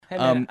Hey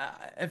man,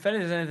 if it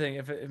is anything,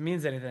 if it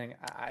means anything,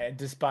 I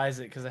despise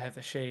it because I have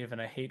to shave, and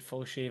I hate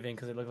full shaving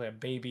because I look like a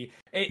baby.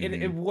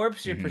 It hmm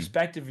warps your hmm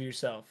perspective of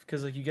yourself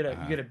because like you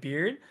Uh-huh. get a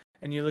beard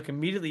and you look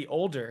immediately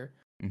older,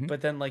 hmm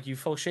but then like you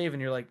full shave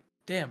and you're like,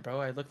 damn, bro,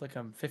 I look like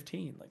I'm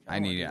 15. Like I I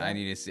don't want need to do I that.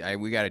 need to see.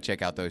 We got to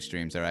check out those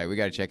streams. All right, we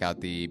got to check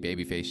out the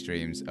babyface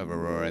streams of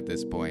Aurora at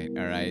this point.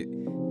 All right,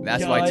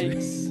 that's why.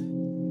 Yikes.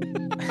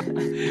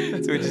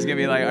 So we're just gonna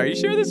be like, "Are you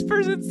sure this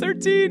person's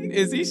 13?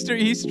 Is he's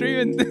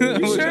streaming?" You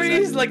We'll sure just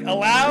he's like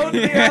allowed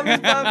to be on this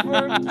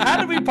platform? How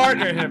did we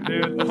partner him,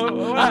 dude?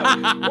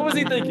 What was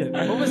he thinking?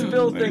 What was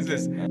Bill what is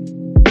this? thinking?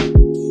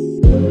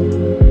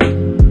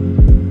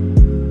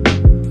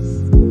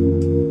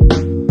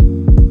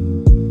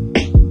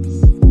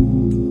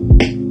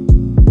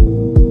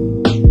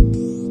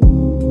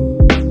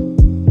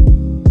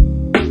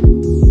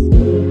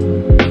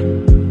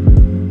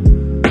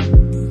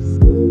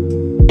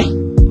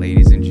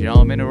 Ladies and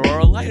gentlemen,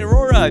 Aurora Light,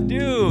 Aurora,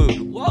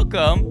 dude,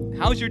 welcome.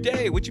 How's your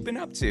day? What you been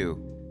up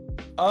to?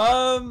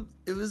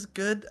 It was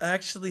good. I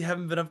actually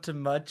haven't been up to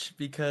much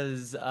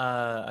because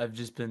I've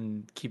just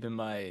been keeping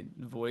my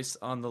voice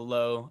on the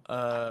low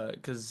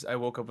because I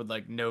woke up with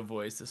like no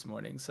voice this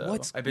morning. So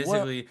What's I what?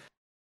 basically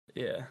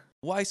yeah.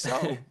 Why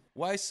so?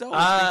 Why so?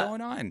 What's been uh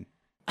going on?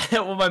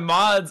 well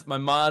my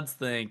mods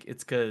think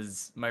it's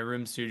because my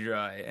room's too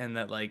dry and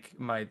that like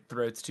my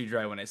throat's too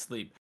dry when I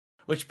sleep,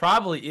 which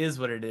probably is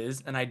what it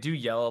is. And I do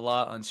yell a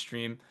lot on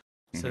stream,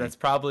 so hmm that's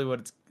probably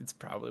what it's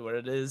probably what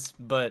it is.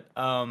 But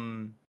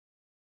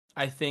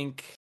I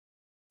think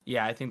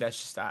yeah, I think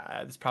that's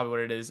probably what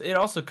it is. It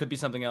also could be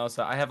something else.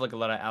 I have like a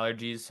lot of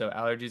allergies, so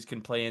allergies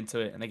can play into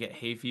it, and I get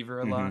hay fever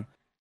a hmm lot,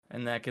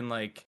 and that can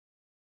like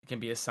it can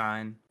be a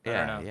sign. I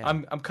don't Yeah, know. yeah.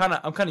 I'm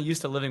kind of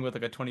used to living with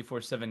like a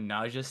 24/7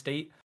 nausea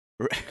state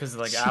because of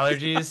like Jeez.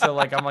 allergies. So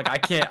like I'm like I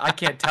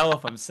can't tell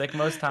if I'm sick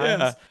most Yeah.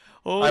 times.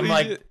 I'm Holy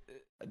like shit.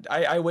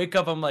 I wake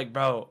up, I'm like,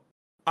 bro,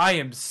 I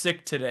am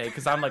sick today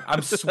because I'm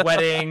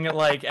sweating,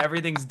 like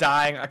everything's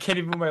dying. I can't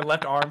even move my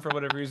left arm for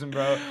whatever reason,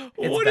 bro.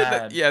 It's What did the?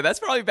 bad. Yeah, that's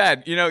probably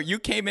bad. You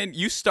came in,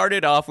 you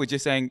started off with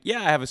just saying, "Yeah,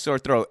 I have a sore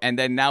throat," and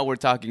then now we're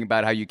talking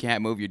about how you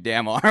can't move your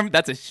damn arm.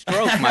 That's a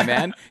stroke, my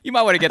man. You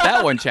might want to get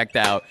that one checked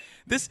out.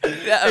 This,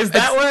 Is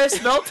that it's, where I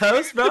smell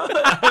toast, bro?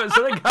 I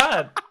swear to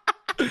God.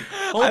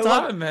 Whole I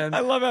love, time, man. I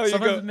love how you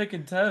Someone's go. been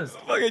making toast.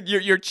 Fucking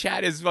your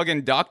chat is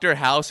fucking Doctor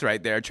House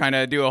right there, trying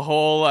to do a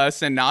whole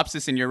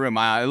synopsis in your room.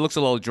 It looks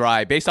a little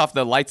dry based off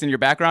the lights in your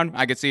background.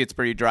 I can see it's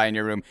pretty dry in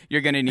your room.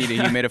 You're gonna need a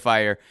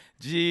humidifier.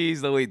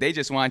 Jeez, Louis, they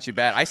just want you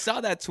bad. I saw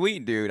that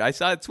tweet, dude. I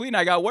saw that tweet and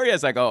I got worried. I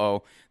was like,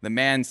 oh, the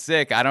man's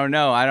sick. I don't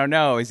know. I don't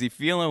know. Is he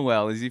feeling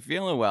well? Is he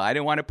feeling well? I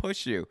didn't want to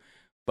push you,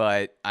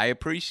 but I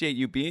appreciate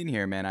you being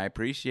here, man. I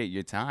appreciate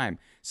your time.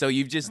 So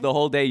you've just the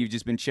whole day you've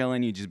just been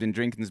chilling. You've just been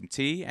drinking some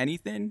tea.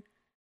 Anything?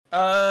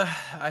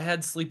 I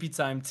had sleepy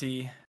time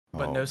tea,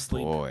 but Oh no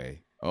sleep. boy.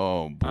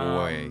 Oh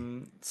boy.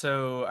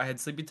 So I had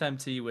sleepy time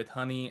tea with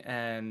honey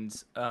and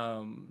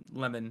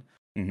lemon,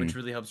 Mm-hmm. which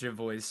really helps your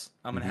voice.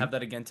 I'm gonna Mm-hmm. have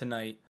that again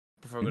tonight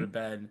before I go Mm-hmm. to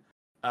bed.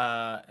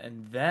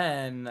 And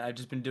then I've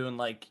just been doing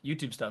like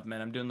YouTube stuff,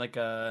 man. I'm doing like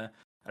I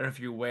don't know if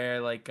you're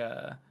aware, like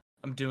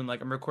I'm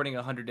recording a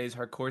 100 days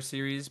hardcore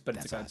series, but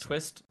it's That's a awesome.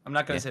 twist. I'm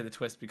not gonna Yeah. say the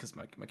twist because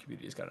my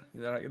community's got it.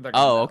 They're gonna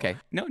Oh, know. okay.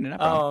 No, no, not a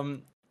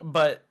problem.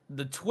 But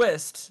the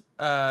twist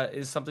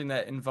is something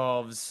that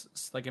involves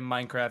like in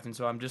Minecraft, and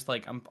so I'm just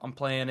like I'm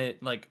playing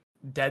it like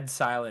dead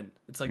silent.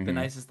 It's like the Mm-hmm.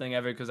 nicest thing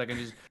ever because I can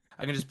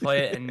just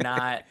play it and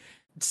not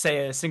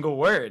say a single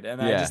word,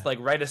 and I Yeah. just like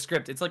write a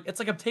script. It's like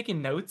I'm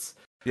taking notes.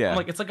 I'm Yeah.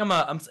 like it's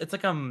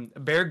like I'm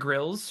Bear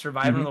Grylls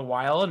surviving in Mm-hmm. the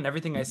wild, and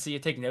everything I see I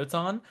take notes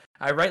on.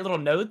 I write little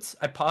notes.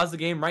 I pause the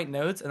game, write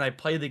notes, and I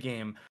play the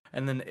game,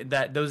 and then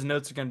those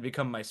notes are gonna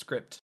become my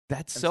script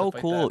That's and so stuff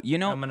like that. cool.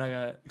 I'm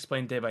gonna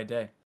explain day by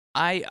day.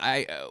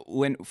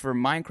 When for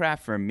Minecraft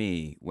for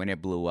me, when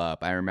it blew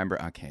up, I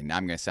remember, okay, now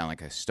I'm going to sound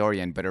like a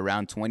historian, but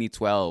around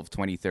 2012,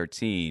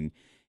 2013,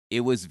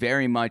 it was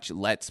very much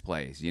Let's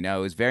Plays. It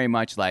was very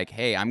much like,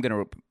 hey, I'm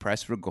going to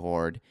press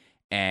record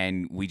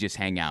and we just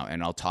hang out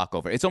and I'll talk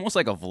over. It's almost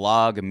like a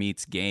vlog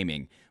meets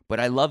gaming. But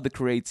I love the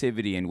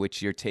creativity in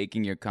which you're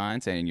taking your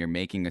content and you're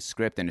making a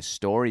script and a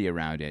story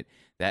around it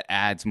that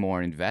adds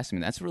more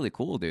investment. That's really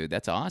cool, dude.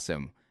 That's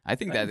awesome. I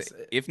think that Thanks.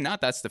 if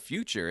not, that's the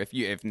future.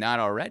 If not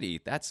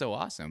already, that's so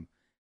awesome.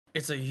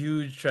 It's a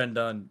huge trend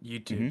on hmm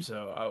YouTube,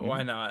 so hmm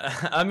why not?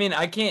 I mean,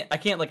 I can't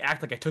like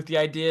act like I took the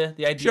idea.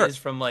 The idea Sure. is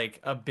from like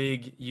a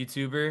big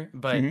YouTuber,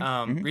 but hmm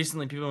hmm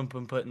recently people have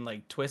been putting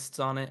like twists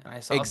on it. I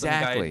saw some guy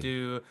Exactly.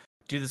 do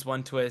this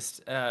one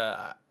twist.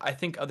 I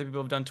think other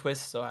people have done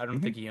twists, so I don't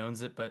hmm think he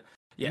owns it, but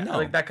yeah, I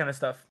like No, that kind of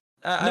stuff.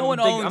 no one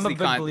owns I'm a the big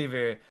con.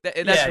 believer. That's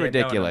Yeah, yeah, no one owns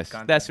ridiculous.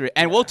 content.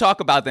 And we'll Yeah, talk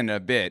about that in a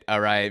bit. All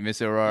right,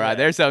 Miss Aurora. yeah.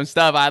 There's some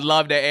stuff I'd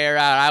love to air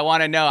out. I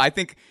want to know. I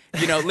think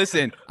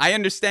listen. I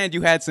understand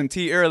you had some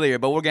tea earlier,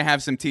 but we're gonna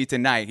have some tea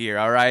tonight here.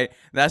 All right.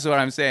 That's what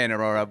I'm saying,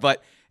 Aurora.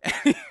 But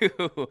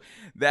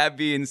that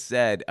being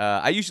said,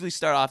 I usually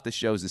start off the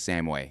shows the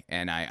same way,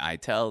 and I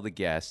tell the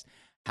guests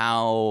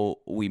how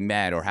we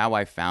met or how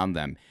I found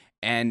them.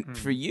 And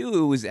for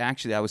you, it was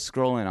actually, I was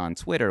scrolling on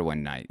Twitter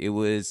one night. It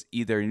was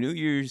either New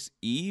Year's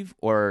Eve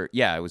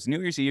it was New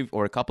Year's Eve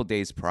or a couple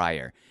days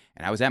prior.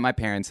 And I was at my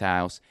parents'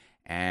 house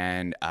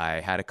and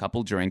I had a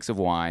couple drinks of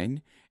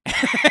wine.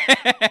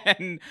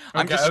 And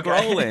I'm just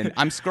scrolling.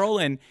 I'm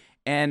scrolling.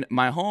 And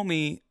my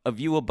homie, A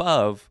View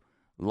Above,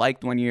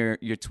 liked one of your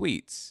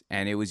tweets,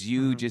 and it was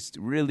you just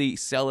really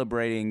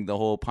celebrating the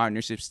whole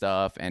partnership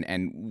stuff,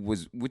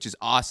 which is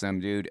awesome,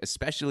 dude.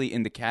 Especially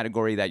in the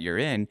category that you're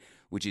in,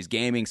 which is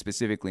gaming,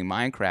 specifically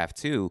Minecraft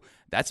too.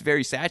 That's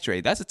very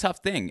saturated. That's a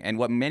tough thing, and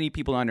what many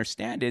people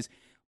understand is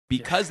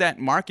because that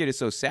market is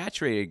so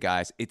saturated,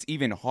 guys, it's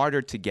even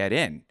harder to get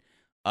in.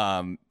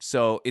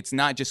 So it's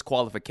not just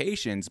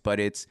qualifications, but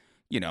it's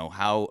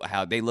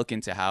how they look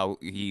into how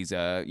he's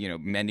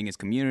mending his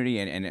community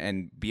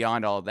and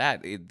beyond all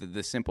that,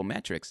 the simple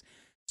metrics.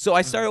 So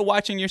I started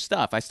watching your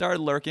stuff. I started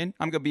lurking,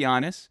 I'm gonna be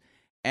honest,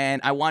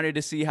 and I wanted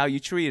to see how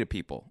you treated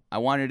people. I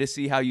wanted to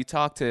see how you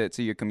talked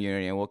to your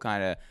community and what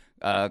kind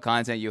of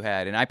content you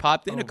had. And I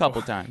popped in a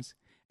couple times,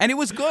 and it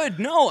was good.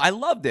 No, I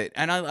loved it.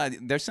 And I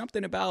there's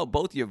something about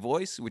both your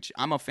voice, which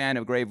I'm a fan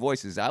of great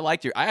voies. I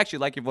actually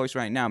like your voice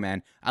right now,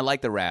 man. I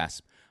like the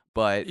rasp.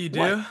 But you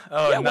do?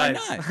 Oh, yeah, nice.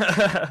 Why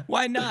not?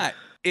 Why not?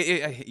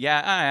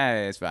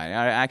 It's fine.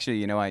 Actually,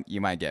 you know what? You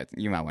might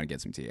want to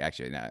get some tea.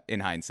 Actually, no, in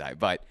hindsight,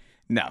 but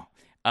no.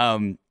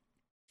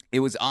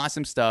 It was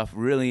awesome stuff,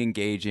 really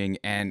engaging,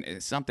 and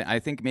something. I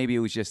think maybe it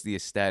was just the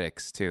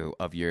aesthetics too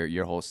of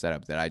your whole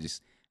setup that I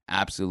just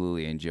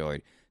absolutely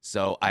enjoyed.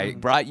 So I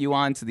brought you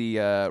on to the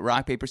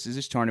rock paper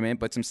scissors tournament,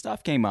 but some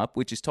stuff came up,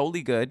 which is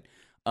totally good.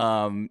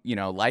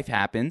 Life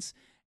happens,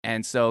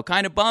 and so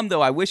kind of bummed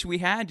though. I wish we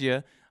had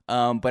you.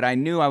 But I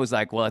knew, I was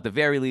like, well, at the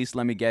very least,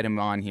 let me get him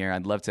on here.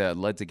 I'd love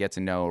to get to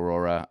know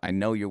Aurora. I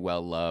know you're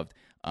well loved.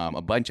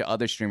 A bunch of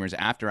other streamers,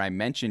 after I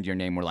mentioned your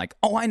name, were like,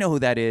 oh, I know who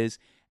that is.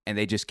 And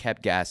they just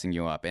kept gassing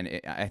you up. And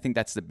I think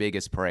that's the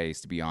biggest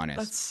praise, to be honest.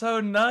 That's so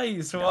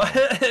nice.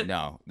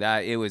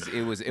 That it was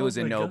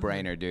a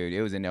no-brainer, dude.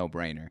 It was a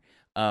no-brainer.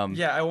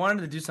 Yeah, I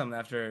wanted to do something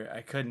after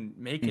I couldn't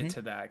make it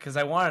to that. Because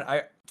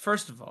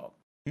first of all,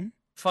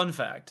 fun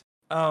fact.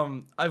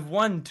 I've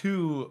won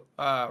 2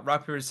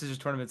 rock paper scissors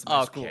tournaments in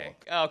my school.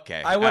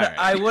 Okay.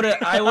 I would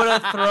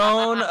have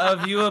thrown A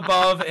View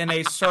Above in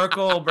a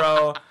circle,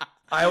 bro.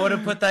 I would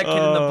have put that kid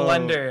in the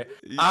blender.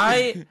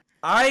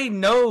 I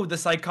know the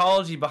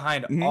psychology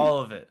behind all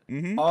of it.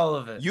 All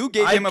of it. You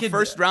gave him a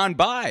first round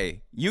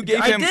bye.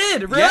 I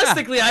did.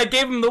 Realistically, I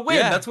gave him the win.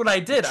 Yeah. That's what I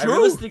did. True. I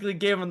realistically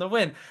gave him the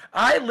win.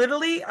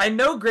 I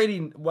know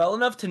Grady well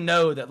enough to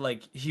know that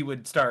like he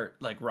would start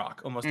like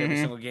rock almost every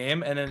single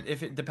game, and then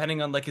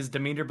depending on like his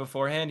demeanor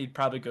beforehand, he'd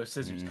probably go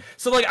scissors.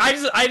 So like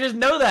I just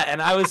know that, and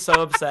I was so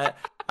upset.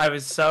 I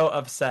was so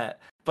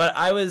upset. But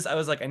I was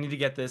like, I need to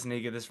get this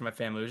for my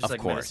family. It was just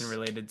like medicine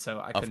related, so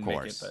I couldn't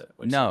make it.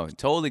 But no,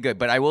 totally good.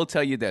 But I will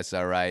tell you this,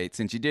 all right?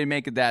 Since you did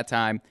make it that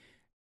time,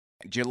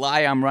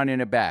 July, I'm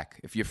running it back.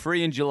 If you're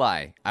free in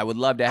July, I would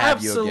love to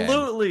have you again.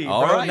 Absolutely.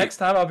 All right. Next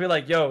time I'll be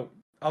like, yo,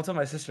 I'll tell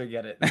my sister to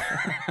get it.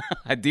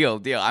 A deal.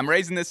 I'm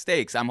raising the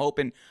stakes. I'm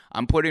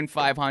putting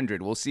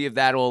 500. We'll see if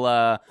that'll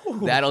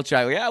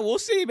try. Yeah, we'll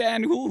see,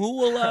 man. Who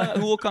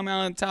will come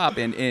out on top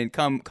and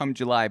come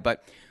July.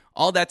 But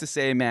all that to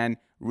say, man,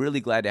 really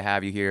glad to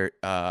have you here.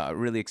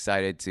 Really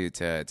excited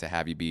to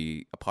have you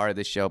be a part of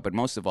this show. But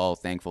most of all,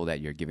 thankful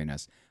that you're giving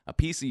us a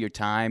piece of your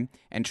time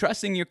and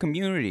trusting your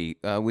community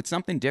with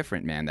something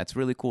different, man. That's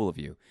really cool of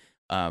you.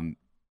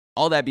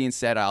 All that being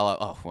said,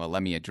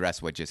 let me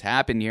address what just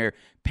happened here.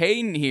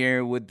 Peyton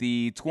here with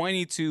the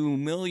 22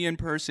 million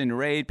person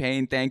raid.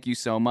 Peyton, thank you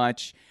so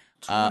much.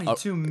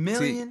 22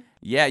 million?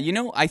 Yeah,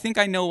 I think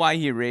I know why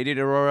he raided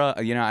Aurora.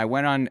 I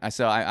went on,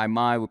 so I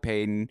mod with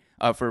Peyton.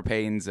 For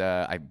Peyton's,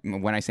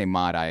 when I say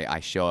mod, I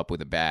show up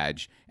with a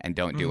badge and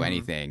don't do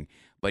anything.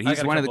 But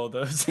he's one of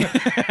those.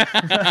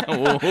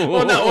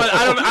 Well, no,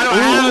 I don't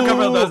have a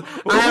couple of those.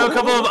 I have a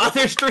couple of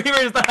other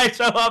streamers that I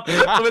show up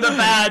with a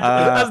badge.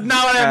 That's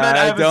not what I meant.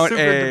 I have a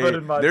super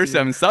devoted mod. There's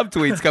some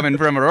subtweets coming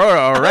from Aurora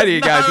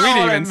already, guys. We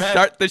didn't even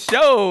start the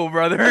show,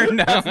 brother.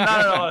 No. That's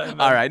not at all what I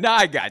meant. All right, no,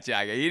 I got you.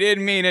 He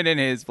didn't mean it in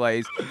his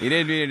place.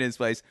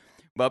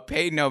 But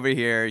Peyton over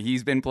here,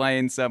 he's been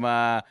playing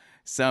some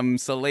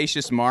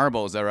salacious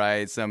marbles. All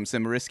right,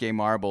 some risque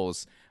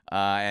marbles.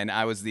 And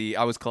I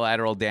was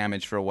collateral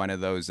damage for one of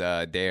those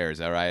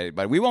dares, all right?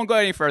 But we won't go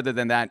any further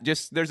than that.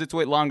 Just there's a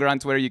tweet longer on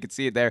Twitter, you can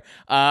see it there.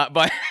 But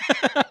longer,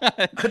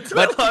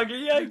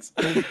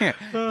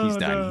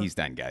 yikes. He's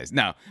done, guys.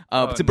 Now,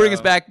 to bring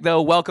us back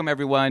though, welcome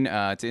everyone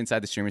to Inside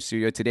the Streamer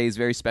Studio. Today's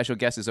very special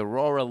guest is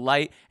Aurora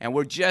Light, and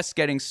we're just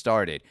getting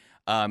started.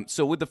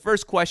 So with the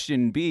first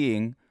question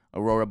being,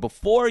 Aurora,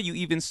 before you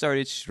even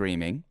started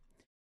streaming,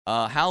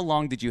 how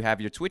long did you have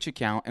your Twitch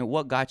account, and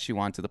what got you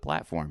onto the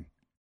platform?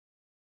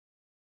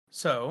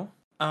 So,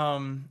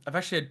 I've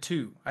actually had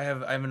 2. I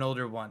have an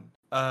older one.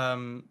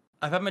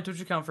 I've had my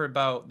Twitch account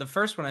the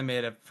first one I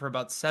made for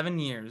about 7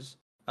 years.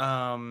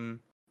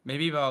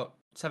 Maybe about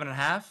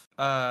 7.5.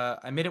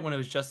 I made it when it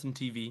was Justin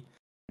TV.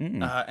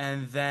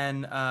 And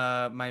then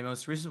my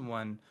most recent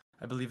one,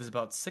 I believe is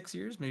about 6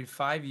 years, maybe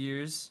 5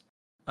 years.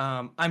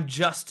 I'm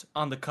just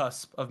on the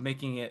cusp of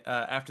making it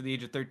after the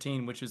age of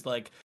 13, which is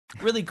like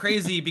really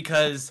crazy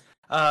because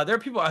there are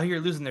people out here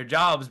losing their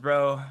jobs,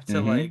 bro, to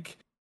Mm-hmm. like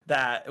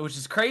that, which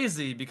is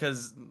crazy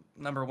because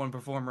number one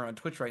performer on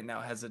Twitch right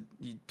now has a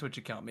Twitch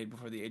account made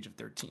before the age of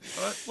 13.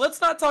 But let's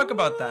not talk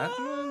about that.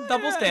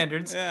 Double Yeah,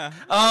 standards. yeah.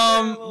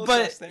 A little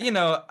sus But there. you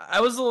know,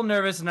 I was a little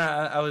nervous, and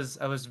I was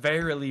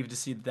very relieved to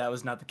see that that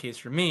was not the case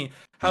for me. Mhm.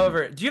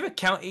 However, do you have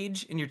account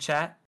age in your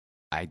chat?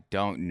 I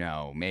don't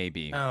know.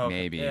 Maybe, Oh, okay.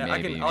 maybe, Yeah,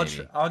 I can. maybe, I'll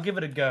maybe. I'll give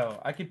it a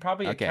go. I could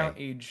probably account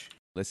Okay, age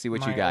let's see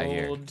what you my got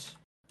here. old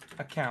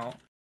account.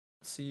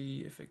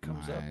 See if it Come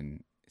comes up.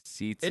 on.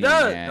 It CT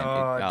does. man.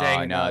 Oh, dang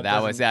Oh it! No, no, it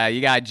that was doesn't.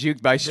 you got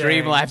juked by Dang.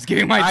 Streamlabs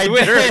giving my I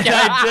Twitter did.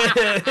 account.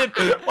 I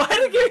did. Why did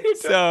I give you?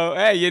 So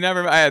hey, you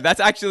never. That's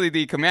actually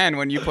the command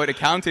when you put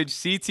accountage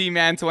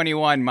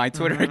CTman21. My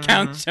Twitter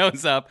account Mm-hmm.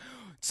 shows up.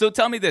 So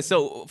tell me this.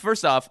 So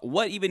first off,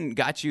 what even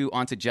got you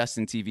onto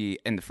Justin TV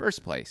in the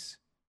first place?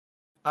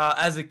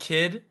 As a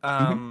kid,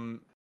 Mm-hmm.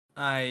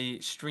 I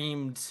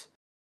streamed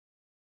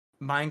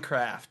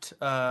Minecraft,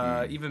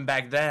 Mm, even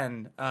back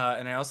then,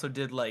 and I also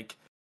did like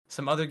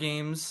some other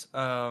games.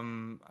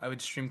 I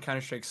would stream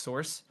Counter Strike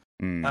Source,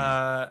 mm.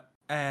 uh,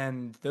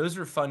 and those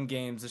were fun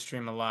games to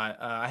stream a lot.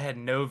 I had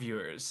no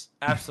viewers,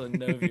 absolutely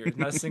no viewers,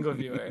 not a single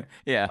viewer.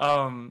 Yeah,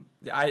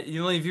 The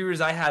only viewers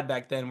I had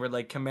back then were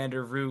like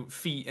Commander Root,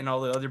 Feet, and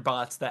all the other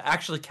bots that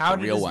actually the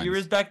counted real as viewers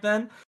ones. back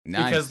then.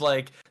 Because Nice.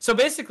 like, so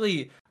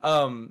basically,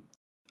 a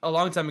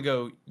long time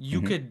ago, you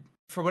Mm-hmm. could,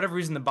 for whatever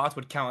reason, the bots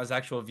would count as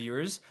actual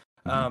viewers.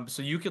 Mm-hmm.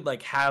 So you could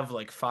like have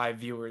like 5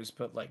 viewers,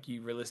 but like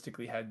you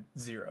realistically had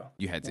zero.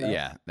 You had You to, know?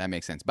 yeah, that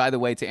makes sense. By the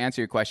way, to answer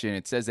your question,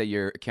 it says that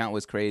your account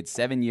was created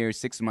 7 years,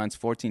 6 months,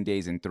 14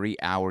 days, and 3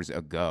 hours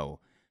ago.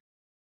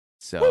 Woo!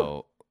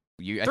 So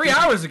I 3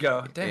 hours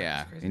ago. Damn, yeah,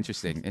 that's crazy.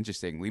 interesting,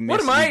 interesting. We What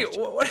miss am you.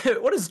 I?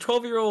 What is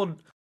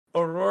 12-year-old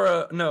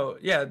Aurora? No,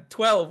 yeah,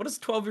 12. What is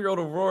 12-year-old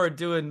Aurora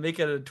doing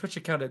making a Twitch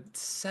account at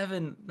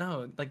 7?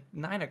 No, like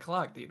 9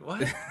 o'clock, dude.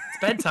 What? It's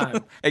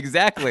bedtime.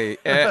 Exactly.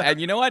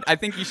 And you know what? I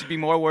think you should be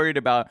more worried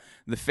about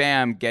the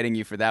fam getting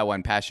you for that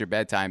one past your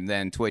bedtime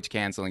than Twitch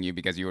canceling you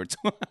because you were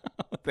 12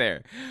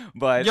 there.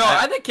 But Yo,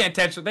 they can't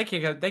touch. They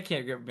can't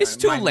get it's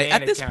too my late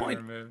main at this account point.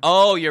 removed.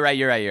 Oh, you're right.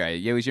 You're right. You're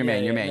right. It was your Yeah,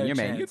 man. Your yeah, man. no Your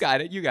man. You chance.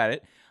 got it. You got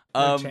it.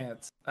 No Um,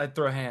 chance. I'd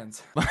throw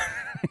hands.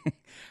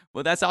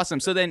 well, that's awesome.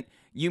 So then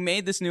you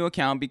made this new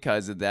account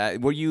because of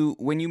that. Were you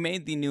when you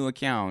made the new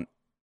account?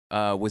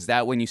 Was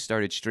that when you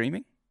started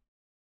streaming?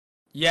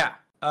 Yeah.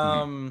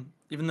 Mm-hmm.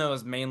 Even though I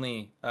was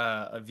mainly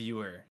a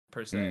viewer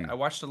per se, Mm. I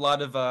watched a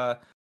lot of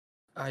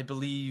I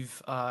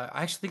believe I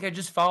actually think I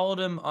just followed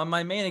him on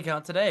my main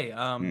account today.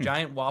 Mm.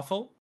 Giant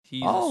Waffle.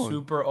 He's a Oh.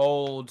 super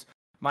old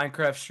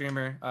Minecraft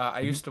streamer.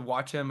 I Mhm. used to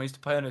watch him. I used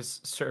to play on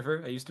his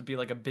server. I used to be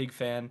like a big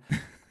fan.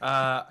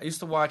 I used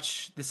to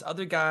watch this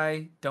other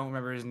guy. Don't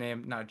remember his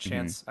name. Not a Mhm.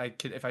 chance. I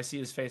could if I see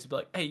his face, I'd be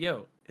like, "Hey,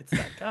 yo, it's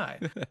that guy."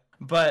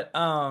 But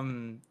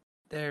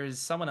there's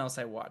someone else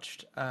I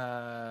watched.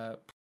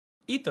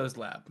 Ethos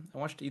Lab. I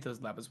watched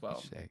Ethos Lab as well.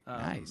 Interesting.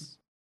 Um, Nice.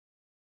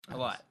 a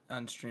lot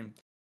on stream.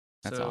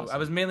 That's So I awesome.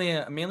 was mainly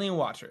a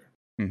watcher,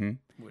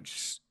 Mm-hmm.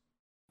 which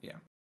yeah.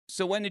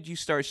 So when did you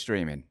start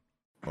streaming,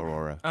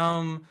 Aurora?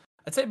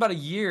 I'd say about a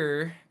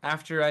year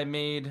after I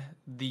made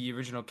the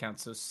original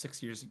account, so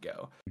 6 years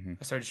ago, Mm-hmm.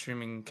 I started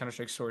streaming Counter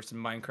Strike Source and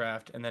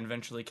Minecraft, and then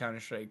eventually Counter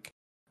Strike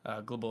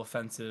Global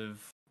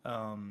Offensive,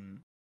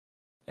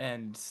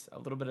 and a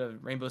little bit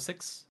of Rainbow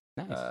Six,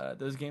 Nice.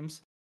 those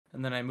games,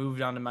 and then I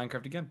moved on to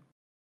Minecraft again.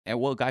 And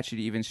what got you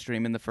to even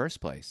stream in the first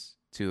place?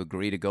 To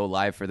agree to go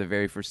live for the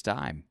very first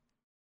time?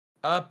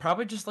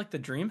 Probably just like the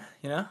dream,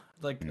 you know?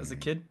 Like as a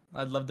Mm. kid,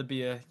 I'd love to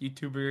be a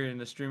YouTuber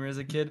and a streamer as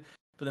a kid,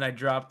 but then I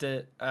dropped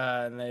it,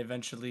 and I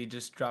eventually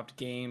just dropped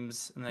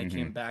games, and then I Mm-hmm.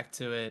 came back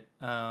to it,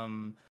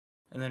 and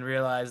then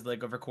realized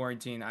like over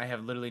quarantine, I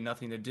have literally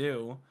nothing to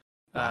do.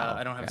 Wow.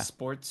 I don't have Yeah.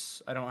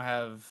 sports.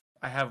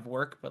 I have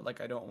work, but like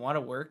I don't want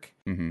to work.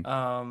 Mm-hmm.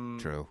 Um,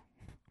 True.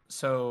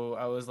 so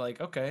I was like,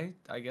 okay,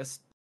 I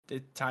guess the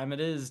time it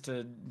is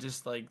to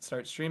just like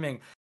start streaming.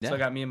 So Yeah. I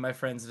got me and my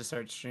friends to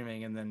start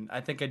streaming, and then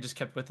I think I just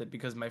kept with it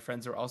because my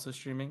friends were also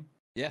streaming.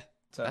 Yeah.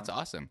 So That's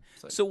awesome.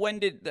 it's like, So when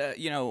did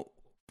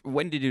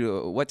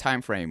what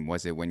time frame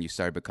was it when you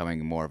started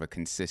becoming more of a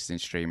consistent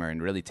streamer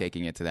and really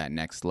taking it to that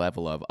next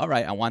level of, all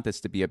right, I want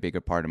this to be a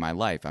bigger part of my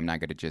life. I'm not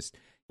going to just,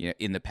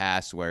 in the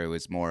past where it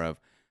was more of,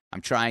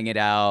 I'm trying it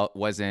out,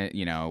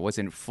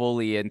 wasn't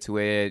fully into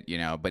it,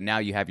 but now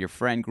you have your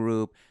friend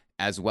group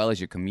as well as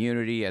your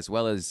community, as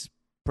well as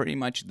pretty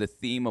much the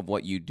theme of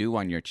what you do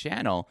on your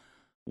channel.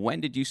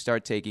 When did you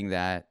start taking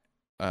that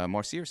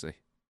more seriously?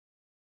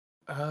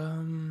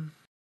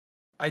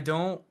 I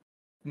don't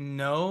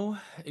know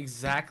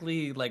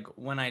exactly like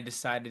when I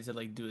decided to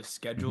like do a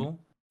schedule.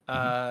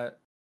 Mm-hmm.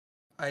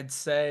 I'd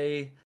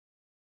say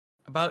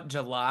about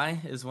July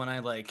is when I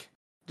like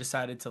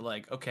decided to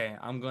like, okay,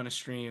 I'm going to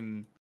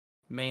stream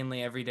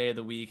mainly every day of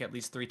the week, at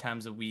least 3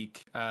 times a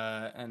week.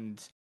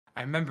 And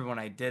I remember when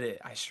I did it,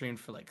 I streamed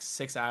for like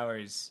 6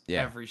 hours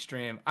Yeah. every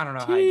stream. I don't know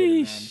how I did it,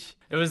 man. Sheesh.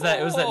 It was that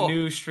Oh.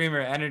 new streamer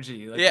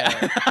energy, like Yeah.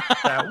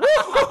 that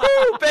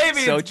woo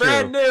baby, So it's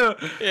brand true. new.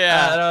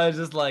 Yeah. And I was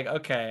just like,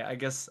 okay, I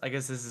guess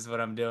this is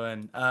what I'm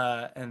doing.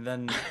 And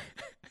then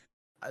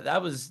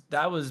that was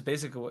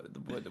basically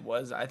what it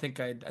was. I think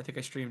I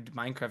streamed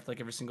Minecraft like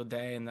every single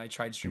day, and I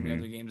tried streaming Mhm.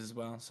 other games as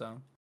well.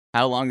 So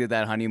How long did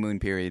that honeymoon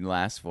period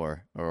last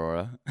for,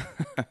 Aurora?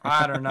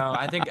 I don't know.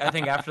 I think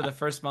after the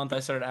first month, I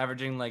started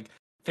averaging like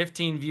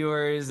 15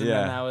 viewers, and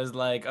then Yeah. I was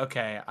like,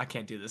 okay, I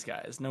can't do this,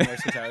 guys. No more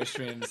 6 hour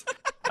streams.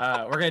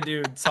 We're gonna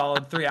do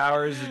solid 3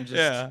 hours and just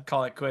Yeah.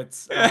 call it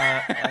quits.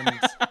 And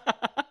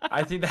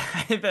I think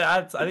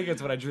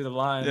that's when I drew the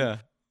line. Yeah.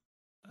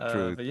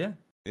 Truth. But yeah.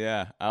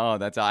 Yeah. Oh,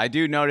 that's I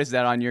do notice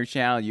that on your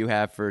channel you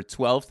have for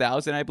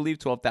 12,000, I believe,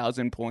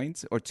 12,000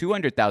 points or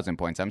 200,000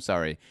 points. I'm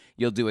sorry.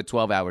 You'll do a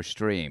 12-hour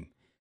stream.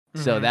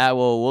 So Mhm. that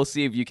we'll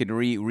see if you can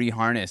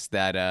reharness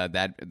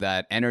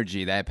that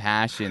energy, that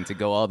passion to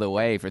go all the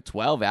way for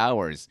 12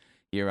 hours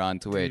here on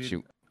Twitch.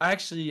 Dude, I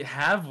actually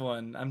have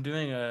one. I'm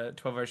doing a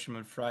 12-hour stream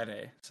on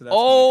Friday, so that's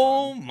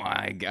Oh gonna be fun.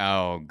 my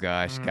oh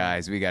gosh, Mm.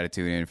 guys, we got to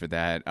tune in for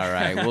that. All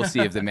right, we'll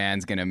see if the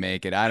man's going to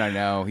make it. I don't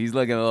know. He's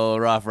looking a little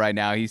rough right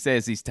now. He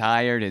says he's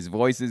tired, his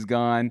voice is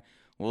gone.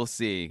 We'll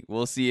see.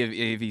 We'll see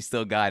if he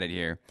still got it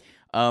here.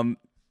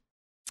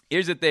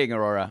 Here's the thing,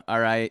 Aurora, all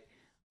right?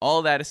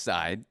 All that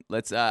aside,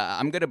 let's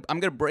I'm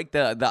going to break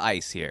the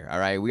ice here, all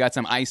right? We got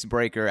some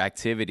icebreaker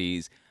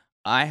activities.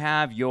 I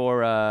have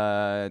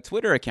your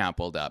Twitter account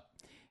pulled up.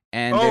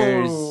 And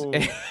Oh.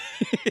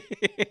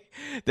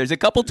 there's a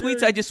couple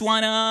tweets I just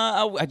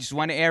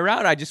wanna air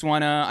out. I just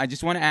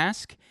wanna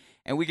ask,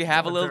 and we can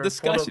have a I little better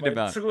pull up discussion my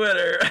about.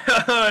 Twitter.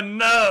 Oh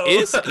no!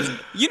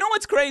 You know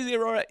what's crazy,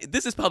 Aurora?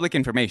 This is public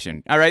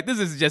information. All right, this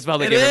is just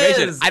public It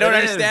information. is, I don't it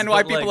understand is,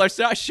 why but, people like- are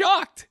so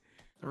shocked.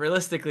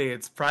 Realistically,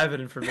 it's private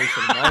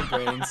information in my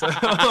brain, so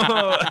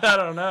I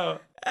don't know.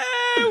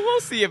 We'll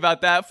see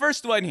about that.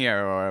 First one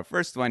here, Aurora.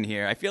 First one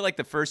here. I feel like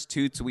the first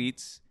two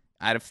tweets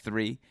out of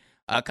three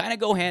kind of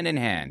go hand in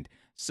hand.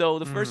 So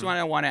the first one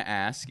I want to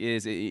ask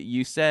is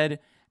you said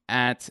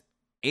at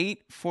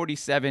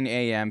 8:47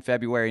 a.m.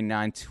 February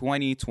 9,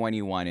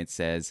 2021, it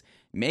says,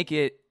 make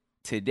it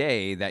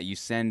today that you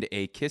send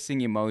a kissing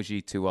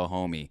emoji to a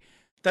homie.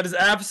 That is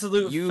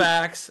absolute You-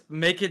 facts.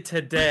 Make it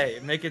today.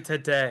 Make it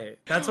today.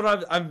 That's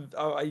what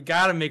I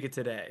gotta make it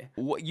today.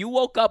 You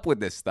woke up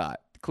with this thought,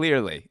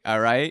 clearly, all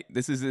right?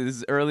 This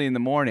is early in the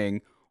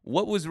morning.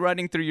 What was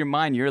running through your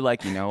mind? You're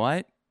like, you know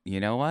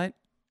what?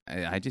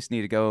 I just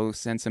need to go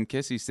send some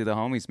kisses to the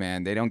homies,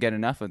 man. They don't get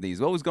enough of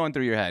these. What was going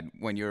through your head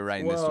when you were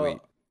writing this tweet?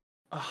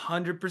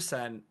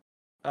 100%.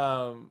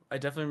 I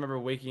definitely remember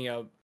waking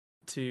up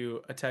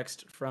to a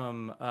text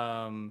from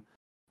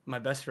my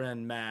best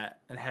friend Matt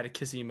and had a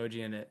kissy emoji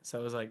in it. So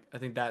I was like, I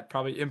think that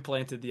probably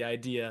implanted the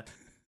idea.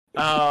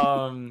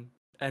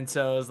 And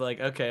so I was like,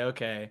 okay.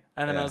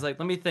 And then Yeah. I was like,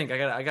 let me think.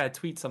 I gotta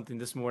tweet something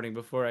this morning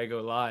before I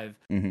go live.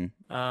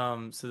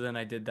 Mm-hmm. So then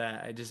I did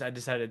that. I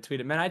decided to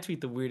tweet it. Man, I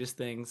tweet the weirdest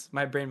things.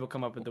 My brain will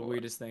come up with the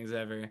weirdest things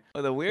ever.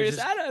 Well, the weirdest,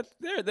 just-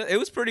 it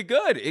was pretty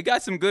good. It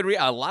got some good.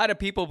 A lot of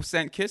people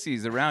sent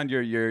kisses around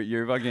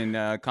your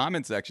fucking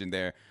comment section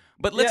there.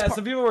 But let's Yeah,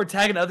 some people were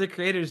tagging other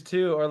creators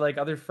too, or like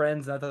other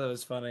friends, and I thought that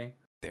was funny.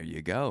 There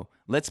you go.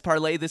 Let's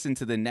parlay this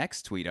into the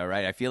next tweet, all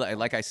right? I feel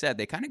like I said,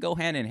 they kind of go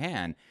hand in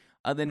hand.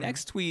 The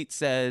next tweet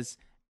says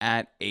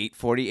at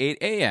 8:48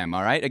 a.m.,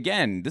 all right?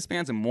 Again, this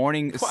man's a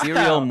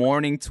serial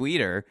morning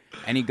tweeter,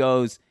 and he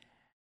goes,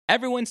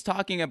 everyone's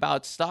talking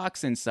about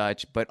stocks and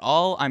such, but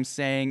all I'm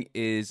saying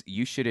is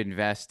you should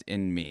invest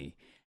in me.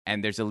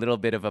 And there's a little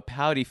bit of a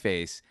pouty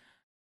face.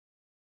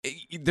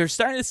 I'm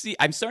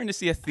starting to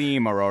see a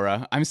theme,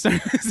 Aurora. I'm starting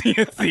to see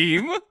a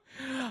theme.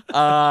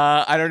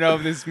 I don't know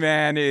if this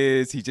man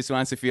he just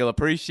wants to feel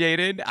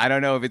appreciated. I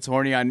don't know if it's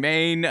horny on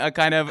main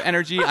kind of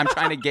energy. I'm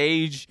trying to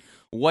gauge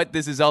what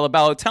this is all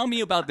about. Tell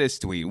me about this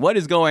tweet. What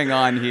is going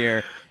on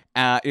here?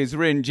 It's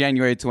written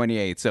January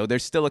 28th, so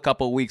there's still a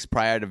couple weeks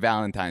prior to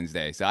Valentine's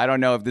Day. So I don't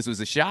know if this was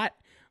a shot,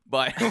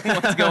 but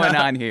what's going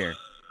on here?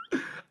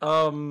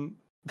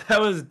 That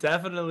was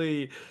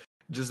definitely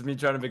just me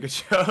trying to make a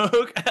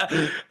joke.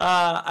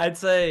 I'd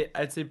say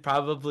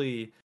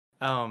probably.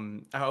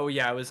 Oh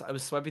yeah, I was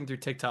swiping through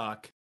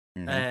TikTok,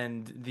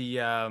 and the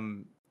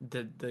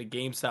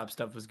GameStop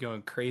stuff was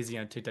going crazy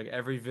on TikTok.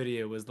 Every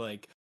video was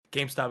like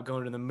GameStop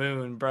going to the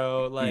moon,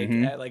 bro. Like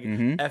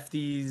F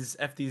these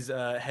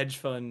hedge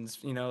funds,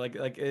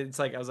 like it's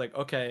like I was like,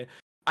 okay,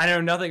 I know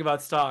nothing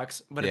about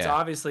stocks, but it's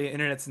obviously an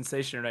internet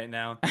sensation right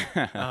now.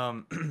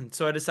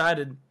 So I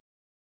decided,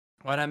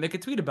 why not make a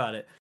tweet about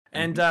it?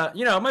 And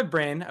my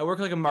brain, I work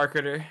like a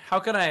marketer. How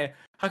can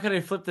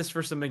I flip this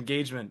for some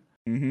engagement?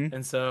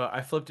 And so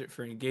I flipped it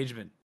for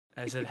engagement.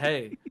 I said,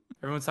 hey,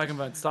 everyone's talking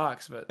about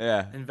stocks, but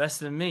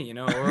invest in me,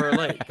 or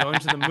like going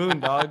to the moon,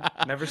 dog,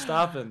 never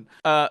stopping.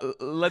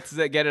 Let's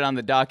get it on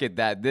the docket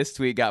that this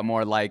tweet got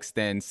more likes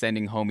than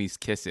sending homies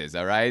kisses,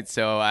 all right?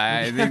 So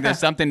I think there's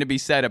something to be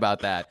said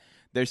about that.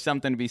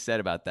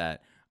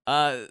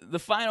 The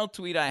final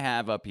tweet I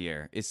have up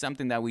here is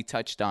something that we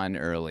touched on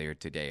earlier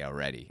today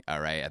already. All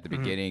right, at the Mhm.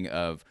 beginning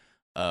of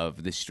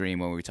the stream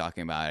when we were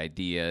talking about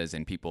ideas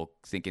and people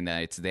thinking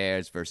that it's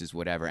theirs versus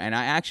whatever. And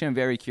I actually am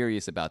very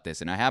curious about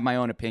this, and I have my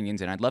own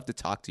opinions, and I'd love to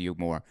talk to you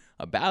more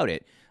about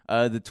it.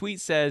 The tweet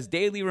says,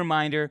 "Daily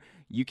reminder: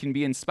 you can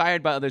be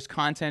inspired by others'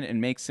 content and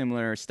make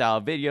similar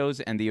style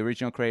videos, and the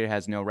original creator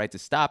has no right to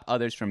stop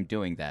others from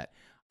doing that.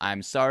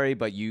 I'm sorry,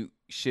 but you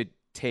should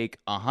take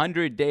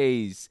 100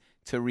 days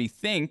to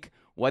rethink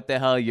what the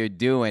hell you're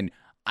doing."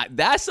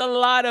 That's a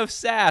lot of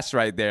sass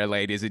right there,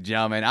 ladies and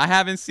gentlemen. I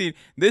haven't seen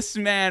this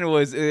man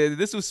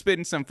this was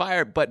spitting some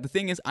fire, but the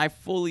thing is, I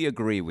fully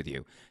agree with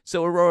you.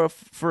 So, Aurora,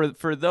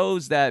 for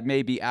those that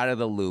may be out of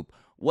the loop,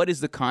 what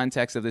is the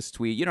context of this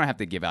tweet? You don't have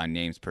to give out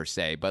names per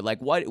se, but like,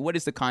 what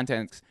is the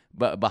context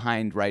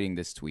behind writing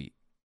this tweet?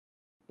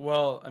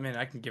 Well, I mean,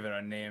 I can give it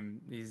a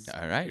name. He's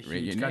All a right,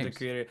 rate huge your content names.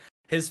 creator.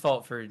 His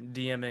fault for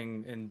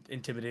DMing and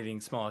intimidating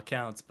small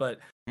accounts, but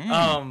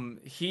Mm,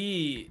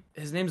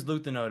 his name's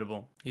Luke the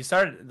Notable. He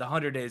started the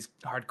 100 Days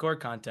Hardcore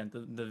content,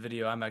 the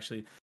video I'm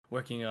actually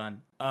working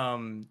on.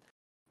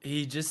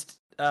 He just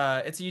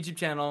it's a YouTube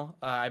channel.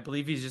 I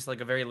believe he's just like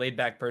a very laid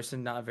back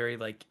person, not a very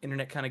like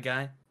internet kind of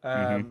guy.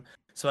 mm-hmm.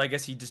 So I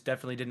guess he just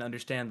definitely didn't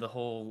understand the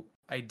whole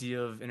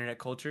idea of internet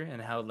culture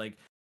and how like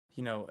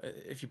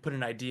if you put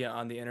an idea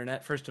on the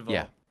internet, first of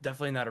Yeah. all,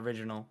 definitely not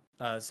original.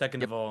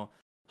 Second Yep. of all,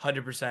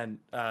 100%,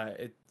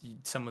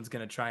 someone's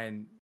gonna try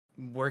and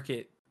work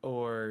it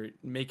or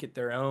make it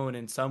their own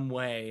in some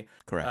way,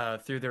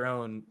 Correct. through their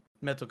own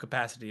mental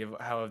capacity of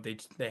how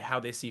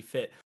they see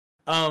fit.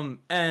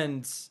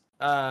 And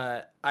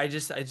I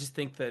just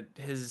think that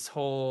his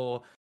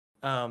whole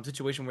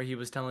situation where he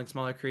was telling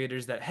smaller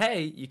creators that,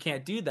 hey, you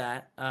can't do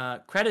that.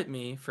 Credit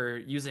me for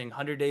using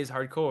 100 Days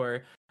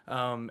Hardcore,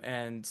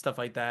 and stuff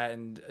like that,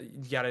 and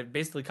you gotta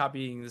basically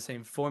copying the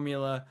same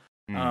formula.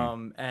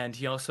 Mm, And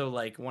he also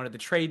like wanted to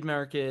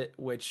trademark it,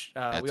 which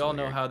we that's all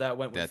know weird. how that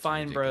went with That's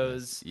Fine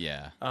ridiculous. Bros.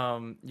 Yeah.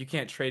 You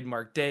can't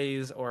trademark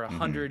days or a Mm-hmm.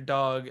 100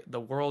 dog. The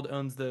world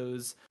owns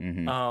those.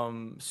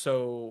 Mm-hmm.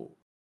 So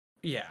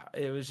yeah,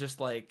 it was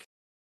just like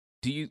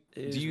Do you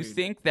it do is you weird.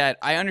 think that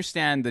I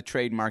understand the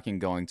trademarking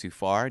going too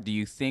far? Do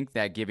you think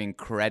that giving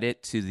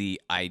credit to the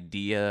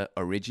idea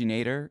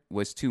originator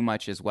was too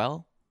much as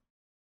well?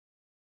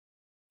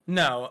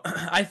 No,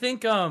 I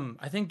think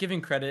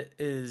giving credit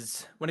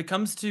is when it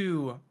comes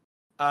to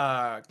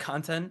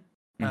content,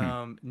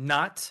 Mm-hmm.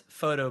 not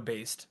photo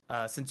based,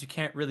 since you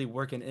can't really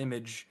work an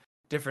image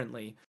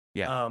differently,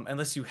 Yeah.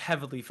 unless you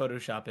heavily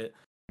Photoshop it.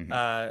 Mm-hmm.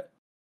 Uh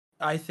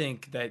I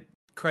think that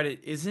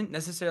credit isn't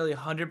necessarily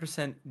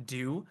 100%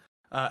 due,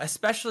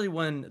 especially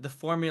when the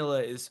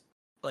formula is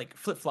like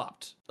flip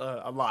flopped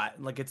a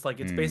lot. Like it's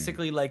Mm.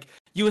 basically like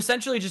you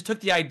essentially just took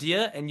the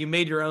idea and you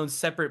made your own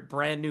separate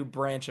brand new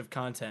branch of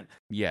content. So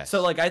Yes.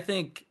 like I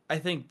think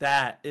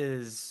that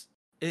is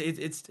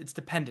it's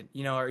dependent.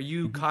 Are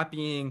you Mm-hmm.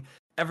 copying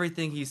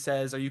everything he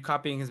says? Are you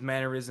copying his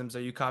mannerisms?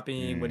 Are you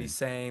copying what Mm. he's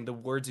saying, the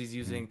words he's Mm-hmm.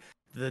 using,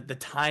 the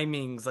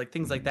timings, like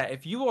things like Mm-hmm. that?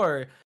 If you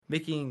are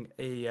making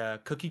a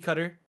cookie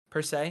cutter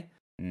per se,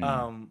 Mm.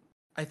 um,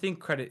 I think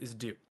credit is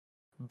due.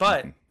 Mm-hmm.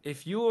 But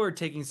if you're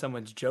taking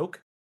someone's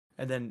joke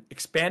and then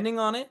expanding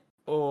on it,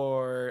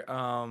 or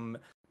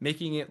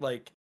making it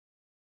like,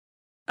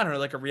 I don't know,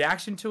 like a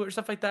reaction to it or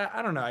stuff like that,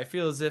 I don't know. I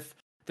feel as if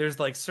there's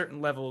like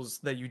certain levels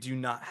that you do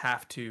not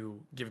have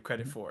to give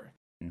credit for.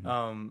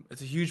 Mm-hmm.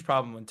 It's a huge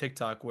problem on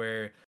TikTok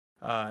where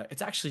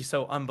it's actually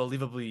so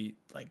unbelievably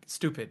like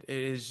stupid. It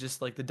is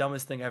just like the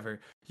dumbest thing ever.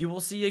 You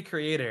will see a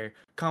creator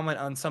comment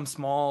on some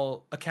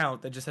small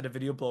account that just had a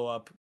video blow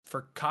up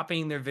for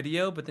copying their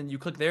video, but then you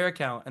click their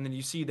account and then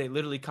you see they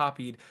literally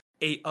copied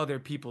 8 other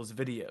people's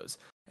videos.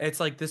 And it's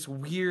like this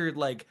weird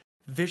like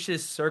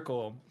vicious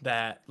circle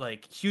that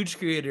like huge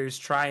creators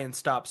try and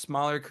stop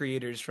smaller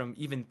creators from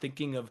even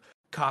thinking of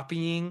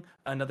copying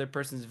another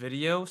person's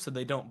video so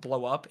they don't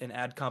blow up and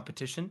add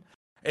competition.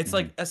 It's Mm-hmm.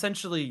 like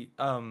essentially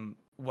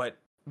what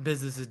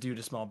businesses do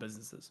to small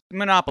businesses. But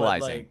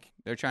Monopolizing. like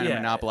They're trying to yeah,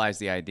 monopolize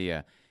the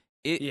idea.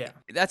 It yeah.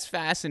 that's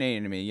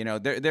fascinating to me.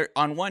 They're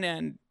on one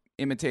end,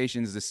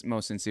 imitation is the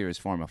most sincerest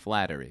form of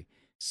flattery.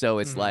 So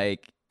it's Mhm.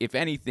 like, if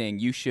anything,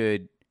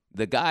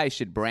 the guy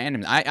should brand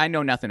him. I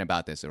know nothing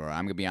about this, Aurora.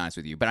 I'm gonna be honest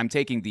with you, but I'm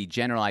taking the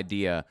general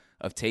idea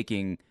of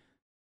taking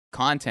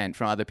content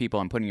from other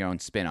people and putting your own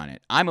spin on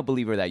it. I'm a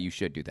believer that you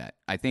should do that.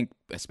 I think,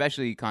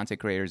 especially content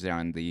creators that are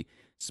on the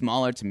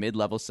smaller to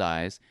mid-level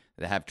size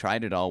that have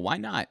tried it all. Why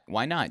not?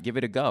 Why not give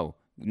it a go?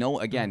 No,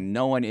 Mhm. again,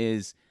 no one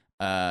is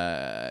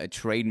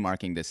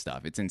trademarking this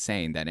stuff. It's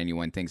insane that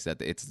anyone thinks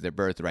that it's their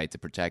birthright to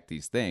protect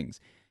these things.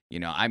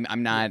 Yeah.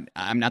 I'm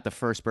not the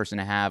first person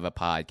to have a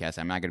podcast.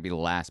 I'm not going to be the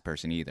last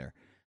person either.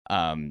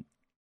 Um,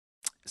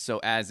 so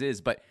as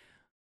is, but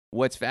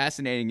what's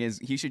fascinating is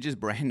he should just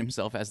brand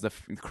himself as the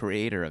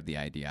creator of the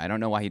idea. I don't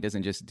know why he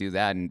doesn't just do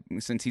that. And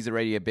since he's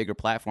already a bigger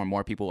platform,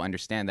 more people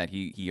understand that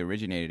he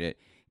originated it.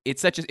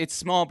 It's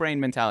small brain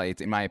mentality.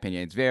 It's, in my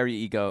opinion, it's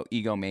very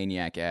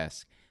egomaniac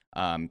esque,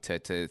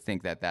 to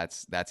think that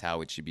that's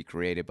how it should be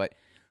created. But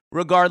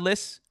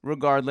Regardless,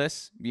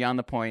 beyond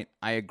the point,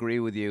 I agree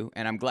with you,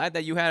 and I'm glad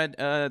that you had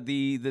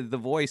the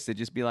voice to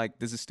just be like,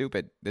 "This is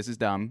stupid, this is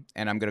dumb,"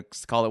 and I'm gonna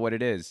call it what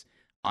it is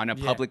on a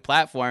Yeah. public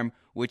platform,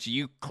 which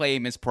you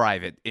claim is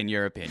private in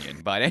your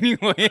opinion. But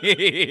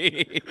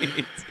anyway,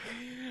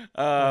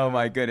 oh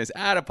my goodness,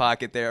 out of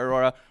pocket there,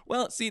 Aurora.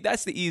 Well, see,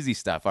 that's the easy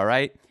stuff. All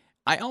right.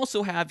 I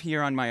also have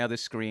here on my other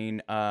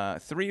screen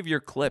 3 of your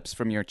clips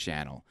from your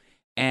channel.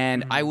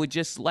 And I Mhm. would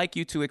just like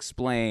you to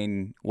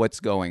explain what's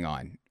going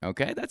on.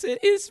 Okay, that's it.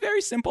 It's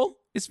very simple.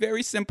 It's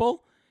very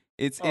simple.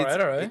 All right,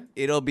 all right.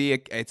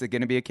 It's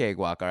gonna be a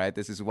cakewalk. All right,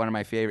 this is one of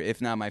my favorite,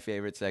 if not my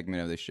favorite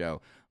segment of the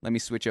show. Let me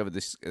switch over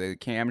the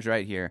cams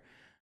right here.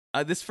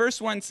 This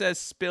first one says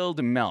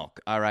spilled milk.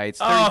 All right, it's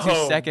 32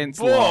 Oh seconds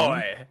long.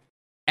 boy.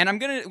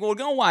 And we're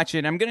gonna watch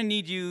it. I'm gonna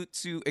need you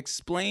to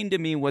explain to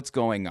me what's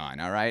going on.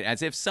 All right,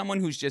 as if someone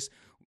who's just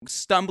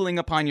stumbling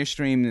upon your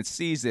stream that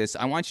sees this,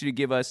 I want you to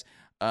give us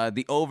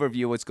the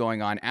overview of what's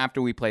going on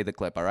after we play the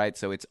clip. All right,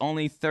 so it's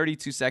only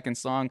 32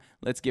 seconds long.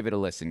 Let's give it a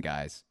listen,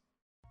 guys.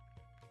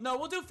 No,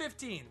 we'll do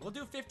 15. We'll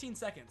do 15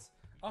 seconds.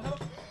 I'll help.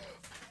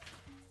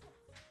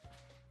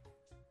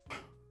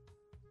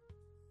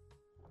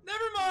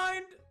 Never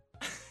mind.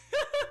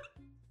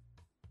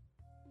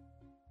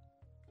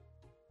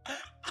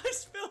 I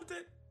spilled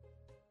it.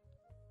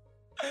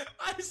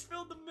 I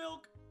spilled the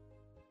milk.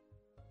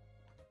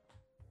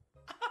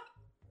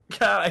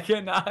 God, I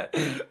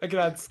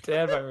cannot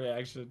stand my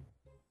reaction.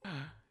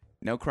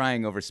 No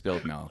crying over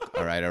spilled milk.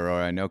 All right,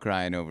 Aurora. No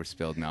crying over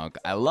spilled milk.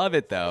 I love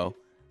it though.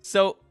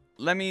 So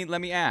let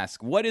me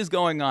ask, what is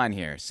going on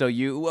here? So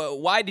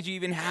why did you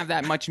even have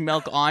that much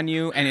milk on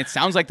you? And it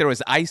sounds like there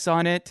was ice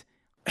on it.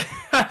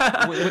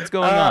 What's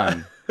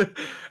going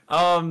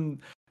on?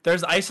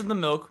 There's ice in the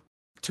milk,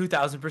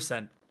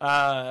 2,000%.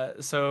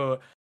 So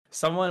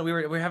we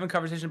were having a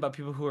conversation about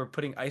people who are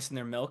putting ice in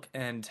their milk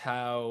and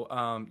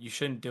how you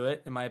shouldn't do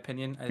it. In my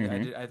opinion,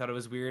 I thought it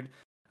was weird.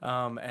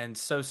 And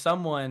so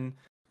someone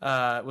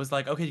was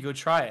like, okay, you go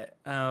try it.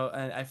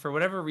 And for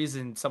whatever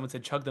reason, someone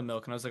said chug the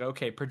milk, and I was like,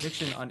 okay,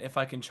 prediction on if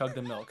I can chug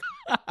the milk.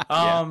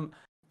 Yeah.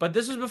 But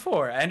this was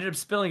before I ended up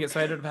spilling it, so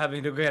I ended up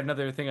having to get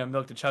another thing of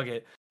milk to chug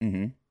it.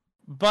 Mm-hmm.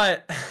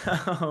 But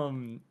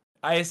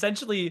I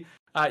essentially,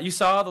 you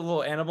saw the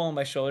little animal on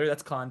my shoulder.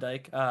 That's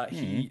Klondike.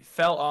 He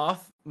fell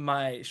off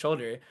my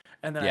shoulder,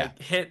 and then Yeah.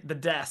 I hit the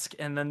desk,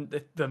 and then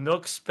the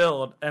milk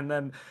spilled, and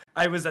then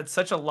I was at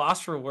such a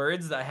loss for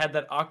words that I had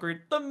that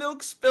awkward "the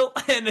milk spilled,"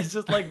 and it's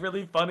just like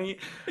really funny,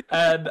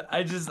 and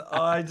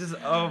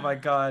oh my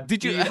god,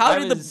 Did you? dude, How I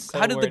did was so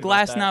how did the worried about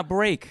glass that. not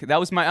break? That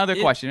was my other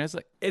question. It's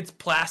like, It's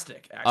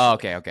plastic, actually. oh,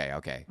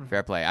 okay.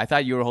 Fair play. I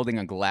thought you were holding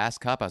a glass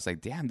cup. I was like,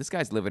 damn, this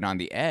guy's living on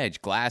the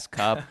edge. Glass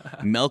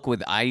cup, milk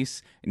with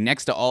ice,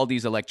 next to all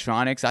these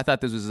electronics. I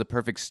thought this was a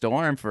perfect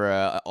storm for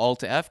a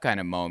Alt F kind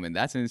of moment.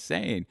 That's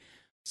insane.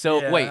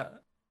 So Yeah.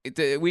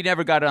 wait, we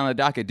never got it on the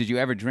docket. Did you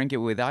ever drink it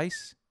with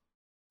ice?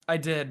 I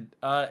did.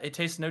 It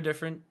tastes no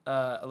different.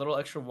 A little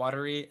extra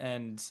watery,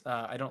 and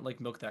I don't like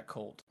milk that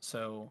cold.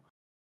 So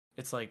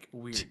it's like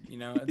weird, you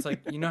know? It's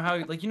like you know how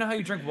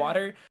you drink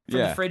water from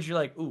Yeah. the fridge, you're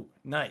like, ooh,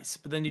 nice.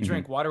 But then you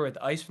drink water with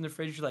ice from the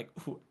fridge, you're like,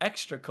 ooh,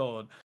 extra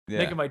cold. Yeah.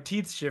 Making my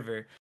teeth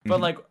shiver. But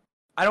Mhm. like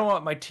I don't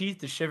want my teeth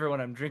to shiver when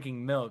I'm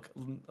drinking milk.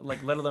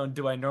 Like let alone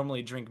do I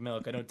normally drink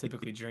milk. I don't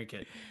typically drink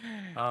it.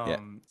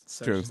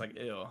 So true. it's just like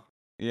ew.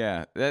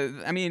 Yeah,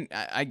 I mean,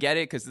 I get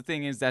it because the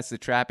thing is, that's the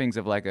trappings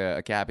of like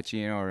a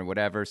cappuccino or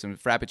whatever, some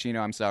frappuccino.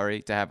 I'm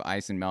sorry, to have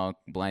ice and milk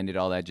blended,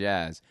 all that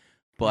jazz.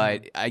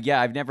 But yeah,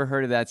 I've never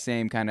heard of that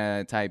same kind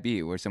of type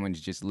beat where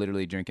someone's just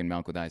literally drinking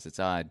milk with ice. It's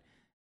odd.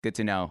 Good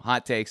to know.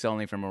 Hot takes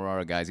only from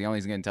Aurora, guys. He only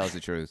is going to tell us the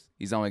truth.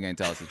 He's only going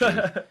to tell us the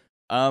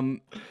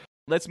truth.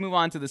 Let's move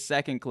on to the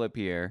second clip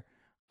here.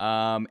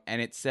 And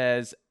it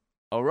says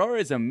Aurora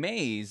is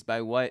amazed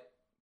by what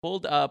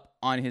pulled up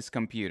on his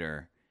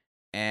computer.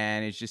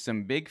 And it's just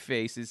some big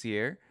faces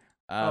here.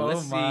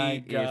 Let's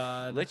my see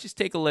God. let's just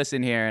take a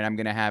listen here, and I'm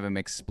gonna have him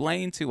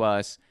explain to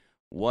us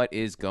what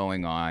is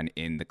going on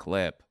in the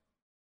clip.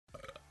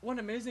 What an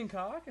amazing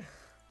cock.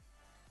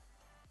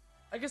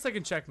 I guess I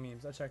can check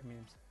memes. I'll check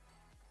memes.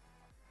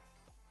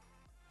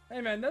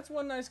 Hey man, that's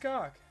one nice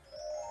cock.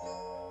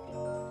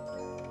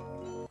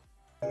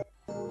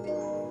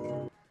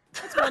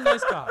 That's one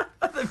nice cock.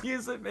 The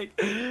music makes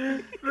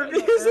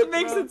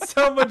it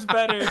so much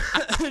better.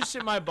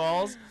 Shit my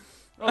balls.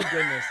 Oh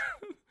goodness.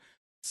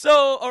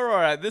 So,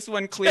 Aurora, this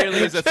one clearly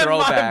is a Shit my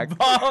throwback.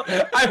 ball.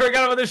 I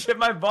forgot about the shit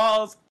my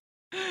balls.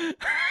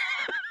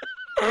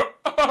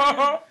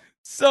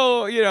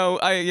 So,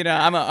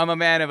 I'm a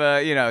man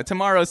of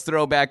tomorrow's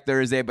Throwback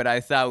Thursday, but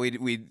I thought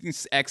we'd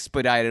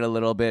expedite it a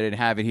little bit and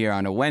have it here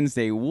on a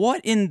Wednesday.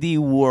 What in the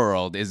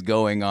world is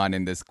going on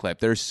in this clip?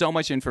 There's so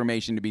much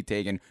information to be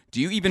taken.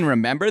 Do you even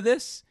remember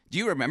this? Do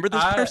you remember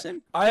this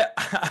person?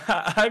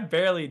 I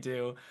barely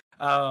do.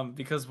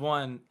 Because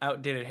one,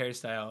 outdated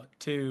hairstyle,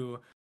 two,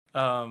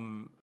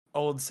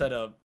 old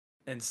setup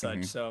and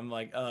such. So I'm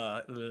like,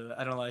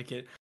 I don't like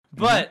it.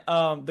 But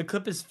the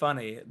clip is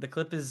funny. The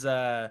clip is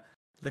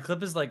The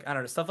clip is like, I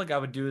don't know, stuff like I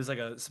would do as like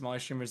a smaller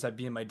streamer is I'd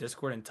be in my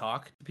Discord and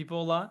talk to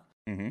people a lot.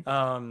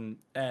 Mm-hmm.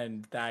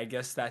 And I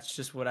guess that's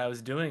just what I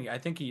was doing. I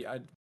think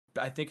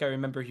I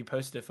remember he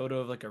posted a photo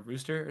of like a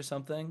rooster or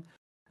something,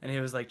 and he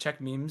was like, check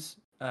memes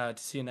to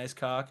see a nice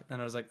cock,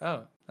 and I was like,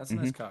 oh, that's a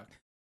nice cock.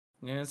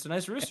 Yeah, it's a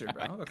nice rooster,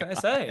 bro. What can I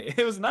say?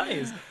 It was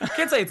nice. I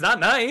can't say it's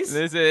not nice.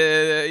 This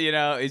is,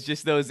 it's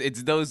just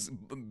those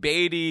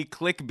baity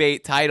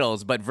clickbait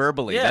titles, but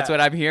verbally. Yeah. That's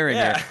what I'm hearing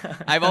Yeah. here.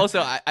 I've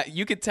also,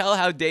 you could tell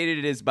how dated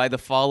it is by the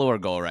follower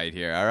goal right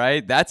here. All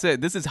right,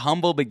 this is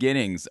humble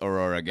beginnings,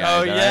 Aurora guys. Oh, all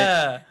right?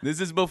 yeah.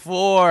 This is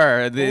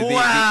before the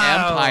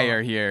Wow.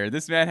 empire here.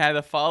 This man had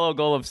a follow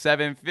goal of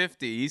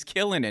 750. He's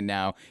killing it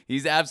now.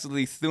 He's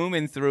absolutely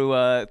thumbing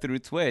through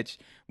Twitch.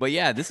 But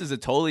yeah, this is a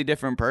totally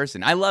different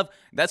person.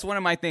 That's one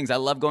of my things. I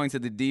love going to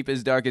the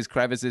deepest, darkest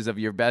crevices of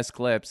your best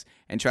clips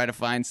and try to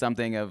find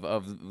something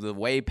of the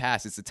way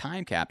past. It's a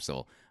time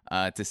capsule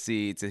to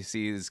see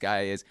this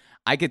guy is.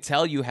 I could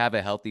tell you have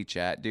a healthy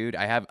chat, dude.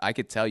 I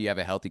could tell you have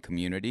a healthy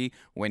community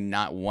when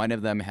not one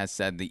of them has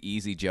said the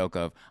easy joke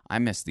of, I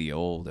miss the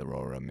old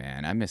Aurora,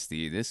 man. I miss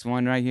this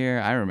one right here.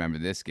 I remember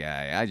this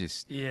guy.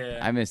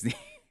 I miss the.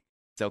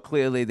 So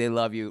clearly they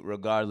love you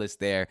regardless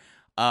there.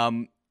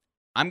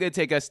 I'm going to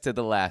take us to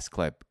the last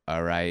clip,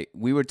 all right?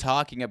 We were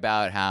talking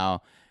about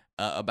how,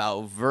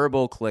 about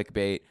verbal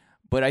clickbait,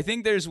 but I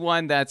think there's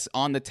one that's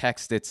on the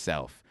text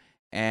itself.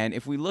 And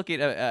if we look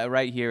at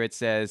right here, it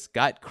says,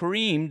 got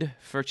creamed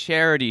for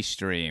charity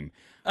stream.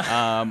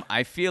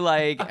 I feel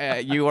like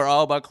you were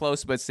all but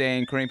close, but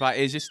saying cream pie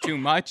is just too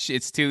much.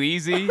 It's too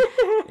easy.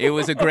 It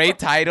was a great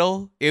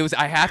title.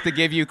 I have to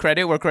give you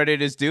credit where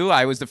credit is due.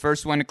 I was the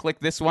first one to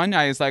click this one.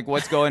 I was like,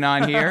 what's going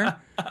on here?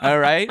 All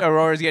right,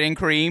 Aurora's getting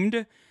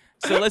creamed.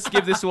 So let's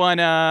give this one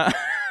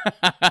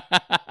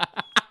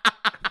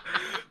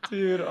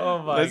Dude,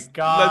 oh my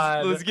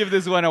God. Let's give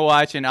this one a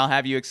watch, and I'll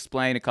have you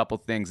explain a couple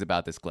things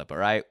about this clip, all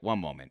right? One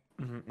moment.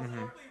 Mm-hmm. For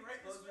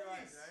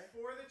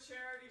the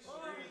charity stream.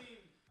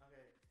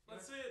 Okay.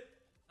 That's it.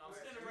 I'm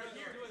standing right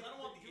here. I don't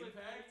want the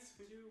impact.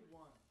 2,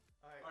 1.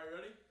 All right,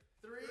 ready?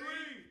 3,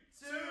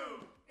 2,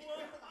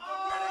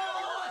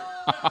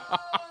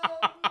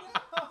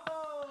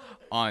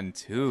 1. On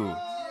two.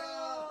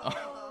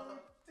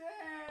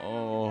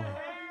 Oh.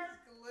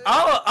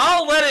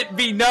 I'll let it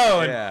be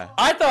known. Yeah.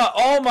 I thought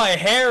all my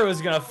hair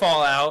was gonna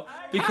fall out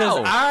because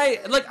Ow. I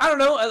don't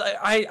know.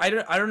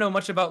 I don't know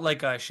much about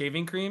like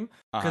shaving cream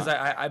because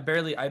I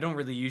don't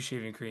really use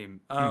shaving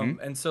cream.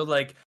 And so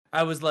like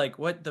I was like,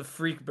 what the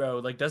freak, bro?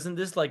 Like, doesn't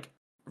this like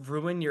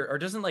ruin your, or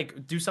doesn't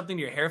like do something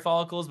to your hair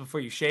follicles before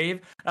you shave?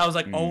 And I was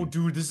like, oh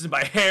dude, this is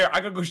my hair. I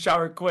gotta go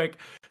shower quick.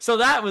 So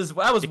that was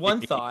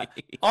one thought.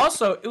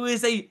 Also, it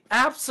was a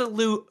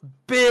absolute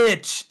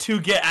bitch to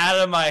get out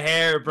of my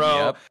hair,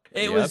 bro.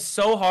 It was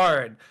so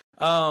hard.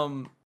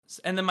 And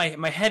then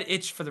my head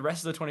itched for the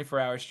rest of the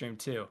 24-hour stream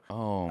too.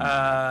 Oh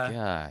my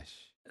gosh.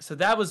 So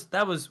that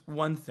was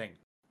one thing.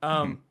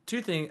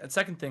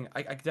 Second thing,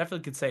 I definitely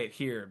could say it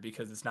here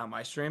because it's not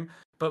my stream,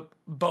 but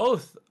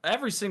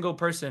every single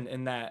person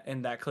in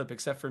that clip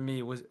except for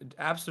me was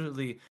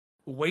absolutely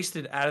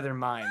wasted out of their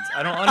minds.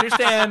 I don't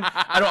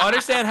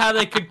understand how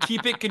they could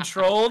keep it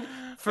controlled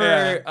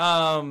for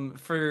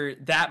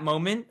that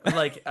moment.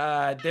 Like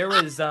there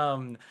was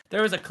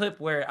a clip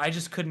where I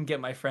just couldn't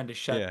get my friend to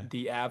shut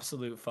the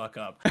absolute fuck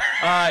up.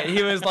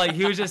 He was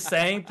just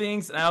saying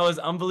things and I was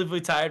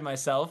unbelievably tired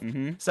myself.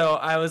 So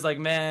I was like,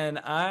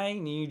 man, I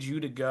need you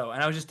to go.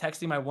 And I was just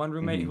texting my one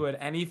roommate who had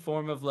any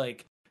form of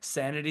like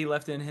sanity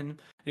left in him.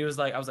 I was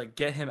like,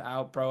 get him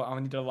out, bro. I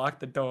need to lock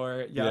the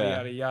door, yada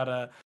yada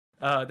yada.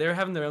 They were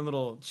having their own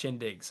little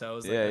shindig, so I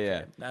was like,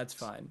 okay, that's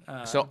fine.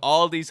 So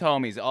all these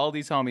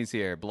homies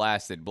here,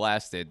 blasted,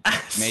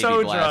 maybe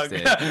so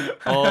blasted.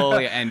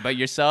 Holy, but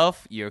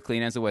yourself, you're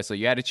clean as a whistle.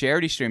 You had a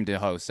charity stream to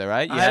host, all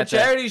right? I had a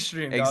charity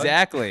stream, dog.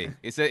 Exactly.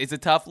 It's a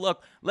tough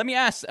look. Let me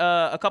ask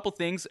a couple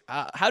things.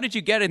 How did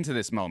you get into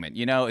this moment?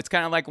 You know, it's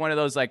kind of like one of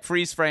those like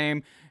freeze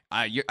frame.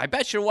 I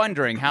bet you're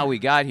wondering how we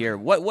got here.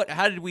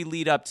 How did we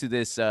lead up to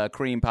this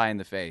cream pie in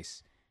the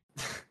face?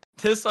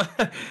 This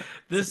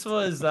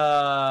was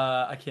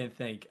I can't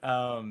think.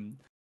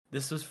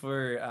 This was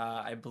for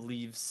I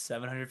believe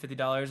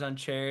 $750 on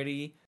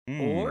charity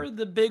or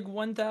the big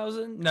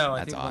 1,000. No,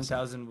 I think awesome.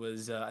 1,000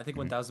 was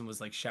 1,000 was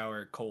like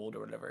shower cold or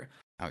whatever.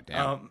 Oh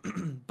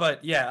damn.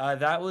 But yeah,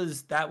 that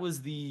was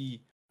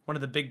one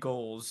of the big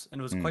goals,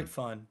 and it was quite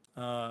fun.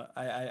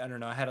 I don't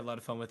know. I had a lot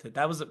of fun with it.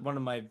 That was one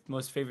of my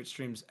most favorite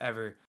streams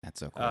ever. That's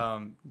so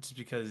cool. Just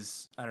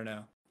because I don't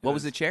know. What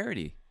was the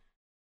charity?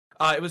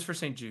 It was for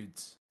St.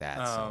 Jude's.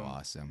 That's so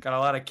awesome. Got a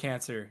lot of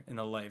cancer in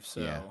the life,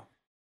 so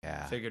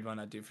yeah. Figured why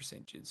not do for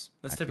St. Jude's.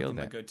 That's typically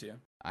my go-to.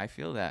 I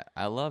feel that.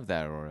 I love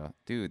that, Aurora.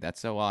 Dude,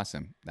 that's so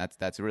awesome.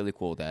 That's really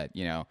cool that,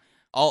 you know,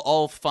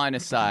 all fun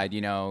aside,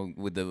 you know,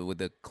 with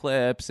the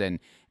clips and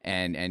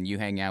you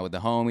hang out with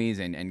the homies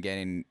and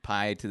getting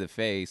pie to the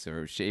face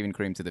or shaving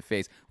cream to the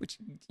face, which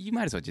you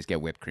might as well just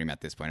get whipped cream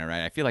at this point, all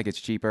right? I feel like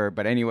it's cheaper,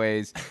 but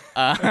anyways,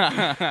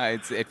 I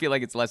feel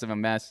like it's less of a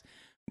mess.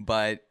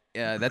 But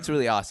that's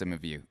really awesome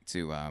of you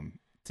to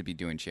to be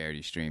doing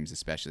charity streams,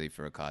 especially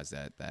for a cause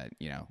that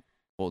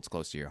holds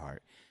close to your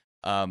heart.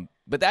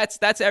 But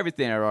that's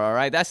everything, Aurora.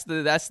 Right? That's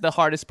the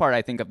hardest part,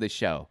 I think, of the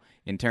show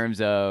in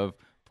terms of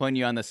putting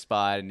you on the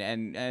spot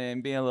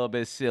and being a little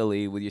bit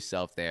silly with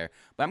yourself there.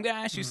 But I'm gonna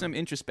ask you some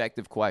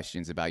introspective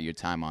questions about your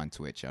time on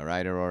Twitch. All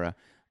right, Aurora.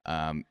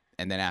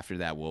 And then after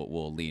that,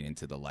 we'll lead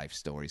into the life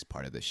stories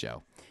part of the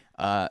show.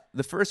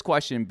 The first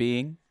question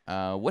being,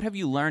 what have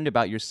you learned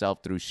about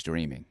yourself through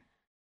streaming?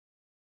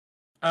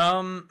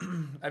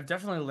 I've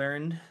definitely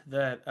learned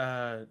that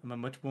I'm a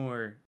much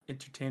more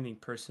entertaining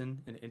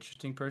person, an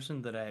interesting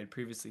person than I had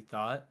previously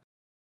thought.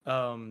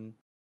 Um,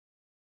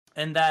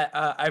 and that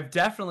I've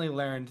definitely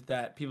learned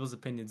that people's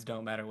opinions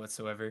don't matter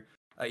whatsoever.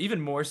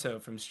 Even more so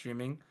from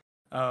streaming.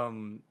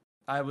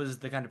 I was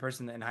the kind of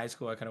person that in high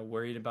school I kind of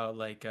worried about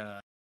like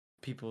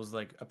people's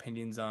like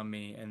opinions on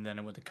me, and then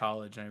I went to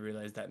college and I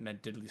realized that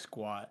meant diddly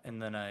squat,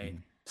 and then I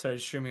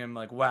started streaming. I'm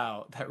like,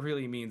 wow, that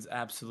really means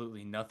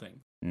absolutely nothing.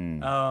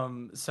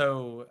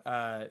 So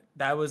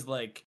that was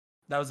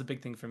a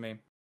big thing for me.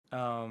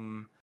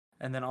 And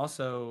then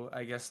also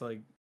I guess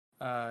like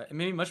it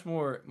made me much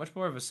more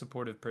of a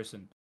supportive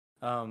person.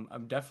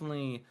 I'm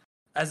definitely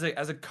as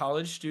a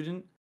college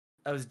student,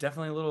 I was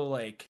definitely a little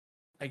like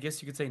I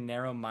guess you could say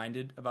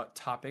narrow-minded about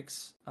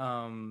topics.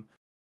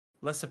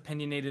 Less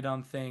opinionated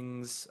on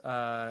things,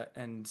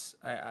 and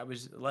I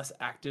was less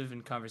active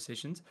in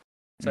conversations.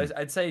 So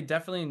I'd say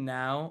definitely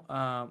now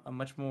I'm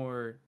much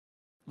more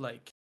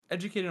like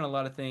educated on a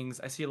lot of things.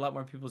 I see a lot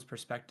more people's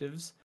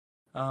perspectives,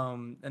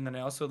 and then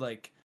I also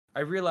like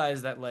I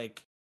realize that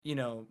like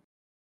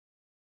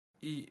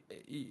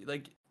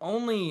like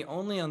only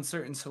on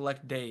certain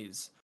select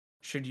days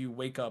should you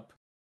wake up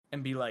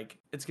and be like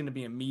it's gonna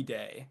be a me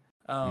day.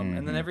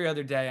 And then every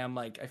other day I'm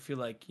like I feel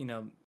like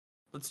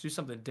let's do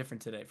something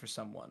different today for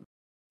someone.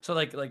 So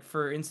like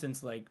for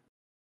instance like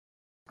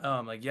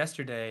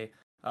yesterday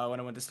when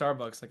I went to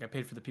Starbucks, like I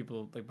paid for the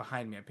people like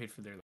behind me. I paid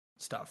for their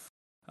stuff.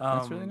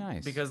 That's really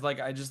nice. Because like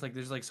I just like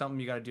there's like something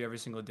you got to do every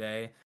single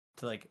day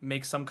to like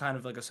make some kind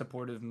of like a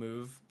supportive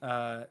move.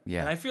 And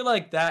I feel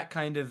like that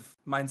kind of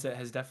mindset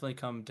has definitely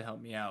come to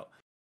help me out.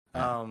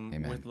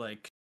 With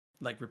like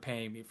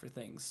repaying me for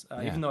things.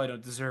 Even though I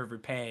don't deserve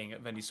repaying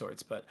of any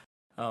sorts, but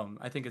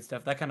I think it's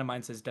that kind of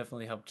mindset has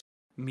definitely helped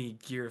me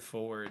gear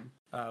forward.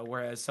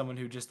 Whereas someone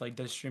who just like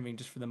does streaming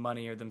just for the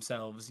money or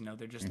themselves,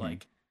 they're just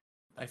like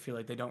I feel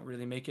like they don't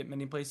really make it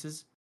many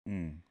places.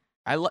 You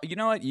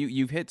know what,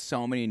 you've hit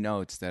so many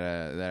notes that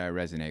I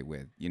resonate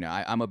with.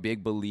 I'm a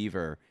big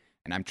believer,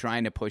 and I'm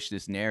trying to push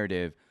this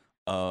narrative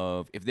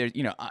of if there's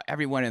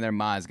everyone and their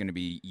ma is going to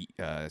be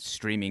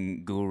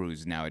streaming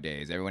gurus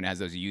nowadays. Everyone has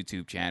those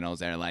YouTube channels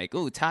that are like,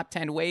 oh, top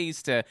 10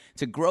 ways to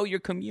grow your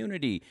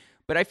community.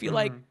 But I feel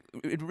like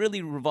it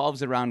really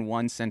revolves around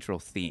one central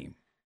theme,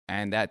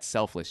 and that's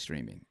selfless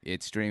streaming.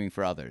 It's streaming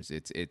for others.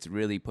 It's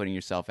really putting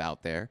yourself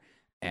out there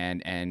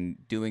and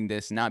doing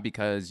this not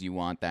because you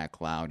want that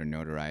clout or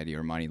notoriety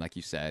or money, like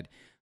you said,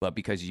 but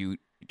because you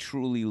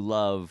truly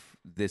love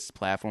this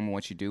platform and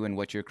what you do and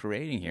what you're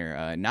creating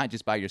here, not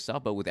just by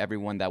yourself, but with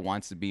everyone that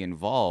wants to be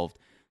involved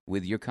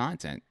with your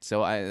content.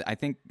 So I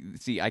think,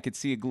 I could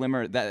see a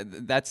glimmer.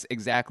 That's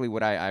exactly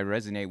what I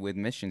resonate with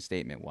mission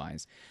statement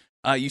wise.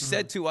 You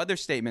said two other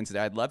statements that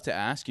I'd love to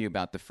ask you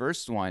about. The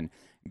first one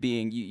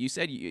being, you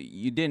said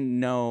you didn't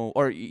know,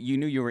 or you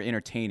knew you were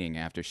entertaining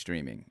after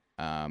streaming,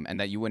 and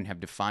that you wouldn't have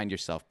defined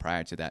yourself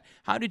prior to that.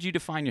 How did you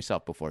define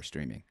yourself before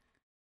streaming?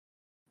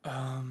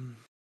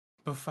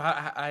 Before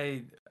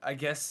I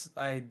guess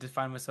I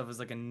define myself as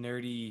like a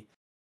nerdy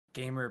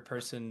gamer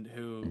person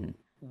who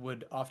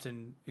would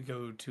often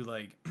go to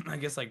like I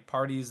guess like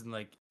parties and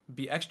like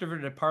be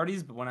extroverted at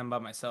parties, but when I'm by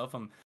myself,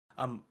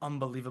 I'm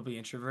unbelievably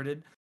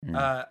introverted.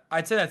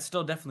 I'd say that's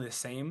still definitely the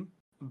same,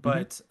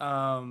 but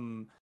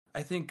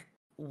I think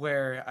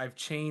where I've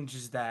changed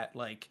is that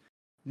like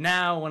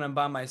now when I'm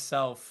by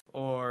myself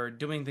or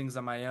doing things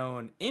on my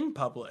own in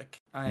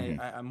public,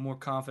 I'm more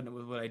confident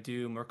with what I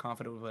do, more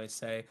confident with what I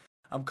say.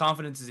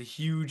 Confidence is a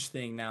huge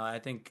thing now. I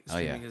think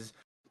streaming has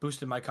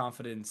boosted my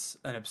confidence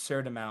an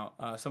absurd amount,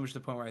 so much to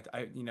the point where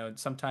I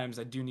sometimes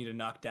I do need a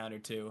knockdown or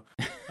two.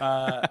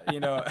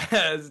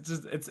 It's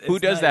just it's who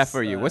does nice. That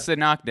for you? What's the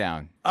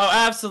knockdown? Oh,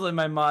 absolutely,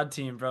 my mod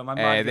team, bro. My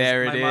mods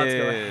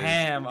go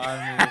ham on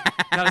me.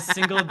 Not a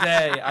single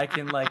day I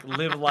can like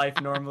live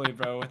life normally,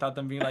 bro, without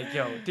them being like,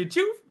 "Yo, did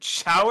you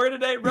shower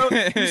today, bro?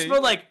 You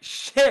smell like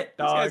shit,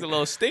 dog." This guy's a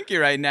little stinky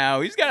right now.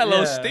 He's got a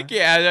little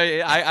stinky.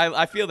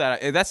 I feel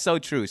that. That's so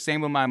true.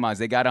 Same with my mods.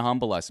 They gotta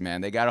humble us,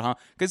 man. They gotta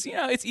because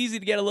it's easy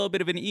to get a little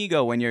bit of an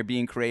ego when you're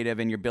being creative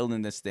and you're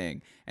building this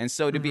thing. And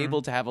so to be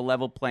able to have a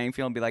level playing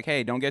field and be like,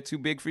 hey, don't get too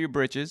big for your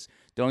britches.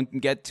 Don't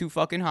get too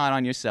fucking hot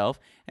on yourself,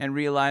 and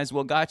realize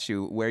what got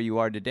you where you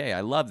are today. I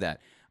love that.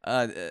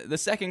 The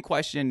second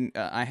question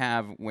I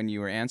have when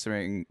you were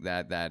answering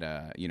that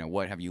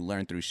what have you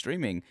learned through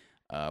streaming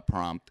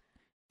prompt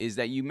is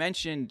that you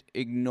mentioned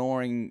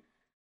ignoring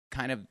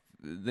kind of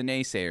the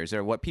naysayers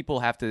or what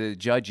people have to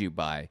judge you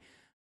by.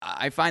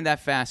 I find that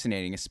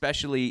fascinating,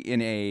 especially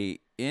in a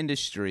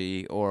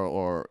industry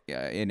or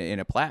in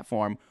a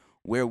platform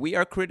where we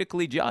are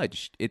critically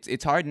judged.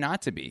 It's hard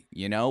not to be.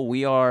 You know,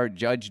 we are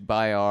judged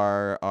by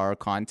our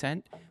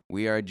content.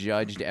 We are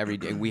judged every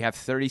day. We have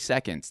 30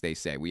 seconds. They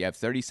say we have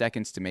 30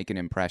 seconds to make an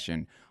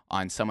impression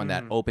on someone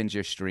that opens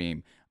your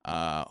stream.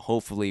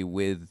 Hopefully,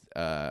 with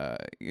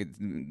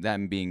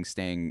them being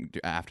staying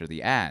after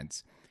the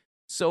ads.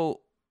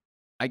 So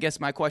I guess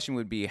my question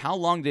would be, how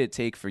long did it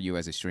take for you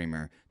as a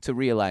streamer to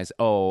realize,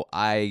 oh,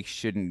 I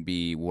shouldn't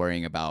be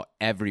worrying about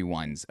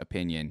everyone's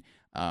opinion,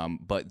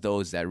 but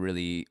those that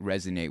really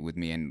resonate with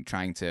me, and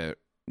trying to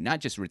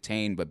not just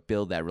retain, but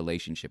build that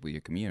relationship with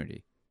your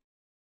community?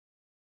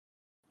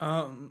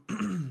 I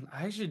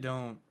actually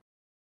don't.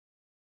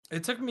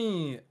 It took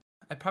me,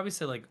 I'd probably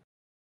say like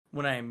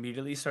when I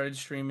immediately started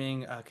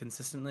streaming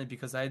consistently,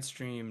 because I had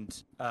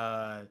streamed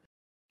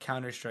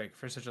Counter Strike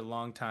for such a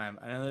long time.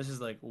 I know this is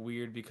like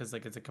weird because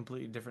like it's a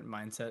completely different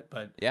mindset,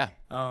 but Yeah.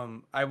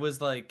 I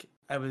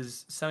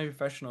was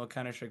semi-professional at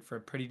Counter Strike for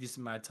a pretty decent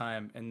amount of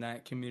time, and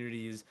that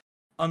community is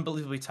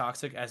unbelievably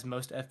toxic, as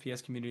most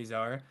FPS communities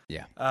are.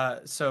 Yeah.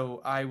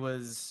 So I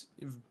was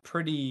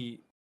pretty,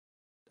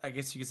 I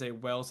guess you could say,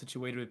 well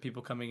situated with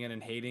people coming in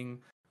and hating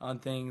on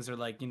things, or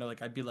like, you know,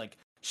 like I'd be like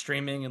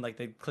streaming and like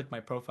they'd click my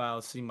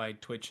profile, see my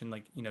Twitch, and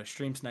like, you know,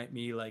 stream snipe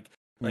me, like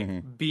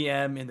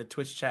BM in the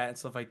Twitch chat and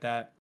stuff like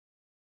that.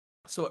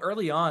 So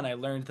early on, I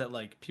learned that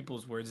like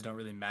people's words don't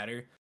really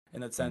matter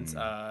in that sense.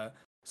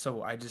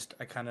 So I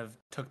kind of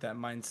took that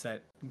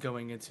mindset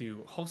going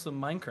into wholesome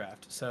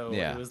Minecraft. So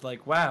Yeah. it was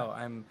like, wow,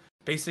 I'm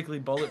basically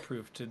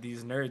bulletproof to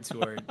these nerds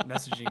who are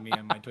messaging me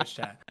on my Twitch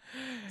chat.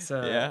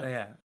 So Yeah.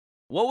 yeah.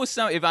 What was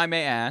some, if I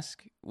may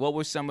ask, what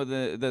were some of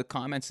the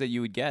comments that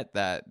you would get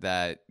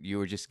that you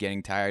were just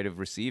getting tired of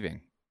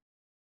receiving?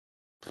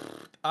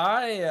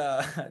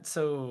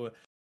 So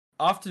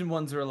often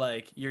ones were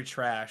like, you're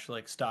trash,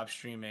 like stop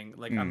streaming.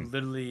 Like I'm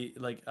literally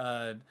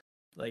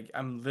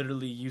I'm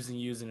literally using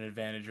you as an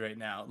advantage right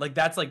now.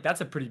 That's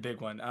a pretty big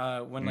one.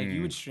 When like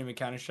you would stream a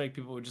Counter Strike,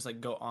 people would just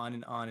like go on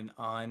and on and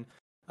on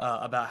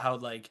about how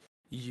like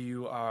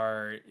you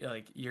are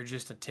like you're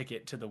just a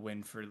ticket to the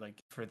win for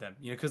them,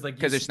 you know, because like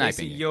Because they're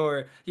sniping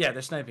you.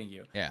 They're sniping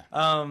you. Yeah.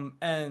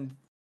 And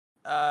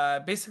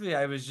basically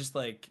I was just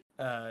like,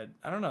 I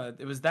don't know,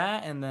 it was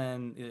that, and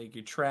then like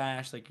you're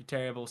trash, like you're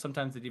terrible.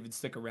 Sometimes they'd even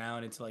stick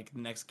around into like the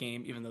next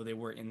game even though they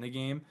were in the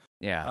game.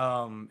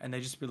 Yeah. And they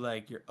just be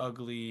like, you're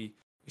ugly,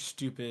 you're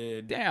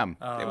stupid. Damn.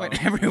 They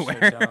went you're so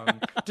everywhere. dumb.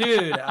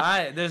 Dude,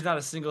 there's not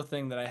a single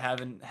thing that I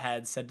haven't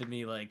had said to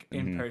me like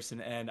in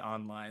person and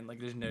online. Like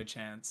there's no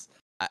chance.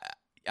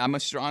 I'm a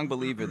strong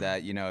believer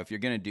that, you know, if you're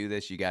going to do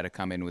this, you got to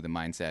come in with a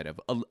mindset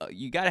of,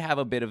 you got to have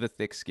a bit of a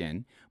thick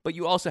skin, but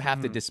you also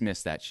have to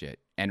dismiss that shit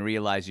and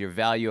realize your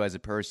value as a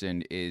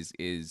person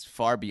is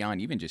far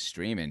beyond even just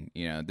streaming.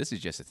 You know, this is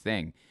just a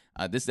thing.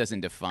 This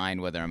doesn't define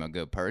whether I'm a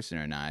good person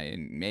or not,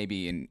 and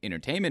maybe in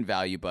entertainment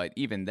value, but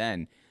even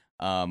then,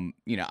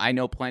 you know, I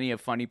know plenty of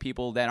funny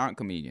people that aren't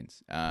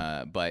comedians,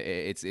 but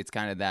it's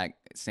kind of that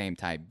same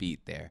type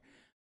beat there.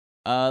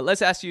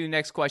 Let's ask you the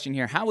next question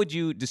here. How would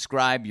you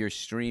describe your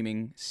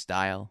streaming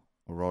style,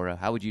 Aurora?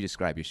 How would you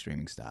describe your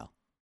streaming style?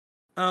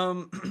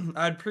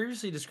 I'd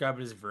previously described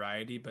it as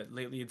variety, but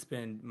lately it's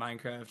been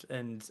Minecraft,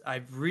 and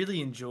I've really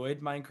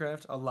enjoyed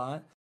Minecraft a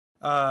lot.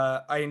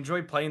 I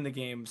enjoy playing the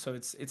game, so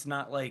it's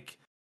not like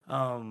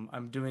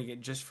I'm doing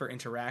it just for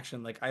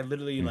interaction. Like I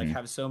literally like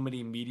have so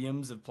many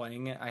mediums of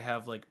playing it. I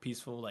have like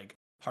peaceful, like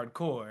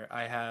hardcore.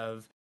 I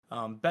have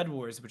Bed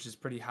Wars, which is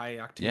pretty high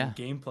octane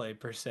gameplay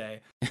per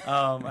se.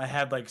 I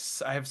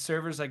have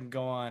servers I can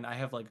go on. I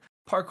have like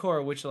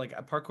parkour, which like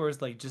parkour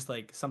is like just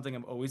like something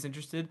I'm always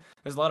interested.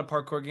 There's a lot of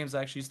parkour games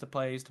I actually used to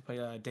play. I used to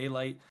play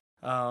Daylight,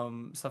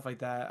 stuff like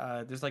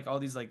that. There's like all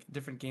these like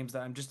different games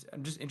that I'm just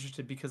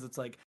interested, because it's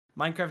like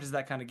Minecraft is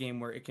that kind of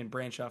game where it can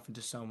branch off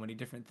into so many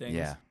different things.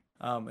 Yeah.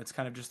 It's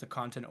kind of just a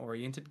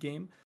content-oriented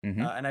game,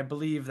 and I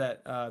believe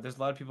that there's a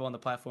lot of people on the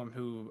platform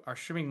who are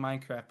streaming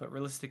Minecraft, but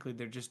realistically,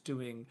 they're just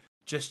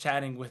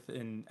chatting with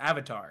an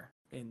avatar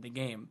in the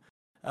game.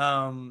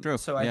 True.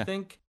 So I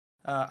think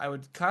I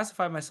would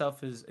classify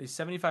myself as a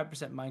 75%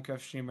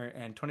 Minecraft streamer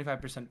and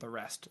 25% the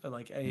rest,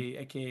 like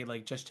aka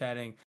like just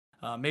chatting,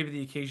 maybe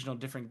the occasional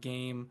different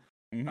game,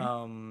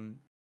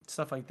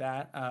 stuff like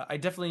that. I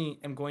definitely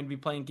am going to be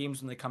playing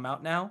games when they come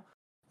out now.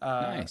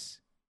 Nice.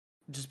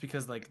 Just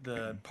because like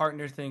the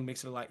partner thing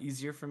makes it a lot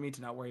easier for me to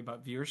not worry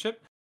about viewership.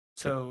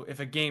 So if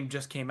a game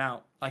just came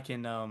out, I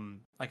can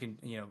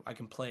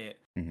play it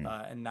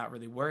and not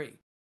really worry.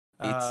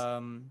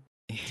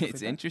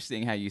 It's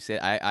interesting how you said,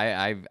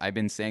 I've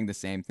been saying the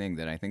same thing,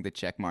 that I think the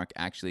check mark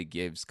actually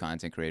gives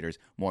content creators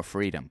more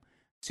freedom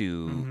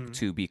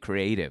to be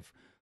creative,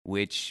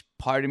 which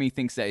part of me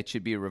thinks that it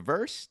should be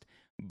reversed,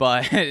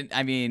 but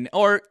I mean,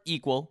 or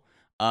equal,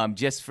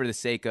 just for the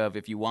sake of,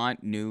 if you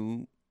want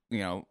new, you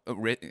know,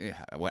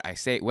 when I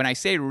say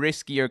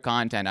riskier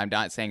content, I'm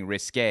not saying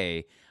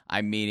risque.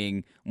 I'm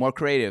meaning more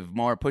creative,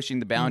 more pushing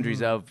the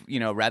boundaries of, you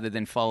know, rather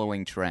than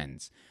following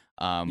trends.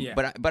 Yeah.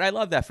 But I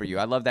love that for you.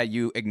 I love that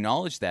you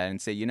acknowledge that and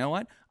say, you know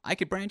what, I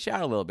could branch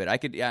out a little bit. I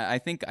could. Yeah, I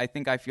think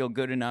I feel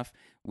good enough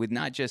with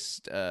not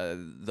just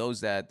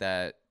those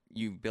that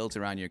you've built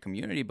around your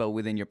community, but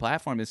within your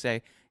platform to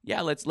say,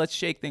 yeah, let's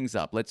shake things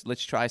up.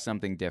 Let's try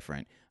something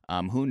different.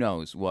 Who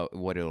knows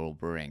what it'll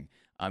bring.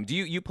 Do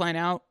you plan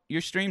out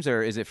your streams,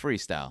 or is it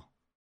freestyle?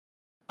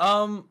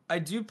 I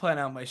do plan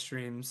out my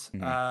streams,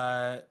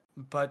 Mhm.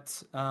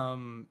 but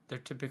they're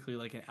typically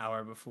like an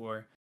hour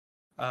before.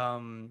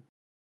 Um,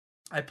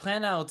 I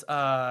plan out.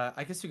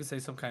 I guess you could say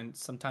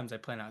Sometimes I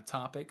plan out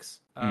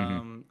topics.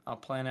 Mm-hmm. I'll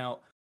plan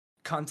out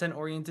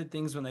content-oriented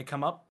things when they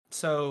come up.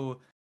 So,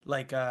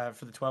 like,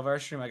 for the 12-hour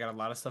stream, I got a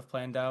lot of stuff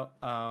planned out.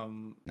 But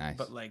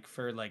Nice. like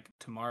for like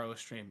tomorrow's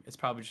stream, it's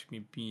probably just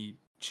gonna be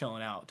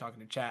chilling out, talking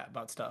to chat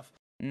about stuff.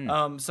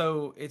 Mm.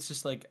 So it's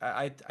just like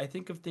I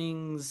think of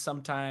things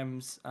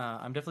sometimes.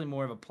 I'm definitely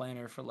more of a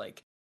planner for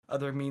like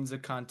other means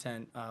of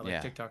content, like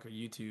Yeah. TikTok or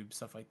YouTube,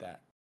 stuff like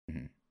that.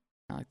 Hmm.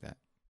 I like that.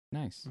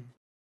 Nice. Mhm.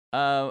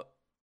 Uh,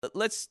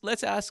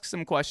 let's ask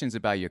some questions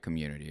about your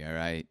community. All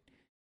right.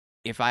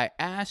 If I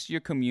asked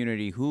your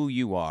community who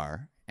you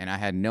are, and I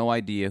had no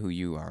idea who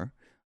you are,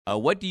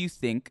 what do you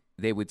think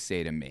they would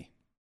say to me?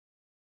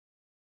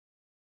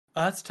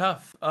 That's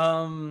tough.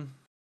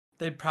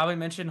 They'd probably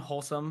mention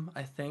wholesome,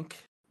 I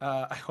think.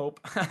 I hope.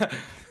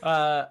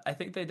 I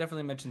think they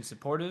definitely mentioned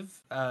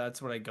supportive.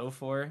 That's what I go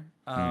for.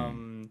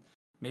 Hmm.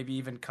 Maybe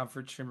even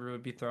comfort streamer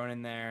would be thrown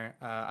in there.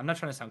 I'm not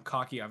trying to sound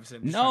cocky, obviously.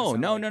 I'm just trying to No,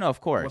 sound no, no, like no. Of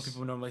what course.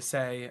 people normally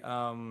say.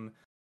 I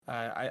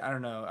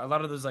don't know. A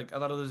lot of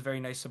those very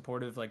nice,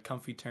 supportive, like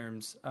comfy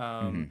terms.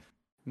 Hmm.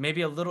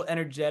 Maybe a little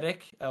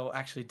energetic. Oh,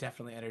 actually,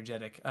 definitely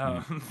energetic.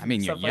 I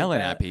mean, you're Stuff like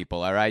yelling at that.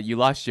 people. All right. You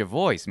lost your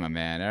voice, my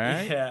man. All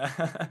right.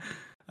 Yeah.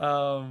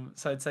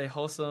 So I'd say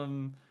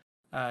wholesome,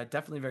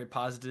 definitely very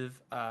positive.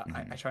 I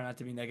Mhm. try not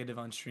to be negative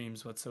on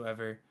streams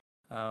whatsoever.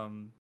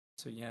 Um,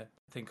 so yeah,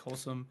 I think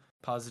wholesome,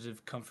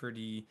 positive,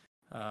 comforty,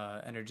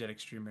 energetic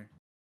streamer.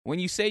 When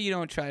you say you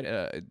don't try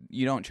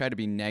to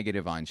be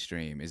negative on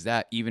stream, is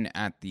that even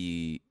at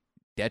the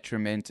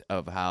detriment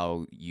of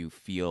how you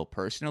feel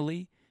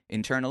personally,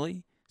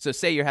 internally? So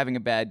say you're having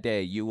a bad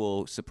day, you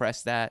will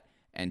suppress that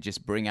and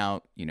just bring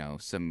out,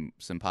 some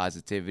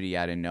positivity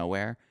out of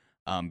nowhere,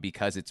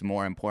 because it's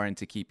more important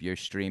to keep your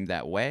stream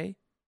that way.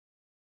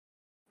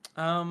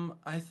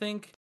 I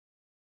think.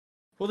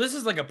 Well, this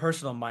is like a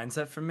personal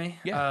mindset for me.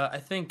 Yeah. I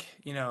think,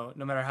 no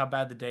matter how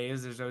bad the day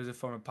is, there's always a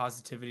form of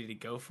positivity to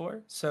go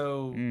for.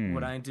 So what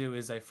Mm. I do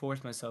is I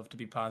force myself to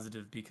be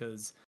positive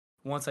because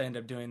once I end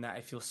up doing that,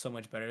 I feel so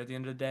much better at the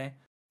end of the day.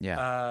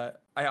 Yeah.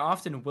 I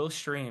often will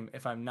stream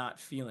if I'm not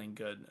feeling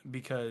good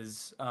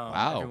because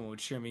Wow. everyone would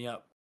cheer me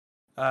up,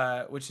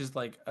 which is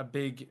like a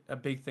big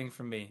thing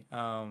for me.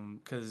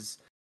 Because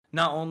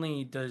not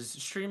only does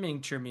streaming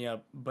cheer me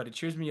up, but it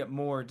cheers me up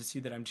more to see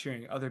that I'm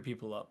cheering other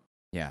people up.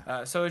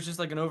 Yeah. So it's just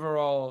like an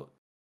overall,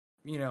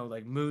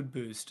 like mood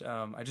boost.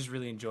 I just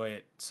really enjoy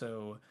it.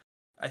 So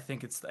I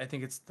think it's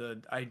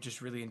the I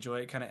just really enjoy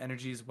it kind of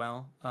energy as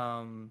well.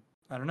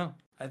 I don't know.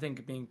 I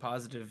think being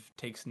positive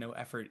takes no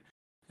effort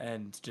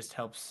and just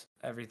helps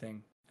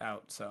everything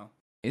out. So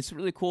It's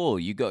really cool.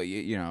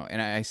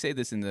 And I say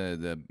this in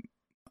the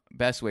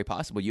best way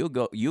possible. You'll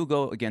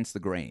go against the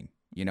grain.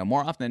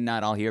 More often than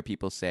not, I'll hear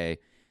people say,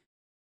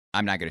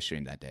 I'm not going to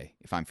stream that day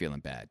if I'm feeling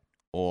bad,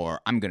 or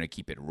I'm going to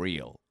keep it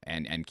real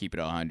and keep it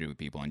 100 with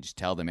people and just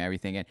tell them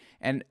everything.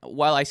 And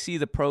while I see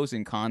the pros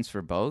and cons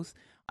for both,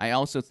 I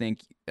also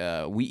think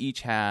we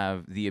each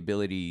have the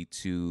ability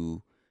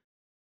to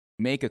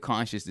make a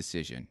conscious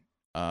decision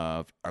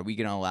of, are we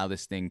going to allow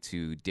this thing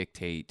to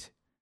dictate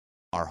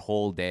our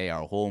whole day,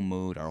 our whole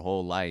mood, our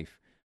whole life,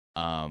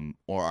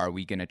 or are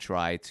we going to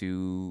try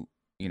to,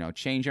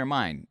 change our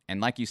mind? And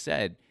like you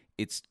said,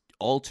 it's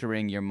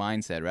altering your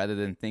mindset rather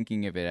than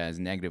thinking of it as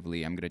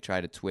negatively. I'm going to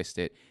try to twist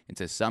it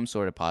into some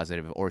sort of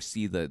positive or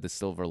see the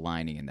silver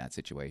lining in that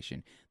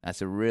situation.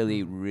 That's a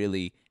really, mm.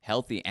 really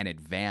healthy and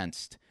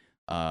advanced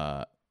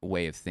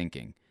way of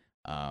thinking.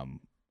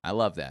 I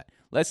love that.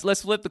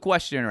 Let's flip the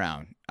question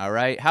around. All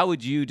right, how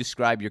would you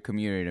describe your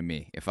community to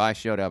me? If I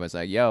showed up, I was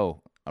like,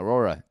 "Yo,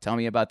 Aurora, tell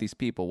me about these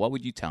people." What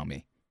would you tell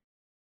me?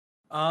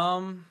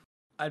 um,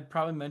 I'd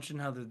probably mention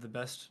how they're the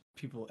best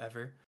people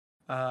ever.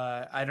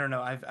 I don't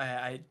know.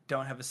 I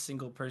don't have a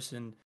single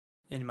person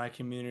in my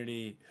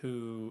community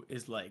who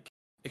is like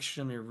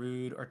extremely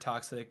rude or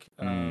toxic,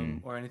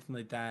 Mm. or anything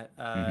like that.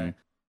 Mm-hmm.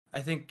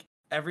 I think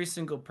every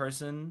single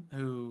person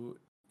who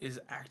is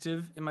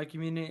active in my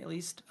community, at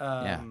least,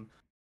 Yeah.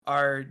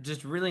 are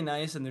just really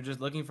nice, and they're just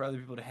looking for other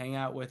people to hang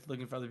out with,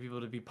 looking for other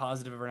people to be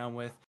positive around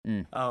with,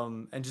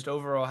 Mm. and just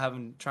overall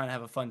trying to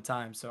have a fun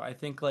time. So I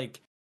think like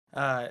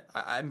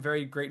I'm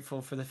very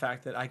grateful for the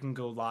fact that I can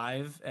go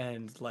live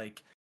and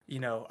like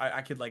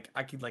I could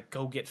like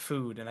go get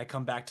food and I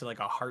come back to like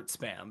a heart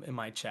spam in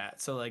my chat.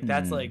 So like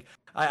that's Mm. like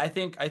I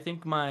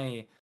think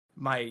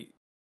my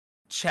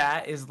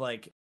chat is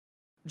like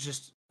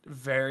just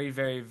very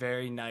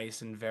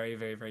nice and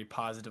very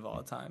positive all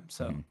the time.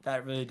 So Mm.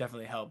 that really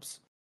definitely helps.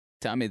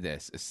 Tell me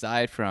this: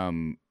 aside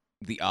from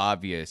the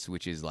obvious,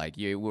 which is like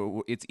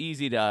it's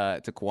easy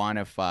to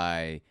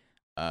quantify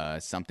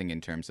something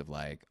in terms of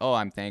like, oh,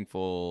 I'm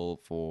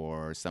thankful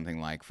for something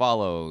like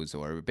follows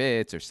or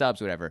bits or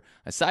subs, whatever.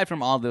 Aside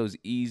from all those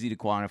easy to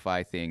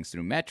quantify things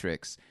through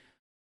metrics,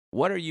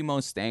 what are you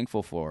most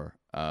thankful for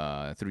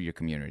through your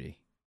community?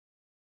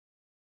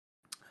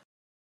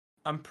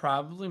 I'm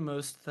probably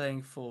most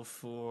thankful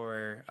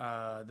for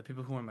the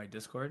people who are in my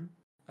Discord,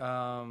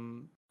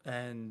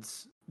 and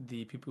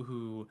the people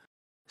who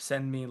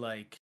send me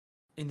like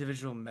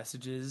individual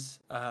messages,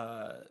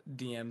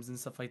 DMs and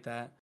stuff like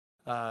that.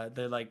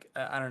 They're like,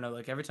 I don't know,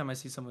 like every time I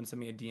see someone send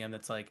me a DM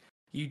that's like,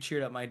 "You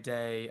cheered up my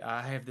day.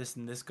 I have this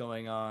and this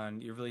going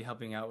on. You're really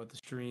helping out with the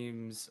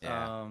streams."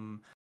 Yeah.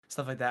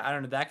 Stuff like that. I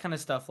don't know, that kind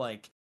of stuff.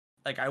 Like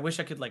I wish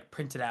I could like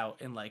print it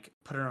out and like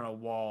put it on a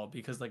wall,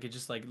 because like it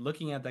just like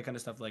looking at that kind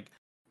of stuff like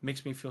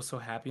makes me feel so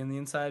happy on the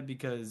inside,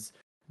 because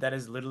that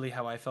is literally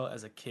how I felt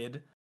as a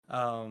kid.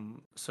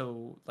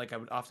 So like I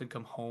would often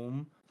come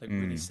home like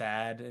really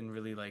sad and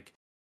really like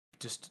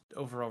just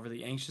overall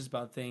really anxious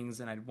about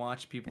things, and I'd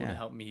watch people to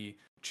help me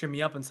cheer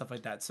me up and stuff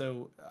like that.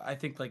 So I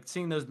think like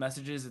seeing those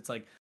messages, it's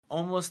like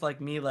almost like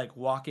me like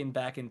walking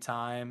back in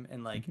time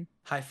and like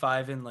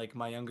high-fiving like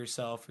my younger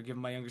self, or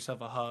giving my younger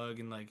self a hug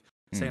and like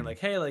saying like,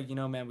 hey, like, you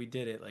know, man, we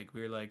did it. Like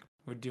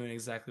we're doing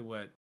exactly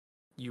what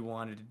you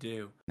wanted to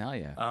do. Hell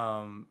yeah.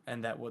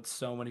 And that what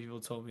so many people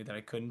told me that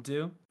I couldn't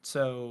do.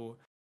 So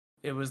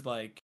it was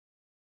like,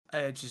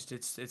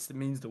 it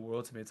means the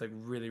world to me. It's like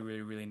really,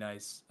 really, really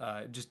nice.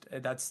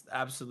 That's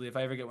absolutely, if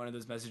I ever get one of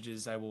those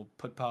messages, I will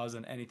put pause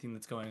on anything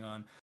that's going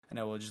on and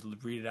I will just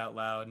read it out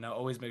loud, and I'll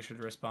always make sure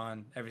to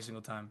respond every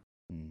single time.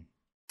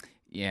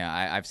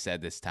 Yeah, I've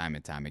said this time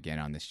and time again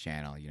on this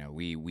channel. You know,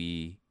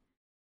 we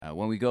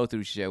when we go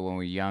through shit when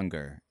we're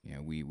younger, you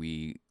know,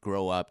 we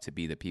grow up to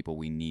be the people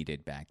we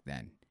needed back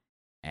then.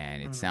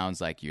 And it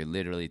sounds like you're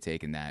literally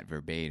taking that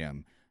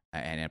verbatim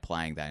and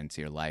applying that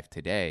into your life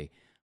today.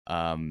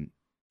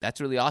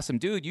 That's really awesome,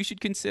 dude. You should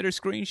consider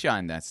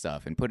screenshotting that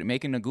stuff and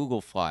making a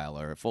Google file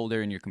or a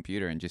folder in your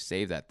computer and just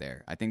save that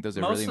there. I think those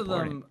are really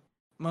important.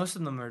 Most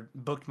of them are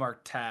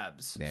bookmarked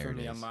tabs for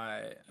me on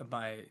my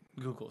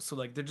Google. So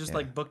like they're just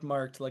like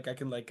bookmarked. Like I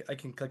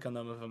can click on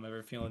them if I'm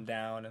ever feeling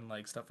down and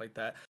like stuff like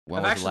that.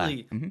 I've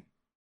actually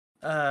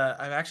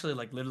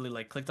like literally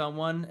like clicked on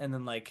one and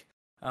then like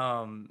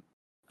messaged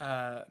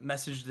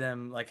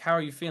them like, how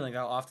are you feeling?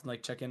 I'll often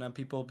like check in on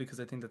people because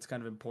I think that's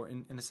kind of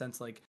important in a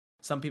sense. Like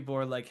some people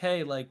are like,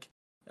 hey, like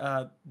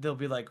they'll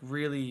be like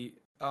really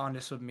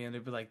honest with me and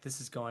they'll be like, this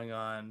is going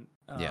on,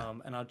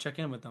 and I'll check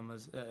in with them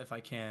if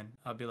I can.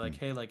 I'll be like,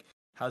 hey, like,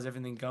 how's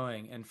everything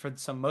going? And for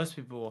most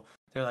people,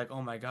 they're like,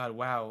 oh my god,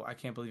 wow, I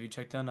can't believe you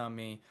checked in on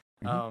me.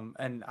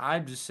 And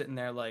I'm just sitting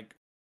there like,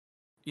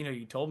 you know,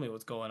 you told me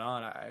what's going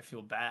on. I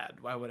feel bad.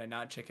 Why would I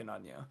not check in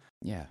on you?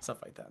 Yeah,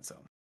 stuff like that. So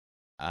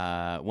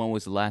when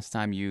was the last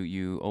time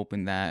you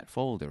opened that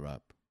folder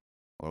up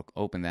or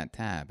opened that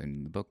tab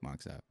and the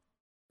bookmarks up?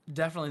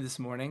 Definitely this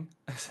morning,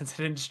 since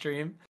I didn't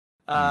stream.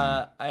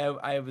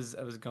 I was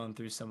going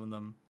through some of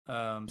them,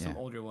 some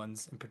older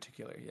ones in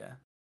particular. Yeah.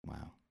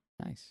 Wow.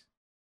 Nice.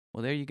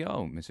 Well, there you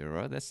go, Mr.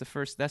 Aurora. That's the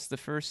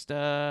first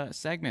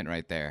segment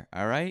right there.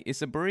 All right.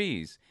 It's a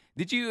breeze.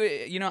 Did you,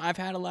 I've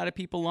had a lot of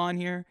people on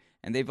here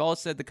and they've all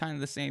said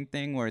the same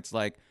thing where it's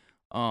like,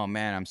 oh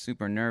man, I'm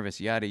super nervous,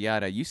 yada,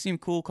 yada. You seem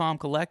cool, calm,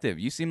 collective.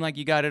 You seem like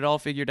you got it all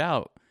figured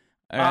out.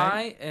 All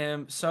right? I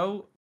am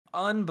so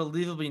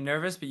unbelievably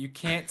nervous, but you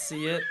can't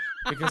see it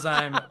because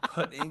I'm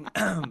putting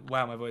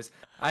wow, my voice.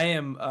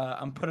 I'm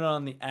putting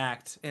on the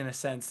act in a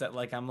sense that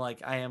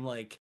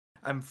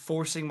I'm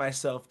forcing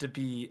myself to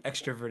be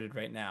extroverted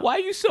right now. Why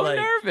are you so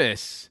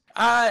nervous?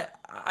 I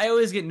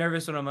always get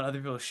nervous when I'm on other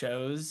people's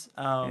shows.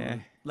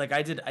 Like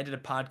I did a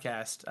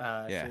podcast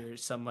for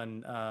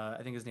someone,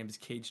 I think his name is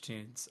Cage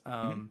Tunes.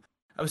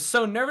 I was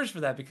so nervous for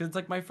that because it's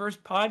like my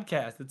first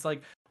podcast. It's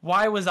like,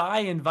 why was I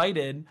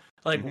invited?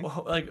 Like,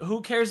 like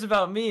who cares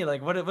about me?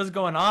 Like, what was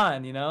going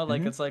on? You know,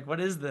 like it's like, what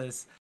is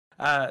this?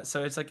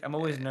 So it's like I'm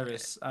always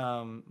nervous,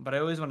 but I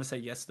always want to say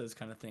yes to those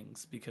kind of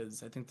things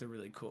because I think they're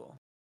really cool.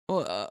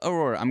 Well,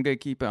 Aurora, I'm gonna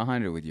keep it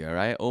 100 with you. All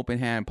right, open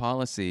hand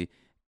policy.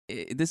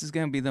 This is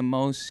gonna be the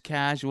most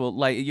casual.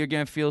 Like you're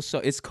gonna feel so.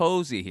 It's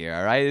cozy here.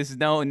 All right, there's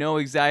no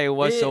anxiety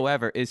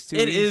whatsoever. It's too.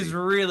 It easy. is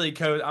really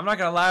cozy. I'm not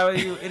gonna lie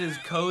with you. It is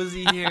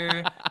cozy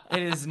here.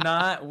 It is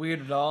not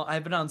weird at all.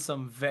 I've been on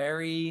some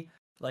very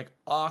like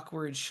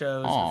awkward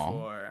shows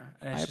before.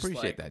 And it's I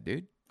appreciate that,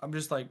 dude. I'm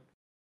just like,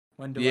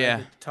 when do I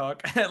get to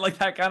talk? Like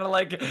that kind of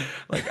like.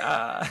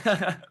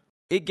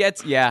 It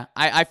gets,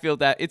 I feel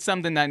that. It's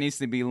something that needs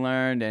to be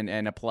learned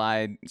and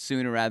applied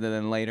sooner rather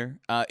than later.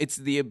 It's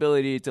the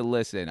ability to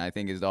listen, I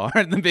think, is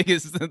the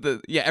biggest.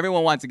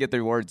 Everyone wants to get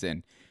their words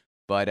in.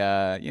 But,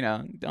 you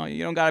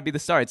don't got to be the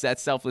star. It's that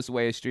selfless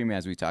way of streaming,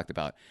 as we talked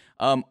about.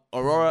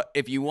 Aurora,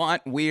 if you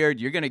want weird,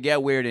 you're going to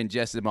get weird in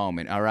just a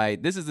moment, all right?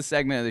 This is the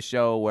segment of the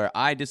show where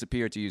I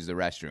disappear to use the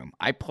restroom.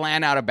 I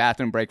plan out a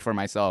bathroom break for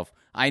myself.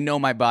 I know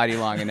my body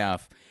long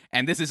enough.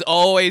 And this is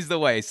always the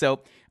way.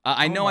 So...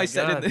 I know I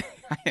said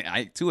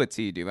it to a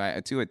T,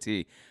 dude. To a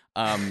T.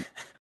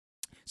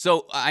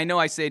 So I know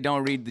I say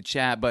don't read the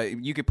chat,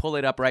 but you could pull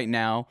it up right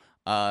now.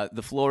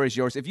 The floor is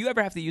yours. If you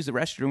ever have to use the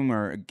restroom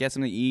or get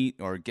something to eat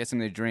or get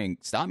something to drink,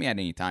 stop me at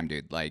any time,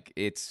 dude. Like,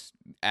 it's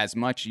as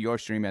much your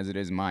stream as it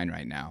is mine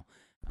right now.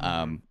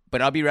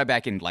 But I'll be right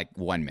back in like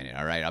 1 minute.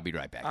 All right, I'll be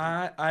right back.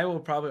 I will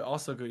probably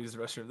also go use the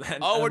restroom then.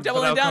 Oh, we're but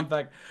doubling I'll down? come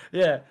back.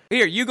 Yeah.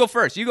 Here, you go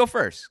first. You go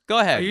first. Go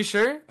ahead. Are you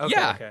sure? Okay,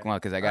 yeah. Okay. Well,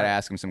 because I got to All right.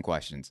 ask him some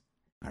questions.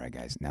 All right,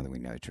 guys. Now that we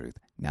know the truth.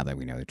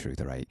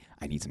 All right.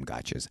 I need some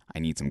gotchas. I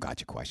need some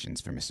gotcha questions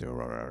for Mr.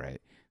 Aurora. All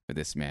right. For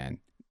this man.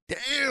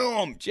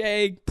 Damn,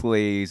 Jake,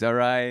 please. All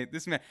right.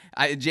 This man.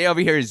 Jay over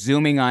here is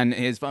zooming on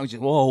his phone.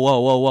 Just,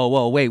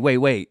 whoa.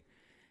 Wait.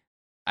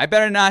 I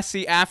better not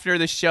see after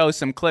the show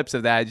some clips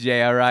of that,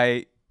 Jay. All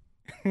right.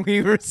 We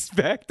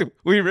respect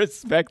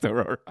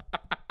Aurora.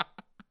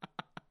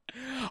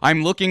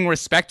 I'm looking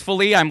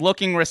respectfully.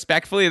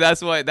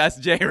 That's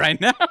Jay right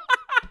now.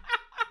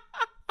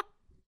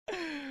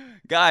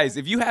 Guys,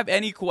 if you have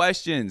any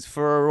questions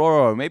for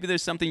Aurora, maybe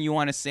there's something you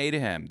want to say to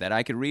him that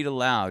I could read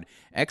aloud,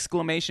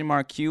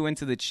 !Q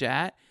into the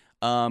chat.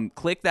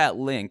 Click that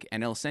link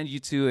and it'll send you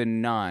to a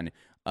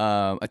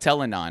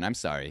telenon. I'm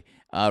sorry.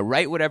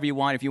 Write whatever you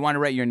want. If you want to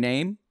write your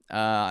name,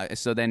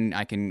 so then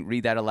I can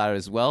read that aloud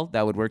as well.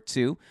 That would work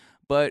too.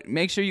 But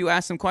make sure you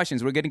ask some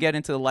questions. We're going to get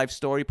into the life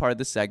story part of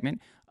the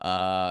segment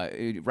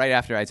right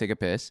after I take a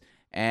piss.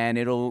 And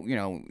it'll,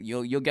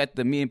 you'll get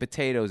the meat and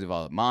potatoes of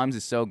all it. Moms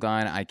is so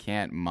gone, I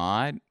can't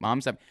mod.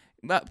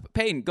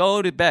 Peyton,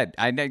 go to bed.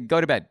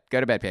 Go to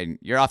bed, Peyton.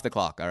 You're off the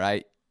clock, all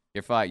right?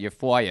 You're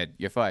fired.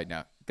 You're fired.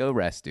 No, go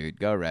rest, dude.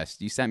 Go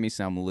rest. You sent me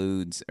some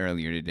lewds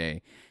earlier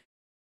today.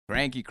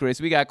 Frankie, Chris,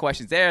 we got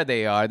questions. There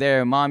they are.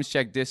 There. Moms,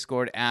 check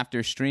Discord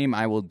after stream.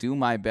 I will do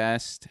my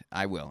best.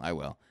 I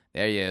will.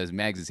 There he is.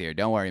 Megs is here.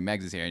 Don't worry.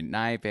 Megs is here.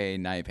 Night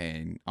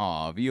pain.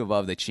 Aw, View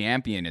Above the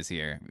Champion is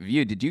here.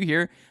 View, did you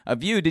hear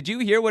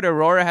what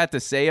Aurora had to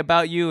say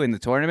about you in the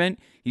tournament?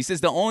 He says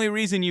the only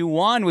reason you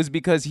won was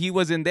because he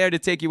wasn't there to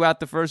take you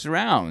out the first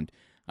round.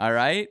 All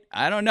right?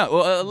 I don't know.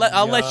 Well,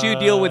 I'll let you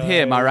deal with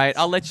him, all right?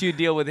 All right,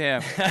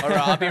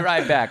 I'll be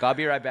right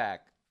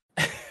back.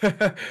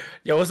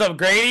 Yo, what's up,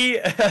 Grady?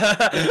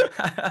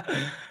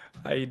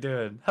 How you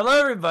doing? Hello,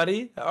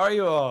 everybody. How are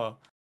you all?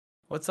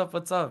 What's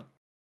up?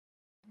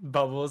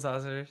 Bubbles,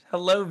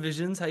 hello,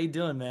 Visions. How you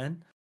doing,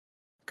 man?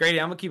 Grady,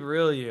 I'm gonna keep it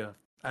real with you.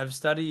 I've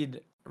studied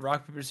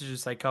rock paper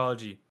scissors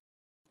psychology,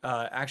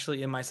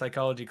 actually in my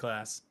psychology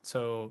class.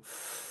 So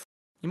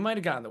you might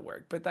have gotten the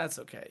work, but that's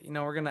okay.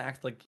 We're gonna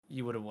act like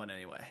you would have won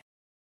anyway.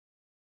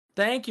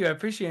 Thank you. I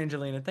appreciate it,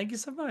 Angelina. Thank you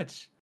so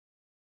much.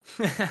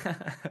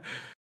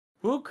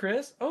 Woo,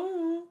 Chris.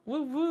 Oh,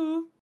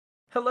 woo.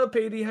 Hello,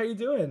 Patty. How you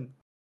doing?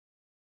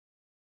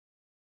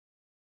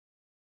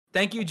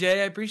 Thank you,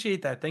 Jay. I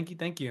appreciate that. Thank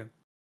you.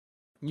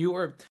 You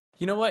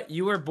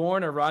were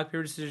born a rock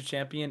paper scissors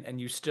champion, and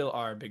you still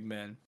are, big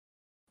man.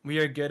 We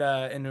are good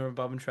in the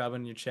Bob and Travel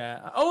in your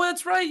chat. Oh,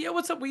 that's right. Yeah,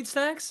 what's up, Weed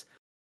Snacks?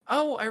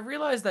 Oh, I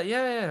realized that.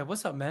 Yeah.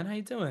 What's up, man? How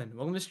you doing?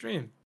 Welcome to the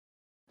stream.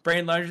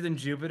 Brain larger than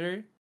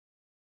Jupiter.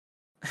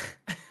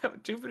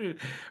 Jupiter,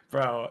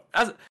 bro.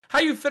 How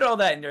you fit all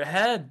that in your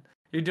head?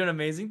 You're doing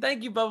amazing.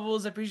 Thank you,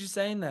 Bubbles. I appreciate you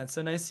saying that.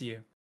 So nice of you.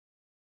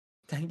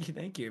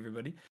 Thank you,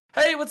 everybody.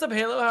 Hey, what's up,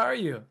 Halo? How are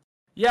you?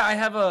 Yeah, I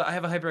have a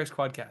HyperX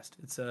Quadcast.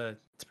 It's a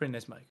pretty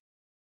nice mic.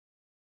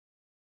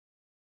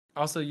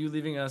 Also, you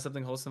leaving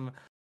something wholesome.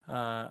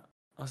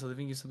 Also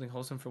leaving you something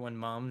wholesome for when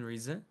mom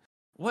reads it.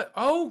 What?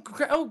 Oh,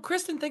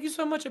 Kristen, thank you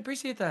so much. I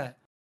appreciate that.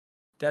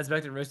 Dad's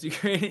back to roasty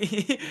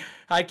Grady.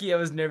 Heike, I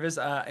was nervous.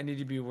 I need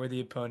to be a worthy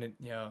opponent.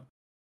 Yo,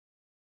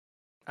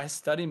 I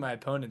study my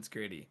opponents,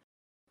 Grady.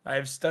 I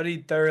have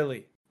studied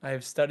thoroughly.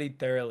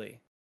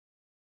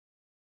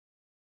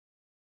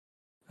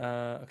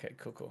 Okay,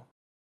 cool.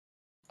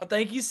 Oh,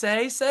 thank you,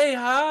 Say. Say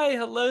hi.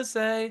 Hello,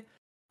 Say.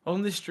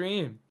 On the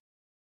stream.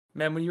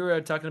 Man, when you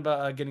were talking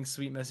about getting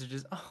sweet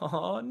messages,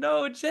 oh,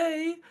 no,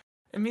 Jay.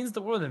 It means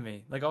the world to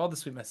me. Like, all the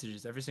sweet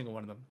messages, every single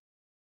one of them.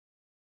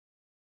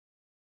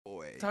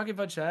 Boy. Talking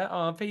about chat.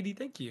 Oh, Pady,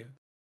 thank you.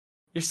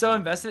 You're so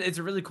invested. It's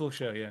a really cool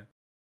show, yeah.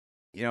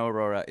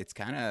 Aurora, it's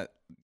kind of,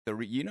 the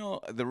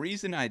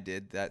reason I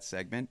did that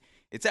segment,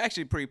 it's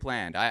actually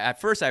pre-planned.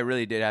 At first, I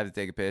really did have to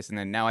take a piss, and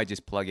then now I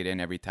just plug it in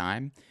every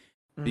time.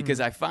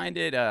 Because I find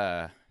it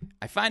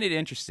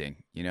interesting.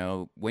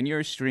 When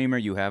you're a streamer,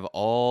 you have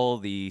all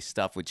the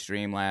stuff with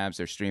Streamlabs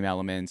or Stream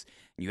Elements,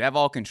 and you have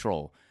all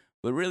control.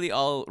 But really,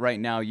 all right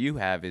now you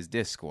have is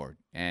Discord,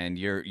 and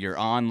you're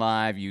on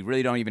live. You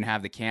really don't even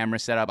have the camera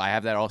set up. I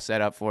have that all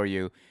set up for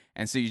you,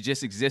 and so you're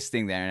just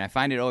existing there. And I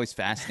find it always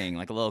fascinating,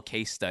 like a little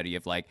case study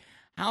of like,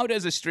 how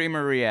does a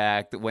streamer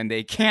react when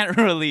they can't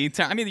really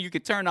I mean, you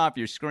could turn off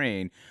your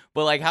screen,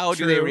 but like, how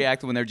do they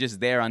react when they're just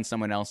there on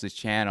someone else's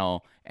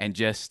channel and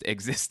just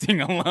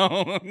existing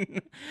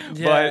alone?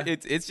 Yeah. But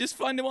it's just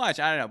fun to watch.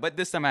 I don't know. But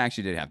this time I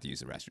actually did have to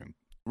use the restroom.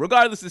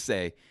 Regardless to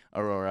say,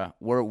 Aurora,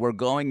 we're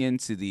going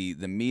into the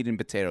meat and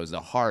potatoes, the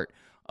heart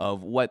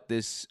of what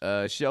this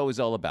show is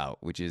all about,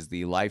 which is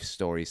the life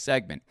story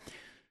segment.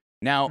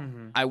 Now,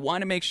 Mhm. I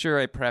want to make sure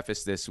I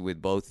preface this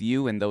with both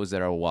you and those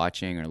that are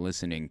watching or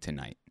listening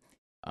tonight.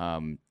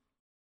 Um,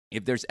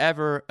 if there's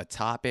ever a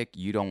topic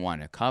you don't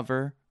want to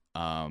cover,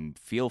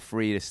 feel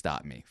free to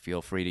stop me.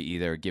 Feel free to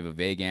either give a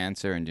vague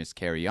answer and just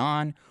carry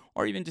on,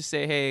 or even just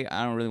say, hey,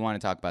 I don't really want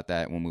to talk about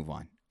that. We'll move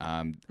on.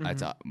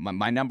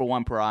 My number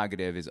one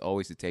prerogative is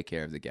always to take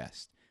care of the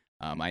guest.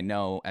 I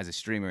know as a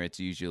streamer, it's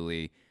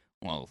usually,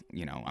 well,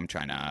 I'm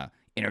trying to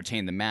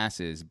entertain the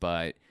masses,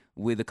 but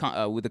with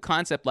a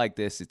concept like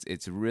this,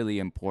 it's really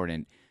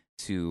important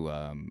to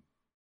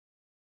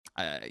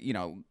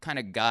kind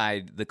of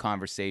guide the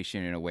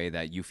conversation in a way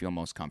that you feel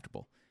most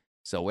comfortable.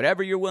 So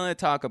whatever you're willing to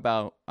talk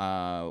about,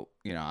 I'm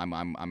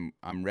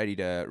ready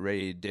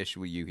to dish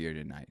with you here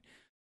tonight.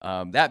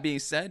 That being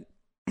said,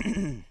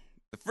 the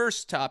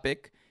first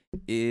topic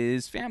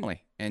is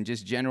family and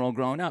just general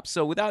growing up.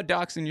 So without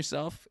doxing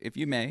yourself, if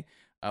you may,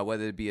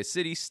 whether it be a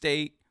city,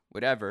 state,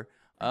 whatever,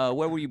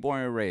 where were you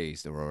born and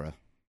raised, Aurora?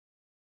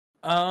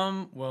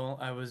 Well,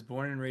 I was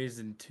born and raised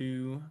in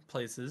two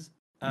places.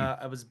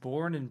 I was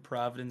born in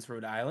Providence,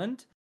 Rhode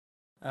Island,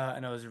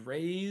 and I was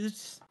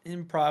raised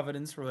in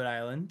Providence, Rhode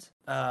Island,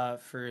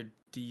 for a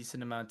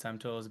decent amount of time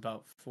till I was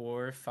about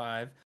 4 or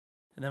 5,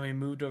 and then we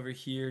moved over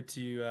here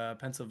to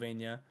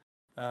Pennsylvania.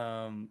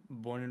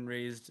 Born and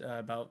raised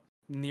about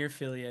near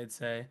Philly, I'd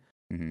say.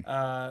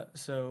 Mhm.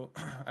 So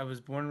I was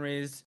born and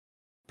raised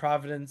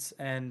Providence,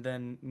 and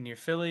then near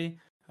Philly.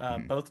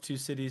 Both two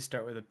cities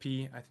start with a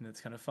P. I think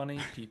that's kind of funny.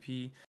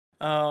 PP.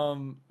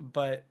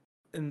 But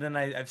and then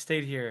I've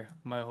stayed here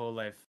my whole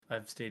life.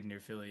 I've stayed near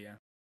Philly. Yeah.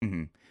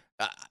 Mm-hmm.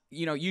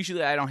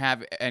 Usually I don't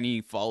have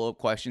any follow-up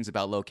questions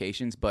about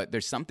locations, but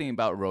there's something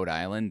about Rhode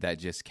Island that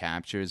just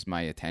captures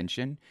my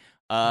attention.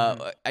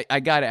 I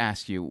got to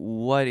ask you,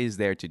 what is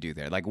there to do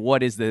there? Like,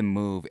 what is the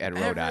move at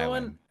Rhode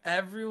Island?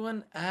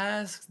 Everyone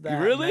asks that.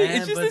 Really? Man,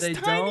 It's just but this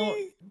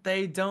tiny.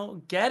 They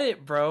don't get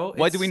it, bro.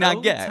 What It's do we so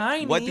not get?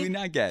 Tiny What do we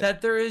not get?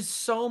 That there is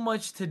so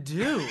much to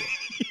do.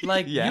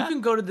 Like Yeah? you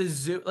can go to the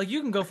zoo. Like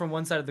you can go from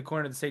one side of the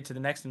corner of the state to the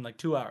next in like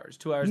 2 hours.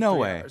 2 hours. No 3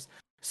 way. hours.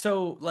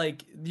 So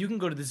like you can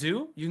go to the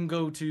zoo, you can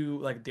go to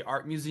like the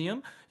art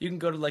museum, you can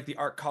go to like the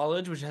art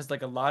college, which has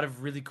like a lot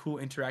of really cool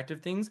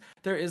interactive things.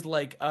 There is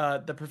like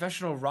the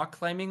professional rock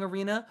climbing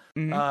arena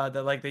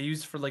that like they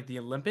use for like the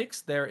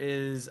Olympics. There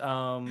is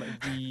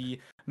the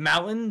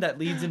mountain that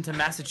leads into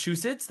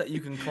Massachusetts that you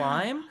can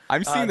climb.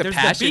 I'm seeing the There's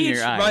passion in beach.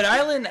 your eyes. Rhode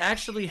Island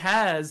actually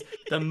has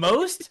the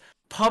most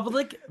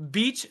public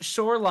beach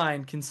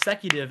shoreline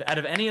consecutive out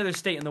of any other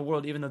state in the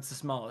world, even though it's the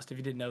smallest, if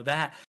you didn't know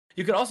that.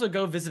 You could also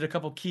go visit a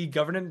couple key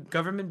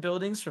government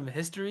buildings from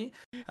history,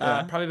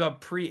 probably about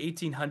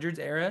pre-1800s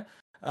era.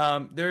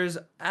 There's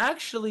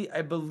actually,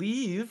 I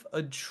believe,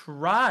 a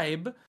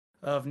tribe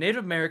of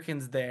Native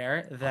Americans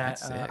there that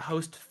that's sick.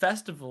 host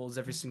festivals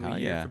every single Oh,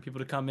 year yeah. for people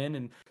to come in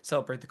and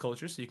celebrate the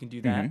culture, so you can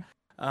do that.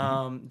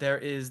 There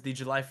is the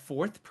July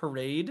 4th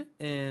parade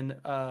in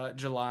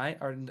July,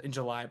 or in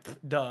July,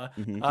 duh.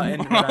 In Rhode Oh,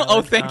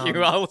 Island. thank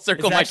you. I'll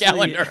circle it's my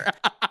actually- calendar.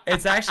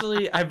 It's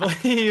actually, I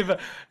believe,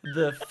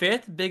 the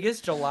 5th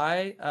biggest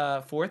July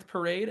 4th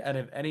parade out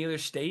of any other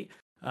state.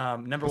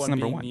 Number What's one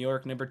number being one? New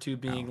York, number two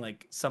being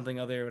like something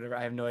other, whatever.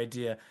 I have no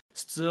idea.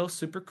 Still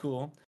super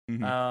cool.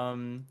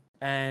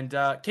 And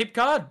Cape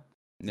Cod.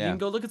 You Yeah. can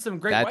go look at some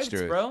great That's whites,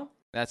 true. bro.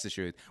 That's the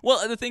truth.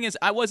 Well, the thing is,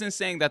 I wasn't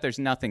saying that there's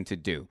nothing to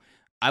do.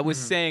 I was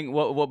saying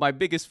what my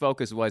biggest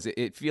focus was.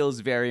 It feels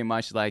very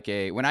much like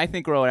when I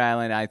think Rhode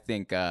Island, I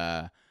think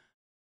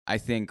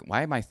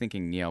why am I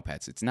thinking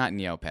Neopets? It's not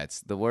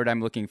Neopets. The word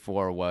I'm looking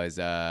for was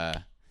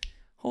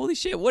holy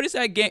shit. What is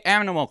that game?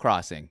 Animal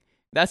Crossing.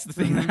 That's the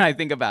thing that I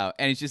think about,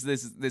 and it's just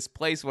this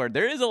place where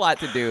there is a lot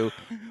to do,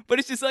 but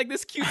it's just like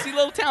this cutesy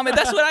little town. Man,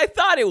 that's what I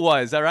thought it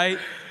was. All right,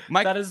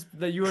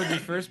 That you are the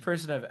first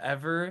person I've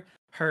ever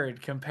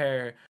heard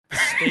compare the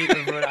state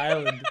of Rhode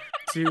Island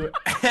to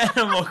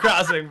Animal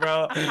Crossing,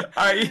 bro.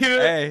 Are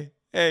you?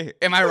 Hey,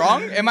 am I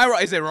wrong? Am I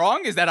wrong? Is it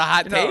wrong? Is that a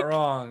hot You're take? not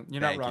wrong. You're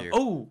Thank not wrong. you.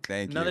 Oh,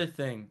 Thank you. another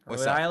thing.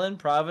 What's Rhode up? Island,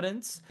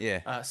 Providence.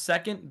 Yeah.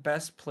 Second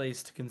best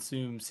place to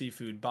consume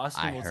seafood.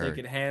 Boston I will heard.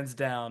 take it hands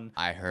down.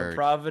 I But heard.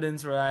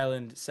 Providence, Rhode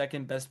Island,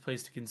 second best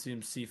place to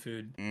consume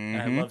seafood. And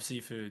I love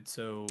seafood,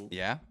 so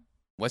Yeah.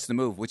 What's the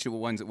move? Which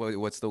ones?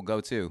 What's the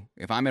go-to?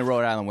 If I'm in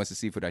Rhode Island, what's the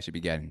seafood I should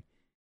be getting?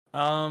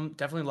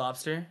 definitely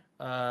lobster.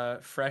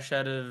 Fresh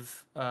out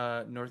of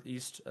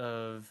northeast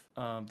of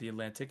the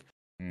Atlantic.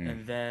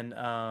 And then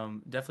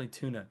definitely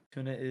tuna.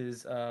 Tuna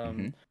is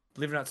believe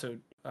it or not, so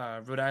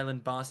Rhode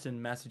Island, Boston,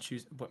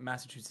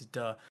 Massachusetts,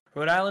 duh.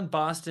 Rhode Island,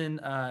 Boston,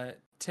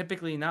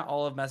 typically not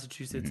all of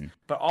Massachusetts,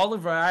 but all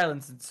of Rhode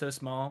Island, since it's so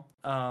small.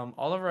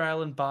 All of Rhode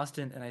Island,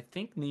 Boston, and I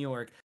think New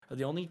York are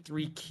the only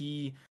three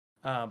key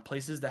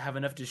places that have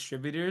enough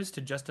distributors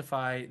to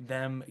justify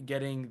them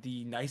getting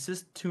the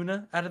nicest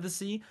tuna out of the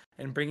sea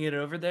and bringing it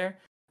over there.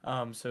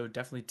 So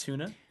definitely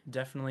tuna,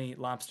 definitely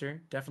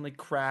lobster, definitely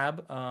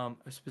crab,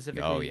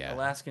 specifically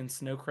Alaskan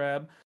snow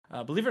crab.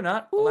 Believe it or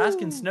not,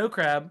 Alaskan snow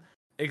crab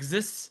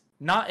exists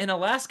not in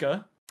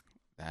Alaska.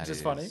 That Which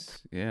is funny.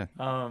 Yeah.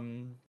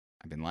 Um,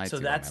 I've been lied so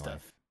to. that all my stuff.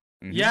 life.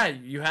 Mhm. Yeah,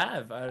 you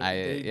have.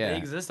 They yeah.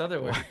 exist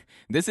otherwise.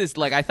 This is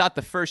like I thought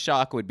the first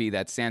shock would be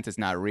that Santa's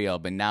not real,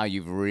 but now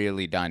you've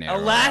really done it. All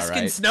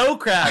Alaskan right? snow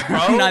crab, bro.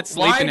 I'm not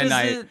Why sleeping does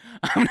tonight. it?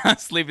 I'm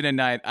not sleeping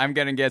tonight. I'm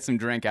gonna get some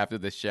drink after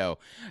the show.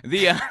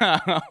 The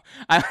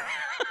I,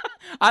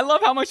 I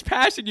love how much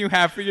passion you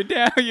have for your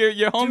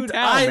your hometown, Dude,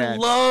 I man.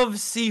 love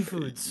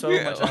seafood so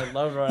Yeah. much. I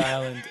love Rhode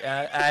Island.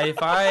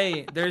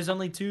 There's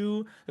only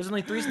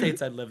three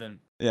states I'd live in.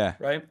 Yeah.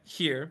 Right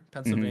here,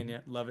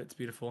 Pennsylvania, love it. It's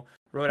beautiful.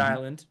 Rhode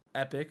Island,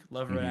 epic.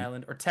 Love Rhode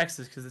Island. Or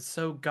Texas because it's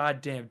so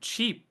goddamn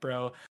cheap,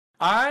 bro.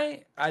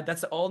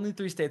 That's the only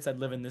three states I'd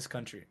live in this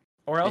country.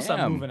 Or else Damn.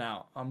 I'm moving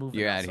out. I'm moving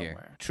You're out out somewhere.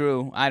 here.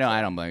 True. I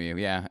don't blame you.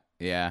 Yeah.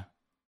 Yeah.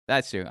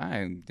 That's true. I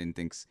didn't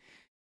think.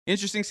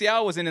 Interesting.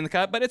 Seattle wasn't in the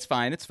cut, but it's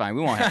fine. It's fine.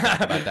 We won't have to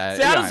talk about that. We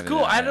don't Seattle's have to cool.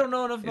 do I that. don't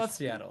know enough about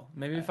Seattle.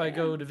 Maybe if I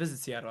go to visit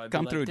Seattle, I'd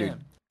Come be through, like, dude.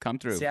 damn, Come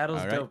through. Seattle's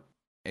all right? dope.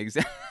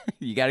 Exactly.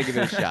 You got to give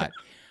it a shot.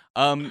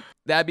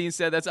 That being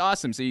said, that's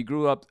awesome. So you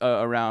grew up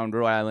around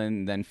Rhode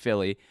Island, then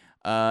Philly.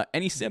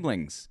 Any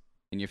siblings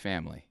in your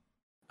family?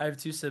 I have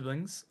two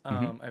siblings.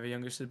 I have a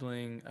younger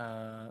sibling,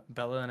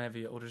 Bella, and I have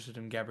an older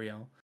sibling,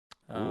 Gabrielle.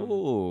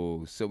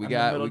 Ooh, so we I'm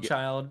got the middle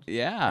child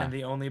yeah. and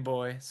the only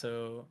boy,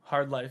 so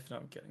hard life. No,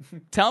 I'm kidding.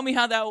 Tell me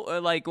how that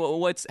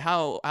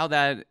how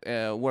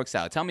that works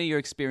out. Tell me your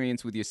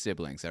experience with your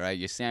siblings. All right,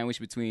 you're sandwiched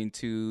between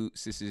two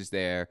sisters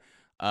there.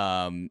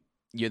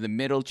 You're the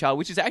middle child,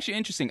 which is actually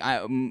interesting.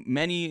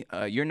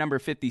 You're number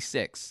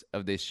 56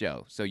 of this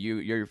show, so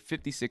you're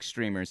 56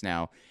 streamers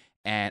now,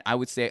 and I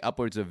would say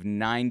upwards of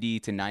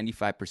 90 to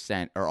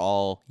 95% are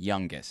all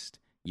youngest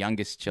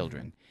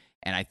children.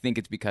 And I think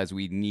it's because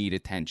we need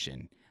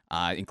attention,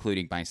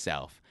 including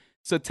myself.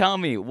 So tell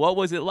me, what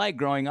was it like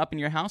growing up in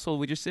your household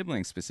with your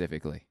siblings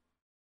specifically?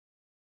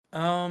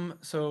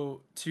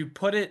 So to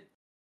put it,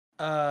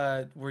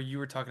 where you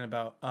were talking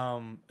about,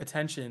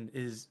 attention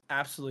is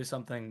absolutely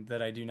something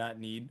that I do not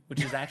need,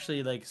 which is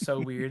actually like so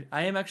weird.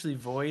 I am actually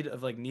void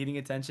of like needing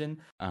attention,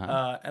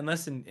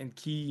 unless in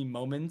key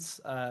moments,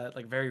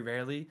 like very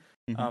rarely.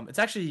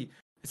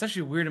 It's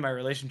actually weird in my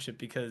relationship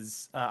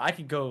because I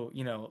could go,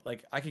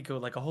 like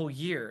a whole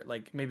year,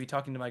 like maybe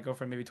talking to my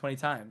girlfriend maybe 20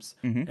 times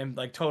and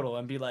like total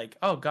and be like,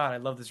 oh God, I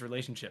love this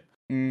relationship.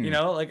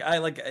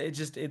 Like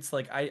it's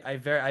like I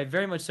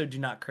very much so do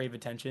not crave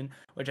attention,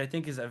 which I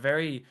think is a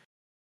very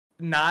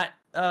not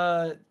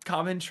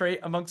common trait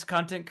amongst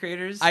content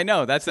creators. I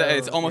know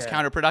it's almost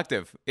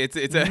counterproductive. It's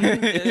it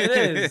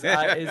is.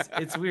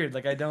 It's weird.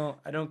 Like I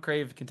don't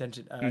crave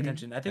attention.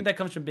 I think that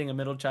comes from being a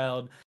middle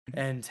child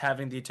and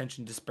having the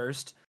attention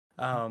dispersed.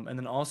 And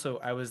then also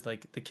I was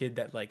like the kid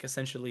that like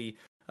essentially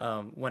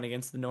went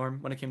against the norm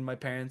when it came to my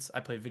parents.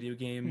 I played video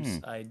games.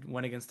 I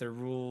went against their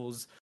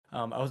rules.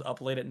 I was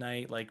up late at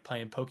night like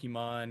playing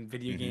Pokemon,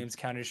 video games,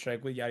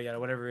 Counter-Strike, yada yada,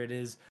 whatever it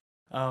is.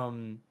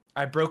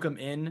 I broke them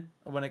in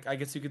when I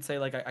guess you could say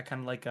like I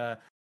kind of like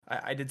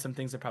I did some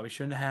things I probably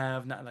shouldn't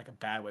have, not in like a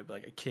bad way, but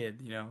like a kid,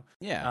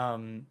 Yeah.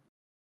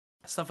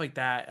 Stuff like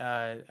that.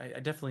 I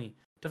definitely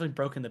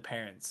broken the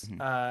parents.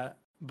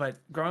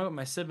 But growing up with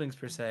my siblings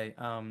per se,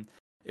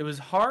 it was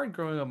hard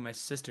growing up with my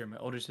sister, my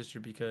older sister,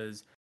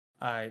 because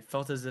I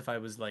felt as if I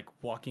was like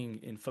walking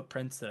in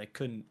footprints that I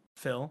couldn't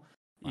fill,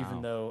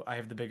 even though I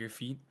have the bigger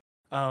feet.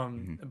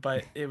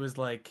 But it was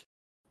like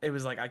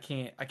I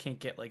can't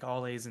get like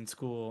all A's in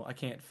school. I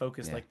can't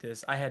focus like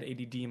this. I had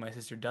ADD, my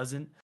sister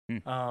doesn't.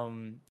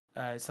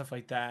 Stuff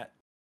like that.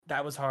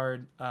 That was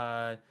hard.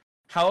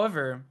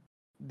 However,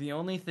 the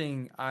only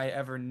thing I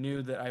ever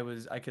knew that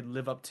I could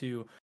live up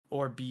to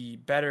or be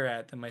better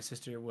at than my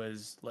sister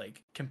was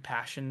like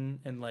compassion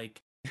and like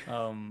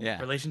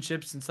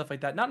relationships and stuff like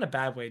that. Not in a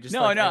bad way. Just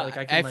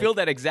I feel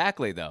that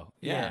exactly though.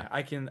 Yeah,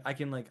 I can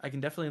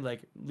definitely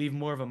like leave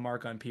more of a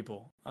mark on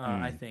people.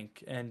 I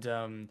think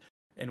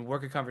and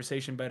work a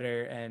conversation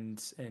better and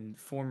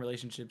form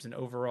relationships and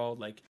overall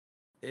like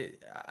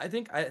I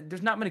think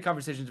there's not many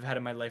conversations I've had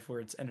in my life where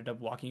it's ended up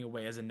walking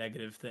away as a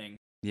negative thing.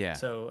 Yeah.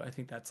 So I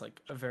think that's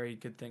like a very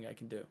good thing I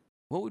can do.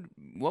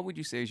 What would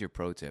you say is your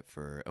pro tip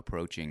for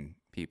approaching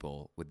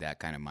people with that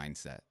kind of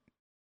mindset?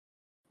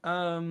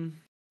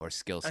 Or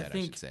skill set,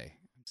 I should say.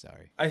 I'm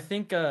sorry. I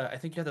think you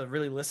have to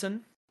really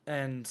listen,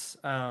 and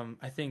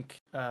I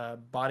think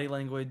body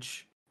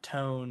language,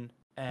 tone,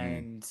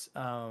 and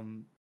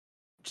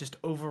just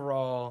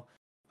overall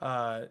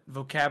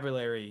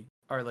vocabulary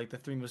are like the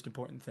three most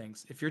important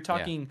things. If you're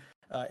talking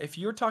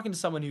to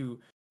someone who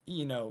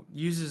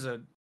uses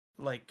a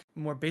like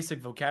more basic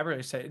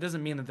vocabulary set, it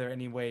doesn't mean that they're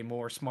any way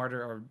more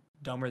smarter or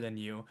dumber than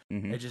you.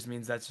 It just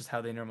means that's just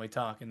how they normally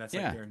talk, and that's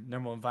like their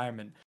normal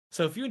environment.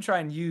 So if you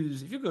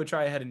go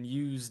try ahead and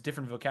use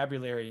different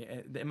vocabulary,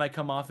 it might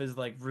come off as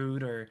like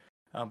rude or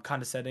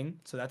condescending.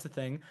 So that's a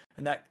thing,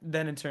 and that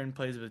then in turn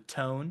plays with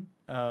tone.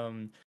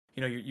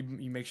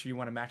 You make sure you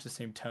want to match the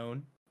same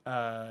tone.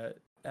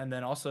 And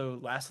then also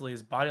lastly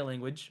is body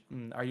language.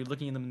 Are you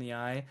looking them in the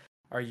eye?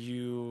 Are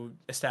you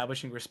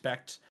establishing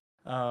respect?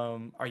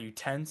 Are you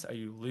tense? Are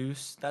you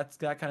loose? That's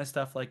that kind of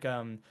stuff. Like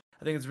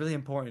I think it's really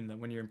important that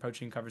when you're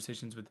approaching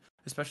conversations with,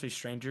 especially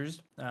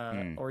strangers,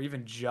 Mm. or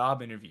even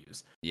job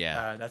interviews,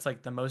 Yeah. that's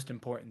like the most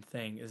important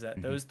thing. Is that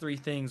Mhm. those three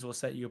things will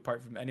set you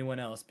apart from anyone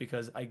else?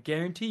 Because I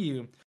guarantee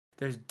you,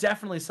 there's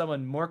definitely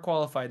someone more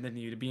qualified than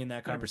you to be in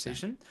that 100%.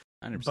 conversation.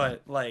 100%.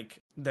 But like,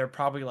 they're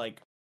probably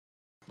like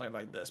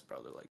this,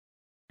 bro. They're like,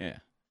 Yeah.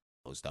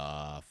 Closed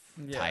off,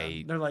 yeah,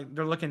 tight.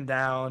 they're looking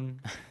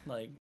down,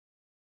 like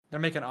they're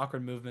making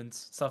awkward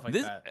movements, stuff like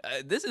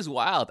that. This is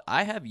wild.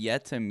 I have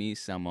yet to meet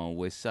someone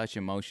with such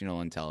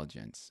emotional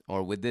intelligence,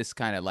 or with this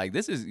kind of like,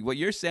 this is what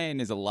you're saying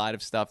is a lot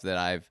of stuff that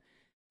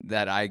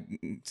I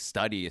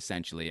study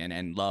essentially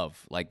and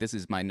love. Like, this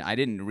is my, I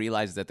didn't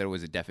realize that there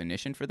was a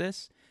definition for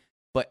this,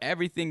 but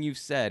everything you've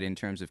said in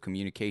terms of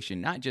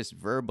communication, not just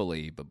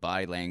verbally, but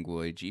body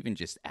language, even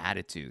just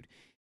attitude,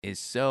 is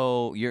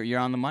so, you're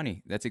on the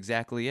money. That's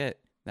exactly it.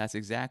 That's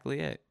exactly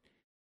it.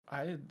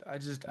 I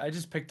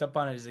just picked up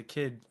on it as a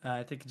kid.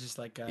 I think just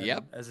like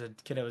Yep. as a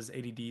kid, I was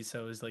ADD,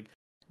 so I was like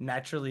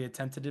naturally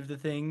attentive to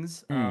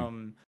things.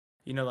 Hmm.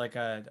 Like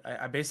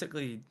I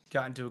basically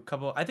got into a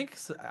couple. I think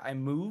I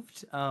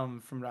moved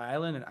from Rhode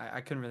Island, and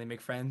I couldn't really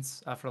make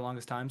friends for the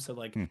longest time. So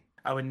like Hmm.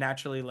 I would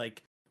naturally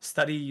like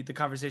study the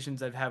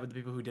conversations I've had with the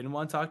people who didn't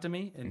want to talk to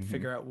me, and Hmm.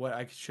 figure out what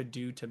I should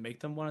do to make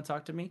them want to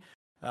talk to me.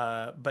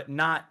 But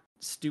not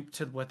stoop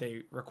to what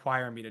they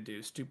require me to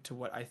do. Stoop to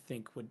what I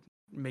think would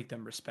make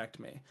them respect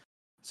me.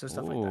 So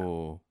stuff like that.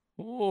 Ooh.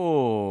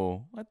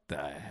 Ooh. What the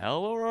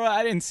hell, Aurora?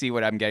 I didn't see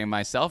what I'm getting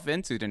myself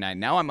into tonight.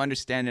 Now I'm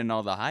understanding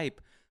all the hype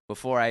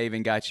before I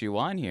even got you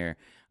on here.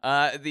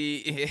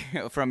 The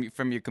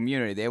from your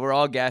community, they were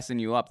all gassing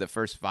you up the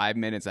first 5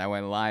 minutes I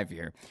went live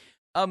here.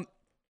 Um,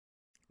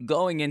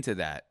 Going into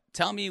that,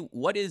 tell me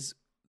what is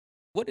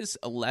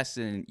a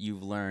lesson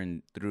you've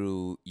learned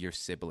through your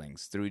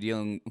siblings, through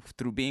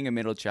being a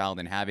middle child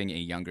and having a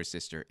younger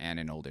sister and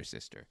an older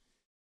sister?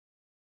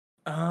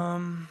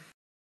 Um,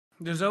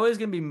 there's always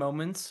gonna be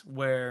moments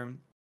where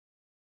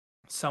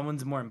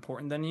someone's more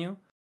important than you,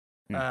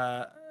 Hmm.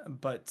 uh,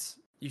 but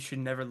you should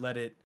never let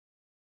it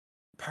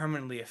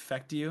permanently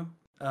affect you.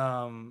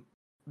 Um,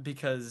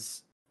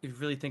 because if you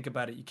really think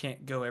about it, you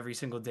can't go every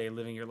single day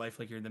living your life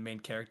like you're the main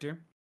character.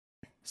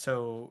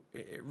 So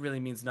it really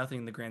means nothing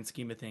in the grand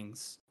scheme of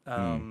things.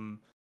 Hmm.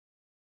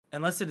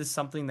 Unless it is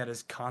something that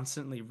is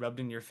constantly rubbed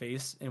in your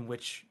face, in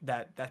which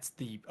that's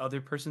the other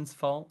person's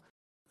fault.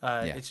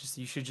 Yeah. It's just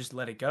you should just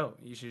let it go.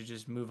 You should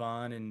just move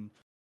on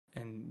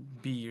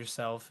and be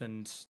yourself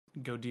and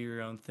go do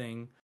your own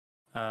thing.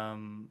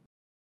 Um,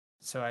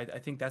 so I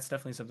think that's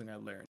definitely something I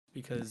learned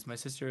because my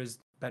sister is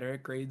better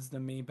at grades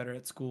than me, better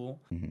at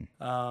school. Hmm.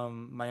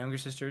 My younger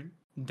sister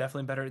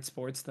definitely better at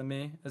sports than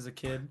me as a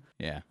kid.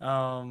 Yeah.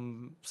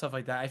 Stuff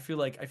like that. I feel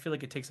like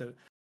it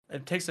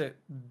takes a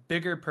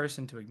bigger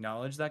person to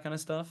acknowledge that kind of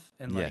stuff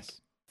and like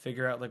Yes.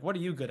 figure out like what are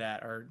you good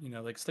at, or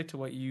like stick to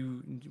what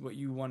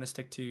you want to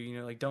stick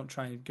to. Like don't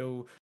try and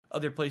go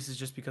other places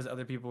just because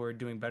other people are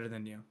doing better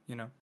than you.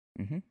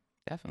 Hmm.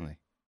 Definitely.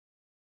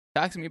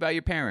 Talk to me about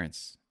your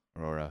parents,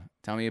 Aurora.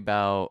 Tell me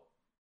about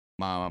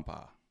mom and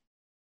pa.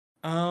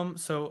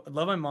 So I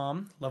love my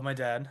mom, love my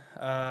dad.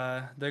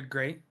 They're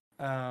great.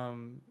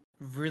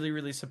 Really,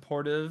 really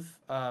supportive.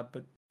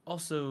 But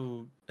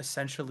also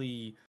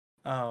essentially,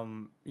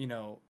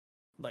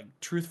 like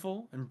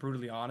truthful and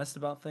brutally honest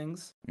about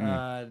things.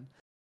 Mm.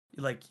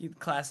 Like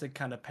classic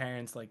kind of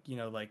parents, like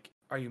like,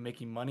 are you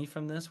making money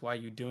from this? Why are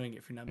you doing it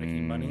if you're not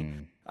making money?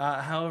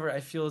 Mm. However, I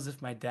feel as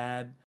if my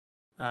dad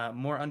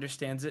more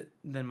understands it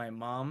than my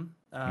mom,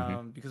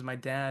 Hmm. because my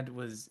dad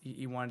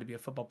he wanted to be a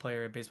football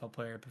player, a baseball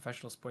player, a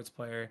professional sports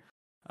player,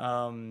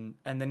 and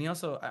then he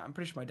also, I'm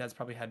pretty sure my dad's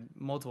probably had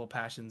multiple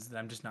passions that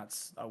I'm just not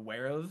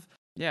aware of.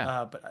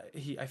 Yeah. But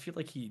I feel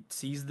like he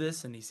sees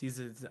this and he sees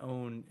it as his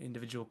own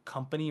individual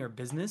company or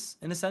business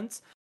in a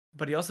sense,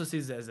 but he also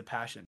sees it as a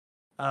passion.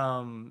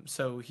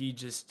 So he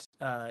just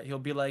he'll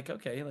be like,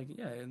 okay, like,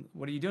 yeah, and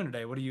what are you doing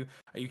today? Are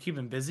you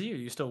keeping busy? Are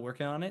you still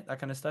working on it? That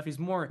kind of stuff. He's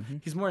more Hmm.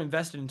 he's more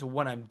invested into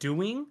what I'm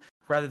doing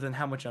rather than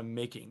how much I'm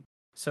making.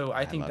 So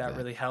I I think love that that.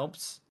 really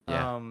helps.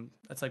 Yeah.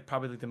 That's like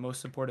probably like the most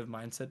supportive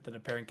mindset that a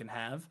parent can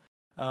have.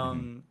 Hmm.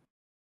 Um,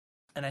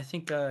 and I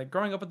think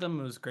growing up with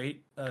them was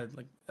great.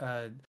 Like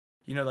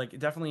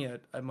definitely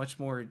a much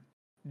more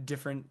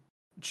different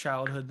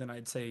childhood than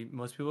I'd say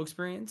most people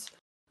experience.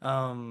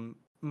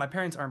 My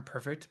parents aren't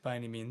perfect by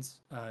any means.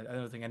 I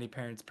don't think any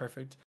parent's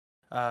perfect.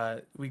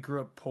 We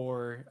grew up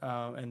poor,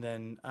 and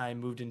then I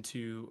moved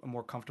into a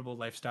more comfortable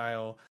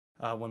lifestyle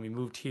when we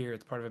moved here.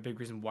 It's part of a big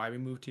reason why we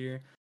moved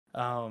here.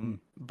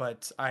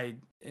 But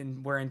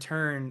where in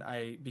turn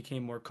I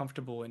became more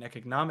comfortable in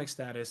economic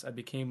status, I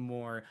became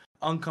more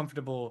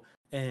uncomfortable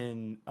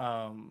in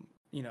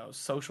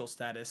social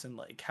status and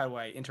like how do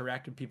I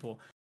interact with people.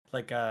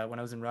 Like when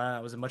I was in Rhode Island,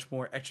 I was a much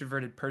more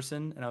extroverted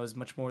person, and I was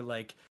much more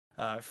like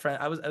friend.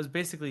 I was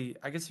basically,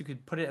 I guess you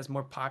could put it as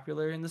more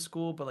popular in the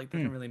school, but like that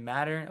Hmm. didn't really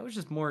matter. I was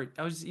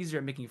just easier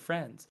at making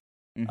friends.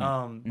 Hmm.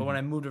 But Hmm. when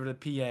I moved over to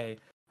PA,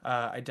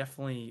 I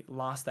definitely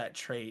lost that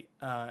trait,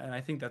 and I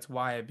think that's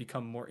why I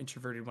become more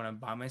introverted when I'm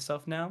by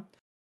myself now.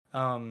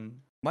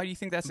 Why do you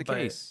think that's the But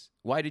case?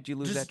 Why did you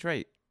lose that just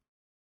trait?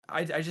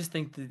 I just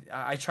think that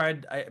I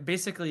tried.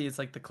 Basically it's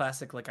like the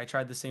classic. Like I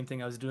tried the same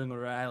thing I was doing on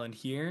Rhode Island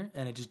here,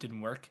 and it just didn't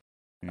work.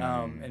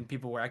 Mm, And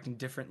people were acting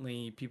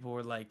differently. People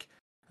were like,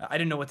 I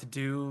didn't know what to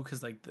do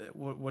because like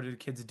what do the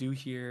kids do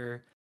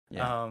here?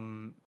 yeah,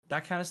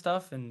 That kind of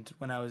stuff. And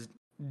when I was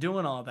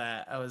doing all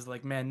that, I was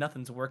like, man,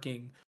 nothing's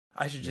working.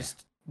 I should yeah.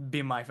 just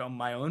be my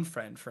own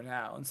friend for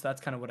now. And so that's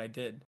kind of what I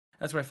did.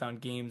 That's where I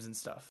found games and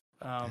stuff.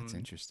 That's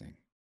interesting.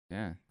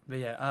 Yeah. But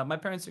yeah, my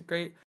parents are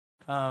great.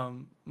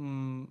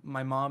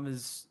 My mom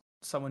is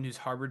someone who's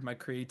harbored my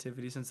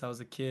creativity since I was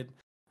a kid.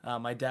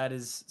 My dad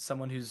is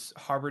someone who's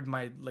harbored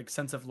my like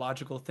sense of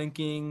logical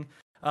thinking.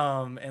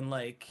 And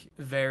like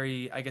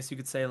very, I guess you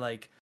could say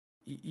like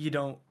you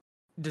don't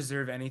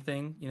deserve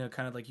anything. You know,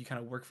 kind of like you kind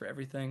of work for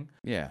everything.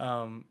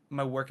 Yeah.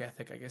 My work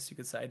ethic, I guess you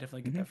could say, I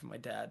definitely get Hmm. that from my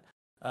dad.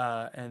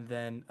 And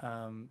then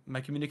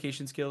my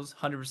communication skills,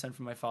 100%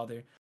 from my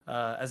father.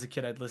 As a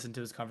kid, I'd listen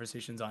to his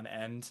conversations on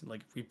end,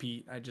 like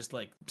repeat. I just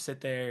like sit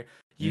there,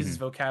 use his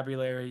Hmm.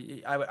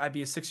 vocabulary. I'd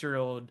be a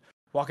 6-year-old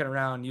walking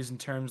around using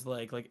terms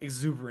like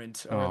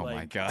exuberant or Oh my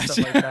like gosh.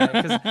 stuff like that.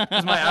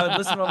 Because I would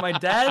listen to what my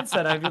dad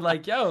said. I'd be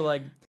like, yo,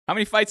 like How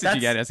many fights did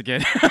you get that's as a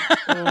kid?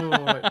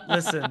 oh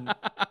listen.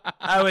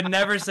 I would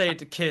never say it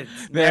to kids.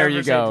 There Never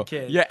you say it to go.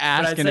 kids. You're But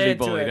I'd asking to say be it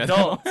to bullied.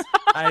 adults.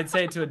 I'd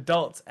say it to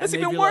adults, and That's they'd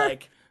even be worse.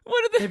 like,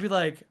 What are they? they'd be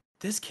like,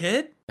 this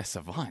kid. A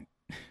savant.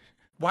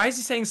 Why is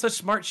he saying such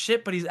smart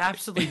shit, but he's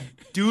absolutely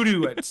doo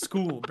doo at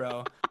school,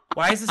 bro?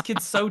 Why is this kid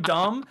so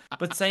dumb,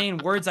 but saying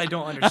words I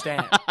don't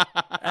understand?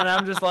 And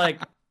I'm just like,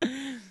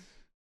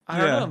 I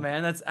don't know, Yeah.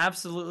 man. That's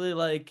absolutely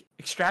like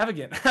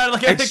extravagant.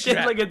 Like as a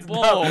kid, like it's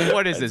Whoa, dumb.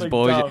 what is It's this like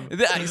bullshit?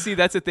 dumb. See,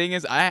 that's the thing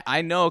is,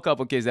 I know a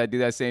couple kids that do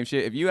that same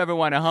shit. If you ever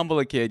want to humble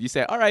a kid, you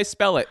say, "All right,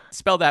 spell it.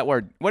 Spell that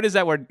word. What is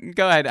that word?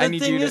 Go ahead. I The need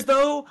thing you to." is,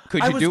 though,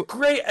 Could I you was do?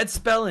 great at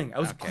spelling. I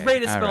was Okay.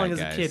 great at All spelling right,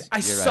 as a kid. guys. I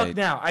You're suck right.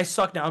 now. I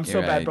suck now. I'm so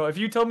You're bad, right. bro. If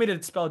you told me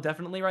to spell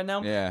definitely right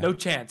now, Yeah. no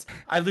chance.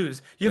 I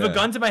lose. You have Yeah. a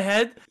gun to my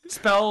head.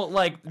 Spell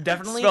like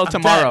definitely. Spell I'm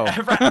tomorrow.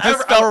 dead.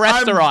 Spell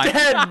restaurant. I'm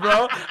dead,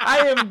 bro. I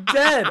am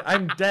dead.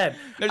 I'm dead.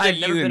 There's a I've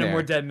never U in been a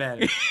more there. dead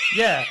man.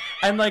 Yeah,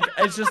 and like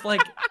it's just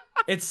like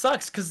it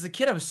sucks because as a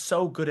kid I was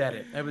so good at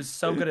it. I was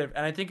so good at it,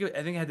 and I think it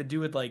had to do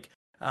with like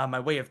my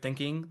way of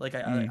thinking. Like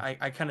Mm.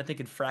 I kind of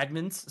think in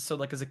fragments. So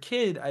like as a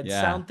kid, I'd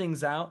Yeah. sound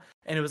things out,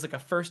 and it was like a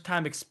first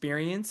time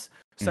experience.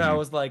 So I Mhm.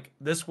 was like,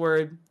 this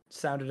word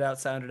sounded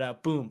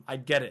out, boom, I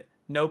get it.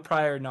 No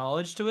prior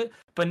knowledge to it.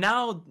 But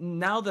now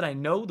that I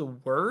know the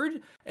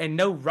word and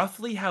know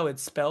roughly how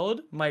it's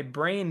spelled, my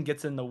brain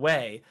gets in the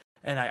way.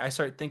 And I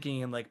start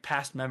thinking in like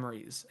past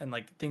memories and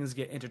like things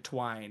get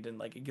intertwined and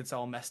like it gets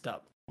all messed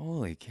up.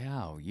 Holy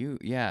cow!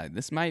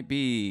 This might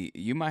be.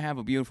 You might have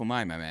a beautiful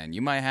mind, my man.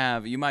 You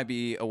might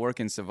be a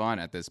working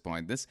savant at this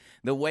point.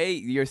 The way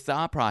your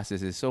thought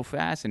process is so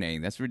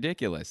fascinating. That's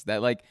ridiculous.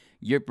 That like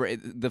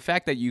the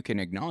fact that you can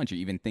acknowledge you're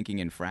even thinking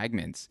in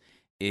fragments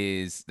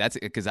that's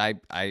because I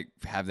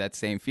have that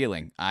same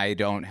feeling. I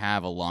don't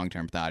have a long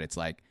term thought. It's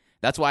like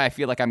that's why I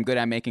feel like I'm good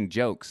at making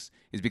jokes.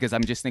 Is because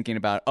I'm just thinking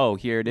about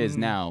here it is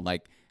now.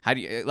 Like how do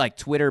you like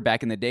Twitter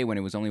back in the day when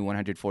it was only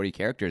 140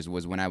 characters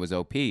was when I was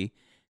OP.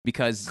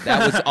 Because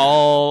that was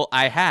all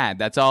I had.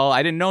 That's all.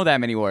 I didn't know that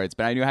many words,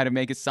 but I knew how to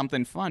make it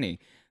something funny.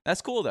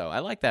 That's cool, though. I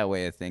like that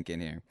way of thinking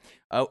here.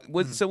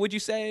 So would you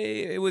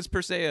say it was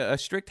per se a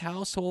strict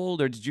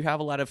household, or did you have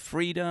a lot of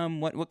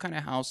freedom? What kind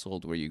of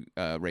household were you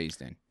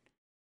raised in?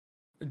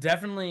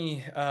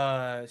 Definitely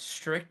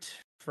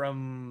strict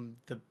from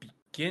the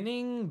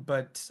beginning,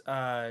 but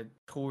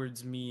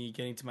towards me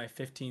getting to my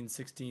 15,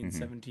 16, Mhm.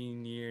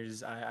 17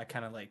 years, I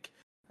kind of like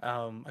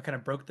I kind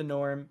of broke the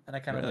norm and I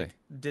kind of Really? like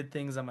did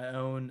things on my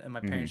own and my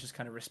Mhm. parents just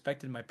kind of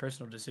respected my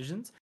personal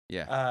decisions.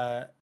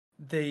 Yeah.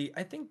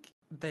 I think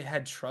they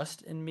had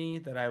trust in me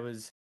that I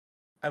was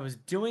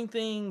doing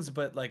things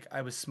but like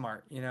I was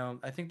smart, you know.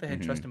 I think they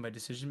had trust Mhm. in my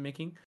decision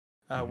making,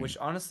 Mhm. which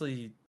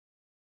honestly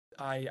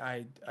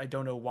I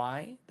don't know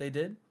why they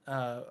did.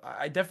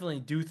 I definitely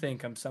do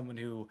think I'm someone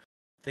who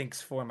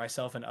thinks for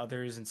myself and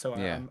others, and so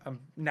Yeah.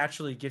 I'm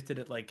naturally gifted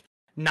at like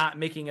not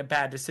making a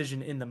bad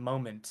decision in the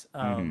moment.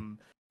 Mhm.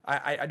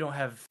 I don't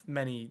have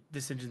many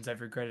decisions I've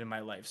regretted in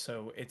my life,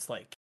 so it's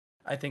like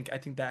I think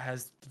that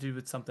has to do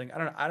with something.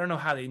 I don't know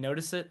how they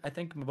notice it. I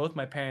think both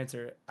my parents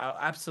are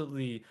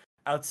absolutely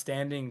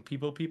outstanding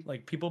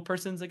people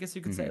persons, I guess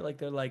you could say. Mhm. Like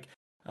they're like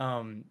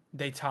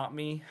they taught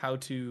me how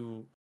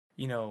to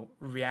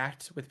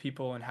react with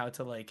people and how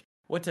to like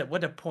what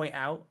to point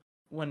out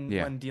when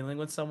Yeah. when dealing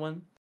with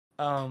someone.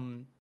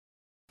 um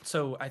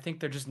so I think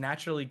they're just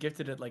naturally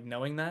gifted at like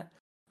knowing that.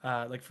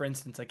 Like for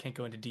instance, I can't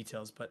go into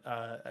details, but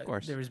Of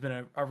course. there has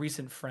been a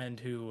recent friend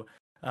who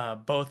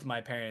both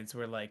my parents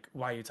were like,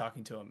 why are you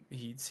talking to him?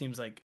 He seems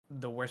like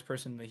the worst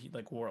person in the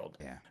like world.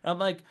 Yeah. And I'm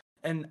like,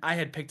 and I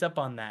had picked up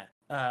on that,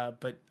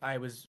 but I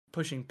was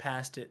pushing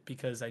past it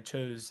because I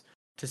chose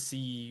to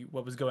see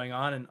what was going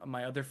on, and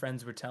my other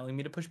friends were telling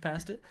me to push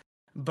past it.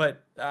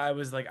 But I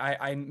was like,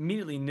 I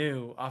immediately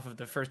knew off of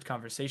the first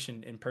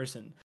conversation in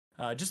person,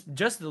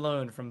 just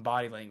alone from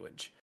body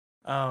language,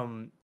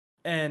 um,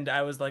 And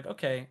I was like,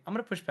 okay, I'm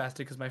gonna push past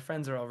it because my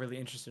friends are all really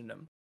interested in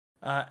him.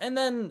 And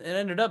then it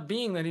ended up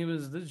being that he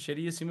was the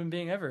shittiest human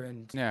being ever,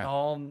 and Yeah.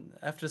 all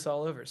effed us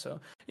all over.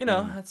 So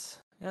Mhm.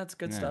 that's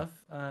good Yeah.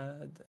 stuff.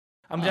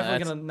 I'm Oh, definitely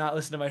that's gonna not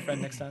listen to my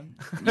friend next time.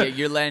 yeah.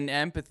 You're letting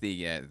empathy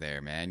get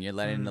there, man. You're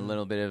letting a Mm,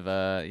 little bit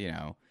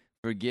of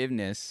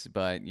forgiveness,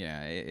 but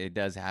yeah, it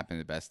does happen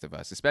to the best of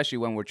us, especially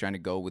when we're trying to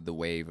go with the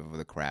wave of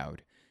the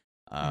crowd.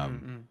 mm,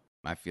 Um, mm.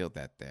 I feel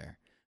that there.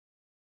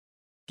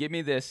 Give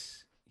me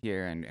this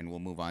here, and we'll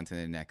move on to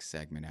the next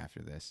segment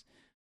after this.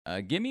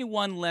 Give me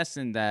one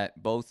lesson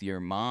that both your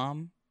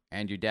mom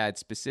and your dad,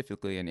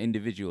 specifically and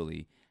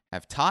individually,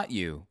 have taught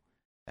you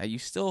that you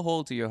still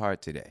hold to your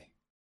heart today.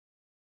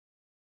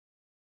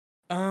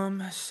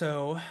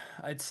 So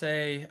I'd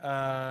say,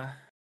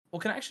 well,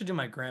 can I actually do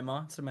my grandma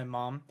instead of my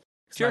mom?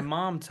 Because my Sure.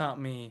 mom taught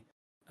me,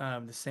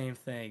 the same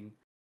thing,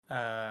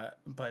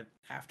 but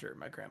after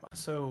my grandma.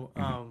 So,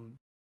 Hmm.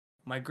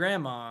 my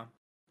grandma,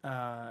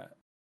 uh,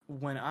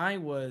 when I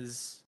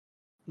was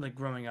like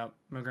growing up,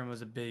 my grandma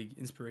was a big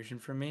inspiration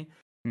for me.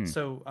 Hmm.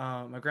 So,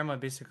 my grandma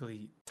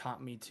basically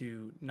taught me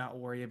to not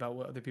worry about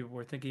what other people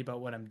were thinking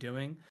about what I'm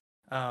doing,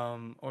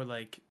 or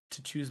like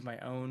to choose my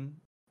own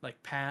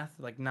like path,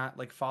 like not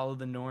like follow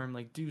the norm,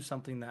 like do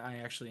something that I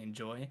actually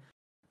enjoy.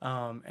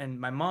 And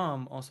my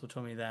mom also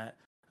told me that,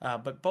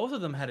 but both of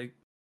them had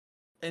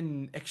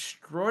an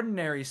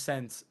extraordinary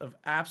sense of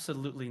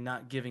absolutely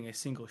not giving a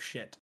single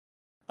shit.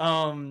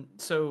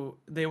 So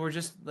they were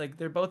just like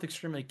they're both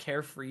extremely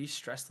carefree,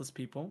 stressless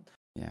people.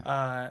 Yeah.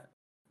 Uh,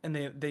 and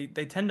they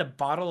tend to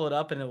bottle it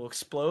up and it will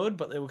explode,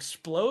 but it will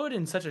explode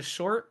in such a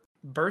short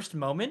burst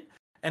moment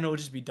and it will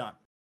just be done.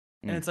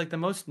 And Mm. it's like the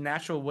most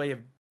natural way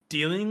of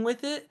dealing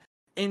with it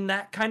in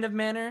that kind of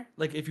manner.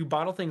 Like if you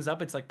bottle things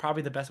up, it's like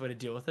probably the best way to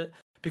deal with it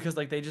because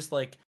like they just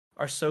like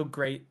are so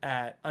great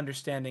at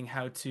understanding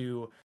how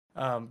to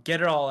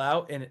get it all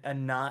out in a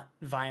not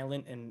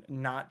violent and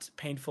not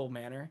painful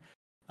manner.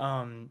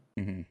 Um,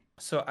 Hmm.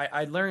 so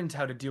I learned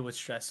how to deal with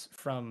stress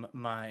from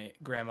my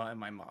grandma and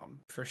my mom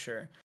for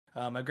sure.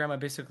 My grandma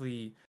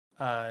basically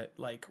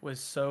like was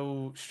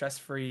so stress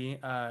free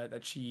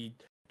that she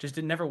just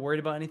did never worried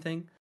about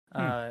anything Hmm.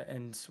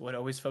 and would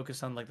always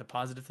focus on like the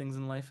positive things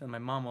in life. And my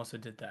mom also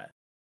did that.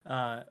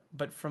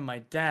 But from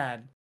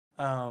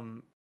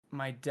um,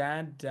 my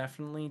dad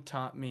definitely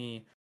taught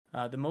me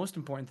the most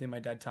important thing my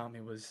dad taught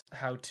me was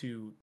how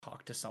to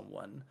talk to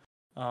someone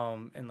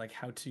and like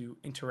how to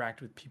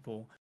interact with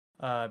people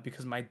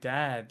because my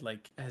dad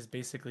like has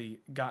basically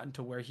gotten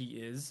to where he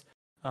is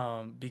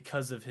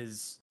because of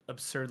his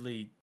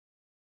absurdly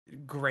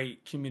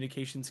great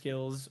communication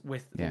skills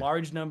with Yeah.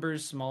 large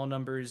numbers, small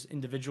numbers,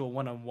 individual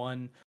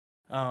one-on-one.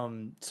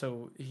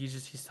 So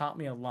he's taught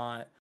me a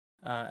lot.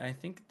 And I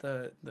think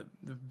the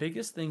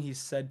biggest thing he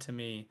said to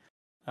me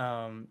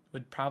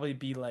would probably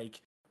be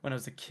like when I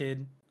was a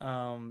kid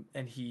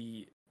and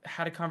he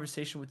had a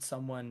conversation with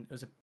someone. It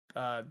was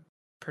a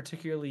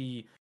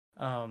particularly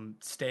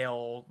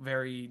stale,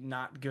 very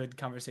not good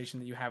conversation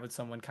that you have with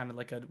someone, kind of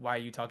like a "why are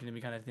you talking to me"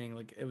 kind of thing.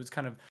 Like it was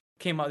kind of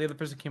came out. The other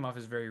person came off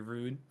as very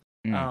rude,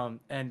 Mm.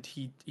 and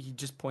he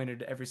just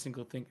pointed every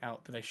single thing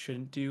out that I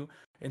shouldn't do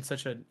in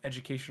such an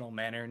educational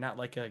manner, not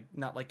like a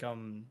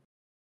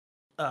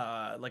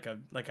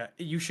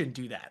you shouldn't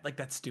do that. Like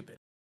that's stupid.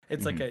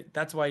 It's like Hmm. a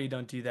that's why you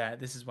don't do that.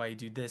 This is why you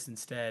do this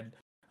instead.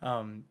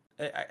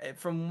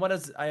 From what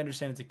as I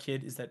understand as a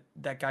kid is that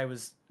that guy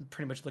was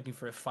pretty much looking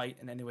for a fight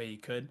in any way he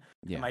could,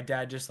 and Yeah. my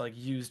dad just like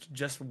used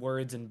just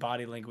words and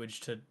body language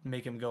to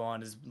make him go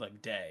on his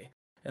like day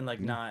and like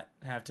Yeah. not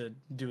have to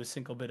do a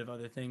single bit of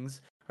other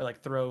things or like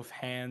throw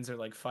hands or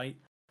like fight.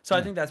 So I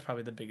Yeah. think that's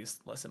probably the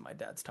biggest lesson my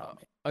dad's taught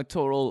me. A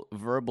total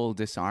verbal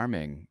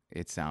disarming,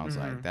 it sounds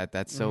like Mm-hmm.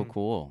 that's so Mm-hmm.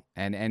 cool.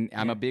 And I'm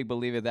Yeah. a big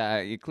believer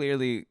that you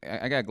clearly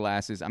I got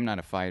glasses. I'm not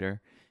a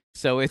fighter,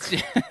 so it's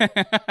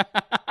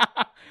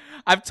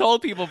I've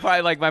told people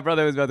probably like my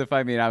brother was about to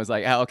fight me and I was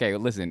like, oh, okay,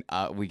 listen,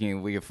 we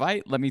can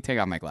fight. Let me take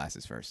off my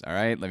glasses first. All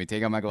right, let me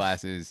take off my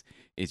glasses.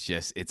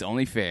 It's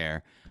only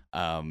fair.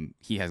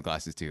 He has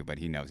glasses too, but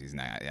he knows he's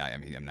not. I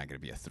mean, I'm not going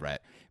to be a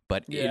threat.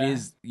 But it Yeah.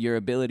 is your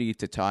ability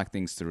to talk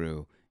things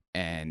through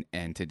and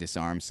to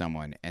disarm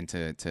someone and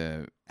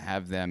to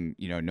have them,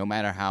 no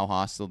matter how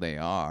hostile they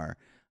are.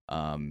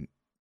 um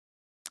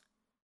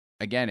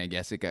Again, I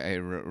guess it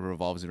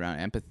revolves around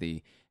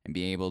empathy and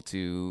being able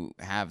to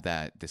have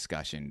that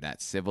discussion,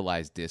 that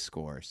civilized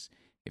discourse,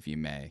 if you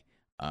may.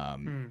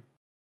 um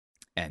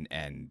Mm.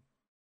 and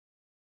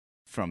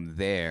from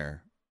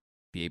there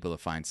be able to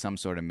find some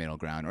sort of middle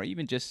ground, or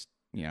even just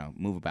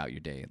move about your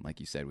day, like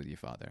you said with your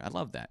father. I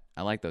love that.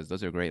 I like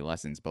those are great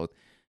lessons, both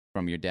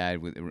from your dad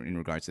in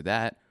regards to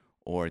that,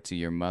 or to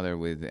your mother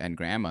and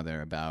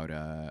grandmother about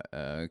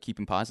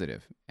keeping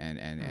positive and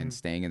Mm.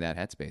 staying in that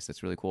headspace.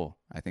 That's really cool.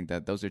 I think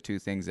that those are two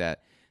things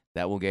that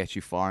will get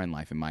you far in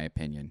life, in my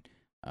opinion.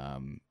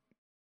 um,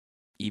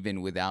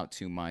 Even without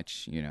too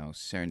much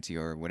certainty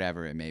or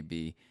whatever it may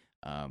be.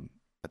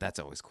 But that's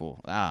always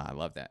cool. I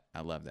love that.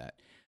 I love that.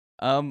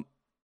 um,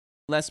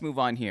 let's move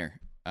on here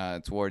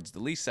towards the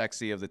least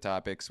sexy of the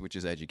topics, which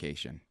is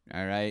education.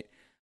 All right.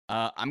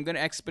 I'm gonna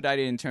expedite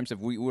it in terms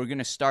of we're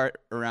gonna start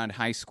around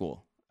high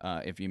school,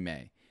 if you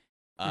may.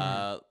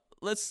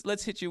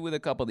 Let's hit you with a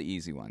couple of the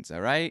easy ones.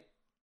 All right,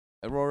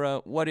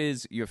 Aurora, what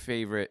is your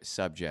favorite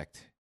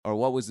subject, or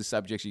what was the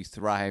subject you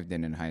thrived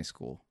in high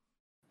school?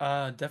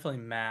 Definitely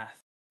math.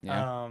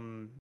 Yeah.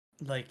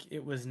 Like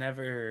it was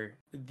never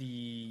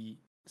the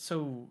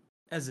so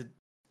as a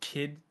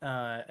kid,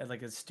 as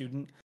like a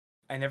student,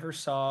 I never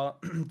saw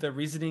the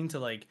reasoning to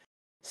like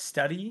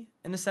study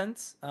in a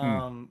sense.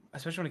 Hmm.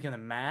 Especially when it came to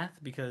math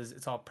because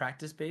it's all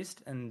practice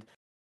based, and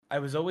I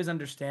was always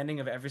understanding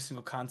of every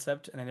single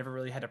concept, and I never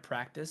really had to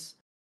practice.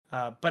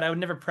 But I would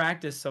never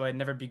practice, so I'd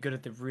never be good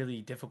at the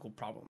really difficult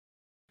problem.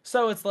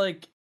 So it's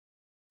like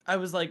I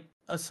was like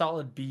a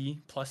solid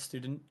B plus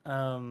student,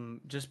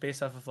 just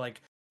based off of like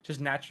just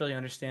naturally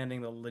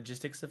understanding the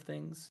logistics of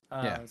things.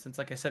 Yeah. Since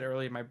like I said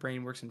earlier, my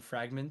brain works in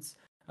fragments.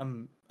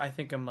 I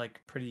think I'm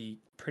like pretty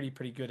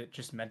good at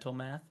just mental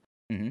math.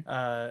 Hmm.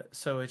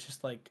 So it's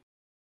just like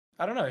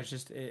I don't know. It's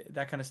just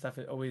that kind of stuff.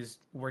 It always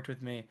worked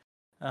with me.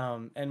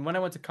 And when I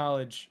went to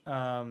college,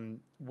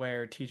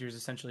 where teachers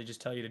essentially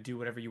just tell you to do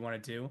whatever you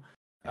want to do,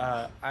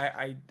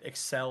 I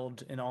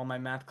excelled in all my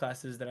math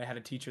classes that I had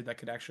a teacher that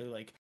could actually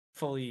like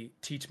fully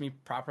teach me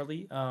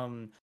properly.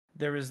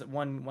 There was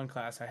one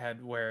class I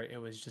had where it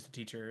was just a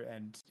teacher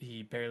and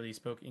he barely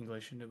spoke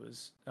English and it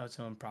was its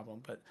own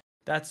problem. But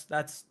that's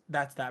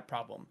that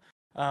problem.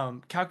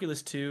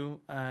 Calculus 2,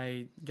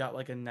 I got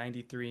like a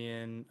 93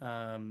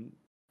 in.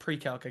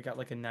 Pre-calc, I got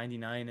like a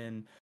 99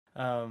 in.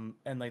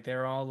 And like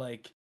they're all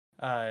like,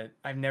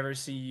 I've never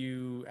see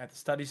you at the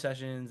study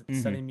sessions, at the Hmm.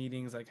 study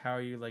meetings. Like, how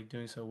are you like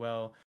doing so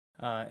well?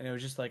 And it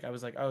was just like I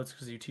was like, oh, it's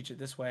because you teach it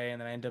this way,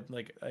 and then I ended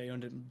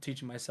up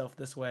teaching myself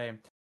this way.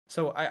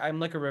 So I'm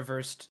like a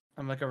reversed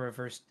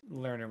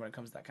learner when it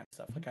comes to that kind of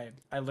stuff. Like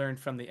I learned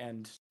from the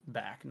end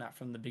back, not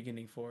from the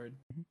beginning forward.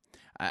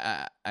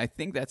 I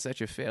think that's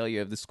such a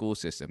failure of the school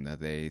system that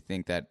they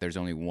think that there's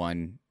only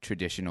one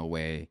traditional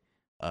way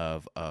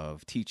of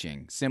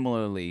teaching.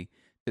 Similarly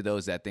to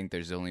those that think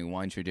there's only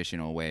one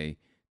traditional way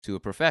to a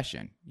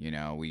profession. You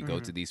know, we go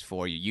to Hmm. these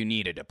 4 year, you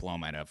need a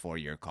diploma at a 4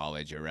 year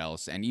college or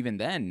else. And even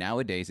then,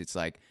 nowadays, it's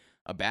like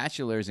a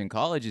bachelor's in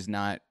college is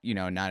not,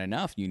 not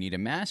enough. You need a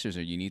master's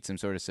or you need some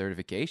sort of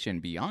certification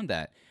beyond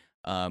that,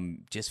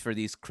 just for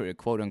these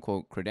quote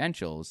unquote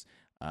credentials,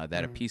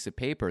 that a Hmm. piece of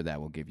paper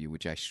that will give you,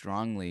 which I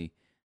strongly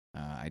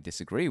I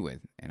disagree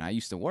with. And I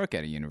used to work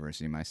at a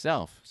university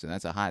myself, so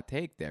that's a hot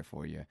take there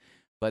for you.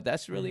 But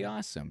that's really Hmm.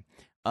 awesome.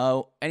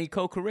 Any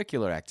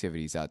co-curricular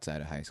activities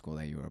outside of high school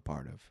that you were a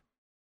part of?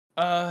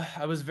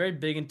 I was very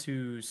big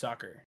into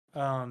soccer.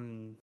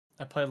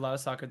 I played a lot of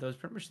soccer. That was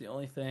pretty much the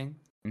only thing.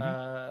 Hmm.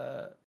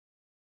 Uh,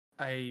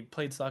 I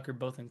played soccer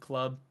both in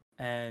club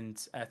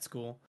and at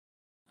school.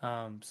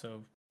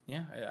 So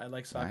yeah, I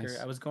like soccer. I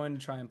Nice. was going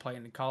to try and play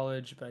it in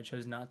college, but I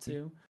chose not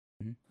to.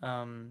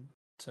 Hmm.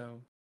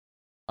 So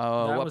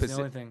Uh, that what was the posi-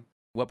 only thing.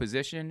 what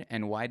position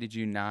and why did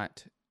you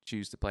not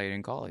choose to play it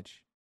in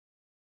college?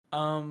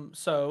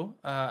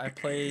 I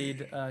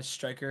played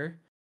striker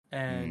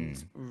and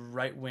Mm.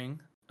 right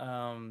wing.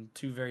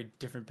 Two very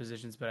different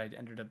positions, but I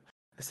ended up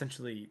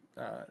essentially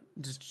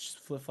just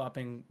flip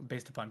flopping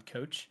based upon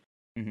coach.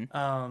 Hmm.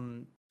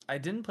 Um, I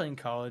didn't play in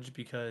college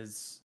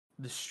because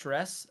the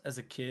stress as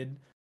a kid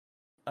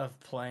of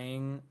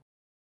playing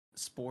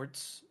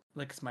sports,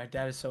 like 'cause my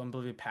dad is so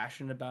unbelievably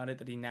passionate about it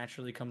that he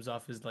naturally comes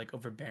off as like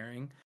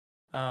overbearing.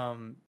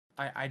 Um,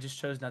 I just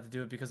chose not to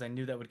do it because I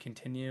knew that would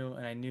continue,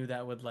 and I knew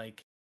that would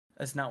like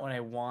that's not what I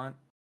want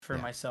for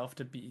Yeah. myself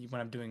to be when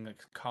I'm doing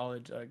like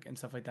college and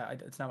stuff like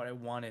that. It's not what I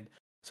wanted,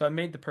 so I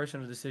made the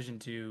personal decision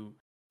to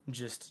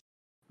just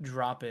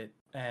drop it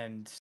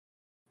and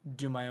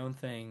do my own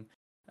thing.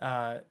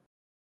 Uh,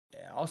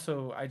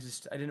 Also, I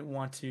didn't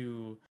want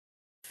to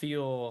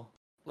feel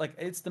like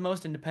it's the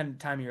most independent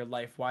time of your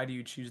life. Why do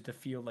you choose to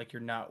feel like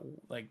you're not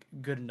like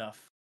good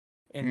enough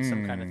in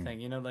some kind of Mm.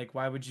 thing? You know, like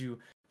why would you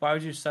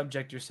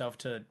subject yourself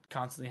to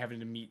constantly having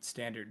to meet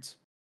standards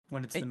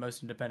when it's And, the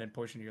most independent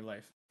portion of your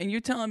life? and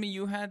you're telling me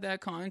you had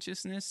that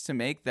consciousness to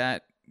make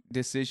that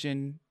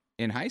decision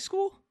in high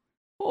school?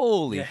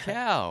 Holy Yeah.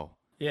 cow.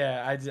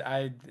 Yeah,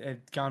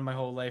 I'd gone my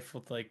whole life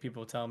with like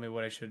people telling me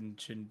what I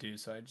shouldn't do,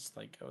 so I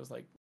was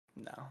like,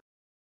 no.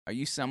 Are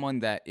you someone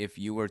that if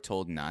you were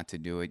told not to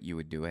do it, you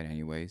would do it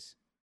anyways?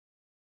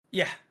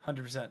 Yeah,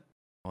 100%.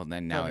 Well,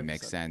 then now it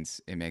makes 100%.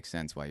 sense. It makes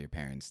sense why your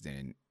parents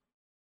didn't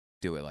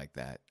do it like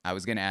that. I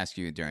was going to ask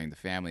you during the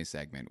family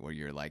segment where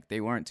you're like,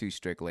 they weren't too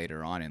strict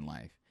later on in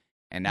life.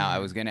 And now I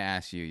was Mhm. going to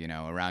ask you,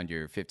 around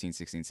your 15,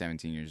 16,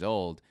 17 years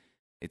old,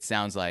 it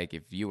sounds like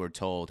if you were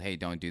told, hey,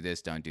 don't do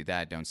this, don't do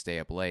that, don't stay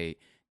up late,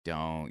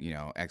 don't,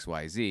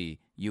 XYZ,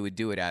 you would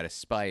do it out of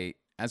spite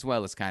as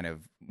well as kind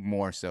of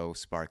more so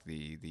spark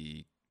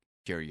the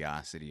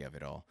curiosity of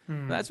it all. But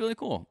Mhm. that's really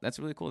cool. That's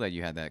really cool that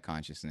you had that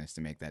consciousness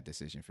to make that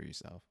decision for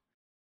yourself.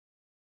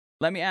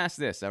 Let me ask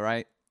this, all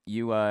right?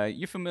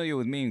 You're familiar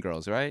with Mean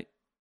Girls, right?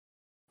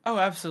 Oh,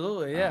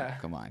 absolutely, Oh, yeah.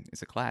 come on.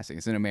 It's a classic.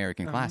 It's an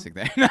American Uh-huh. classic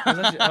then.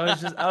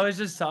 I was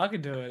just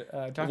talking to it,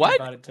 talking What?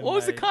 about it to What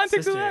was the my context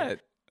of sister.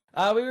 that?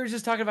 We were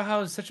just talking about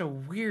how it's such a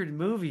weird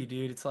movie,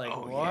 dude. It's like,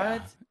 Oh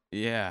what?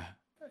 yeah.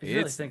 If you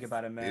really think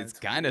about it, man, It's it's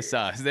kind of weird.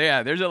 sus.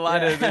 Yeah, there's a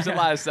lot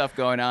Yeah. of stuff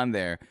going on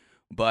there,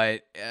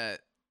 but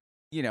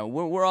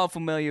we're all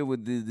familiar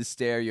with the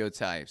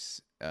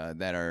stereotypes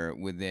that are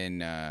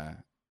within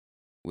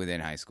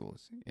high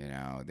schools.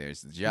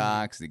 There's the Mhm.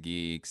 jocks, the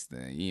geeks,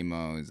 the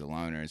emos, the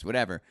loners,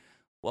 whatever.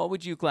 What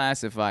would you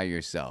classify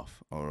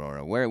yourself,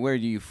 Aurora? Where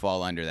do you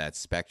fall under that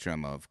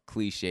spectrum of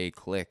cliche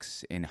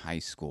cliques in high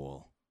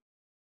school?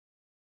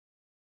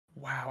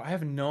 Wow, I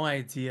have no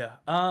idea.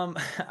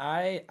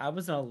 I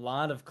was in a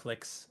lot of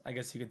cliques, I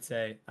guess you could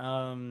say.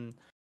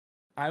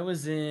 I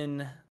was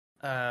in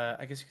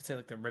I guess you could say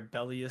like the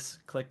rebellious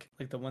clique,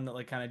 like the one that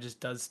like kind of just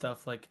does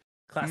stuff like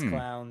class Hmm.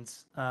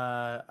 clowns.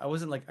 I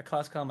wasn't like a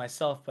class clown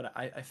myself, but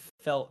I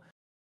felt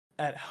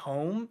at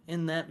home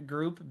in that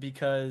group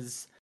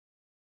because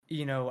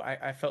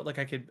I felt like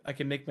I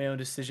could make my own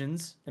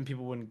decisions and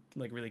people wouldn't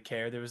like really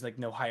care. There was like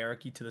no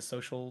hierarchy to the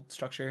social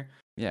structure.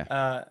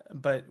 Yeah.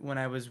 But when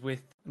I was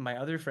with my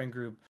other friend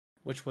group,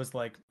 which was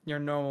like your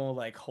normal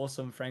like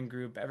wholesome friend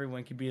group,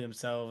 everyone can be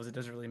themselves. It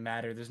doesn't really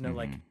matter. There's no Mm-hmm.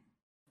 like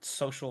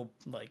social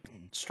like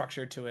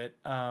structure to it.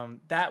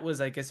 That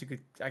was I guess you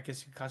could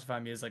classify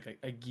me as like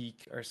a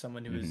geek or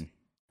someone who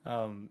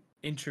Mm-hmm. is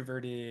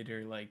introverted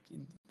or like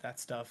that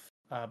stuff.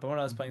 But when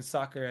I was playing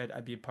soccer,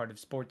 I'd be a part of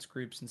sports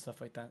groups and stuff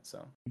like that.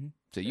 So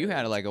So you it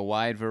had was like a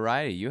wide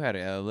variety. You had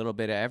a little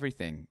bit of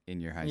everything in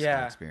your high school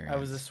yeah, I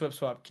was a experience. swip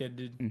swap kid,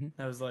 dude. Hmm.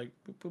 I was like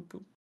boop boop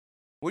boop.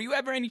 Were you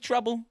ever any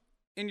trouble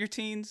in your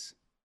teens?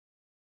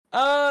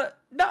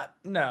 Not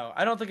no.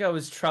 I don't think I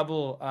was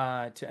trouble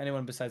to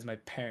anyone besides my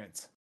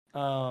parents.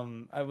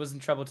 I was in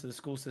trouble to the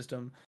school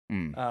system.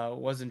 Hmm.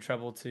 Was in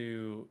trouble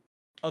to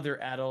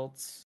other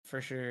adults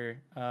for sure.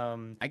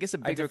 I guess a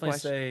I bigger definitely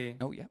question. say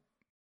Oh yeah.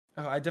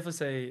 I definitely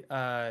say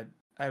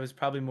I was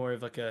probably more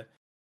of like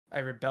I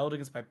rebelled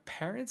against my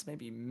parents,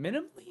 maybe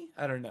minimally.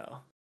 I don't know.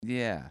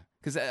 Yeah.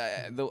 Because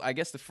I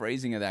guess the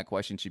phrasing of that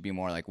question should be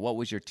more like, "What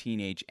was your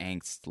teenage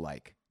angst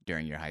like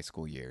during your high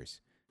school years?"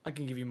 I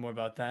can give you more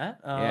about that.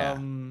 Yeah.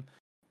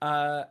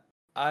 Uh,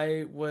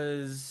 I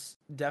was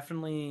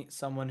definitely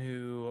someone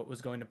who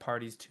was going to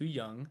parties too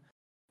young,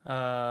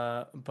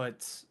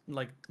 but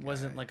like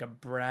wasn't Good. like a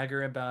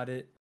bragger about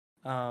it,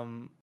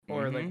 or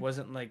like Mm-hmm.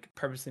 wasn't like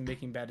purposely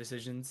making bad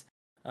decisions.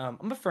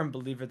 I'm a firm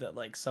believer that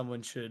like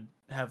someone should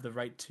have the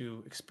right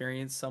to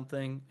experience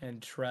something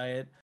and try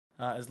it,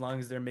 as long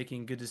as they're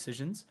making good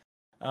decisions.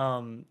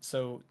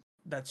 So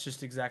that's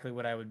just exactly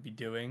what I would be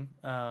doing.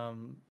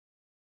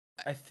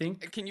 I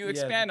think Can you yeah.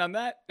 expand on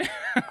that?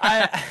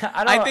 I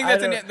I I don't think I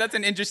that's don't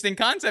an interesting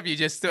concept you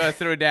just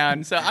threw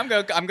down. So I'm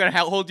gonna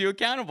hold you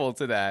accountable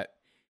to that.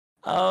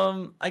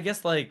 I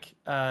guess like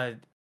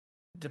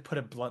to put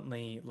it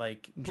bluntly,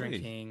 like Please.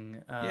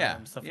 drinking,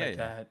 Yeah. stuff Yeah. like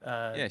Yeah.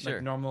 that, Yeah. like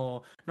Sure.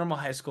 normal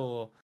high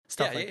school Yeah.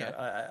 stuff Yeah. like Yeah.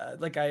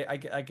 that. Like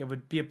I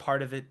would be a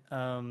part of it,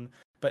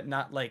 but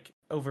not like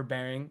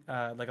overbearing.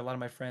 Like a lot of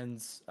my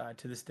friends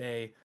to this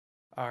day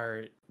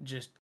are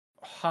just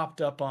hopped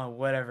up on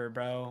whatever,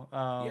 bro.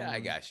 Yeah. I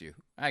got you.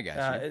 I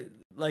got you.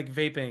 Like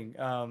vaping.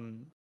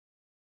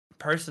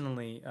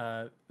 Personally,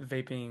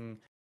 vaping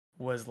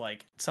was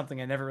like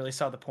something I never really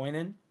saw the point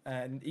in,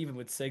 and even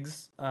with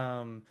cigs,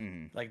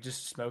 Mm-hmm. like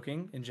just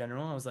smoking in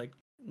general, I was like,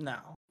 no.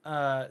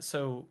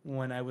 So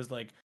when I was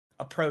like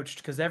approached,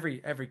 because every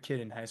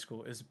kid in high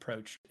school is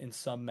approached in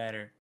some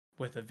manner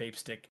with a vape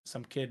stick.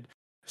 Some kid,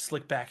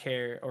 slick back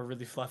hair or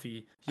really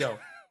fluffy. Yo,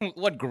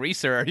 What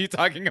greaser are you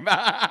talking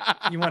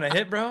about? you want to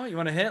hit, bro? You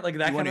want to hit like You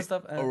that want kind to,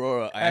 of stuff?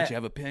 Aurora? I Uh, actually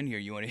have a pen here.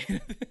 You want to?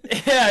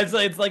 yeah, it's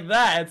like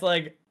that. It's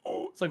like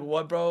it's like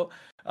what, bro?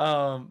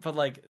 But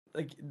like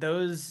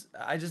those,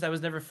 I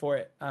was never for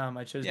it.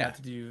 I chose Yeah. not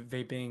to do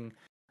vaping,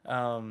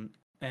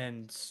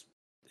 and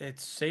it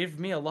saved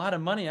me a lot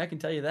of money. I can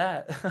tell you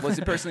that. Was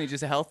it personally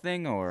just a health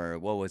thing, or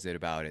what was it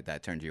about it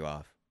that turned you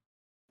off?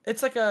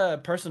 It's like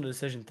a personal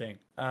decision thing.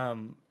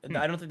 Hmm.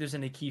 I don't think there's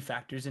any key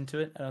factors into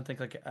it. I don't think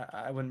like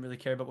I wouldn't really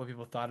care about what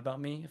people thought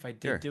about me if I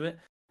did Sure. do it.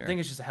 I Sure. think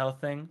it's just a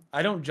health thing.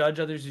 I don't judge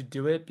others who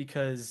do it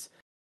because,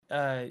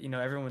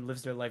 everyone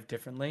lives their life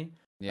differently.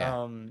 Yeah.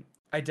 Um,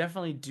 I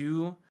definitely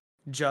do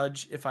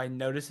judge if I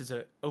notice it's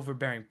a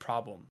overbearing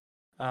problem.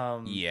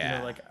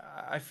 Yeah. Like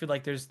I feel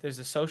like there's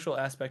a social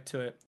aspect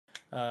to it,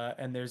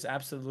 and there's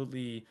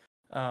absolutely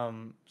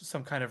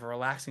some kind of a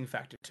relaxing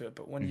factor to it.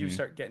 But when you Mm-hmm.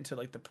 start getting to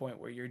like the point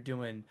where you're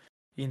doing,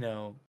 you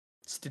know,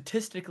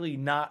 statistically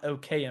not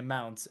okay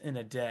amounts in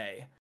a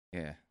day,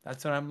 Yeah.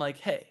 that's when I'm like,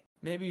 hey,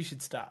 maybe you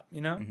should stop.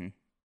 Mm-hmm.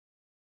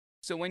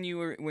 So when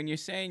you're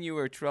saying you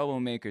were a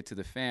troublemaker to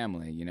the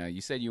family,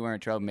 you said you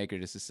weren't a troublemaker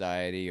to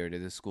society or to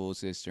the school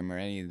system or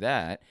any of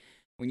that.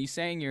 When you're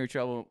saying you're a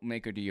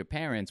troublemaker to your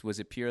parents, was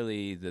it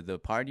purely the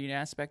partying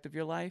aspect of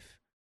your life?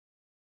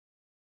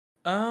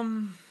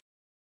 Um,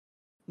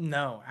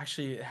 no,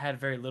 actually, it had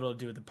very little to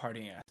do with the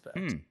partying aspect.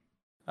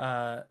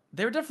 Hmm.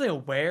 They were definitely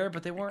aware,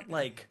 but they weren't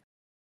like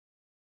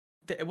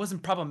it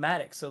wasn't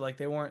problematic. So like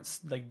they weren't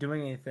like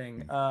doing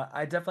anything.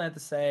 I definitely have to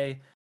say,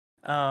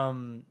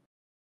 um,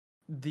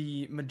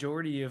 the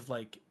majority of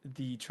like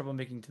the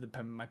troublemaking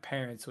to my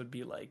parents would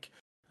be like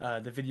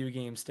the video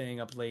game, staying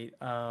up late.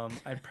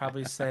 I'd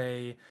probably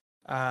say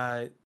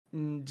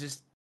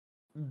just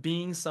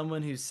being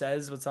someone who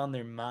says what's on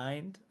their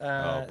mind.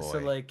 Oh So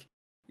boy. like,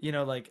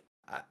 like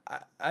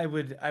I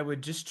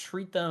would just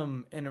treat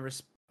them in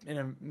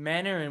a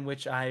manner in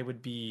which I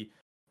would be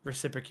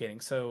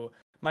reciprocating. So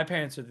my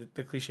parents are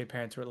the cliche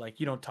parents where like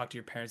you don't talk to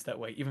your parents that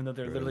way, even though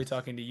they're literally Gross.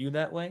 talking to you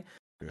that way.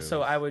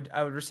 So I would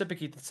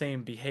reciprocate the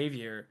same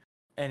behavior,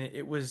 and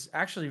it was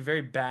actually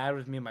very bad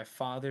with me and my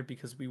father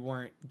because we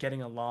weren't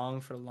getting along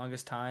for the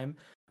longest time.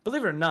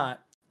 Believe it or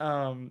not,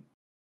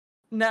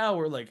 now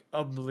we're like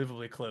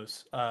unbelievably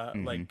close.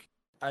 Mm-hmm. Like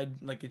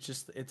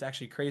it's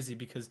actually crazy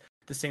because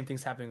the same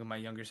thing's happening with my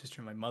younger sister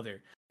and my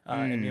mother.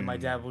 And me and my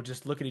dad Mm. will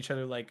just look at each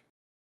other like,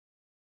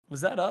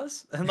 was that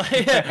us? And like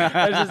it's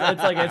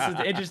just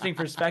an interesting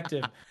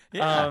perspective.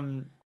 Yeah.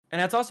 Um, and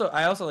that's also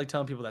I also like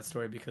telling people that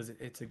story because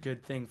it's a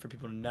good thing for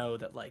people to know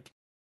that like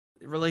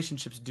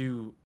relationships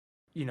do,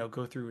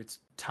 go through its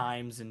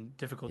times and Yeah.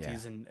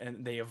 difficulties and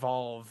they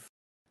evolve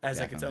as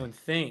like its Definitely. own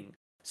thing.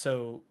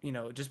 So,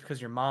 just because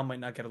your mom might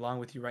not get along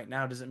with you right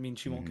now doesn't mean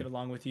she won't Mm-hmm. get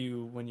along with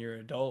you when you're an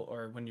adult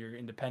or when you're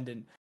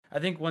independent. I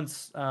think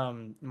once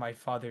my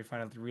father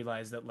finally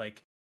realized that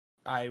like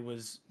I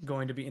was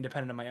going to be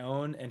independent on my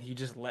own and he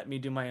just let me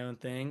do my own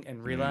thing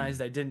and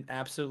realized I didn't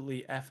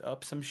absolutely F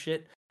up some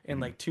shit in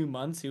Mm-hmm. like 2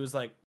 months, he was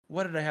like,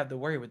 what did I have to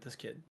worry with this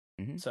kid?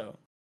 Mm-hmm. So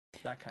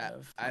that kind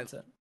of I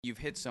mindset. you've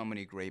hit so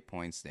many great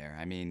points there.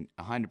 I mean,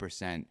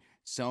 100%.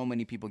 So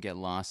many people get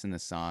lost in the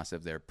sauce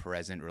of their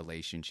present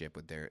relationship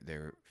with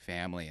their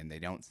family, and they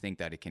don't think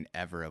that it can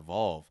ever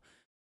evolve.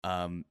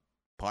 Um,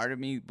 Part of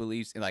me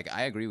believes, like,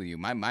 I agree with you.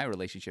 My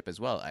relationship as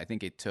well. I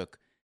think it took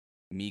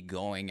me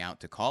going out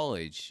to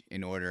college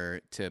in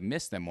order to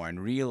miss them more and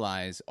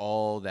realize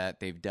all that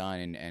they've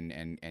done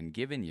and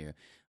given you.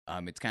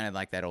 It's kind of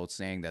like that old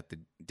saying that the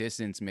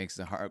distance makes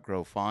the heart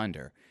grow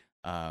fonder.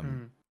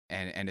 Um,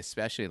 Mm. and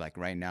especially like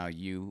right now,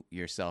 you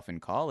yourself in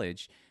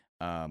college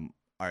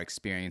are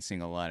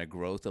experiencing a lot of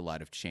growth, a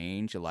lot of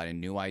change, a lot of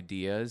new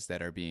ideas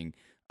that are being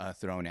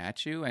thrown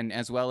at you, and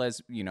as well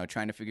as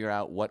trying to figure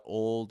out what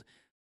old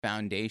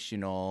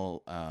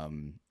foundational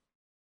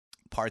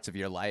parts of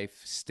your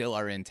life still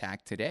are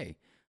intact today.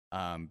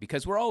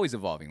 Because we're always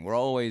evolving.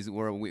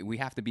 We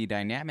have to be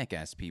dynamic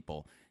as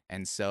people,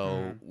 and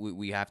so Mm.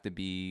 we have to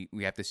be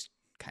we have to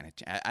kind of.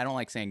 I don't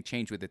like saying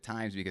change with the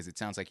times because it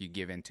sounds like you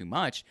give in too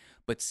much,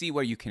 but see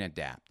where you can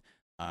adapt.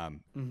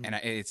 Um,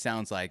 Mm. it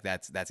sounds like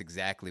that's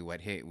exactly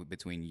what hit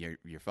between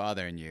your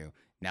father and you.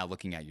 Now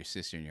looking at your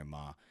sister and your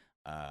mom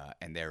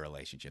and their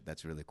relationship,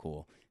 that's really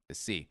cool to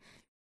see.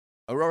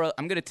 Aurora,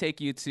 I'm gonna take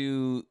you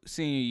to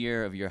senior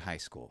year of your high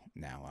school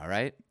now. All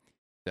right.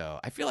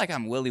 So I feel like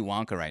I'm Willy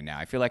Wonka right now.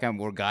 I feel like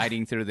we're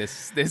guiding through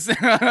this. You're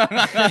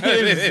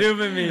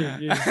zooming me.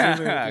 You're zooming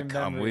with your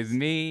Come with memories.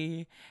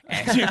 me,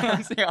 and you know what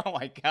I'm saying? Oh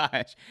my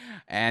gosh!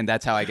 And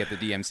that's how I get the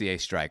DMCA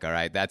strike. All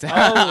right, that's Oh,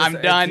 I'm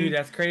dude, done.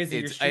 that's crazy.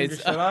 You're streamed your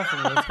It's. shit off for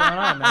me. What's going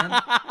on, man?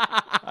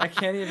 I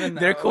can't even.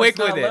 They're What's quick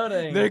with not it. They're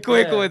loading?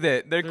 quick Yeah, with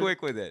it. They're they're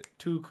quick with it.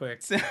 too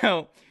quick.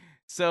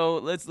 So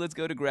let's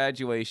go to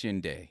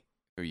graduation day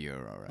for you,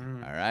 Aurora.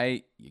 Mm. All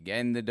right, you're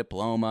getting the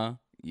diploma.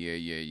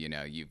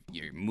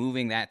 You're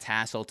moving that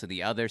tassel to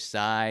the other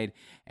side,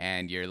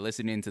 and you're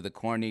listening to the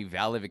corny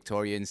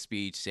valedictorian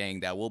speech saying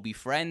that we'll be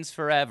friends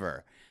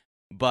forever.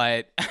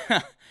 But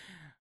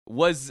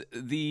was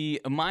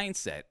the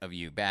mindset of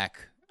you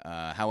back,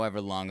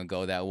 however long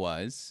ago that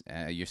was,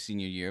 your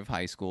senior year of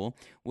high school,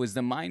 was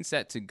the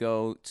mindset to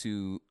go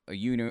to a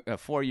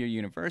 4-year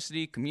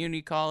university,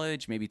 community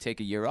college, maybe take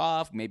a year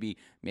off, maybe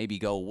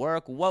go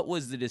work? What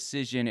was the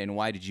decision, and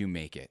why did you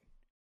make it?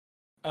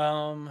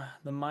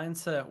 The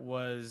mindset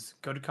was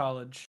go to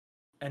college,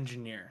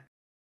 engineer,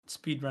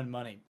 speed run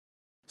money.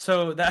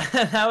 So that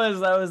that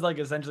was like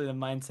essentially the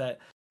mindset.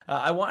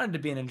 I wanted to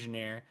be an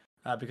engineer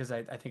because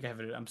I think I have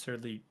an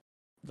absurdly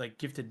like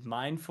gifted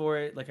mind for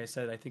it. Like I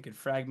said, I think in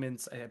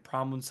fragments. I had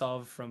problem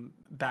solve from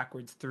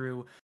backwards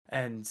through,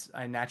 and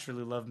I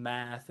naturally love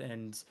math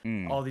and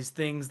Mm, all these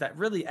things that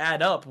really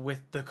add up with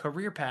the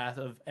career path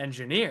of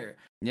engineer.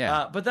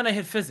 yeah, But then I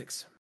hit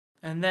physics,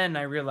 and then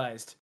I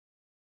realized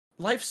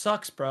life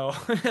sucks, bro.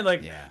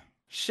 Like yeah.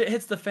 shit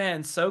hits the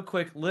fan so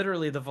quick.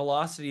 Literally, the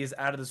velocity is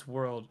out of this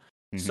world.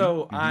 Mm-hmm.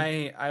 So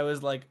Mm-hmm. I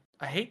was like,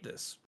 I hate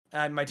this.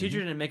 And my Mm-hmm. teacher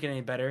didn't make it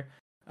any better.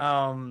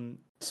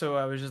 So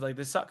I was just like,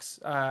 this sucks.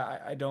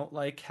 I don't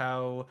like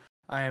how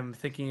I am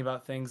thinking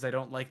about things. I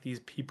don't like these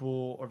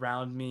people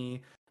around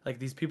me. Like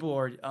these people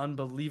are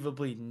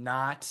unbelievably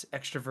not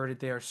extroverted.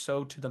 They are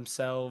so to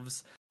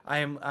themselves.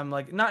 I'm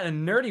like not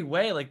in a nerdy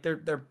way. Like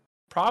they're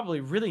probably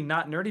really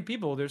not nerdy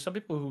people. There's some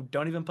people who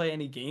don't even play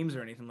any games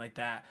or anything like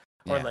that,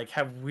 or Yeah. like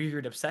have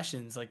weird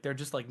obsessions. Like they're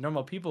just like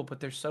normal people, but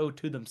they're so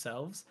to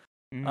themselves.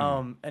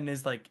 Mm. And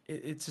is like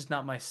it's just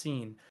not my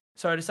scene.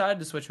 So I decided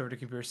to switch over to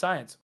computer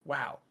science.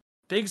 Wow,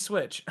 big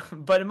switch.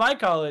 But in my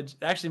college,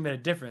 it actually made a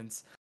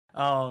difference.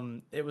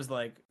 It was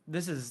like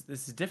this is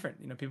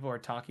different. People are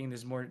talking.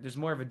 There's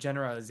more of a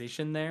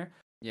generalization there.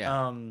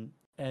 Yeah.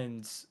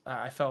 and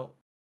I felt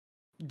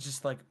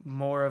just like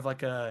more of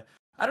like a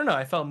I don't know.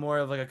 I felt more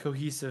of like a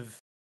cohesive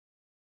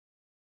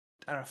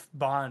I don't know,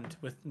 bond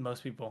with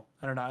most people.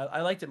 I don't know.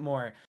 I liked it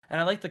more,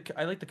 and I like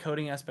the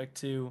coding aspect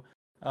too.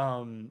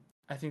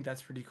 I think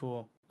that's pretty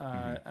cool.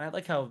 Mhm. And I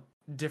like how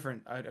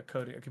different a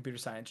computer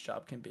science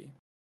job can be.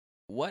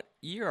 What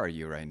year are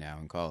you right now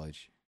in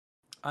college?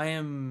 I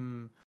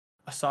am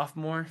a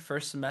sophomore,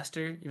 first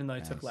semester, even though I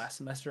took Nice. last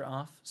semester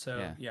off. So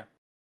Yeah. yeah.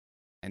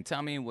 And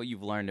tell me what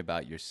you've learned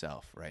about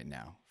yourself right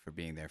now for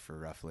being there for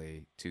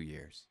roughly 2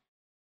 years.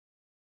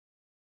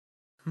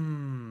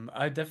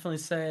 I'd definitely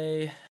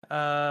say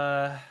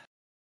uh,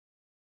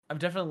 I've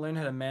definitely learned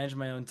how to manage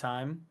my own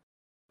time.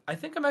 I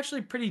think I'm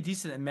actually pretty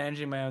decent at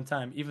managing my own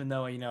time, even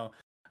though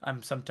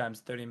I'm sometimes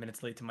 30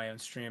 minutes late to my own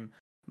stream.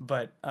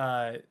 But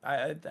I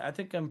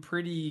think I'm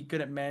pretty good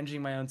at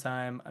managing my own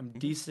time. I'm Mhm.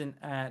 decent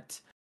at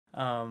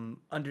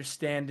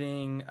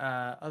understanding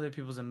other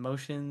people's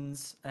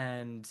emotions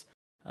and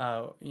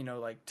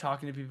like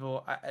talking to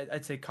people.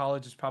 I'd say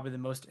college is probably the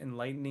most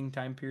enlightening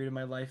time period of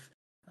my life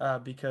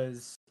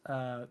because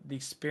the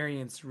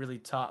experience really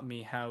taught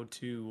me how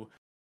to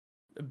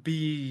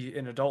be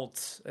an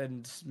adult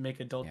and make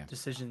adult Yeah.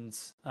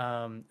 decisions.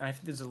 And I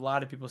think there's a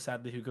lot of people,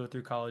 sadly, who go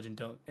through college and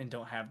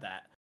don't have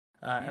that.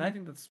 And I Yeah.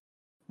 think that's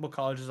what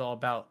college is all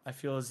about. I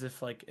feel as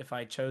if like if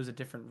I chose a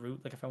different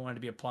route, like if I wanted to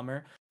be a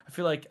plumber, I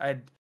feel like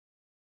I'd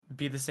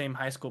be the same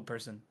high school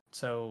person.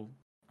 So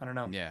I don't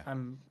know. Yeah.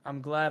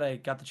 I'm glad I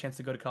got the chance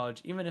to go to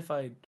college, even if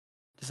I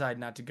decide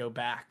not to go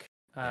back.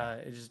 Yeah.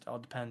 It just all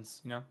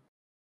depends, you know.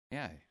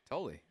 Yeah.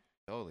 Totally.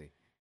 Totally.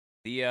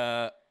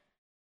 The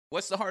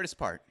what's the hardest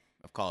part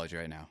of college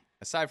right now,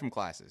 aside from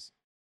classes?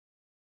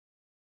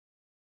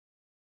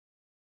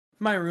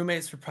 My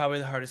roommates were probably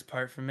the hardest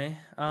part for me.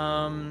 Ooh,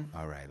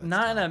 all right, let's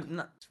Not in a talk.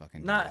 not Let's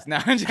fucking do this. not No,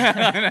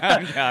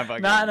 I'm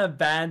fucking not in with a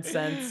bad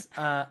sense.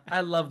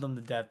 I love them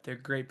to death. They're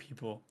great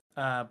people.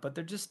 But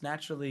they're just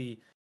naturally,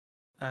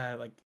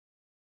 like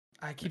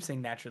I keep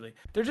saying naturally.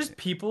 They're just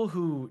people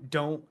who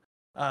don't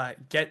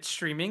get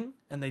streaming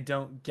and they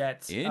don't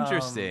get you.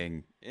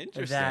 Interesting.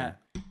 Interesting.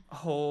 that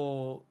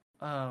whole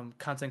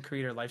content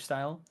creator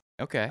lifestyle.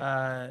 Okay.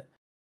 Uh,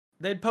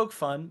 they'd poke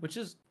fun, which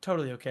is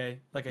totally okay.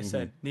 Like I Mm-hmm.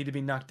 said, need to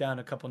be knocked down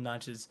a couple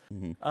notches.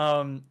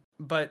 Mm-hmm.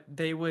 But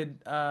they would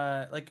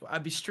like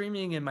I'd be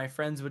streaming and my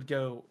friends would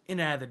go in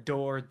and out of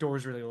the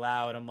door's really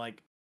loud. I'm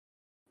like,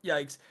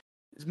 yikes.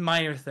 It's a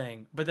minor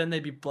thing. But then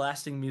they'd be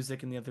blasting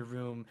music in the other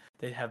room.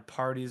 They'd have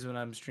parties when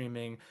I'm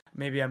streaming.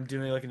 Maybe I'm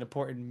doing like an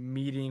important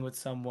meeting with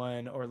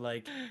someone or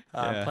like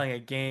Yeah. playing a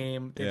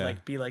game. They'd Yeah.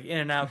 like be like in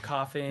and out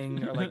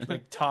coughing or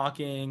like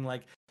talking,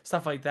 like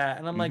stuff like that.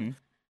 And I'm like, Mm-hmm.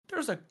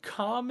 there's a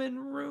common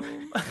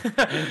room.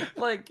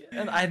 Like,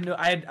 and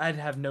I'd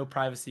have no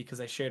privacy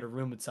because I shared a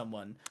room with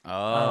someone.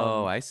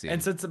 Oh, I see.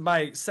 And since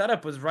my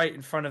setup was right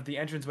in front of the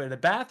entranceway to the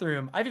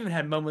bathroom, I've even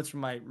had moments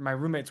where my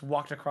roommates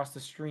walked across the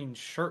screen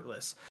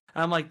shirtless.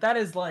 And I'm like, that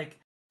is like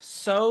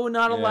so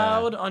not Yeah.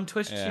 allowed on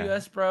Twitch Yeah.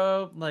 US,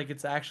 bro. Like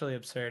it's actually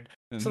absurd.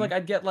 So Mm-hmm. like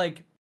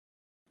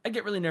I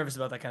get really nervous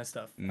about that kind of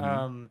stuff.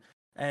 Mm-hmm.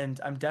 And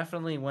I'm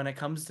definitely when it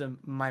comes to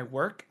my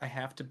work, I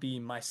have to be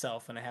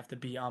myself and I have to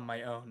be on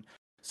my own.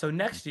 So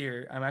next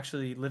year, I'm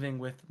actually living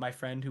with my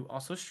friend who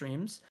also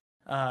streams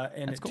in a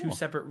That's cool. 2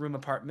 separate room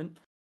apartment,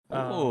 which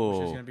is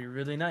Ooh. gonna be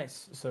really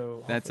nice.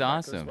 So That's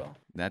hopefully that goes awesome. well.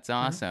 That's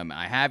awesome.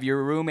 I have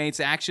your roommates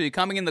actually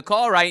coming in the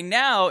call right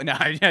now. No,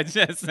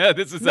 just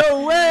this is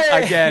No way!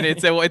 again.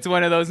 It's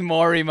one of those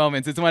Maury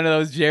moments. It's one of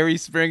those Jerry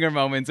Springer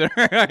moments.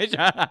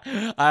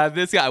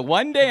 This guy.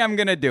 One day I'm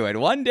gonna do it.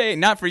 One day,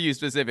 not for you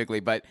specifically,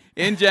 but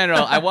in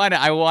general, I wanna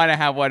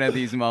have one of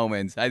these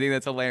moments. I think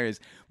that's hilarious.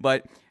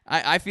 But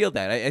I feel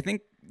that. I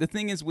think. The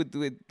thing is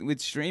with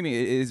streaming,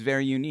 it is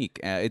very unique.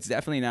 It's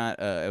definitely not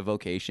a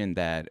vocation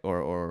that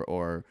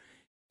or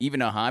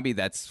even a hobby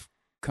that's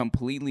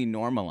completely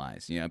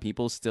normalized. You know,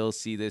 people still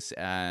see this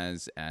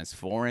as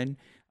foreign.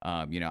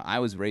 I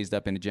was raised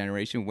up in a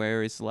generation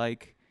where it's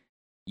like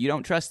you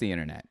don't trust the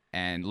internet,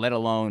 and let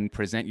alone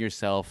present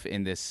yourself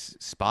in this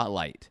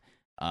spotlight,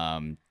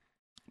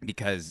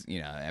 because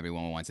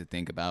everyone wants to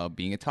think about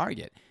being a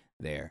target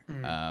there.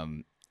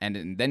 Mm.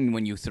 And then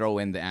when you throw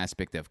in the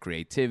aspect of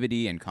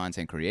creativity and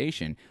content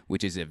creation,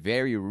 which is a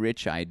very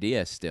rich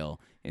idea still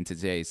in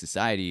today's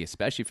society,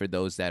 especially for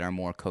those that are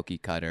more cookie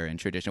cutter and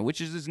traditional, which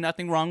is there's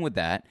nothing wrong with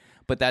that,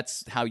 but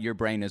that's how your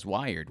brain is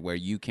wired, where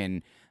you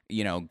can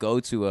go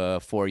to a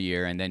 4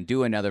 year and then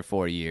do another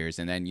 4 years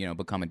and then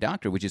become a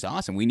doctor, which is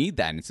awesome. We need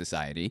that in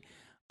society,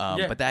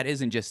 Yeah. but that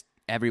isn't just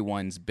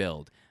everyone's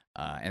build.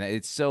 And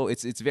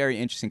it's very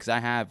interesting because I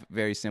have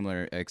very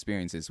similar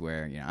experiences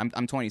where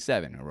I'm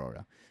 27,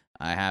 Aurora.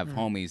 I have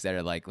homies that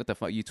are like, "What the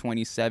fuck? You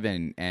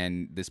 27,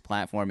 and this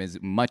platform is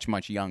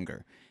much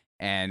younger."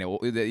 And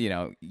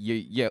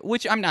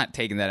which I'm not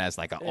taking that as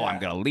like, I'm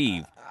gonna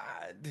leave.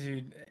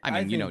 Dude. I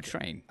mean, think,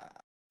 train.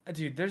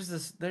 Dude, there's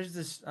this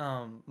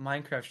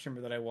Minecraft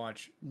streamer that I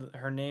watch.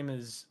 Her name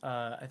is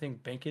I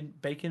think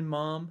Bacon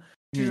Mom.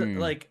 She's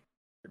like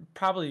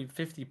probably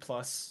 50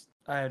 plus.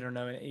 I don't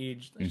know in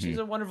age. She's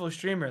a wonderful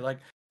streamer. Like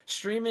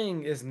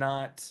streaming is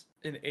not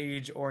an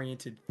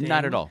age-oriented thing.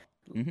 Not at all.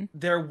 Hmm.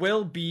 There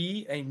will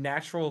be a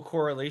natural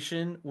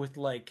correlation with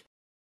like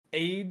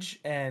age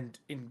and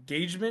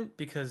engagement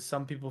because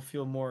some people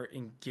feel more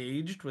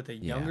engaged with a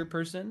younger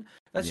person.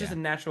 That's just Yeah.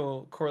 a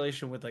natural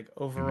correlation with like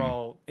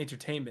overall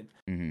entertainment.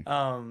 Hmm.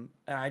 And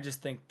I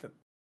just think that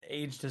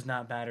age does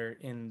not matter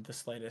in the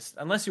slightest,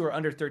 unless you are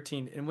under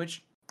 13, in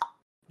which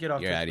get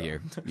off. You're out of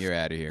here. You're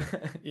out of here.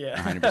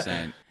 Yeah,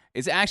 100%.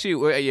 It's actually,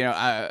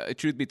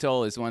 truth be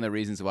told, it's one of the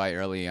reasons why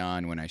early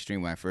on when I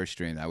first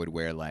streamed, I would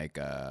wear like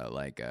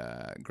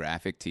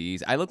graphic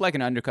tees. I looked like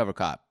an undercover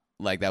cop,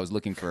 like that was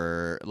looking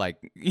for like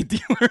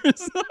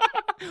dealers,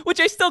 which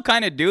I still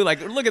kind of do.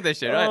 Like, look at this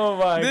shit. Right? Oh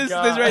my this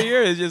God. right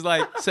here is just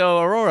like, so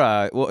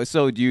Aurora.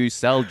 So do you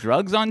sell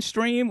drugs on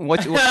stream?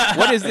 What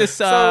is this?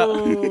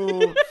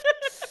 So,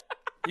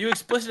 you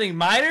expliciting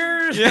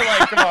minors?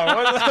 Like, come on,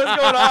 what's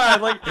going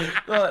on? Like,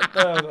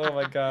 oh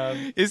my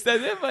God. Is that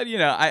it? But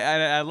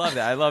I love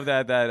that. I love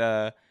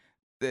that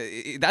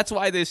that's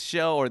why this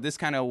show or this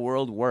kind of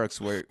world works.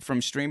 Where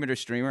from streamer to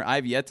streamer,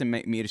 I've yet to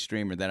meet a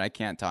streamer that I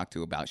can't talk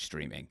to about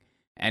streaming,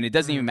 and it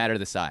doesn't even matter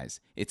the size.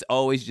 It's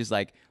always just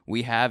like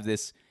we have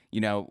this,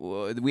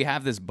 we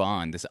have this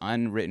bond, this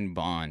unwritten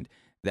bond.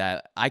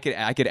 That I could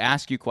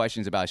ask you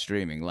questions about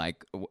streaming,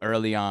 like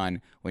early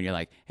on when you're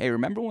like, hey,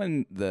 remember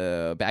when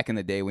back in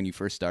the day when you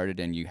first started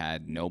and you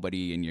had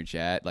nobody in your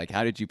chat? Like,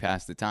 how did you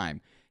pass the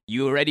time?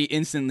 You already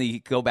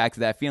instantly go back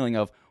to that feeling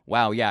of,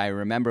 wow, yeah, I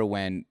remember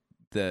when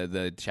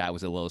the chat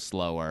was a little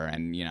slower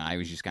and I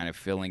was just kind of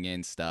filling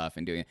in stuff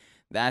and doing it.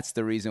 That's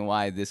the reason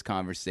why this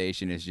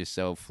conversation is just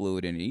so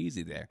fluid and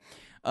easy there.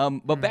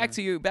 But back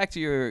to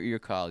your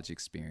college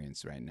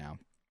experience right now.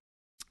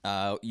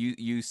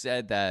 You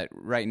said that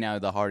right now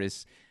the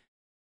hardest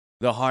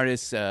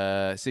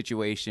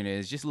situation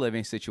is just a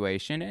living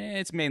situation. And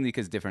it's mainly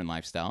because different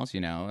lifestyles.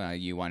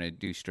 You want to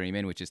do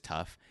streaming, which is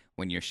tough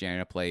when you're sharing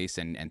a place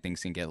and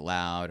things can get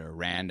loud or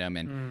random.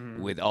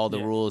 And with all the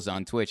rules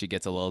on Twitch, it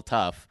gets a little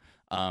tough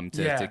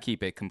to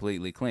keep it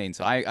completely clean.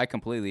 So I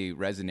completely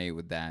resonate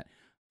with that.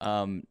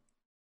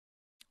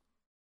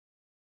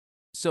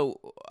 So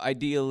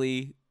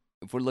ideally,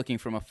 if we're looking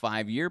from a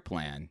 5-year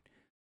plan,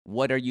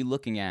 what are you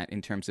looking at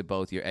in terms of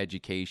both your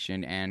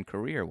education and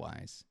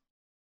career-wise?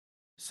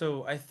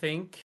 So I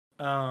think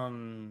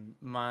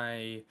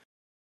my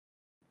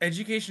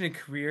education and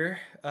career,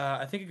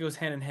 I think it goes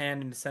hand in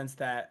hand in the sense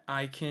that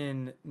I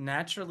can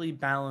naturally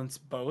balance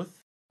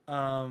both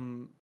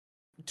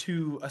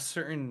to a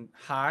certain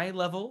high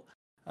level.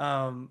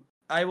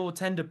 I will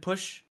tend to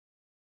push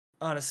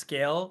on a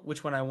scale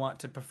which one I want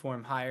to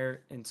perform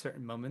higher in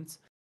certain moments.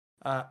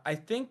 I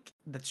think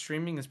that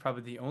streaming is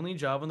probably the only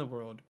job in the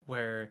world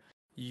where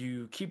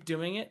you keep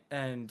doing it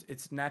and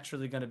it's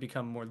naturally going to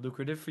become more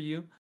lucrative for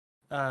you.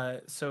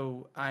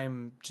 So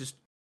I'm just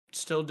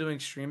still doing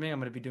streaming. I'm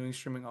going to be doing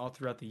streaming all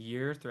throughout the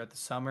year, throughout the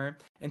summer,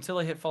 until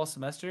I hit fall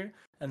semester.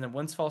 And then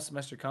once fall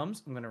semester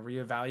comes, I'm going to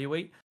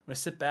reevaluate. I'm going to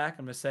sit back.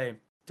 I'm going to say,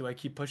 do I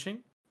keep pushing?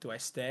 Do I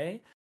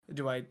stay?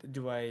 Do I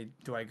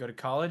go to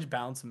college,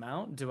 balance them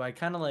out? Do I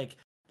kind of like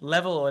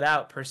level it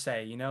out per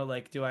se,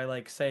 like do I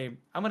like say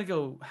I'm gonna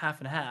go half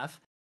and half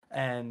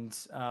and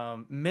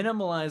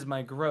minimalize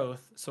my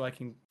growth so I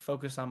can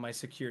focus on my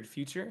secured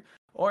future,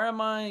 or am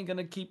I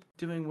gonna keep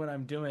doing what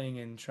I'm doing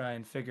and try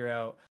and figure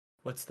out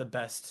what's the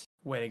best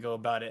way to go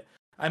about it?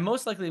 I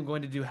most likely am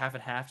going to do half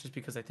and half just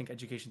because I think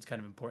education is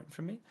kind of important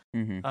for me.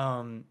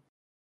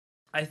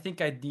 I think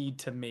I need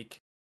to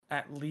make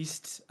at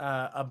least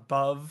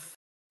above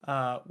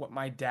what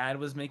my dad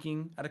was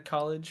making out of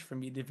college for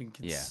me to even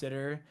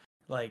consider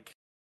like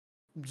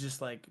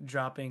just like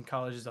dropping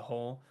college as a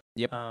whole.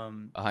 Yep.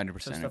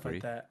 100% so stuff agree.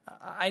 like that.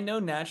 I know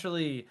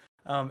naturally,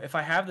 if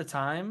I have the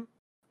time,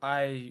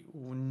 I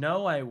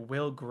know I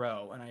will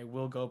grow and I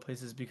will go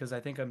places because I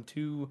think I'm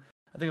too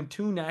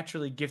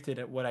naturally gifted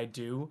at what I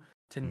do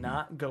to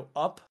not go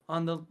up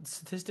on the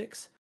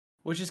statistics,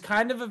 which is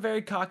kind of a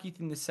very cocky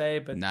thing to say,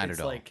 but Not it's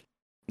at all. like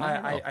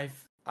Not at all.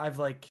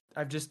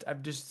 I've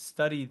just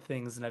studied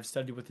things and I've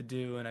studied what to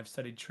do and I've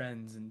studied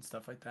trends and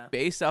stuff like that.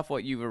 Based off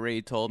what you've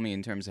already told me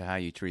in terms of how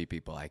you treat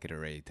people, I could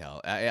already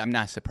tell. I'm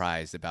not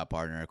surprised about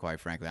partner. Quite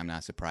frankly, I'm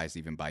not surprised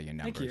even by your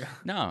numbers. Thank you.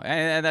 No,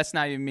 and that's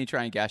not even me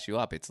trying to gas you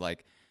up. It's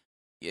like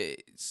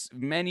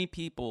many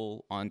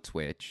people on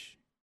Twitch,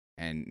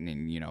 and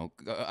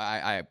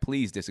I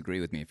please disagree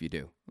with me if you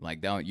do.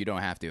 Like, you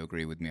don't have to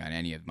agree with me on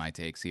any of my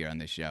takes here on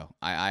this show.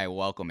 I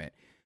welcome it,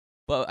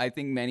 but I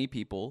think many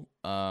people.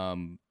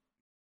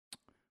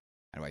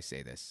 How do I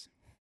say this?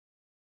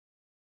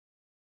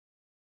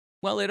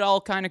 Well, it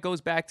all kind of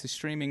goes back to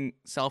streaming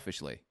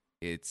selfishly.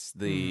 It's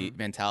the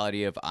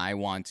mentality of I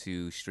want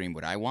to stream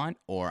what I want,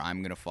 or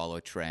I'm going to follow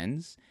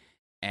trends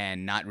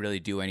and not really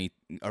do any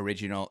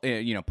original,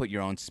 put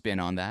your own spin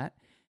on that.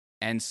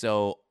 And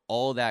so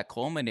all that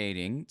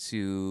culminating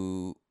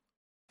to,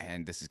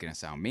 and this is going to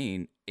sound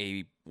mean,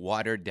 a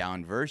watered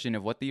down version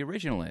of what the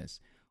original is.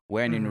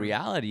 When in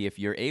reality, if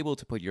you're able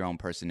to put your own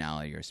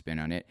personality or spin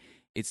on it,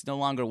 it's no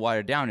longer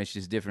watered down. It's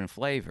just different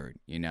flavored.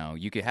 You know,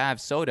 you could have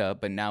soda,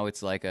 but now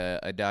it's like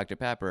a Dr.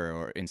 Pepper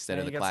or instead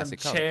And of you the got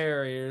classic some Coke.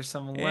 cherry or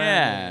some lemon.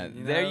 Yeah,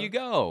 You there know? you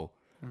go.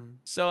 Mm.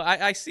 So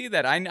I see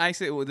that. I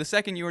see well, the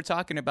second you were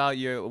talking about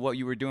what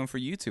you were doing for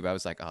YouTube, I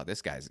was like, oh,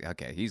 this guy's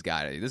okay. He's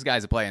got it. This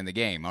guy's playing the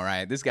game. All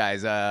right, this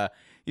guy's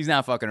he's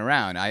not fucking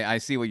around. I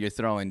see what you're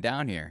throwing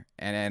down here,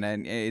 and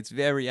it's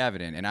very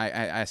evident. And I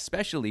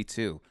especially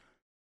too.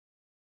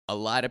 A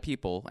lot of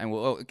people,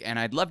 and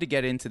I'd love to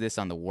get into this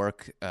on the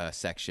work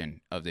section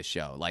of the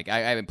show. Like,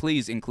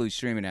 please include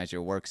streaming as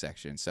your work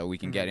section so we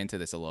can get into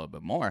this a little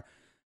bit more.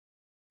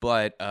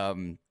 But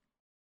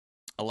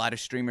a lot of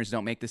streamers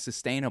don't make this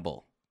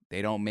sustainable.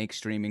 They don't make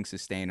streaming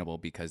sustainable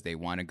because they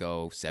want to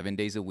go 7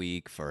 days a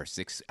week for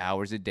 6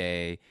 hours a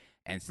day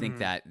and think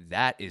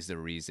that is the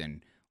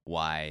reason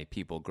why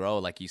people grow.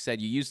 Like you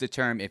said, you use the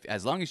term,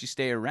 as long as you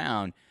stay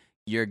around,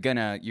 you're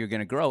gonna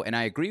grow, and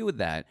I agree with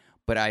that.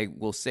 But I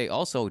will say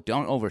also,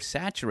 don't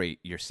oversaturate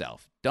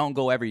yourself. Don't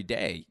go every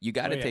day. You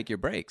got to take your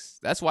breaks.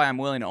 That's why I'm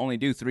willing to only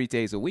do 3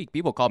 days a week.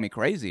 People called me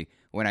crazy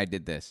when I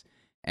did this.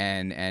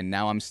 And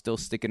now I'm still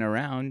sticking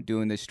around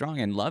doing this strong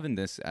and loving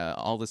this,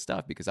 all this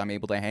stuff, because I'm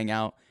able to hang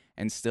out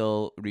and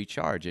still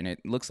recharge. And it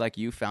looks like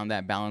you found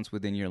that balance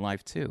within your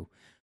life too.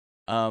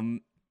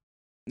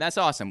 That's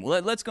awesome.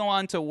 Let's go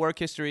on to work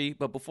history.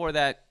 But before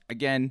that,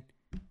 again,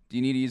 do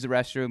you need to use the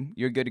restroom?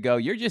 You're good to go.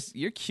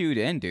 You're cued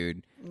in,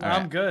 dude. All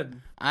I'm right.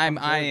 good. I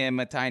am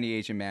a tiny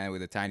Asian man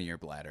with a tinier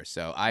bladder,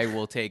 so I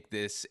will take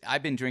this.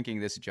 I've been drinking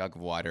this jug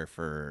of water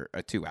for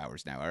 2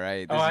 hours now. All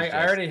right. Oh, I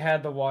already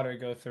had the water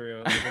go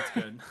through. Like, that's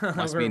good.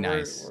 Must be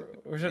nice.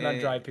 We're sitting on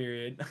dry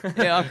period.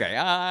 Yeah. Okay.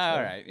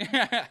 All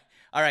right.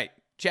 All right.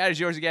 Chat is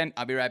yours again.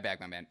 I'll be right back,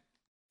 my man.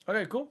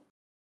 Okay, cool.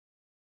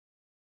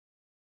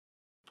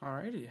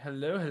 Alrighty.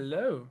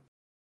 Hello.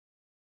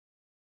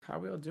 How are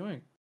we all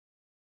doing?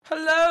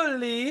 Hello,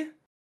 Lee.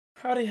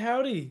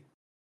 Howdy.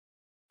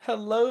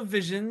 Hello,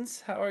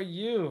 Visions. How are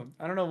you?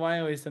 I don't know why I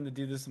always tend to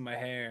do this with my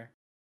hair.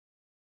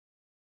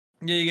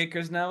 Yeah, you get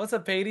Chris now. What's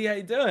up, Patey? How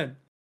you doing?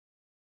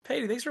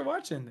 Patey, thanks for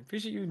watching.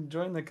 Appreciate you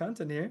enjoying the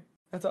content here.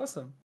 That's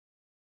awesome.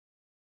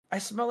 I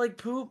smell like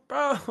poop,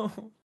 bro.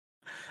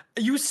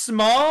 You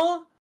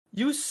small?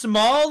 You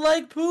small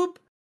like poop?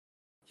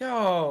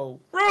 Yo,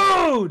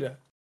 rude.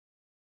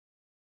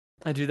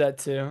 I do that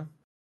too.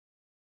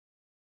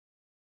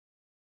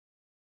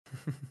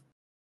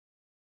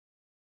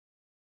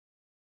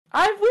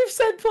 We've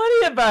said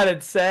plenty about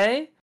it,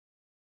 Say.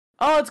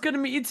 Oh, it's good to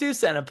meet you too,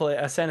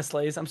 Santa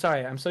Slays. I'm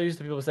sorry, I'm so used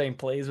to people saying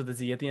plays with a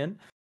Z at the end.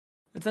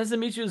 It's nice to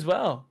meet you as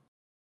well.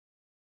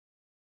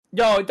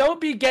 Yo, don't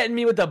be getting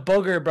me with the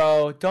booger,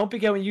 bro. Don't be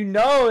getting, you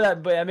know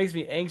that makes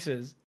me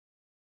anxious.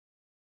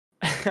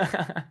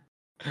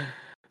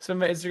 So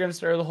my Instagram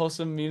started the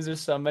wholesome memes or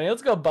somebody.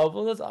 Let's go,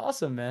 Bubbles. That's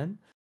awesome, man.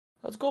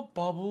 Let's go,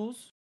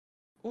 Bubbles.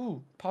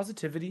 Ooh,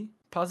 positivity.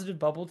 Positive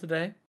bubble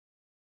today.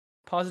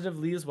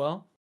 Positively as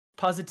well.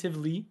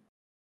 Positively.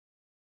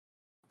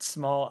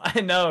 Small.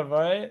 I know,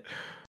 right?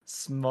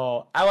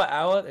 Small.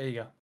 Owa. There you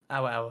go.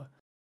 Owa.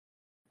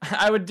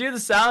 I would do a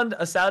sound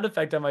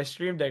effect on my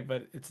stream deck,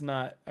 but it's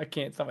not. I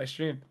can't. It's not my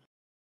stream.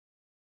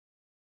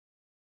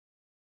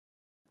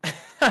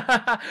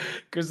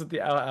 Chris with the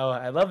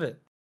owa. I love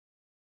it.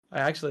 I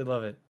actually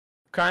love it.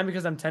 Crying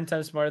because I'm 10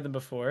 times smarter than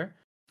before.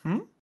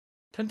 10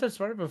 times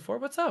smarter than before?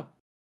 What's up?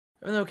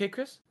 Everything okay,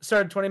 Chris?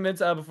 Started 20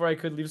 minutes before I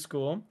could leave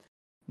school.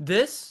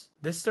 This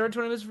started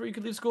 20 minutes before you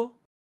could leave school?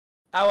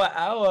 Owa.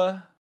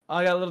 Oh,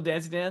 I got a little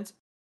dancey dance.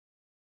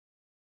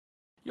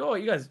 Yo,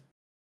 you guys.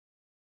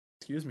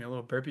 Excuse me, a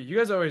little burpee. You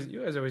guys always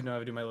know how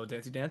to do my little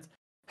dancey dance.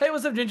 Hey,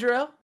 what's up, Ginger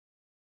Ale?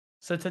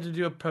 So I tend to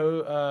do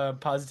a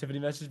positivity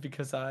message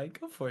because I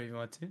go for it if you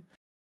want to.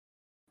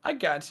 I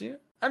got you.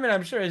 I mean,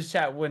 I'm sure his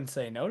chat wouldn't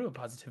say no to a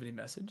positivity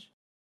message.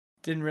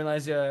 Didn't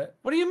realize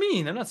what do you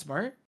mean? I'm not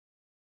smart.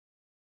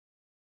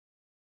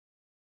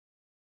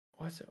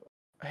 What's it?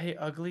 Hey,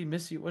 ugly,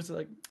 miss you. What's it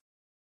like? You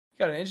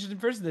got an interesting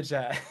person in the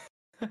chat.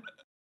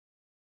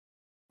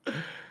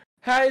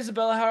 Hi,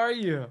 Isabella. How are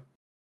you?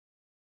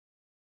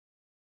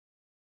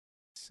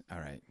 All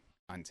right,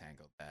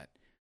 untangled that.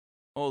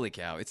 Holy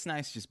cow, it's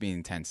nice just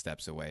being 10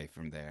 steps away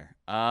from there.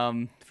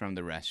 From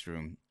the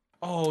restroom.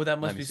 Oh, that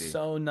must Let me be see.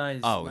 so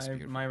nice. Oh, it's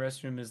beautiful. My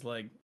restroom is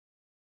like,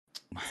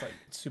 it's like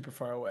super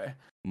far away. I have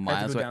to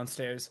Miles go away.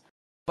 downstairs.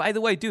 By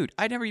the way, dude,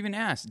 I never even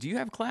asked. Do you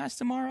have class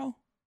tomorrow?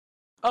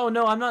 Oh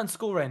no, I'm not in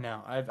school right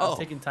now. I've Oh.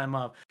 taken time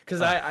off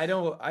because Oh. I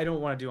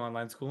don't want to do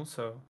online school.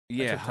 So I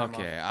Yeah, took time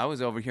okay. off. I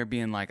was over here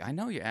being like, I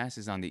know your ass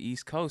is on the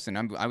East Coast, and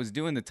I was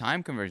doing the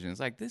time conversion.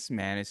 It's like, this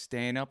man is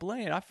staying up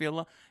late. I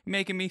feel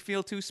making me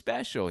feel too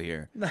special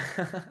here.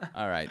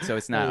 All right, so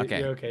it's not okay.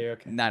 You're okay.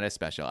 Not as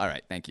special. All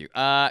right, thank you. So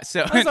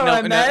That's all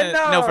right, man.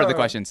 no further No.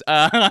 questions.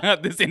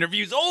 This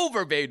interview's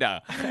over, baby. No,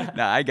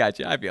 I got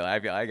you. I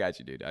got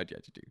you, dude. I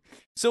got you, dude.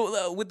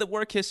 So with the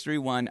work history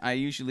one, I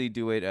usually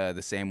do it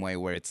the same way,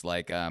 where it's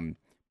like,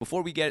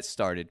 before we get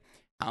started,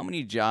 how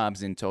many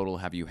jobs in total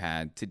have you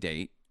had to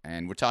date?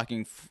 And we're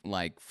talking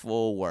like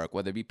full work,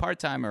 whether it be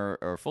part-time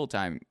or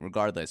full-time,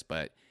 regardless.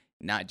 But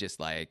not just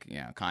like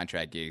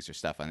contract gigs or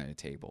stuff under the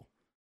table.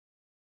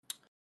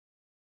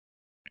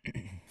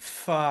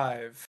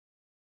 5,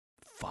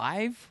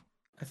 5?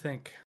 I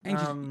think.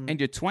 And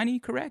you're 20,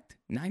 correct?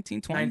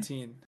 19, 20?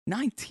 19.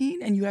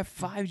 19, and you have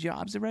 5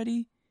 jobs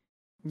already?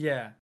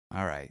 Yeah.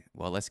 All right.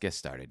 Well, let's get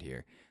started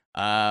here.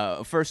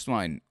 First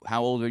one.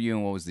 How old are you,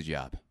 and what was the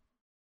job?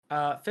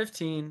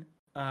 15.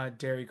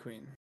 Dairy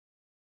Queen.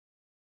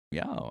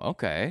 Yo,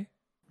 okay.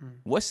 Mm.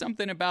 What's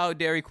something about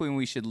Dairy Queen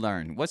we should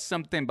learn? What's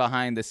something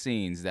behind the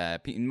scenes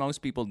that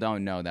most people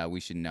don't know that we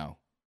should know?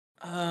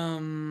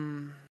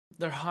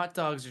 Their hot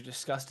dogs are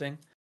disgusting.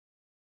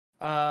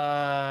 In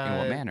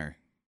what manner?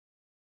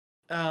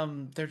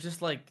 They're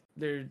just like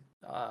they're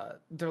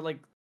like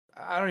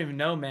I don't even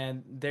know,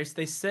 man. They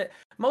sit.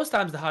 Most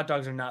times the hot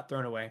dogs are not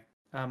thrown away.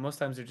 Most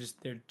times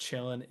they're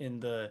chilling in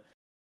the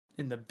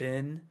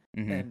bin,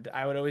 Mhm. and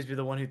I would always be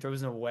the one who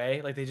throws them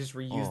away. Like they just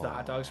reuse the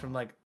hot dogs from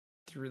like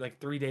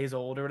 3 days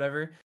old or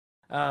whatever.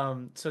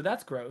 So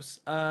that's gross.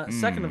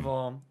 Second of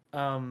all,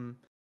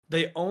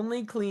 they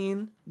only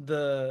clean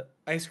the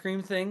ice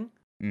cream thing.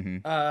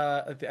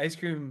 Like the ice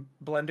cream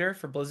blender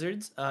for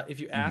Blizzards. If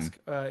you ask,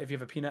 if you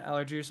have a peanut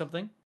allergy or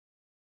something.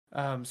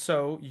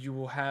 So you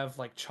will have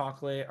like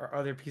chocolate or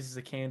other pieces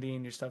of candy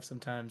in your stuff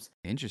sometimes.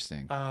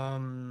 Interesting.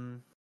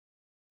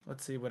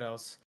 Let's see what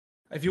else.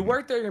 If you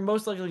work there, you're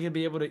most likely gonna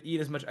be able to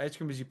eat as much ice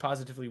cream as you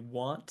positively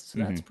want. So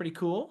that's pretty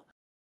cool.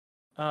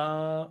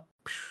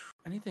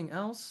 Anything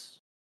else?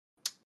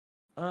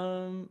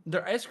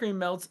 Their ice cream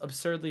melts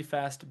absurdly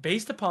fast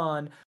based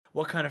upon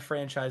what kind of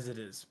franchise it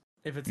is.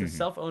 If it's a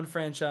self-owned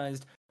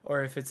franchise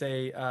or if it's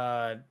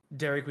a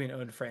Dairy Queen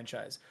owned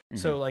franchise.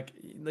 So like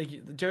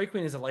Dairy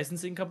Queen is a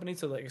licensing company,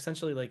 so like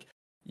essentially like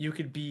you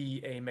could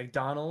be a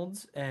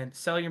McDonald's and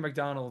sell your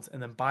McDonald's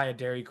and then buy a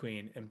Dairy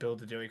Queen and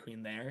build a Dairy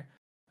Queen there.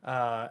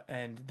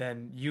 And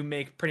then you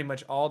make pretty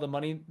much all the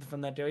money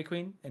from that Dairy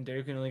Queen, and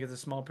Dairy Queen only gets a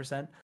small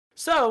percent.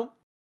 So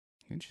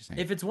Interesting.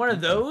 if it's one of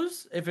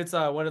those, if it's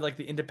one of like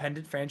the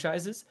independent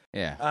franchises,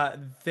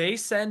 they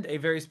send a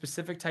very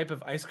specific type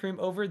of ice cream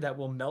over that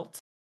will melt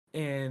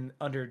in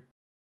under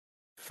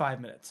 5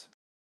 minutes.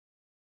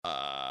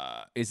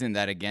 Isn't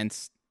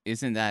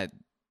that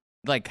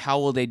like how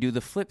will they do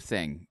the flip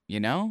thing, you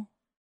know?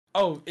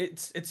 Oh,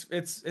 it's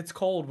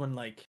cold when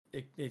like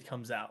it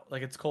comes out.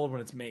 Like it's cold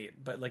when it's made,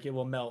 but like it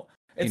will melt.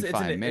 It's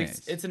 5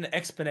 minutes. It's an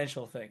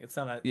exponential thing. It's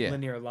not a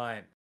linear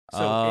line. So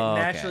Oh, it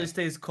naturally okay.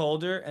 stays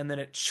colder, and then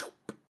it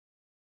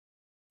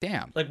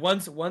Damn. like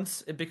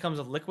once it becomes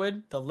a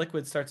liquid, the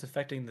liquid starts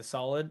affecting the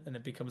solid, and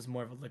it becomes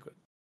more of a liquid.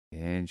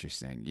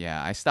 Interesting.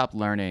 Yeah, I stopped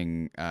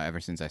learning ever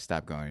since I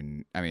stopped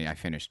going. I mean, I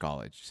finished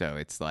college, so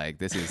it's like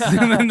this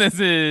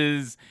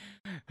is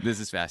this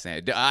is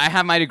fascinating. I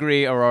have my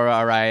degree, Aurora.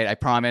 All right, I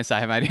promise.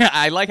 I have my.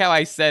 I like how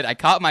I said I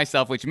caught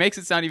myself, which makes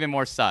it sound even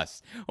more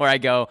sus. Where I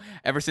go,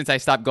 ever since I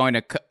stopped going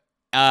to,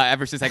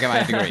 ever since I got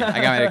my degree, I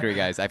got my degree,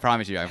 guys. I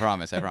promise you. I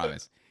promise. I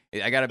promise.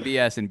 I got a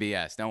BS and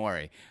BS. Don't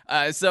worry.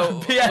 So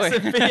BS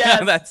and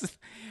BS.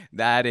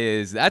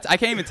 that's. I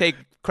can't even take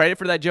credit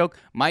for that joke.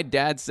 My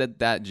dad said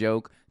that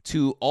joke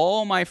to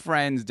all my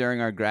friends during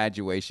our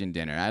graduation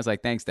dinner. I was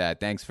like, thanks, Dad.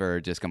 Thanks for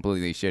just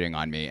completely shitting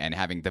on me and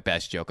having the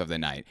best joke of the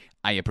night.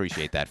 I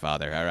appreciate that,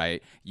 Father. All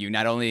right. You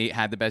not only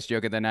had the best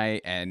joke of the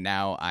night, and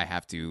now I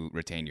have to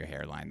retain your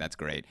hairline. That's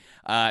great.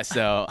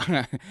 So,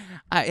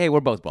 hey, we're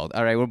both bald.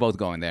 All right. We're both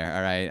going there.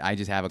 All right. I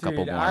just have a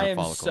couple more I am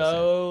follicles.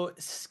 so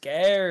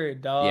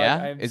scared, dog.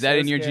 Yeah? Is that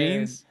in your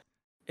genes?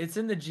 It's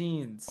in the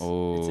genes.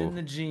 Oh, it's in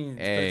the genes.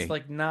 But hey. it's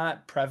like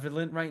not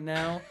prevalent right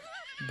now.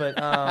 But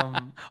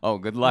oh,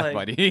 good luck, like,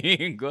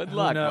 buddy. Good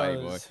luck, buddy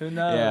boy. Who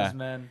knows, Yeah.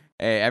 man?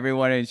 Hey,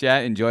 everyone in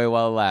chat, enjoy it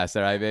while it lasts.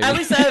 All right, baby. At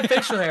least I have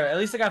facial hair. At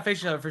least I got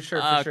facial hair for sure.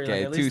 Okay, Like,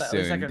 at too least, soon.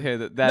 At least I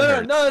can...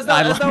 That no, hurts.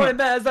 that's not what I meant.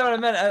 That's not what I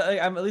meant.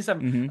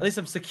 At least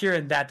I'm secure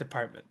in that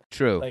department.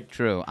 True, like,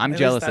 true. I'm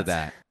jealous of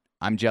that.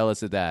 I'm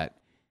jealous of that.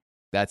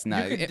 That's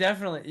not.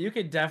 You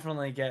could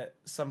definitely get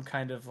some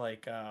kind of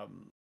like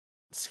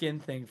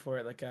skin thing for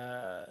it, like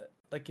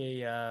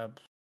a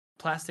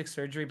plastic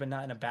surgery, but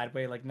not in a bad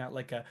way. Like not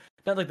like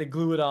they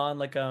glue it on.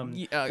 Like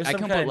there's I some can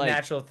kind of put, like,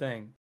 natural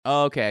thing.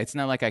 Oh, okay, it's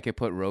not like I could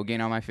put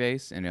Rogaine on my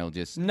face and it'll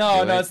just.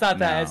 No, do it? it's not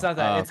that. No. It's not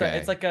that. Oh, It's okay.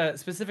 it's like a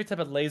specific type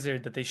of laser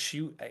that they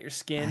shoot at your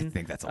skin. I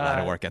think that's a lot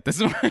of work at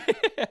this point.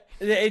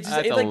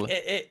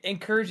 It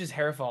encourages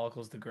hair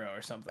follicles to grow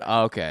or something.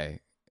 Okay,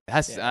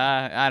 that's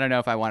I don't know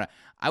if I want to.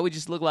 I would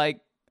just look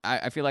like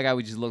I feel like I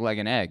would just look like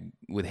an egg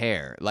with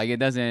hair. Like it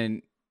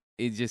doesn't.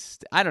 It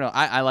just I don't know.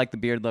 I like the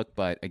beard look,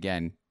 but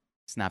again,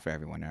 it's not for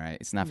everyone. All right,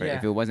 it's not for.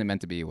 If it wasn't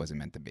meant to be, it wasn't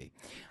meant to be.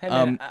 Hey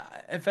man,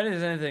 if it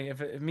is anything, if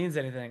it means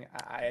anything,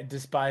 I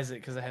despise it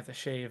because I have to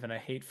shave, and I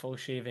hate full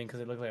shaving because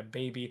I look like a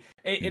baby.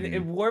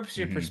 It warps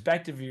your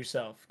perspective of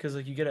yourself because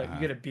like you get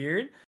a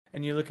beard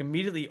and you look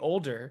immediately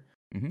older,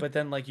 but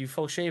then like you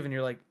full shave and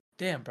you're like,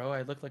 damn, bro,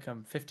 I look like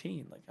I'm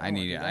 15. Like I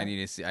need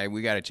to see.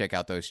 We got to check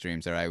out those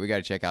streams. All right, we got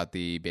to check out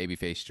the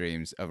babyface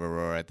streams of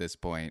Aurora at this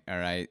point. All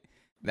right,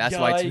 that's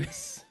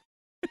Yikes.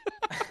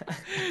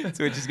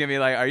 Twitch is gonna be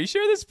like, "Are you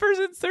sure this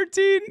person's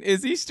 13?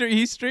 Is he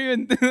he's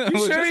streaming?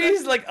 You sure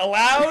he's like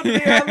allowed to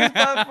be on this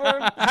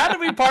platform? How did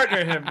we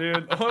partner him,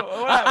 dude?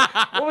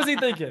 What was he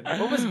thinking?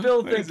 What was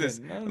Bill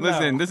thinking?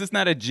 Listen, this is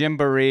not a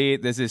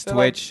Gymboree. This is They're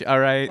Twitch. All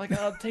right, Like,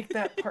 I'll take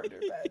that partner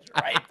badge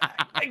right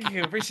back. Thank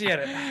you, appreciate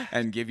it.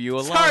 and give you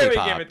a Sorry we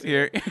lollipop. gave it to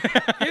you.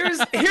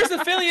 Here's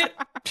affiliate.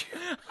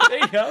 There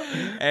you go.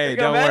 Hey, There you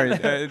go, don't worry.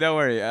 man. Don't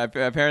worry.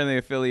 Apparently,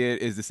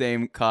 affiliate is the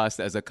same cost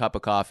as a cup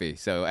of coffee.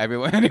 So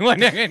anyone.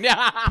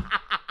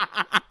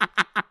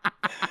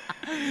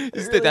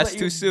 That's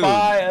too soon.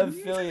 Buy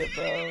affiliate,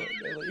 bro.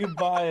 They let you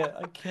buy it.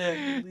 I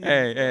can't. Believe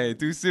Hey,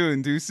 too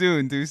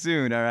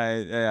soon. All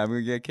right. Hey, I'm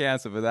gonna get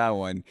canceled for that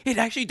one. It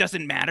actually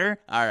doesn't matter.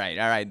 All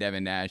right,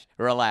 Devin Nash,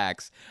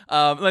 relax.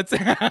 Let's.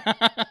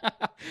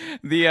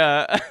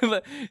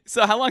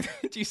 So how long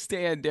did you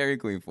stay at Dairy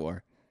Queen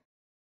for?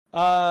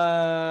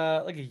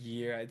 like a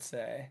year, I'd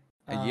say.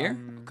 A year?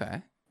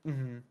 Okay.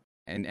 Mm-hmm.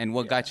 And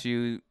what got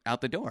you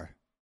out the door?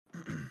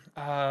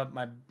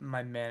 My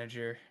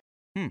manager.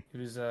 Hmm.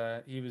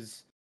 He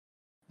was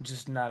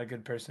just not a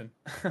good person.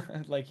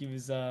 Like he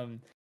was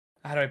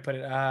how do I put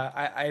it?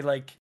 I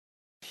like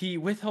he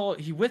withheld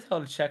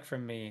a check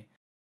from me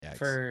Yikes.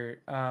 for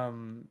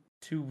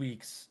 2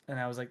 weeks, and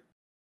I was like,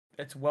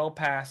 it's well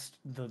past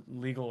the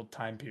legal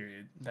time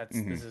period.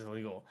 This is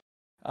illegal.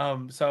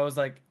 So I was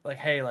like,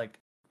 hey, like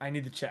I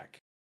need the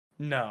check.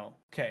 No.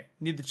 Okay.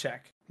 Need the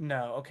check.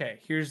 No. Okay.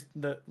 Here's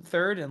the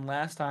third and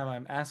last time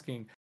I'm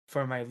asking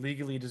for my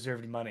legally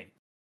deserved money.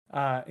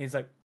 He's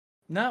like,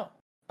 no.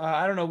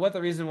 I don't know what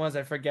the reason was.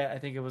 I forget. I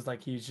think it was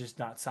like he's just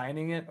not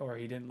signing it, or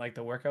he didn't like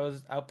the work I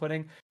was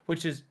outputting,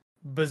 which is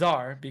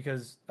bizarre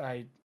because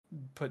I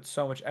put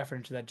so much effort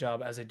into that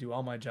job as I do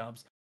all my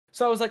jobs.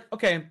 So I was like,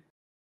 okay,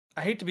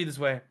 I hate to be this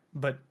way,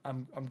 but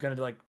I'm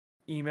gonna like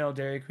email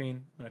Dairy Queen.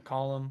 I'm gonna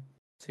call them,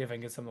 see if I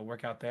can get something to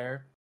work out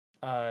there.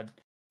 And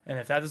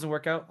if that doesn't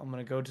work out, I'm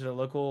gonna go to the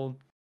local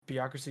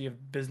bureaucracy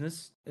of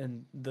business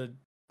in the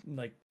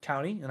like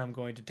county, and I'm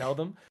going to tell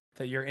them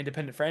that your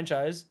independent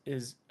franchise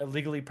is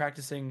illegally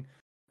practicing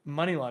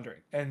money laundering.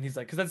 And he's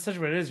like, because that's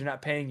essentially what it is. You're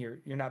not paying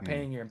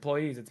your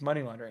employees. It's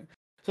money laundering.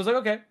 So I was like,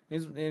 okay.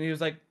 And he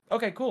was like,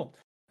 okay, cool.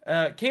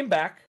 Came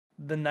back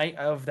the night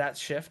of that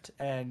shift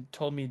and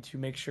told me to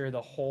make sure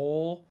the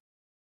whole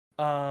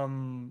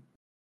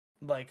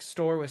like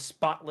store was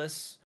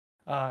spotless.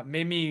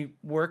 Made me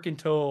work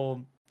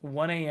until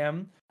 1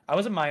 a.m. I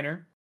was a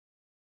minor,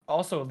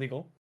 also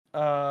illegal.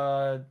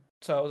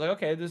 So I was like,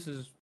 okay, this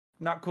is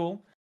not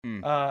cool.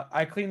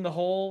 I cleaned the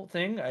whole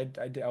thing. I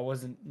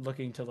wasn't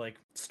looking to like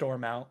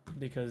storm out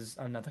because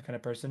I'm not that kind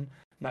of person.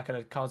 I'm not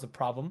gonna cause a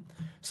problem.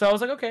 So I was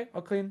like, okay,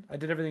 I'll clean. I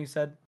did everything he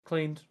said.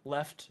 Cleaned,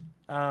 left,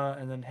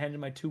 and then handed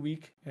my 2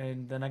 week,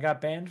 and then I got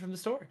banned from the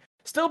store.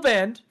 Still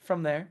banned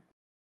from there.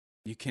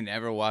 You can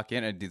never walk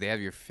in, and do they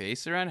have your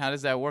face around? How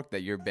does that work?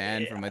 That you're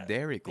banned from a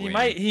Dairy Queen?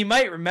 He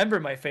might remember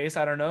my face.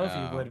 I don't know if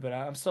he would, but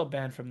I'm still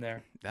banned from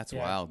there. That's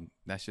wild.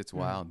 That shit's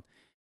wild.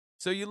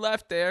 So you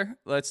left there.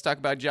 Let's talk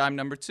about job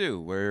number 2.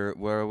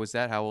 Where was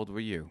that? How old were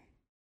you?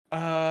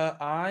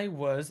 I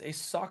was a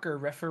soccer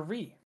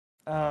referee.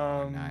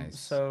 Nice.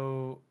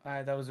 So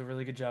that was a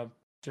really good job.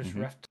 Just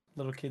refed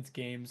little kids'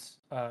 games.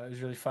 It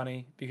was really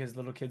funny because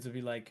little kids would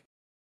be like,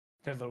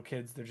 they're little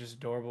kids. They're just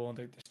adorable and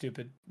they're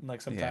stupid. And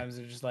like sometimes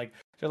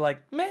they're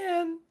like,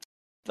 man.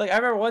 Like I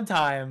remember one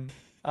time,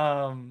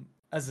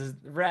 as a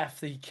ref,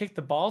 he kicked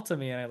the ball to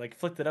me and I like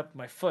flicked it up with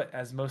my foot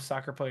as most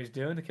soccer players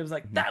do. And the kid was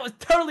like, that was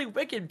totally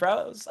wicked, bro.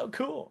 It was so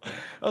cool.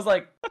 I was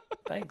like,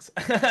 thanks.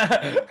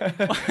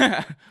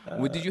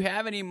 Well, did you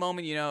have any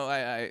moment,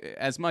 I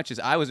as much as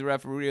I was a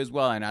referee as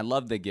well, and I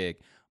loved the gig,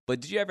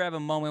 but did you ever have a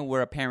moment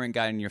where a parent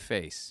got in your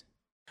face?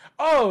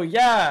 Oh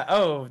yeah.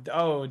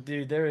 Oh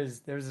dude, there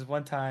was this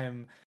one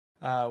time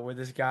where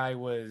this guy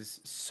was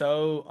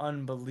so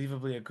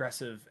unbelievably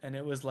aggressive, and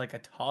it was like a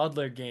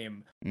toddler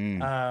game.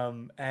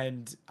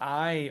 And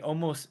I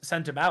almost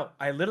sent him out.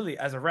 I literally,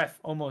 as a ref,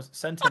 almost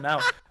sent him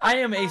out. I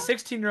am a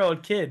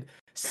 16-year-old kid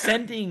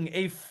sending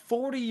a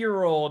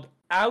 40-year-old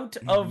out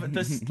of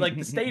the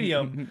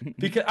stadium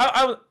because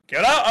I was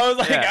get out. I was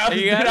like,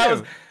 I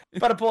was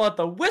about to pull out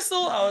the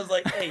whistle. I was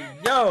like, hey,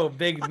 yo,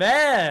 big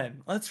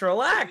man, let's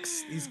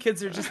relax. These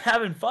kids are just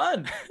having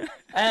fun.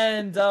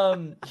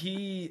 And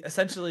he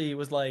essentially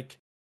was like,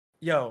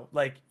 yo,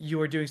 like,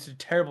 you are doing such a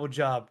terrible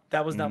job.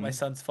 That was not my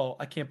son's fault.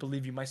 I can't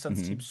believe you. My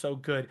son's team's so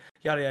good.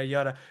 Yada, yada,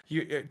 yada.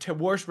 You're the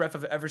worst ref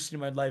I've ever seen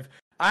in my life.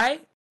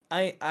 I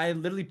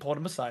literally pulled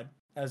him aside.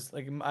 As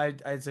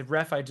a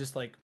ref, I just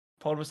like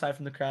pulled him aside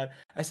from the crowd.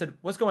 I said,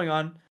 what's going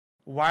on?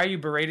 Why are you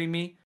berating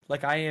me?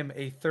 Like I am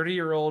a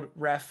 30-year-old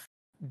ref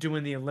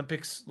doing the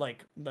Olympics,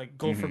 like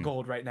gold for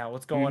gold right now.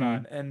 What's going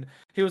on? And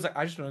he was like,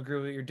 I just don't agree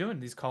with what you're doing.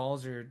 These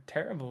calls are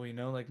terrible.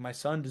 Like my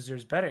son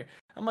deserves better.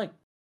 I'm like,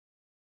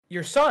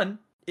 your son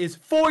is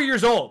 4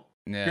 years old.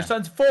 Yeah. Your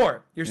son's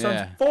 4. Your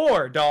son's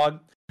 4, dog.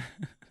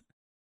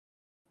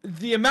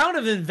 The amount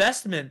of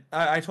investment,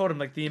 I told him,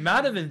 like the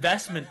amount of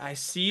investment I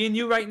see in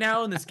you right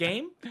now in this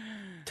game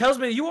tells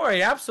me you are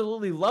a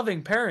absolutely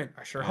loving parent.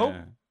 I sure hope.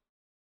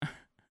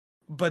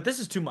 but this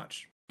is too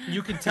much.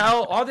 You can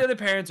tell all the other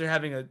parents are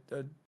having a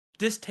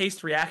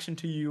distaste reaction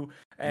to you,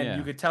 and Yeah.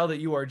 you could tell that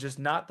you are just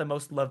not the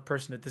most loved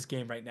person at this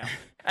game right now.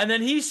 And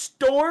then he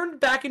stormed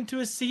back into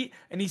his seat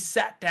and he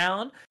sat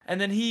down, and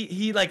then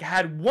he like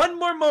had one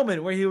more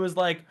moment where he was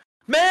like,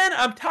 "Man,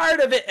 I'm tired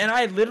of it." And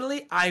I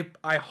literally I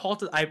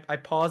halted, I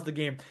paused the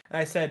game and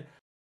I said,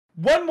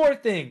 "One more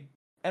thing,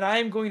 and I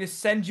am going to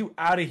send you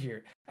out of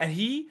here." And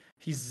he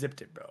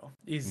zipped it, bro.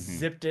 He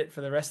zipped it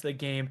for the rest of the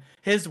game.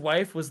 His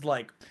wife was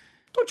like,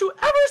 "Don't you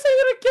ever say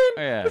that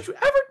again. Yeah. Don't you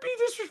ever be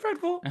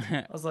disrespectful."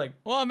 I was like,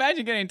 Well,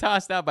 imagine getting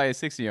tossed out by a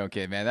 16-year-old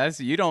kid, man.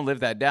 You don't live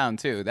that down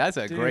too. That's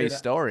a great Dude,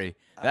 story.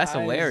 That's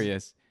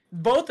hilarious.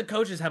 both the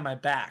coaches had my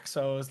back,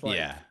 so it was like,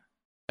 Yeah.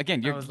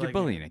 Again, you're was like-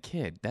 bullying a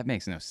kid. That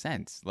makes no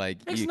sense.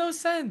 Like, makes no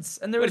sense.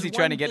 And there What was is he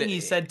trying to one get thing it-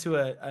 he said to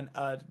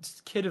a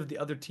kid of the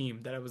other team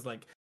that I was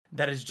like,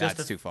 that is just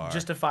That's too far.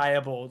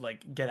 justifiable.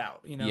 Like, get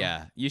out, you know?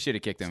 yeah, you should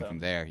have kicked him So- from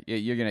there.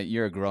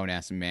 You're a grown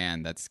ass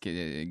man that's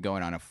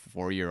going on a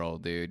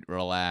 4-year-old dude.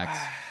 Relax.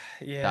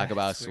 Yeah. Talk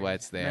about it's weird.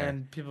 sweats there.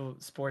 Man,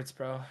 sports,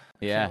 bro. I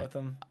Yeah. can't with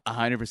them.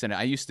 100%.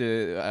 I used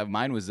to.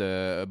 Mine was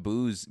a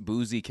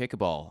boozy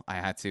kickball. I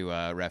had to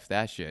ref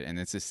that shit, and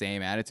it's the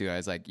same attitude. I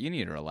was like, "You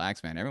need to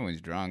relax, man.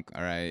 Everyone's drunk.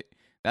 All right,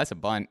 that's a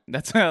bunt.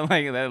 That's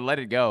like let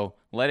it go.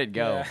 Let it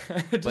go." Yeah.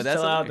 Just But that's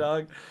chill out, okay.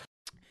 dog.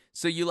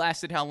 So you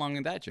lasted how long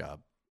in that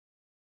job?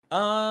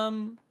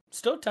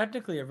 Still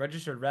technically a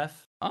registered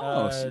ref.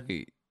 Oh,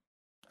 sweet.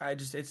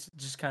 It's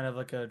just kind of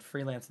like a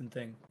freelancing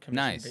thing, commission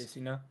Nice. based,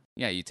 you know.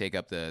 Yeah, you take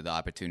up the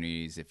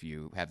opportunities if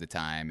you have the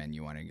time and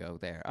you want to go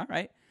there. All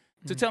right.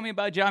 So Mhm. tell me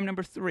about job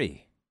number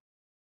 3.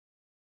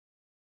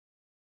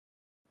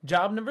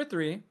 Job number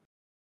 3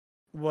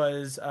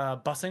 was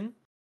busing,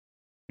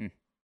 Hmm.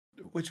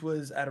 which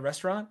was at a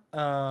restaurant.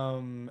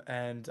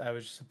 And I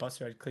was just a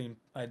busser.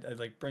 I'd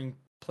like bring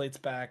plates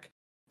back,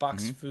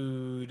 box Mhm.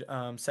 food,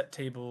 set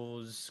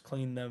tables,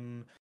 clean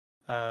them,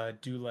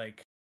 do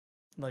like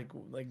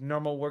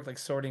normal work, like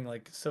sorting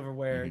like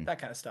silverware, Mhm. that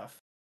kind of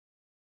stuff.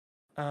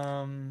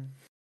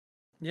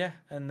 Yeah,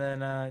 and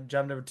then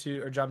job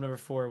number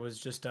 4 was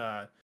just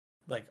it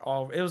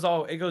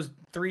goes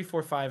 3,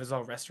 4, 5 is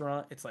all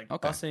restaurant. It's like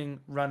Okay. busing,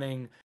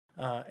 running,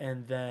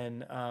 and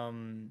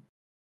then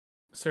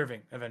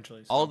serving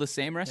eventually. All the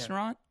same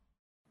restaurant?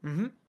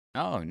 Mm-hmm.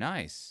 Oh,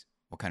 nice.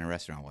 What kind of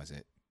restaurant was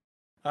it?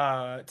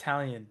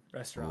 Italian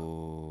restaurant.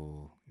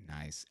 Oh,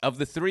 nice. Of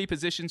the 3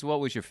 positions, what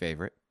was your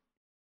favorite?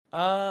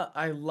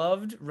 I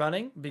loved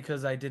running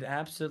because I did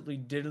absolutely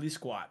diddly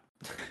squat.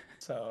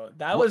 So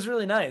that was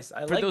really nice.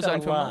 I For like those that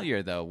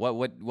unfamiliar, though,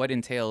 what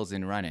entails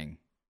in running?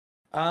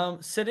 a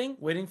lot. Sitting,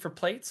 waiting for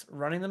plates,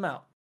 running them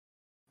out.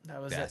 That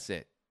was That's it.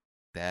 it.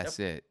 That's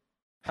it.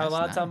 Had a That's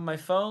lot of nice. time on my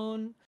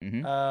phone.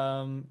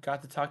 Mhm.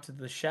 Got to talk to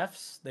the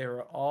chefs. They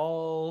were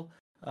all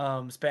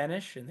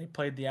Spanish, and they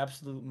played the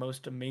absolute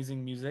most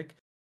amazing music.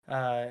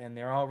 And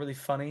they're all really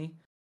funny.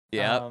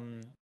 Yep.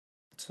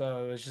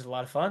 So it was just a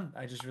lot of fun.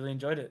 I just really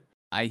enjoyed it.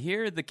 I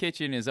hear the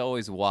kitchen is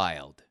always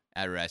wild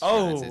at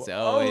restaurants. Oh, It's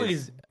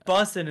always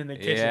busting in the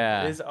kitchen.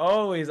 Yeah. It's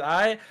always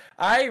I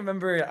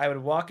remember I would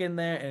walk in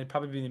there and it'd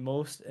probably be the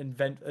most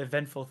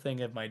eventful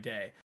thing of my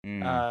day.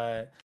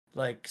 Mm.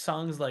 Like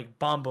songs like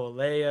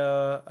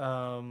Bamboleo,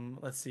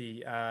 let's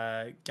see,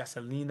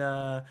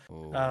 Gasolina,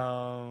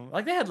 Ooh.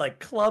 like they had like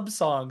club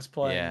songs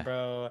playing, Yeah.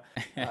 bro.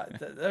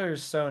 They were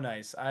so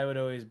nice. I would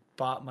always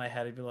bop my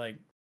head. I'd be like,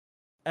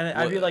 and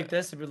I'd be like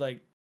this. I'd be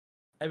like,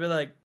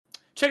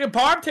 chicken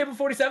parm, table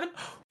 47.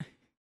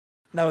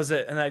 That was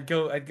it, and I'd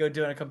go do it,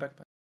 and I'd come back.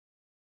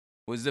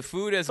 Was the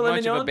food as Filet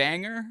much of a mignon?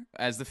 banger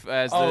as the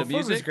Food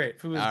music? was great.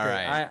 Food was All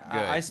great. right,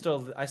 I good.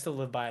 still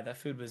live by it. That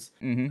food was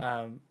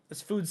Mhm.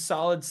 this food's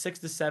solid 6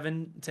 to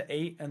 7 to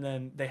 8, and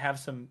then they have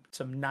some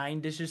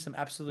 9 dishes, some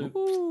absolute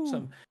Ooh.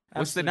 some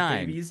What's the absolute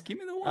 9? babies. Give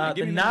me the 1. The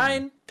Give me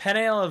 9 penne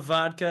alla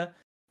vodka.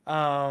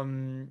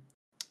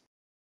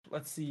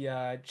 Let's see,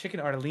 chicken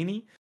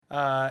artellini,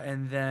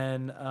 and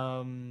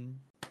then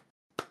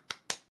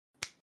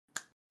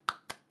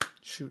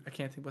shoot, I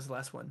can't think what's the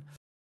last one.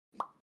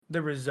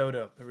 The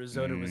risotto. The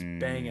risotto was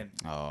banging.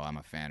 Oh, I'm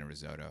a fan of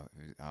risotto.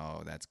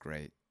 Oh, that's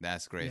great.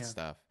 That's great Yeah.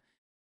 stuff.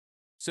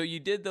 So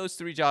you did those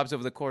 3 jobs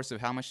over the course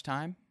of how much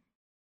time?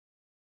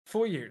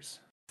 4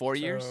 years. 4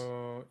 years?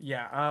 So,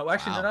 yeah. Well,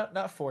 actually, Wow.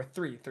 not 4.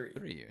 3.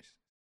 3 years.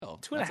 Oh,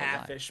 2 and a that's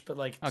half lot. ish, but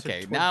like.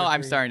 Okay, towards now the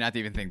I'm 3. starting not to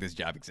even think this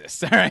job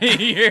exists. All right,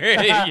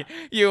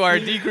 you are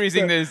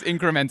decreasing this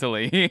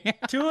incrementally.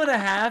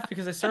 2.5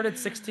 because I started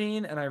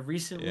 16 and I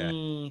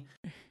recently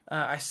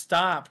I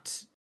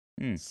stopped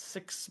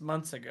 6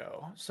 months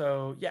ago.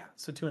 So yeah,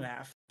 so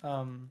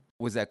 2.5.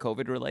 Was that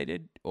COVID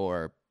related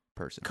or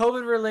personal?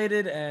 COVID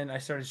related, and I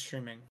started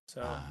streaming,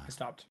 so I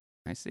stopped.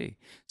 I see.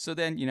 So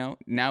then,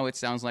 now it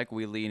sounds like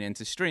we lean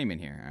into streaming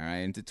here, all right,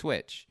 into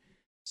Twitch.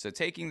 So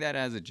taking that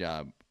as a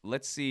job,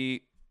 let's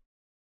see.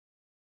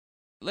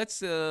 Let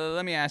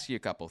me ask you a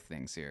couple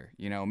things here.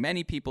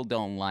 Many people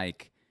don't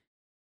like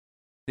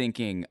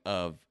thinking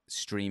of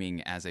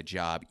streaming as a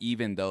job,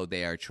 even though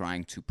they are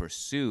trying to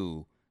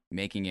pursue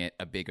making it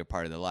a bigger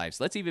part of their lives.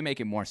 Let's even make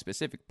it more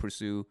specific.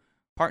 Pursue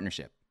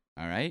partnership.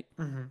 All right.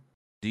 Hmm.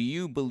 Do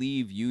you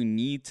believe you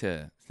need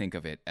to think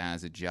of it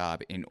as a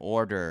job in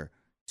order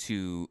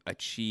to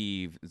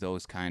achieve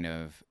those kind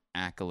of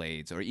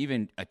accolades or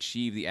even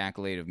achieve the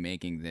accolade of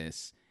making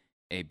this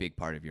a big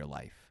part of your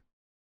life?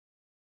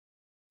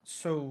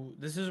 So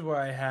this is where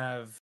I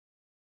have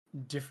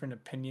different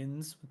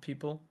opinions with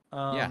people.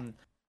 Yeah.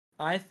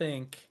 I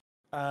think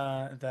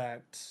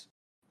that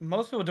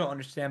most people don't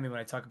understand me when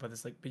I talk about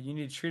this. Like, but you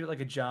need to treat it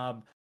like a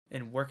job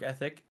and work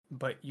ethic,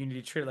 but you need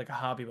to treat it like a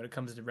hobby when it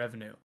comes to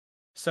revenue.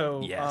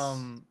 So, Yes.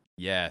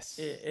 Yes.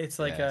 it's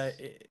like Yes.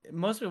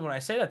 most people when I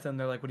say that to them,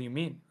 they're like, "What do you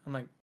mean?" I'm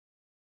like,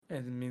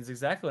 "It means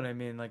exactly what I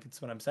mean. Like,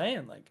 it's what I'm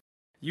saying. Like,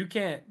 you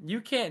can't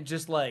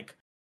just like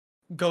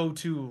go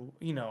to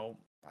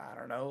I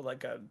don't know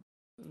like a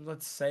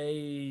let's say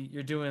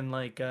you're doing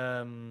like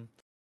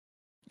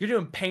you're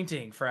doing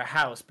painting for a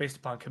house based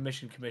upon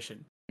commission.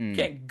 You Mm.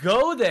 can't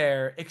go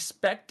there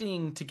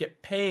expecting to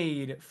get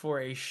paid for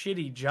a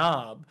shitty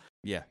job,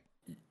 Yeah.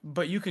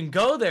 but you can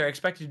go there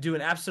expecting to do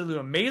an absolute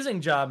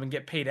amazing job and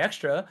get paid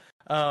extra.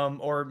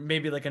 Or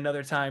maybe like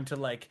another time to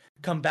like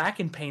come back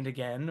and paint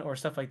again or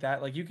stuff like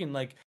that. Like you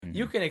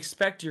Hmm. can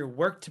expect your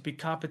work to be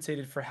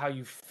compensated for how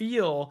you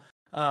feel,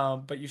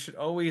 but you should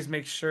always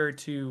make sure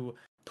to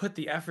put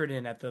the effort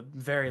in at the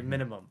very Hmm.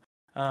 minimum.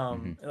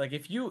 Hmm. Like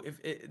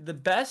the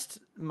best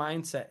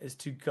mindset is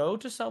to go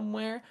to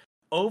somewhere,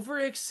 over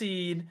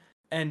exceed,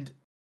 and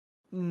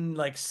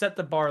like set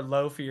the bar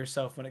low for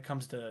yourself when it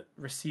comes to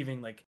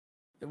receiving like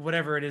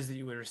whatever it is that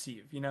you would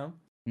receive, you know?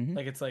 Hmm.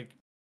 Like it's like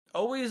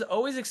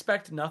always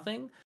expect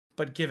nothing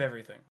but give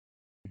everything.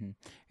 Hmm.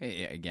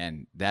 Hey,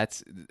 again,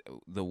 that's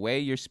the way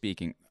you're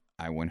speaking.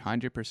 I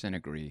 100%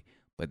 agree,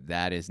 but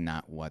that is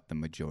not what the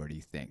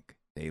majority think.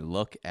 They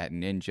look at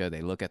Ninja,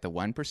 they look at the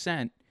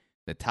 1%,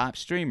 the top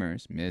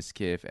streamers,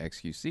 Mizkif,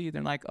 XQC,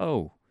 they're like,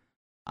 oh,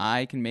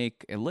 I can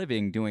make a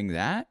living doing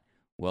that.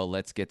 Well,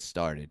 let's get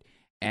started.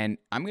 And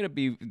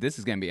this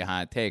is going to be a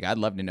hot take. I'd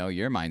love to know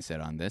your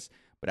mindset on this,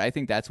 but I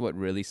think that's what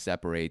really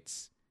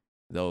separates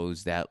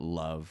those that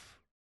love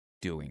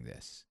doing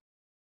this.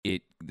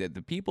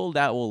 The people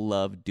that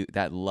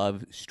that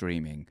love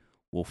streaming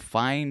will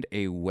find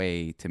a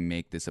way to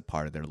make this a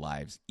part of their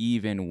lives,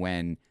 even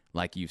when,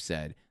 like you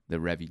said, the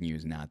revenue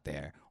is not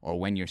there, or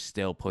when you're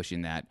still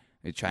pushing that,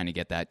 trying to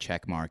get that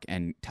check mark,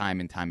 and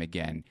time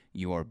again,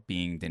 you are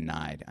being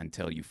denied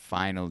until you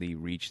finally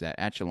reach that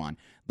echelon.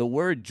 The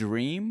word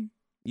dream,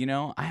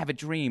 I have a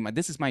dream.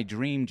 This is my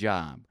dream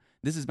job.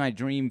 This is my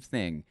dream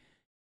thing.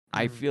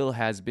 I Mm, feel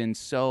has been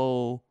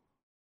so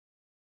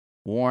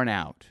worn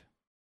out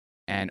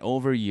and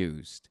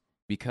overused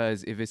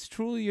because if it's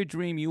truly your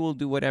dream, you will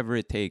do whatever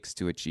it takes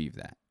to achieve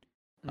that.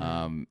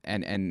 mm,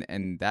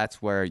 And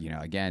that's where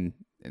again,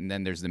 and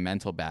then there's the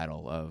mental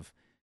battle of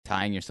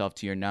tying yourself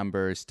to your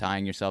numbers,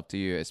 tying yourself to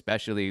you,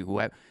 especially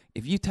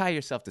if you tie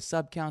yourself to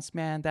sub counts,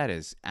 man, that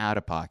is out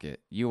of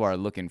pocket. You are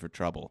looking for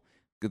trouble.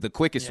 The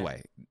quickest yeah.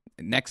 way,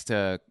 next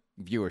to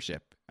viewership.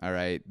 All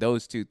right,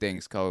 those two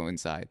things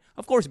coincide.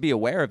 Of course, be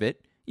aware of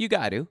it. You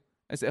got to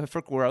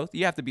for growth.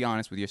 You have to be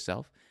honest with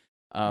yourself.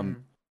 Um,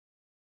 Mm.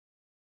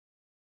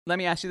 Let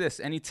me ask you this: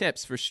 any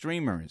tips for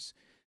streamers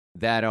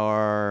that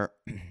are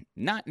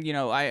not,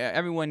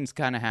 everyone's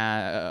kind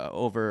of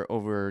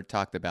over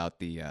talked about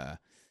the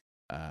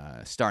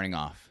starting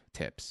off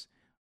tips.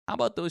 How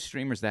about those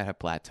streamers that have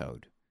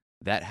plateaued,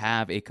 that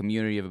have a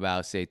community of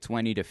about say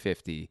 20 to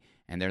 50,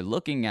 and they're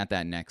looking at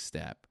that next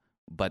step,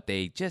 but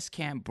they just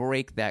can't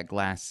break that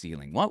glass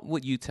ceiling? What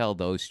would you tell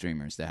those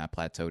streamers that have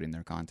plateaued in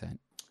their content?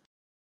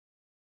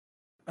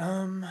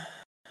 Um,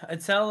 I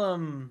tell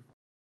them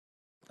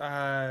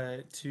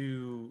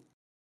to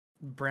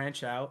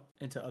branch out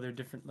into other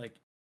different like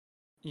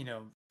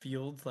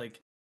fields.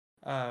 Like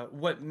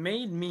what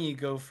made me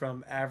go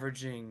from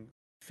averaging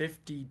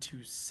 50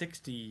 to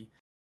 60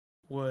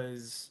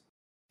 was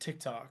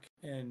TikTok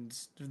and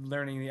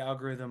learning the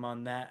algorithm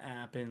on that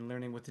app and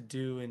learning what to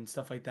do and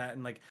stuff like that,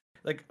 and like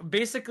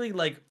basically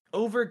like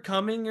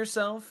overcoming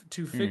yourself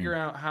to Mm, figure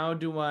out how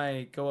do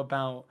I go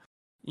about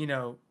you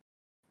know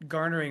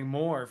garnering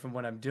more from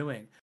what I'm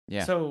doing.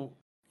 yeah. So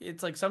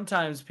it's like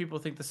sometimes people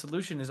think the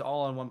solution is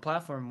all on one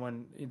platform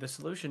when the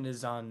solution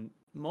is on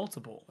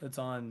multiple. It's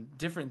on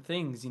different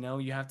things,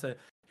 you have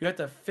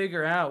to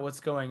figure out what's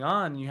going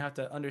on. You have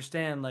to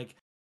understand like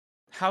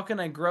how can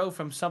I grow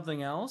from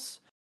something else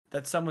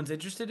that someone's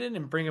interested in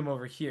and bring them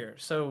over here.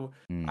 So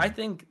I Mm,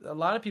 think a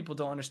lot of people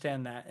don't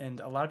understand that, and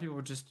a lot of people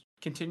are just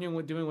continuing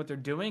with doing what they're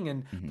doing,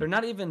 and mm-hmm, they're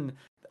not even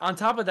on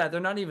top of that.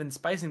 They're not even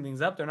spicing things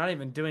up. They're not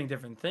even doing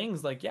different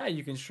things. Like, yeah,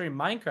 you can stream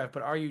Minecraft,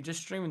 but are you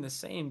just streaming the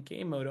same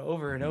game mode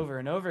over and mm-hmm. over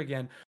and over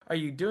again? Are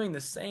you doing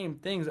the same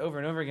things over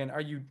and over again?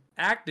 Are you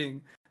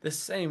acting the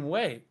same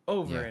way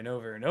over Yeah. and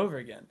over and over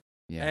again?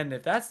 Yeah. And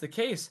if that's the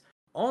case,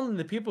 only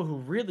the people who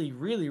really,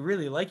 really,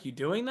 really like you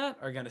doing that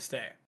are gonna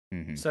stay.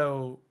 Mm-hmm,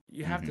 So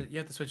you have mm-hmm. to you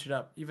have to switch it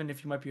up. Even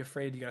if you might be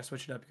afraid, you gotta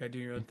switch it up. You gotta do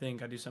your own thing.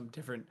 Gotta do something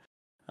different.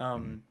 Mm-hmm.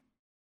 Um,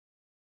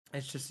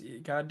 it's just you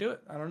gotta do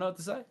it. I don't know what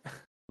to say.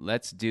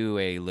 let's do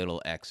a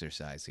little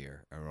exercise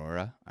here,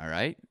 Aurora. All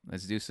right,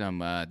 let's do some.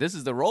 This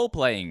is the role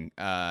playing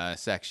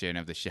section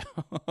of the show.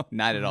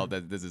 Not at all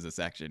that this is a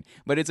section,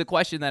 but it's a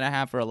question that I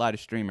have for a lot of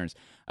streamers.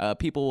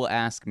 People will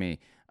ask me,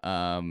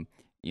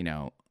 you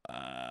know,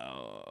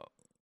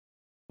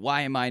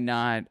 why am I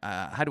not?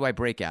 How do I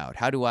break out?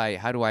 How do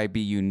I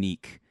be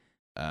unique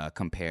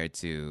compared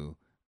to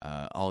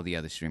all the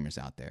other streamers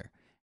out there?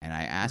 And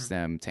I asked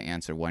them to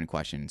answer one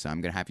question, so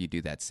I'm gonna have you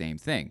do that same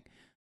thing.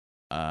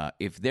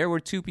 If there were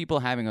two people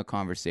having a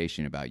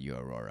conversation about you,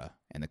 Aurora,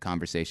 and the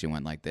conversation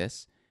went like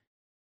this: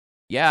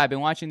 yeah, I've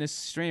been watching this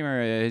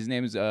streamer. His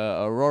name's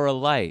Aurora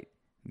Light.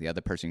 The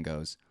other person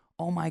goes,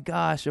 oh my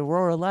gosh,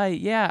 Aurora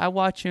Light. Yeah, I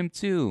watch him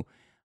too.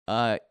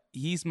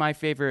 He's my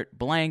favorite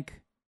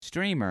blank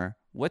streamer.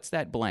 What's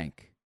that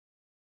blank?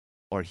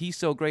 Or he's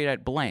so great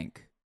at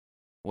blank.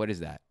 What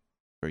is that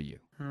for you?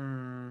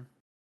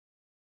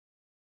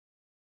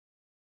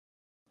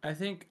 I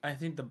think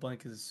the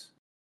blank is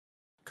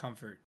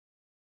comfort.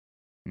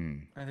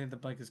 I think the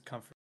blank is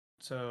comfort.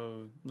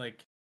 So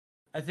like,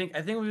 I think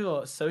when people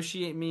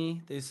associate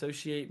me, they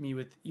associate me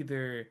with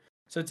either.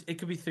 So it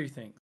could be three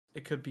things.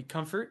 It could be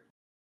comfort,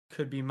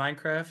 could be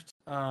Minecraft,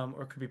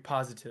 or it could be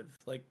positive,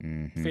 like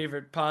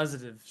favorite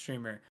positive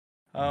streamer,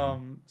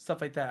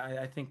 stuff like that.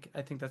 I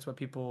think that's what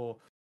people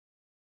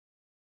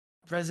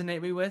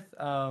resonate me with.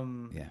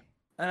 Yeah.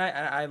 And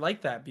I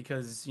like that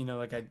because, you know,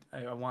 like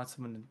I want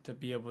someone to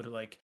be able to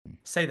like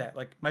say that,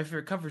 like my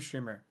favorite comfort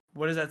streamer.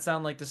 What does that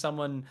sound like to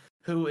someone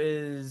who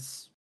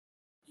is,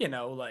 you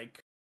know,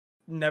 like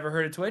never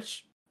heard of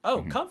Twitch?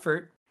 Oh,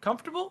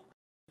 comfortable,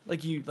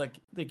 like you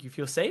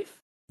feel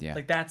safe. Yeah,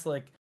 like that's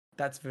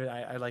very,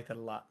 I like that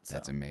a lot. So.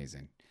 That's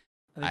amazing.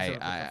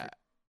 I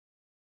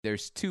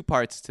there's two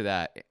parts to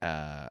that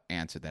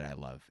answer that I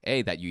love.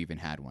 A, that you even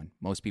had one.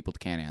 Most people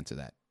can't answer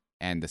that.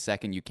 And the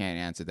second you can't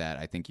answer that,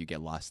 I think you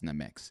get lost in the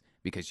mix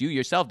because you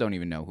yourself don't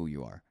even know who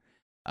you are.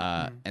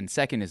 And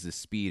second is the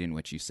speed in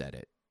which you said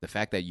it. The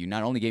fact that you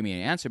not only gave me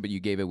an answer, but you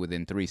gave it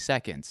within 3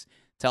 seconds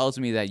tells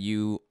me that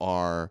you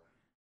are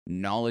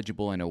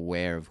knowledgeable and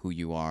aware of who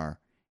you are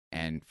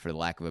and, for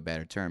lack of a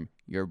better term,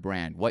 your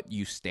brand, what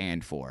you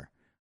stand for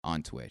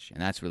on Twitch.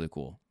 And that's really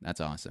cool. That's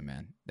awesome,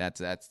 man.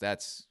 That's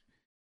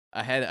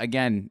ahead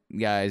again,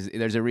 guys.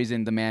 There's a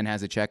reason the man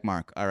has a check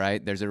mark. All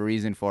right, there's a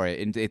reason for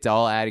it. It's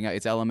all adding up.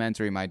 It's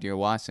elementary, my dear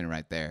Watson,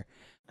 right there.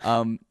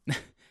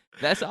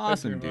 That's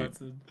awesome, dude.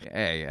 Watson.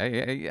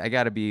 Hey, I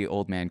gotta be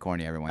old man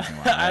corny every once in a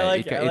while.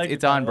 Right?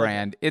 It's on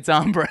brand. It's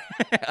on brand.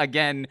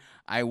 Again,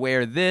 I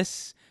wear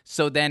this,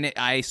 so then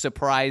I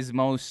surprise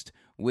most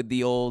with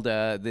the old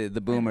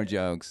the boomer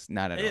jokes.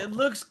 Not at all. It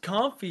looks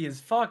comfy as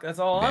fuck. That's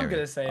all I'm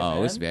gonna say. Oh,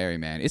 man. It's very,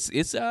 man.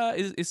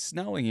 It's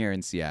snowing here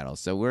in Seattle,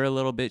 so we're a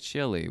little bit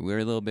chilly.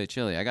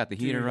 I got the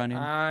heater running.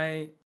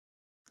 I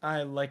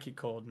like it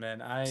cold,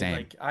 man.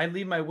 Same. I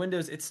leave my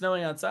windows. It's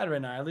snowing outside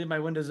right now. I leave my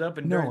windows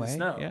open during the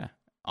snow. Yeah.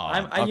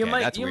 Oh, you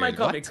might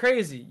call me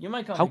crazy.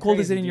 How cold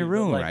is it in your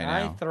room right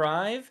now? I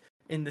thrive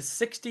in the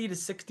 60 to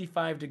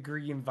 65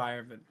 degree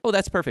environment. Oh,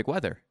 that's perfect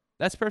weather.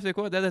 That's perfect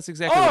weather. That's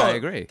exactly what I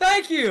agree.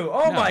 Thank you.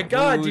 Oh my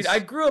god, dude. I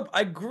grew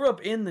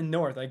up in the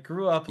north. I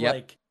grew up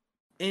I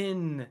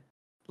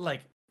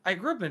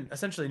grew up in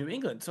essentially New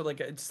England. So like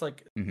it's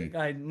like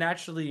I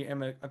naturally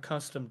am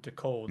accustomed to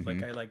cold.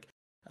 Like I like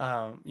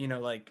you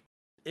know, like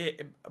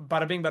it,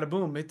 bada bing bada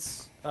boom.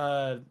 It's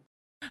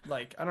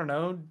like, I don't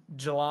know,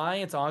 July,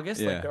 it's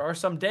August. Like there are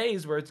some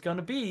days where it's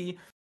gonna be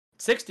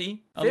 60,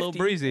 50, a little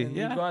breezy. And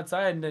you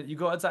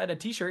go outside in a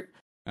t-shirt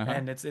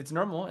and it's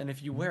normal. And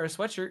if you wear a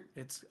sweatshirt,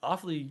 it's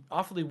awfully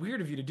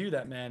weird of you to do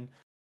that, man.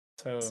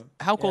 So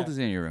how cold is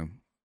it in your room?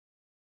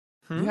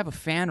 You have a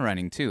fan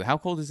running too. How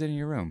cold is it in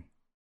your room?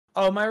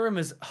 Oh, my room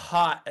is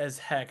hot as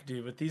heck,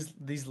 dude, with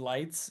these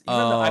lights.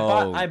 Even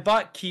though I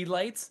bought key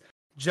lights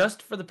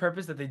just for the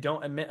purpose that they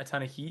don't emit a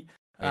ton of heat.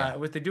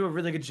 They do a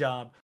really good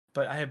job.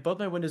 But I have both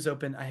my windows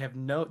open. I have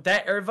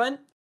that air vent.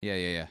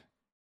 Yeah.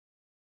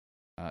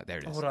 There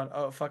it is. Hold on.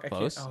 Oh fuck.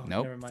 Close? I can't.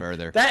 Nope.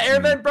 Further. That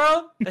air vent,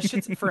 bro. That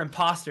shit's for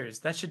imposters.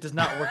 That shit does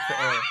not work for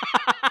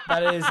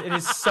air. It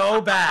is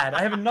so bad.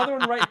 I have another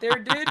one right there,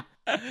 dude.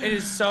 It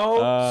is so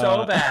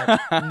bad.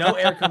 No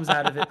air comes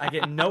out of it. I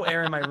get no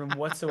air in my room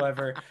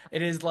whatsoever.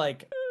 It is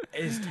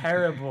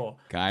terrible.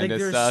 Kind of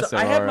sus,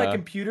 I have my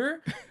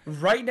computer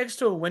right next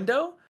to a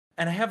window,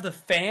 and I have the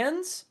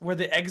fans where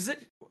the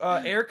exit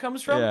air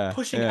comes from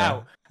pushing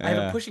out. I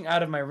have it pushing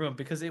out of my room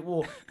because it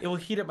will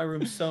heat up my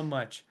room so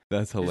much.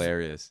 That's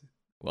hilarious.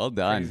 Well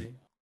done. Crazy.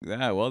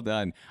 Yeah, well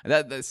done.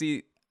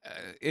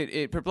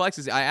 It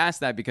perplexes. I asked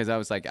that because I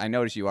was like, I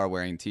noticed you are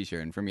wearing a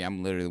t-shirt, and for me,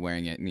 I'm literally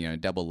wearing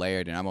it, double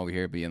layered, and I'm over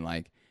here being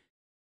like,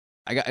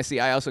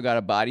 I also got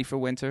a body for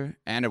winter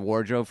and a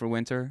wardrobe for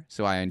winter,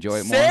 so I enjoy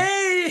it more. Same.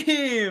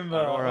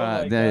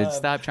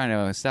 Stop trying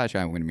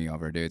to win me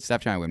over, dude.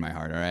 Stop trying to win my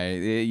heart. All right,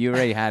 you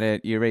already had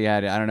it.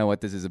 I don't know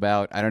what this is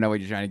about. I don't know what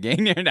you're trying to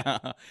gain here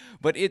now.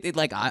 But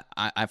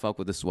I fuck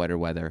with the sweater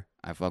weather.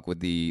 I fuck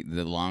with the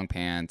long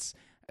pants.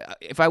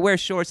 If I wear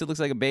shorts, it looks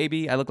like a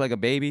baby. I look like a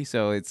baby,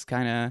 so it's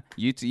kind of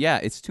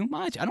it's too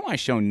much. I don't want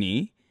to show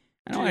knee.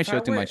 I don't Dude, want to show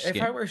too much if I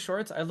skin. wear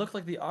shorts, I look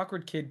like the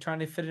awkward kid trying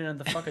to fit in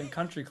the fucking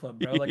country club,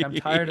 bro. Like I'm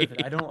tired of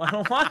it. I don't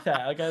want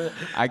that. Like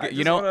I You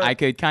just know, want I to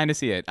could kind of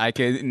see it. I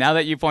could now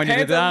that you pointed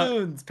it out.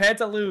 We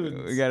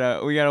pantaloons. got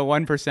a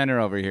 1%er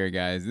over here,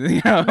 guys.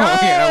 We No, got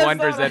a it's not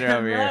 1%er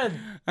over here.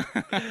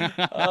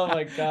 red. Oh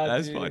my god,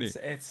 That's dude, funny.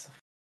 it's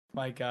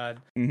my god.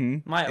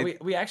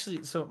 Mm-hmm. We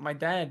actually, so my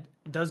dad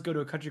does go to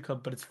a country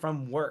club, but it's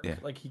from work. Yeah.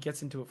 Like he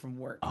gets into it from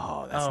work.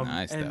 Oh, that's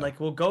nice And though. like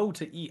we'll go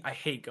to eat. I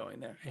hate going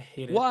there. I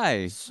hate it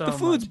Why? so The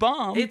food's much.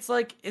 bomb. It's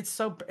like it's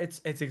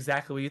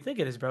exactly what you think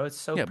it is, bro. It's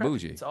so Yeah, preppy.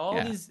 bougie. It's all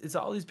Yeah.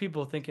 these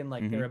people thinking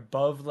like Mhm. they're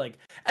above like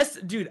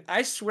dude,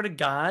 I swear to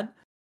God,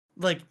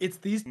 like it's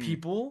these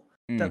people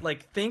that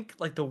like think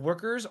like the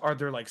workers are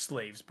their like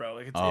slaves, bro.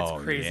 Like Oh,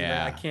 it's crazy.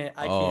 yeah. Like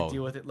I Oh, can't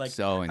deal with it. Like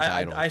so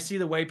entitled. I see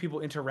the way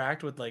people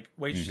interact with like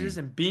waitresses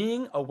and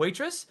being a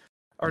waitress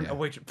or Yeah. a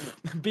waitress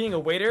being a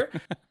waiter,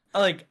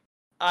 like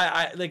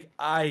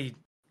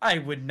I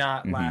would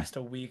not last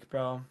a week,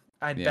 bro.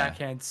 I'd Yeah.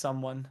 backhand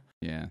someone.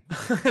 Yeah.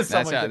 Someone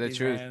That's get the these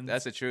truth. hands.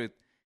 That's the truth.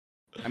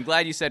 I'm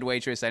glad you said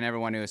waitress. I never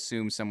want to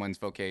assume someone's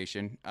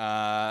vocation.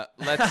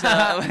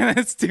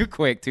 Let's too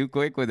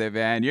quick with it,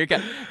 man. You're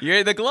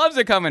the gloves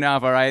are coming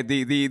off. All right,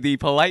 the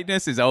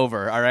politeness is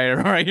over. All right, all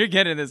right. You're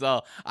getting this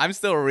all. I'm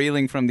still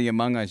reeling from the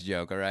Among Us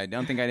joke. All right,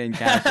 don't think I didn't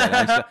catch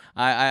that.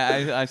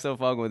 I still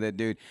fuck with it,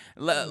 dude.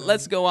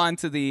 Let's go on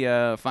to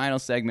the final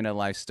segment of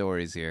life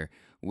stories here,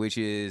 which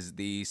is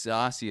the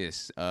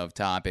sauciest of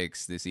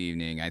topics this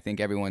evening. I think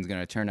everyone's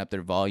gonna turn up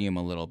their volume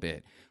a little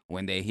bit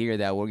when they hear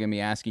that we're going to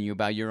be asking you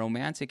about your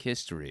romantic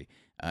history,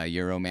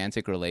 your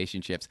romantic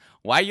relationships.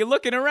 Why are you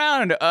looking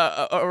around?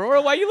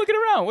 Aurora, why are you looking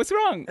around? What's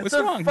wrong? It's What's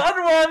a wrong?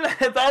 fun one.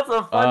 That's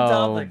a fun Oh,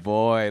 topic.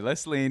 boy.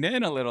 Let's lean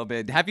in a little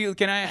bit.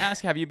 Can I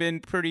ask, have you been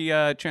pretty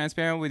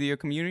transparent with your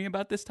community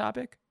about this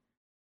topic?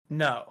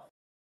 No.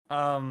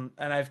 And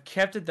I've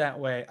kept it that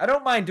way. I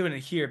don't mind doing it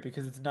here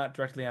because it's not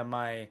directly on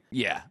my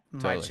Yeah, my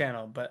totally.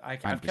 channel, but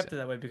I've 100%. kept it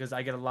that way because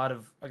I get a lot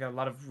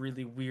of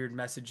really weird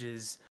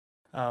messages,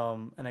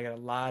 and I get a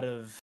lot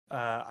of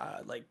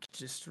like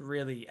just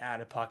really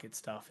out of pocket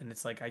stuff, and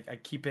it's like I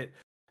keep it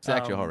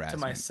Sexual to harassment.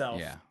 myself.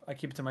 Yeah. I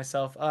keep it to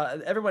myself.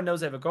 Everyone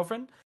knows I have a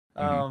girlfriend,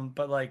 Mhm.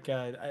 but like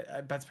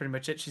that's pretty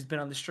much it. She's been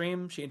on the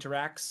stream. She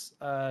interacts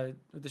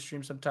with the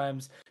stream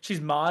sometimes.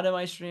 She's mod on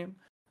my stream.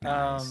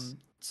 Nice.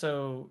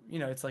 So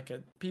it's like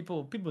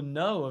people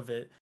know of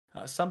it.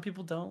 Some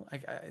people don't.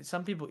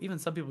 Some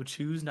people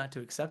choose not to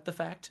accept the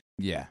fact.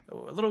 Yeah. A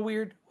little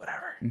weird.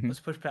 Whatever. Mhm. Let's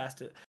push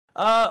past it.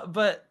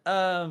 But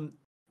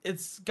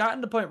it's gotten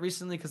to the point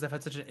recently because I've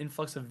had such an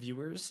influx of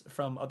viewers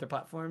from other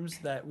platforms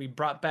that we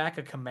brought back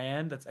a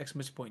command that's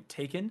exclamation point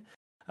taken.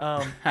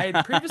 I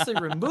had previously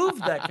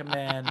removed that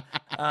command.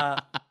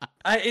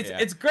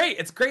 It's great.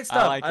 It's great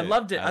stuff. liked I it.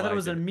 loved it. I I thought it liked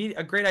was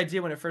a great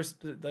idea when it first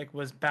like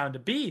was bound to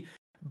be.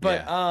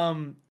 But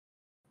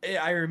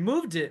I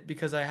removed it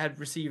because I had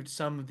received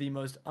some of the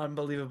most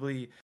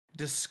unbelievably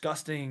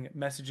disgusting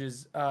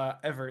messages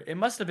ever. It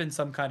must have been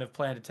some kind of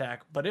planned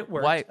attack, but it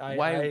worked.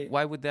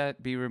 Why would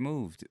that be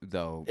removed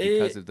though?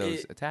 Because of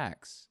those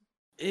attacks.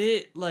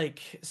 It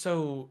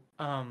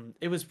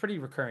it was pretty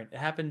recurrent. It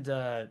happened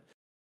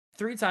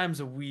 3 times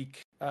a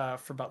week for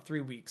about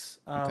 3 weeks.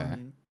 Okay.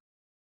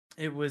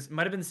 It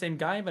might have been the same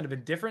guy, might have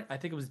been different. I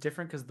think it was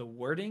different because the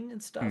wording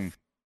and stuff.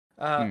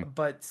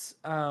 But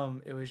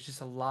it was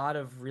just a lot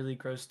of really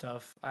gross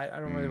stuff. I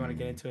don't really want to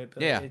get into it,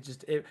 but Yeah.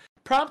 it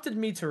prompted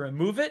me to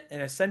remove it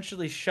and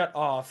essentially shut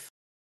off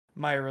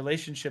my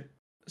relationship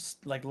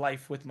like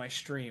life with my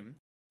stream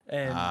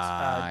and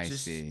I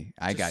see.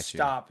 I got you.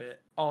 stop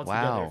it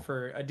altogether Wow.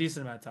 for a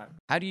decent amount of time.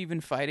 How do you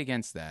even fight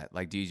against that?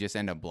 Like, do you just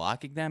end up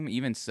blocking them?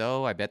 Even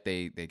so, I bet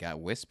they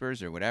got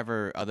whispers or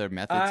whatever other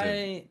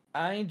methods.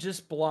 I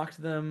just blocked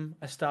them.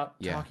 I stopped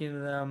Yeah. talking to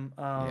them.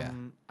 Yeah.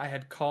 I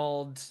had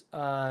called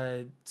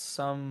I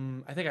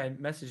think I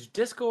messaged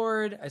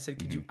Discord. I said,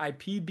 could you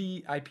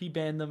IP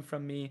ban them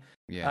from me?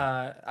 Mm-hmm.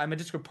 Yeah. I'm a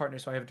Discord partner,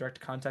 so I have direct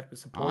contact with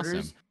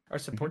supporters Awesome. or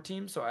support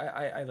team. So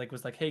I like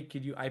was like, hey,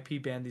 could you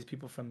IP ban these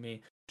people from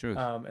me? Truth.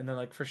 And they're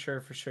like, for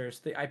sure. So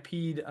they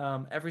IP'd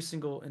every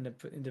single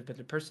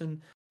independent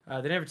person.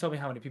 They never told me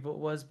how many people it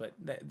was, but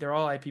they're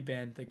all IP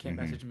banned. They can't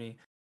message me.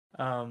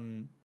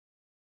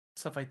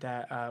 Stuff like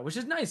that, which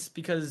is nice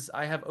because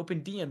I have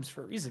open DMs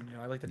for a reason.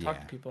 I like to talk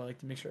to people. I like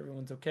to make sure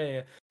everyone's okay.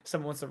 If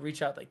someone wants to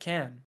reach out, they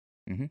can.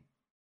 Mhm.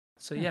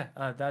 So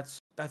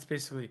that's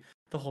basically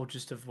the whole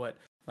gist of what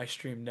my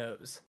stream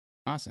knows.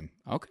 Awesome.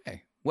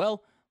 Okay.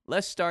 Well,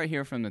 let's start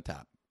here from the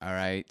top. All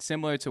right.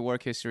 Similar to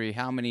work history,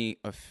 how many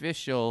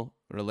official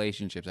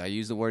relationships? I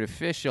use the word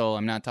official.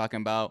 I'm not talking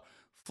about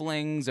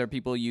flings or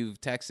people you've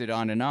texted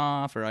on and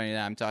off or any of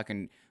that. I'm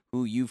talking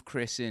who you've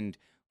christened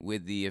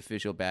with the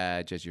official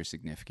badge as your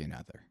significant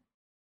other.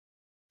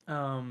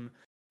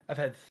 I've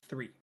had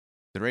 3.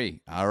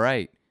 3. All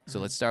right. So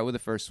let's start with the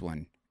first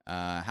one.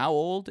 How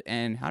old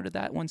and how did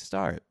that one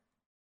start?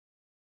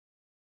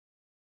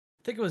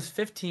 I think it was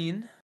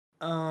 15.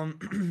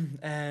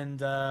 And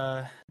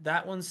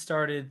that one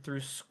started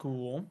through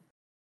school.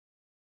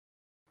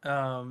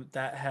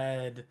 That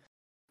had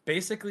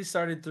basically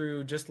started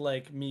through just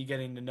like me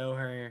getting to know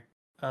her,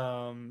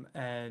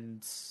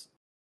 and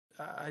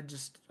I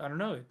don't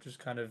know, it just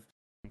kind of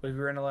we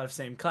were in a lot of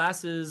same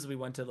classes. We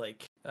went to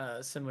like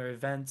similar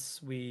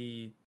events.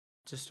 We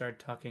just started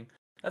talking.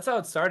 That's how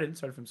it started. It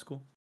started from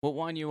school. What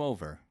won you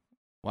over?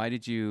 Why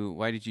did you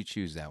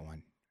choose that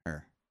one?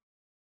 Her.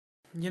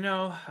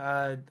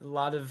 A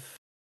lot of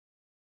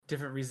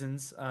different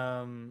reasons.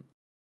 I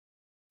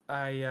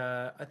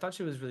thought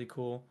she was really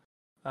cool,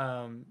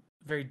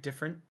 very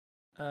different,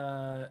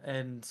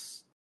 and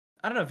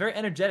I don't know, very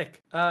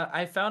energetic.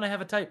 I found I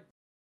have a type,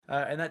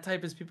 and that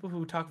type is people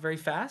who talk very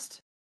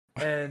fast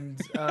and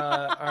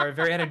are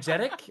very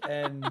energetic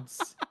and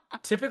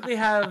typically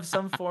have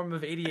some form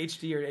of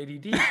ADHD or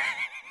ADD.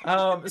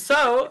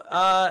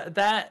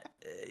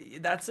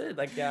 That's it.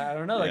 Like I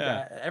don't know. Like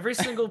Yeah. every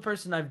single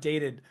person I've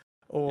dated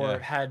or Yeah.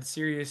 had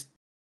serious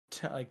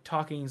like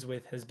talkings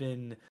with has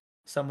been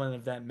someone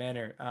of that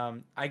manner.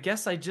 I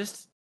guess I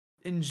just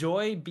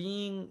enjoy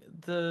being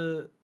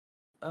the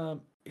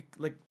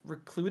like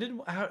recluded.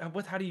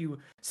 How do you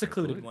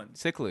secluded one? I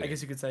Secluded.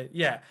 guess you could say.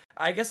 Yeah.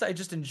 I guess I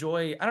just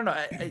enjoy. I don't know.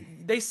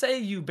 They say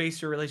you base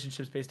your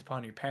relationships based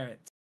upon your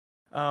parents.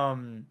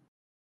 Um,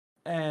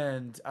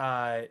 and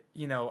I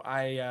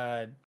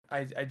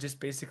just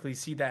basically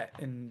see that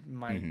in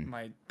my Mhm.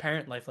 my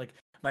parent life. Like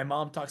my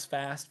mom talks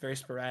fast, very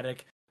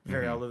sporadic,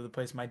 very Mhm. all over the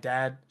place. My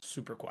dad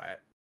super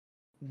quiet,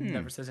 Hmm.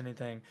 never says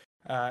anything.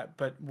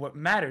 But what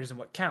matters and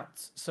what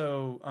counts.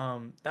 So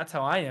that's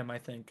how I am, I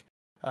think,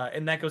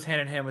 and that goes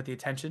hand in hand with the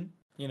attention.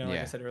 Like I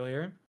Yeah. said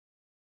earlier.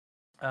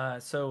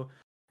 So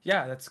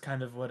yeah, that's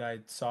kind of what I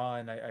saw,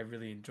 and I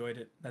really enjoyed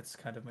it. That's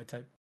kind of my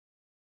type.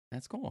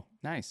 That's cool.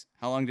 Nice.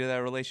 How long did that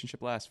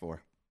relationship last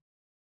for?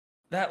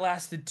 That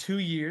lasted 2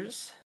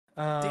 years.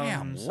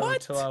 Damn, So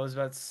till what? I was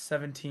about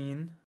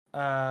 17.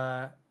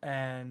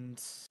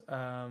 And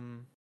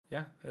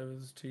yeah, it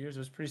was 2 years. It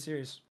was pretty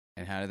serious.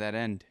 And how did that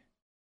end?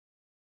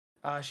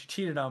 She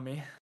cheated on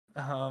me.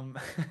 Um,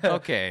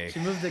 Okay. she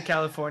moved to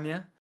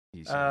California,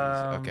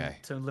 Okay.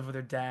 to live with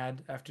her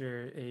dad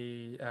after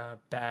a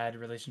bad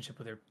relationship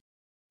with her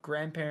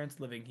grandparents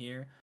living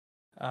here.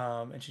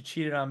 And she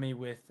cheated on me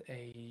with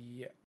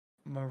a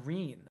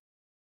Marine.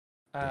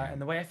 Damn.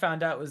 And the way I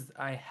found out was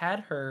I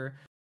had her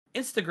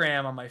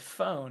Instagram on my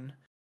phone,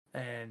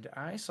 and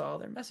I saw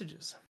their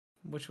messages,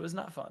 which was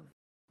not fun.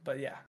 But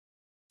yeah.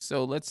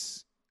 So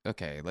let's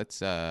take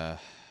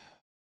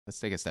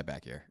a step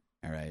back here.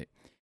 All right.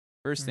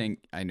 First Mhm. thing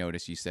I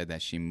noticed, you said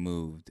that she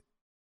moved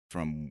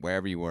from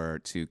wherever you were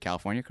to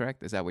California,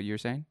 correct? Is that what you were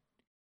saying?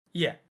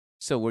 Yeah.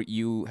 So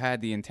you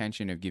had the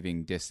intention of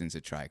giving distance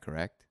a try,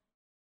 correct?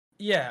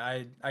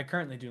 Yeah, I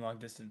currently do long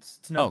distance.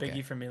 It's no Okay.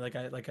 biggie for me. Like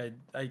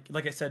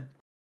I said,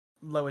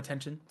 low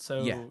attention,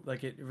 Yeah. so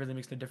like it really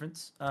makes no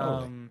difference.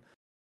 Totally.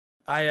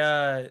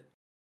 I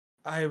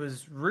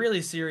was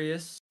really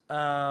serious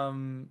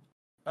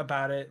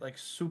about it, like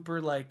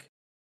super like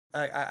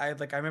I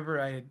remember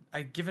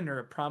I'd given her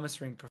a promise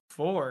ring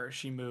before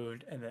she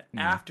moved, and then Hmm.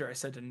 after I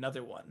sent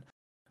another one,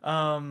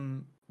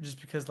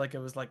 just because like it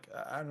was like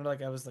I don't know,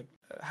 like I was like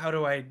how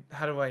do I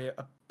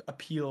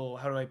appeal,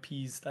 how do I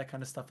appease, that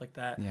kind of stuff like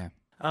that. Yeah.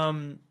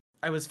 um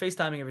I was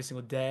FaceTiming every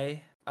single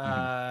day,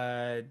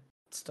 Mhm.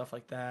 stuff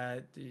like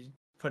that,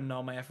 putting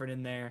all my effort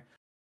in there.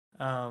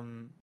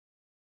 um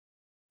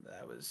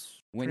that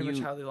was When pretty much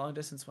you how the long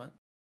distance went.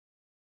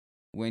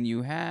 when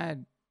you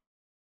had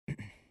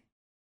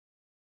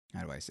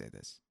how do I say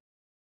this?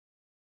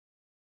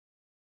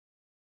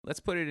 Let's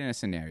put it in a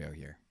scenario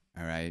here.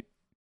 All right.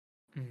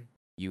 Mhm.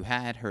 You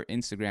had her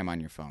Instagram on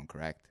your phone,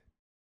 correct?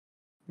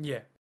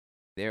 Yeah.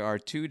 There are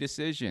two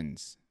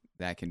decisions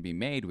that can be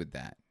made with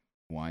that.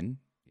 One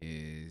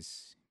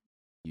is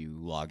you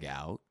log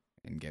out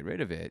and get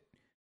rid of it,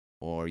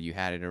 or you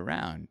had it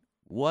around.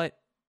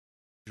 What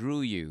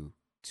drew you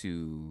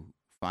to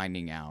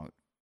finding out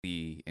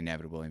the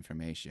inevitable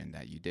information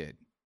that you did?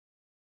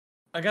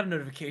 I got a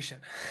notification.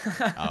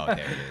 Oh,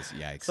 there it is.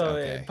 Yikes. So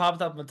it Okay.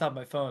 popped up on top of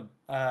my phone,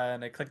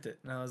 and I clicked it,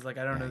 and I was like,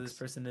 I don't know who this Yikes.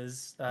 person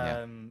is,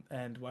 Yeah.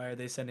 and why are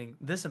they sending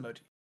this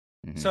emoji?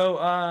 Mhm. So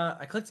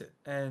I clicked it,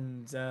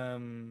 and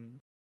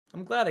I'm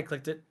glad I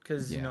clicked it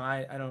because Yeah.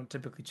 I don't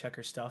typically check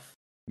her stuff.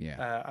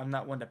 Yeah. I'm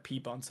not one to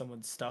peep on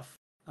someone's stuff.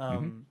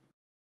 Mhm.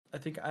 I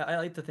think I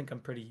like to think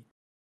I'm pretty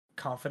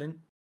confident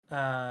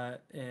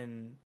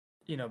in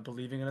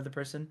believing another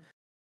person,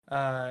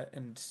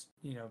 and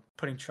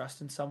putting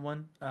trust in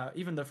someone.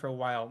 Even though for a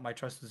while my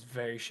trust was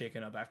very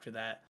shaken up after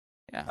that.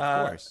 Yeah, of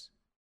Uh, course.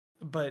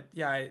 but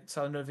yeah, I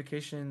saw the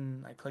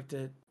notification, I clicked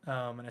it,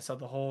 and I saw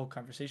the whole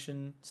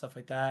conversation, stuff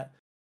like that.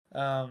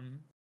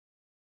 Um,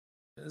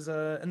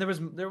 and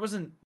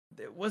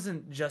it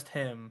wasn't just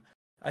him.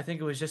 I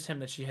think it was just him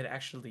that she had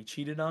actually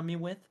cheated on me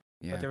with.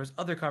 But Yeah. there was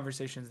other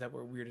conversations that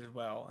were weird as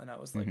well, and I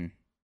was like, Mhm.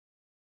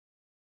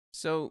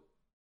 So,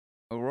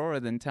 Aurora,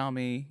 then tell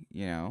me,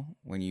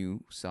 when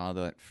you saw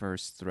that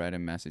first thread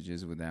of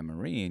messages with that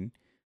Marine,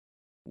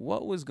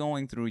 what was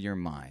going through your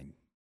mind?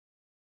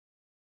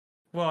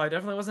 well, I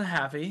definitely wasn't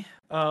happy.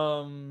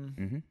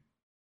 Mm-hmm.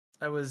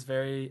 I was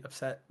very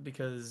upset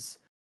because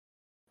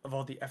of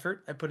all the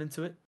effort I put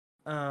into it.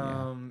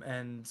 Yeah.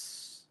 And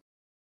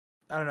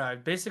I don't know. I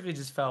basically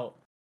just felt,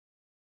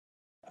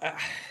 uh,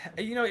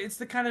 it's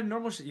the kind of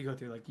normal shit you go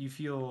through. Like you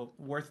feel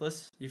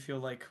worthless. You feel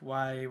like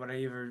why would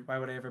I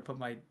ever put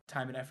my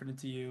time and effort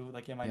into you?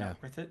 Like, am I Yeah.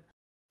 not worth it?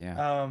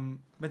 Yeah.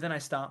 But then I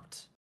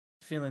stopped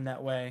feeling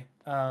that way.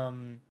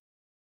 I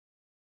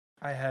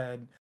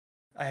had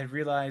I had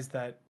realized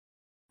that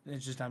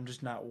I'm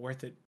just not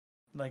worth it.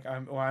 Like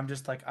I'm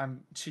just like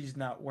she's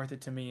not worth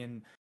it to me,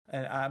 and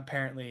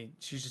apparently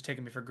she's just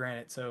taking me for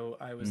granted. So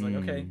I was like,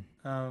 okay.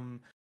 Mm.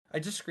 I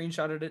just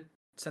screenshotted it,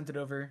 sent it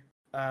over,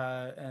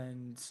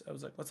 and I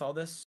was like, what's all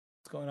this?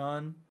 What's going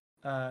on?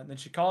 And then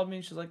she called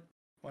me. She's like,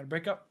 want to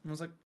break up? And I was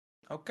like,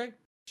 okay.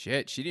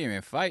 Shit, she didn't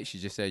even fight. She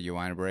just said, "You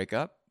want to break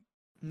up?"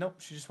 Nope.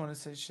 She just wanted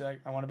to say, she's like,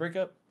 I want to break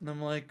up. And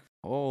I'm like,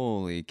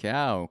 Holy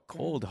cow! yeah.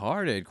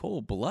 Cold-hearted,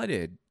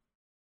 cold-blooded.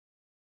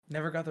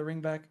 Never got the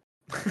ring back.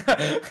 So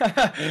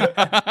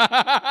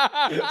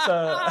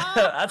Damn,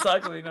 that's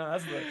ugly. No,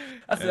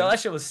 that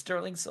shit was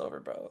sterling silver,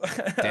 bro.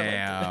 Like,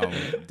 damn.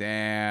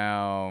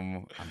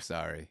 I'm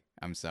sorry.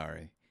 I'm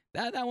sorry.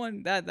 That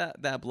one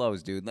that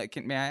blows, dude. Like,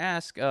 may I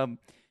ask,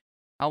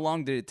 how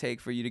long did it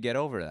take for you to get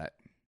over that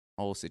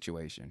whole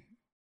situation?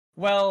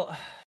 well,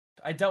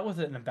 I dealt with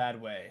it in a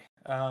bad way.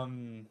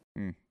 Hmm.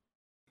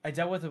 I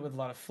dealt with it with a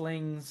lot of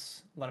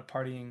flings, a lot of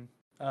partying,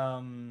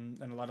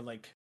 and a lot of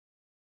like,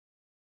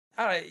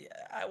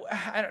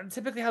 I don't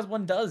typically how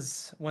one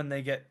does when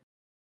they get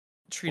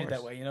treated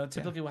that course. way.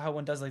 Typically how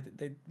one does, like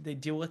they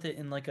deal with it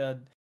in like a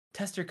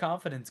test your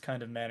confidence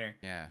kind of manner.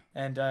 Yeah.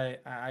 And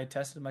I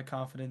tested my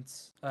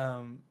confidence.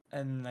 And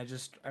I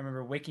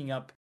remember waking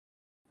up.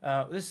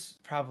 This is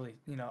probably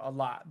a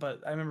lot,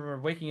 but I remember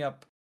waking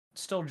up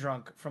still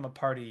drunk from a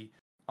party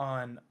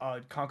on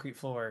a concrete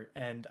floor,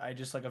 and I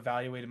just like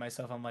evaluated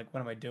myself. I'm like, what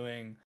am I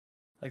doing?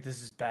 Like,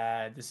 this is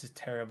bad. This is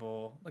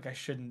terrible. Like, I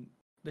shouldn't.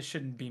 This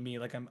shouldn't be me.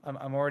 Like, I'm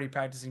already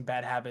practicing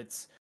bad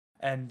habits,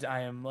 and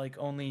I am like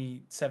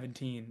only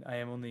 17. I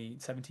am only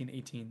 17,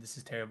 18. This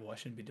is terrible. I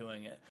shouldn't be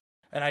doing it.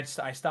 And I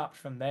stopped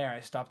from there.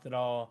 I stopped it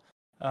all.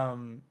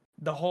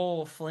 The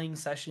whole fling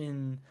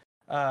session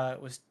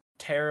was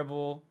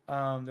terrible.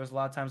 There's a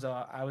lot of times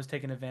I was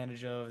taken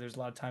advantage of. There's a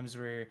lot of times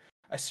where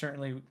I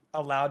certainly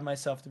allowed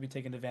myself to be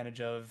taken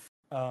advantage of.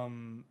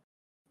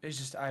 It's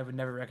just I would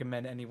never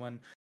recommend anyone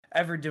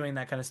ever doing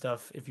that kind of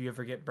stuff if you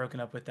ever get broken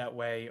up with that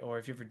way, or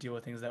if you ever deal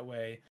with things that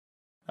way.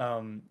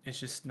 It's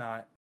just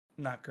not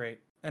great.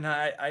 And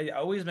I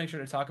always make sure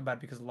to talk about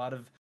it because a lot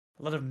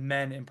of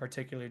men in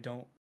particular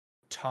don't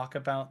talk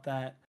about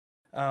that.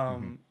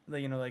 Hmm.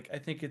 Like I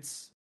think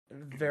it's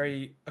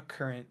very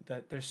occurrent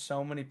that there's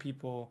so many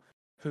people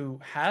who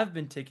have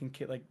been taken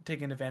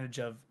advantage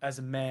of as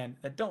a man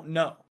that don't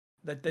know,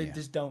 that they Yeah.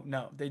 just don't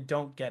know, they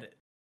don't get it,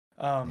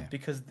 Yeah.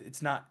 because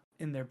it's not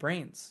in their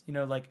brains.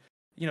 Like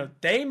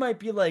they might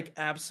be like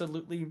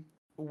absolutely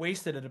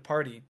wasted at a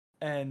party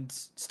and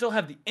still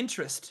have the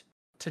interest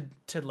to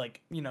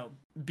like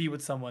be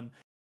with someone,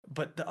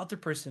 but the other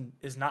person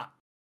is not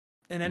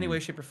in any Mm. way,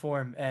 shape, or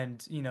form,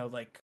 and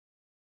like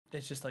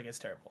it's just like it's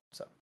terrible.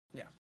 So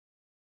yeah.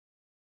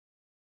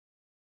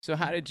 So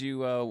how did you?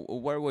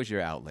 Where was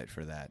your outlet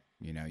for that?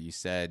 You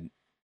said,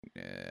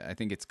 I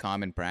think it's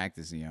common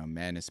practice.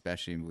 Men,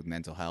 especially with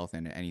mental health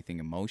and anything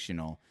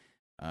emotional,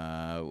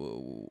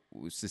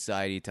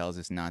 society tells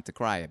us not to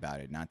cry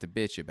about it, not to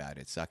bitch about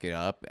it, suck it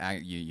up.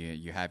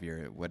 You have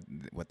your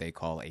what they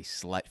call a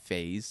slut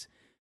phase,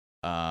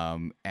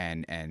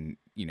 and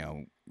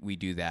we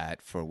do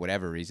that for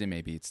whatever reason.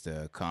 Maybe it's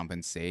to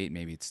compensate,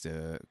 maybe it's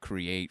to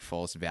create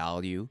false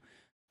value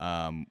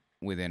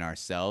within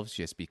ourselves,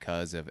 just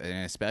because of,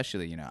 and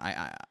especially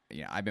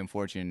I've been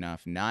fortunate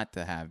enough not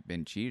to have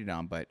been cheated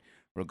on, but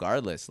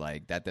regardless,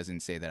 like, that doesn't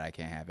say that I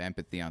can't have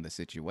empathy on the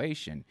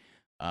situation.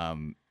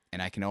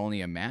 And I can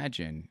only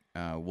imagine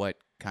what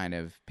kind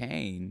of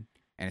pain,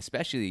 and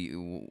especially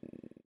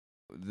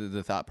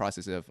the thought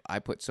process of, I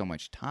put so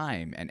much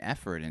time and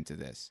effort into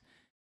this,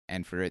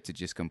 and for it to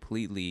just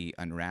completely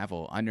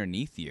unravel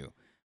underneath you,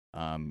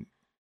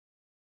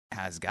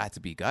 has got to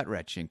be gut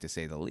wrenching, to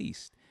say the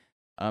least.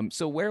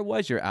 So where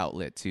was your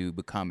outlet to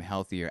become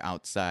healthier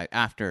outside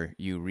after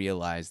you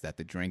realized that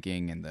the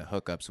drinking and the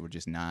hookups were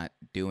just not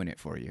doing it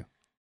for you?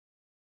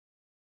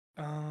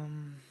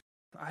 um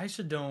I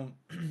actually don't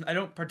I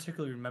don't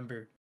particularly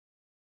remember.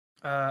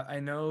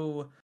 I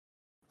know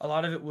a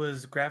lot of it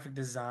was graphic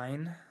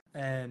design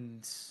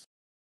and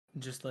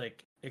just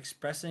like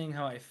expressing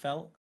how I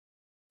felt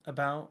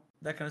about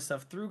that kind of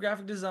stuff through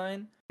graphic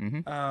design.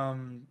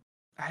 Mm-hmm.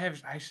 I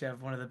actually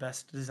have one of the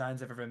best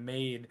designs I've ever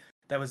made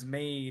that was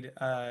made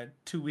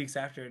 2 weeks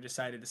after I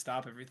decided to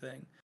stop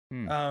everything.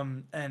 Hmm.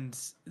 And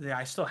yeah,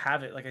 I still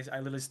have it. Like I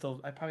literally still,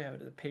 I probably have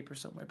it in a paper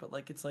somewhere, but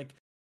like it's like,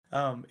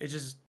 it's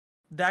just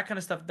that kind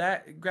of stuff.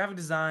 That graphic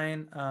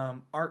design,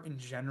 art in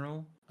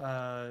general.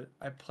 I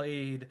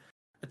played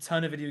a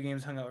ton of video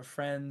games, hung out with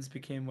friends,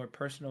 became more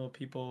personal with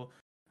people.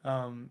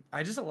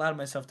 I just allowed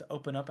myself to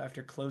open up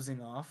after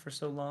closing off for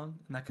so long,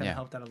 and that kind of Yeah.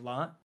 helped out a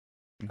lot.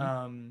 Mm-hmm.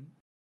 Um,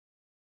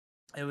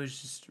 it was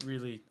just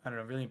really, I don't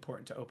know, really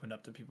important to open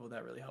up to people.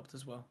 That really helped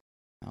as well.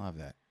 I love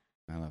that.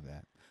 I love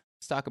that.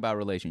 Let's talk about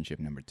relationship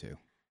number 2.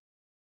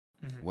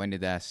 Mhm. When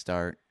did that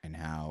start, and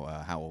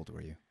how old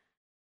were you?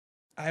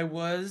 I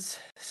was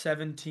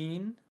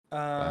 17,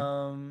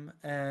 Okay.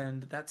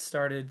 and that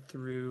started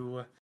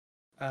through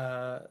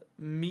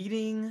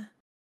meeting.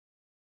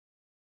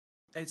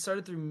 It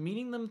started through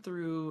meeting them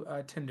through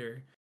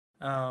Tinder,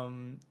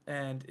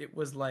 and it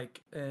was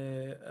like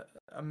a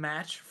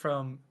match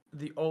from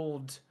the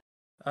old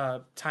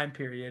time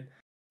period,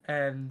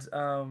 and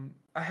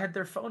I had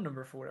their phone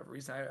number for whatever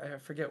reason. I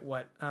forget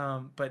what,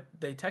 but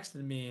they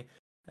texted me,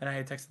 and I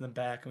had texted them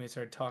back, and we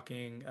started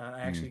talking. I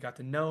Mm. actually got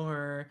to know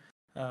her.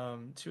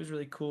 She was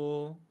really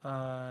cool,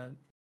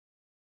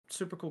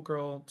 super cool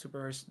girl,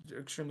 super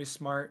extremely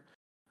smart,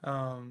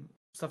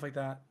 stuff like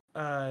that.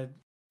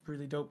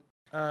 Really dope.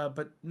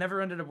 But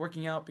never ended up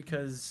working out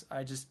because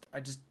I just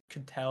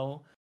could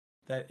tell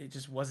that it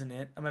just wasn't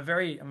it. I'm a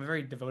very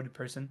devoted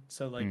person.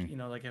 So like, Mm. you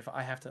know, like if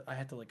I have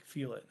to like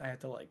feel it. I have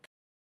to like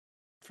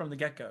from the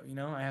get go, you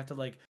know? I have to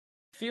like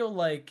feel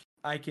like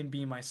I can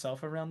be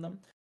myself around them.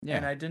 And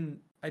Yeah. I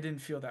didn't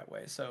feel that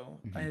way. So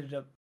I Hmm. ended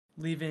up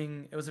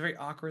leaving. It was a very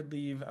awkward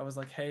leave. I was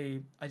like,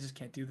 "Hey, I just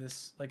can't do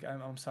this. Like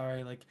I'm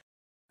sorry. Like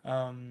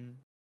um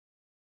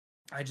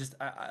I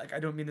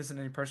don't mean this in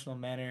any personal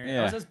manner."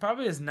 I was Yeah.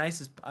 probably as nice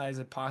as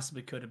I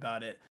possibly could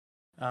about it.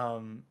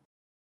 Um,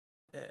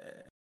 uh,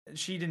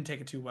 she didn't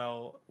take it too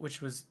well,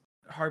 which was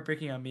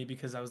heartbreaking on me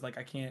because I was like,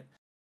 I can't,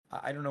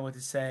 I don't know what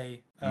to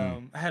say.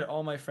 Mm. I had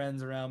all my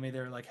friends around me; they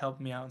were like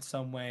helping me out in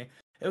some way.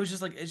 It was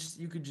just like it's just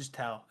you could just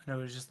tell, and it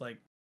was just like,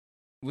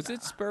 Was it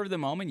nah. spur of the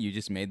moment? You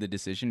just made the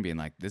decision, being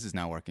like, "This is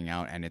not working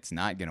out, and it's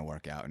not going to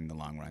work out in the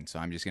long run. So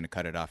I'm just going to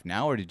cut it off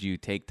now." Or did you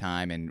take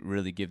time and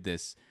really give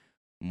this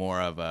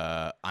more of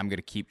a, "I'm going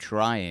to keep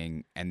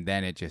trying," and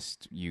then it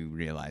just you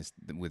realized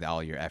that with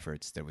all your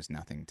efforts there was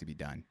nothing to be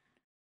done?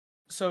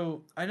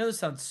 So I know this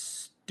sounds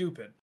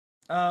stupid,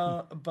 Hmm.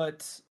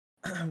 but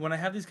when I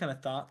have these kind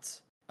of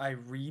thoughts, I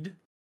read.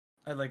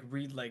 I like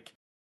read like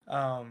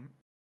um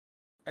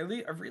I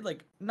read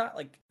like not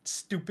like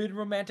stupid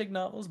romantic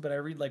novels, but I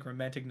read like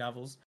romantic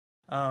novels,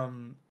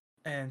 um,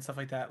 and stuff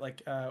like that,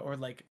 like or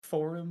like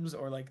forums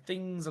or like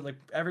things or like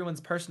everyone's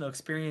personal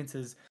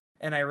experiences,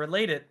 and I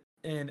relate it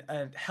in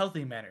a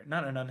healthy manner,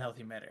 not an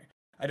unhealthy manner.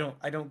 I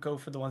don't go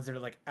for the ones that are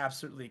like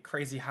absolutely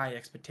crazy high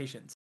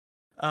expectations.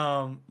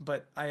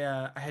 But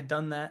I had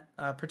done that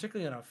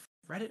particularly on a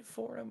Reddit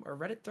forum or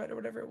Reddit thread or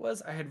whatever it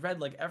was. I had read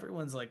like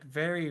everyone's like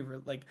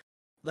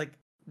like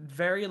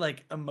very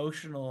like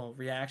emotional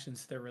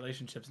reactions to their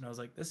relationships, and I was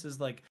like, this is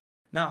like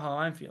not how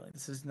I'm feeling.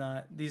 This is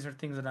not. These are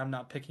things that I'm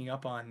not picking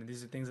up on, and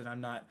these are things that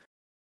I'm not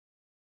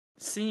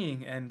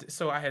seeing. And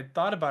so I had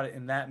thought about it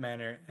in that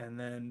manner, and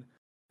then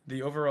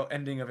the overall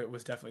ending of it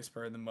was definitely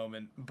spur of the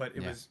moment, but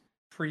it Yeah. was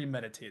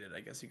premeditated,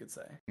 I guess you could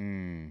say.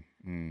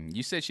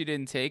 You said she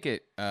didn't take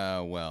it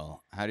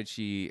well. How did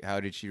she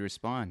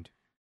respond?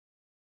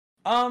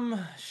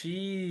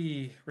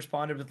 She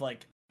responded with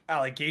like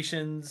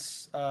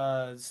allegations,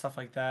 stuff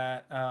like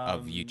that.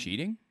 Of you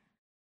cheating?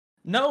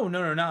 No,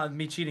 no, no, not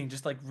me cheating.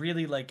 Just like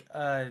really like,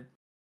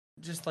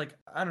 just like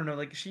I don't know.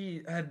 Like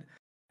she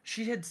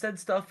had said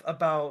stuff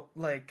about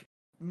like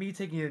me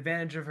taking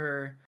advantage of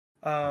her.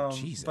 Oh But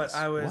Jesus!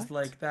 I was What?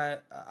 like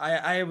that.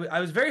 I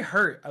was very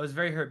hurt. I was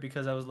very hurt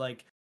because I was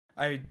like,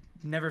 I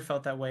never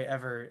felt that way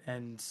ever,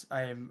 and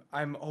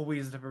I'm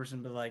always the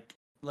person to like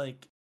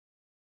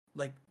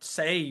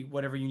say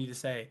whatever you need to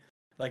say,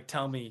 like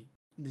tell me,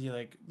 you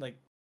like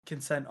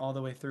consent all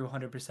the way through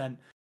 100%.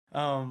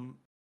 um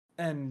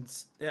and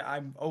yeah,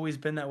 I've always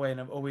been that way, and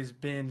I've always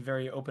been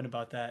very open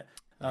about that,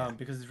 Yeah.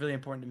 because it's really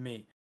important to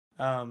me.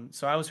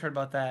 So I was heard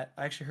about that.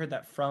 I actually heard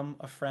that from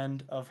a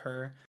friend of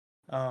her,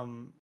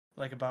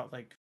 like about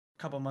like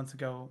a couple months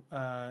ago,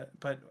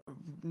 but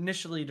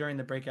initially during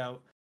the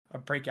breakup,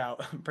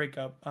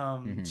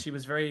 Hmm. she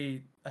was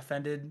very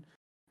offended.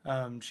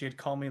 She had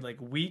called me like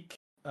weak.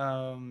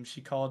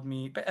 She called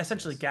me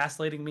essentially Yes.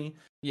 gaslighting me. I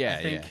Yeah.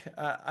 Yeah. think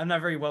I'm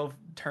not very well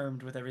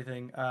termed with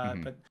everything,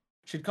 Hmm. but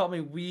she'd call me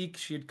weak.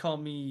 She'd call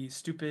me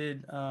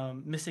stupid,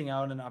 missing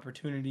out on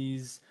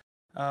opportunities,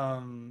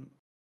 um,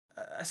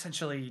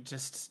 essentially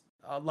just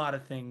a lot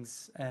of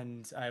things.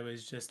 And I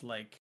was just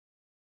like,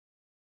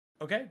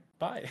 okay,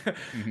 bye.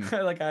 Hmm.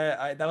 Like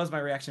I that was my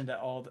reaction to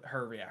all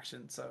her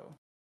reaction. So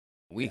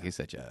Weak yeah, is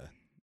such a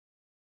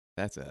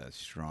that's a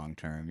strong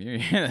term. You're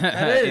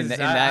that in is. the, in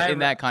that in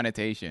that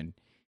connotation.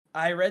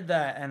 I read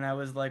that and I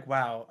was like,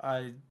 wow.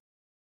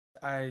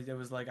 It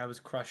was like I was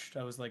crushed.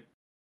 I was like,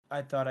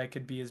 I thought I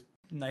could be as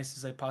nice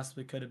as I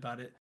possibly could about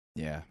it.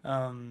 Yeah.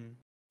 Um,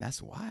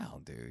 That's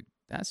wild, dude.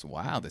 That's mhm.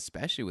 wild,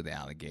 especially with the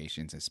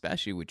allegations,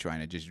 especially with trying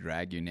to just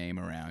drag your name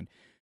around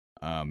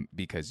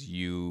because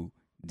you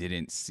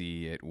didn't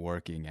see it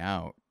working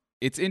out.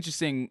 It's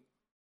interesting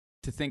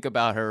to think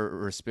about her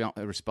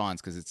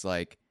response because it's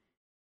like,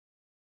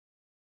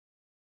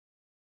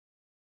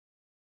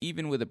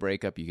 even with a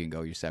breakup, you can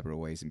go your separate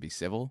ways and be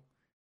civil.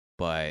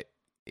 But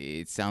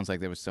it sounds like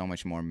there was so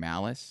much more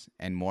malice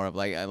and more of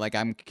like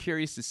I'm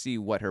curious to see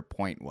what her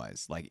point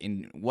was. Like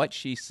in what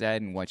she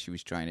said and what she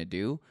was trying to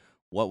do,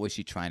 what was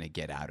she trying to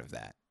get out of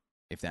that?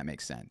 If that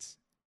makes sense.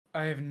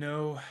 I have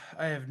no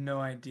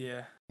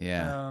idea.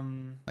 Yeah.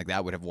 Um, Like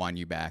that would have won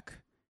you back.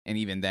 And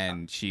even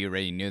then, she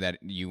already knew that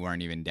you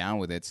weren't even down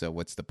with it. So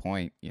what's the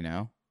point, you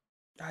know?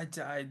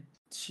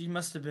 she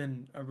must have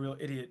been a real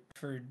idiot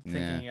for Yeah.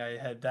 thinking I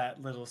had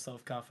that little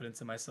self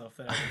confidence in myself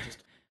that I would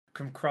just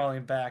come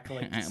crawling back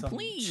like some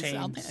Please,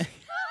 I'll chained,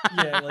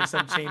 yeah, like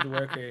some chained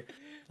worker.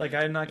 Like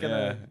I'm not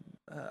Yeah.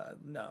 gonna,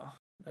 no,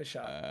 I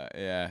shot.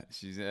 Yeah,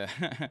 she's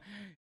yeah,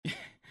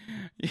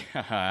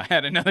 I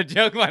had another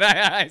joke, but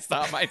I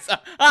stopped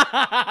myself.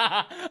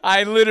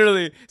 I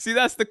literally see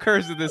that's the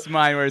curse of this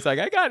mind, where it's like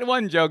I got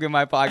one joke in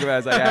my pocket, but I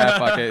was like, ah,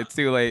 fuck it, it's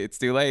too late, it's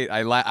too late.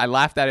 I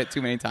laughed at it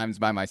too many times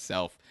by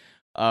myself.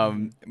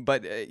 Mhm.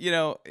 But you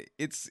know,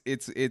 it's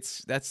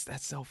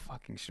that's so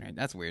fucking strange.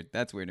 That's weird.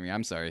 That's weird to me.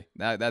 I'm sorry.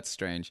 That's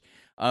strange.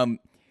 Um,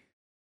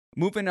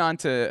 Moving on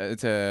to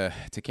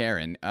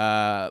Karen.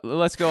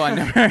 Let's go on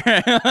number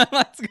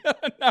let's go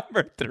on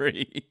number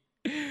three.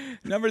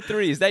 Number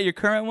three, is that your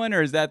current one,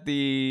 or is that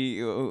the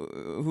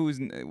who's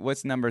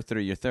what's number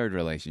three? Your third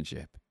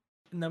relationship.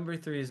 Number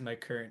three is my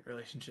current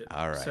relationship.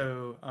 All right.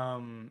 So,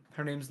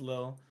 her name's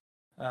Lil.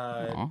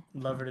 Aw.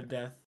 Love her to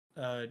death.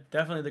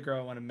 Definitely the girl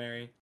I want to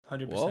marry.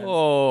 100%.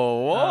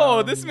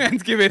 Whoa, this Um,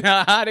 man's giving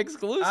out hot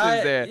exclusives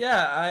there.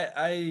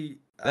 I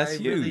That's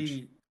huge.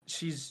 really,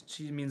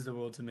 she means the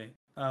world to me.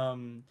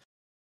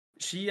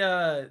 She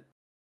uh,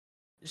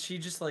 she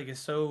just like is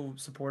so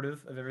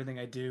supportive of everything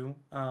I do.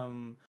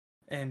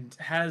 And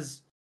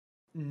has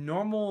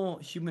normal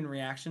human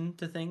reaction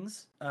to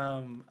things.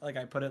 Like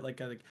I put it like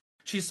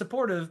she's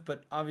supportive,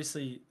 but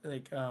obviously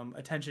like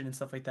attention and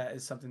stuff like that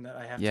is something that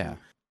I have Yeah, to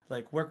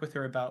like work with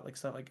her about, like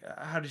stuff like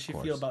how does of she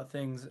feel course. about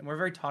things, and we're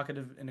very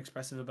talkative and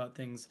expressive about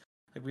things.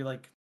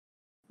 Like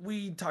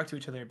we talk to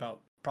each other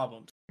about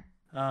problems.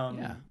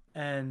 Yeah.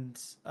 And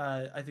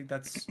I think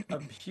that's a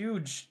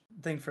huge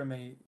thing for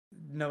me,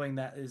 knowing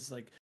that is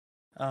like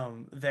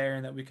there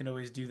and that we can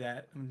always do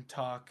that and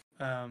talk.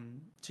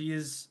 She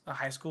is a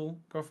high school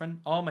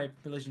girlfriend. All my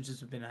relationships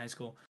have been in high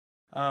school.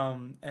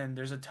 And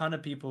there's a ton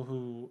of people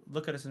who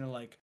look at us and are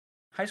like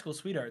high school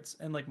sweethearts,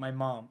 and like my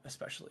mom,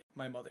 especially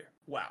my mother.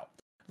 Wow.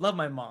 Love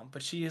my mom,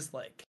 but she is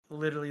like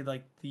literally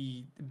like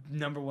the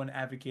number one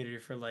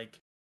advocate for like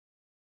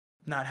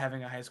not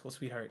having a high school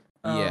sweetheart.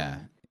 Yeah.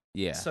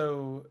 Yeah.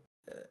 So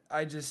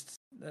I just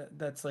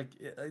that's like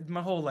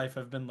my whole life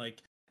I've been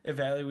like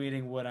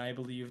evaluating what I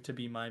believe to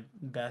be my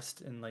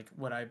best and like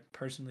what I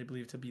personally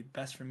believe to be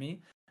best for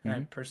me, and I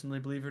Hmm. personally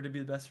believe her to be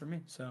the best for me.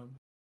 So,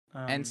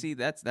 And um, see,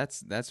 that's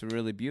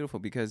really beautiful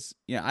because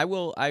I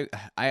will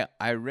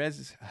I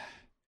res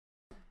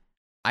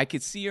I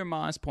could see your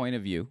mom's point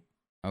of view.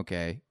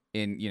 Okay.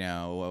 In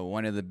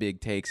one of the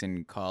big takes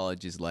in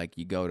college is like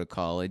you go to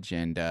college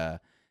and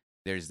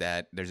there's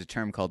a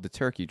term called the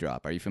turkey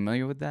drop. Are you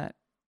familiar with that?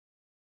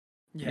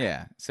 yeah,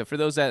 Yeah. So for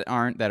those that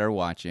are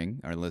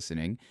watching or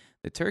listening,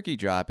 the turkey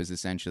drop is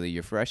essentially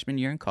your freshman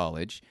year in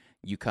college.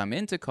 You come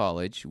into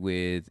college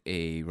with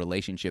a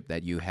relationship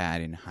that you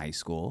had in high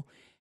school,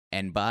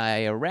 and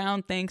by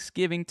around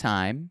Thanksgiving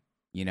time,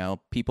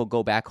 people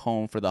go back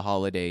home for the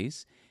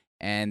holidays,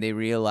 and they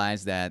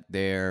realize that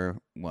their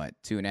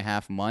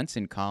 2.5 months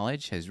in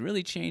college has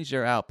really changed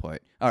their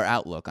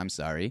outlook. I'm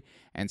sorry,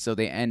 and so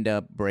they end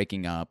up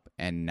breaking up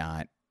and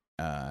not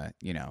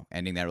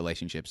ending that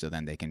relationship so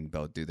then they can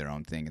both do their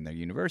own thing in their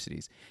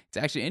universities. It's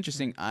actually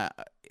interesting. Mhm.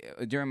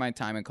 During my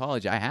time in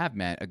college, I have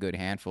met a good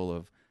handful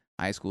of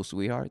high school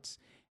sweethearts,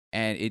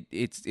 and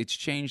it's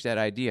changed that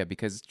idea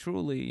because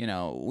truly,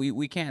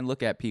 we can't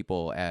look at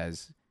people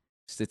as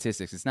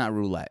statistics. It's not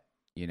roulette.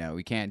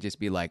 We can't just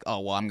be like, oh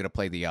well, I'm gonna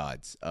play the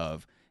odds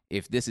of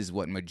if this is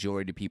what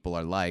majority of people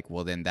are like,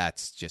 well then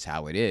that's just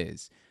how it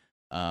is.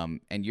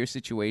 And your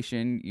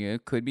situation,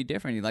 could be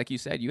different. Like you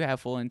said, you have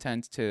full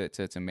intent to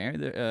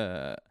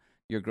marry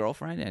your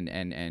girlfriend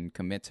and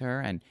commit to her.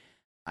 And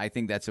I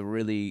think that's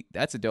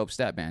a dope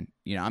step, man.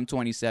 I'm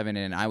 27,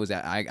 and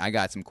I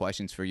got some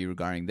questions for you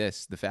regarding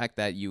this. The fact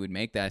that you would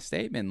make that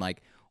statement,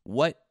 like,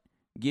 what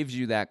gives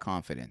you that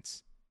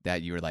confidence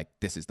that you're like,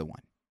 this is the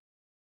one?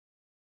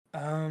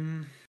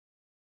 um,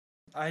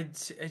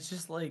 it's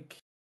just like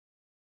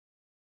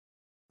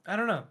I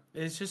don't know.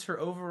 It's just her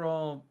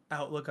overall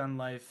outlook on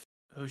life,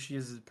 who she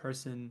is as a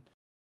person,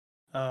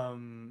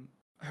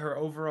 her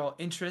overall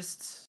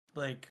interests,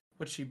 like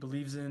what she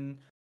believes in,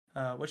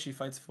 what she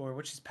fights for,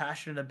 what she's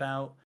passionate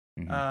about,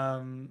 Mm-hmm.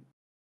 um,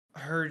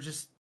 her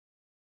just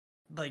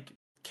like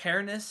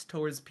careness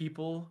towards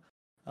people,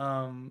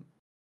 um,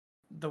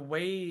 the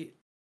way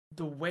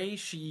the way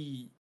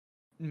she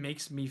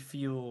makes me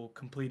feel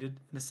completed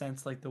in a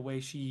sense, like the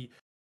way she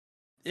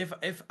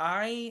if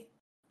I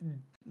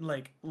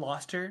like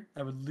lost her,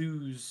 I would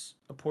lose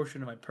a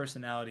portion of my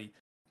personality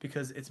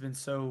because it's been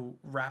so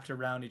wrapped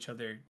around each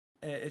other.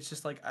 It's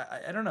just like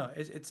I don't know.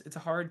 It's a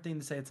hard thing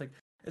to say.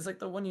 It's like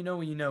the one you know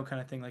when you know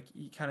kind of thing. Like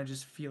you kind of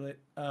just feel it.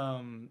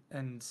 And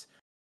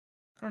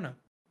I don't know.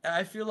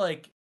 I feel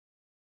like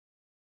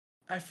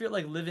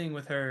living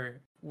with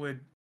her would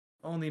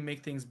only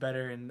make things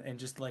better, and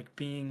just like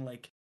being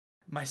like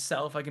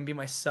myself. I can be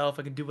myself.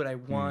 I can do what I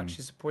want. Mm.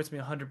 She supports me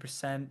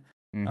 100%.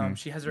 Mm-hmm.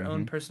 She has her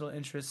own personal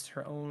interests,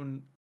 her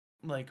own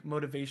like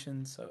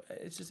motivations. So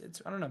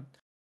it's I don't know.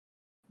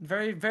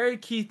 Very very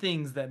key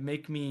things that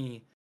make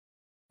me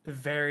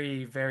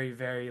very very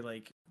very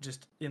like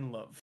just in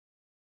love.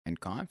 And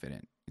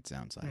confident. It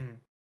sounds like Mm,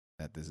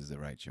 that this is the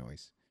right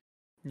choice.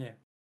 yeah.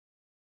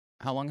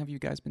 How long have you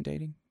guys been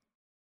dating?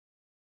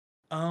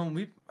 I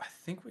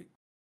think we're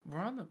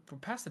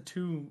past the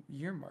 2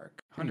 year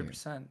mark.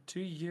 100%. 2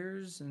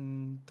 years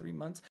and 3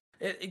 months.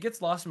 It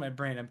gets lost in my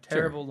brain. I'm Sure.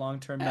 terrible long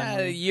term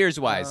memory. Years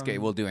wise, okay,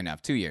 Um, we'll do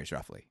enough. 2 years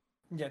roughly.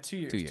 Yeah, 2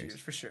 years. 2 2 years. years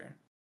for sure.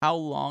 How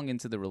long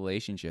into the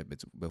relationship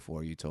it's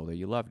before you told her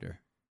you loved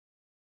her?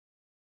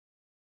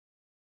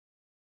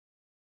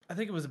 I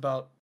think it was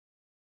about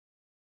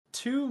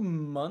 2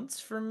 months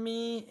for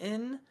me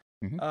in,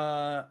 Mhm.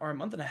 or a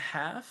month and a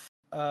half.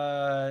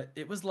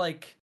 It was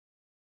like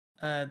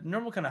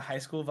normal kind of high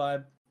school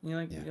vibe.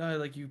 Yeah. You know,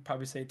 like you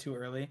probably say it too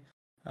early.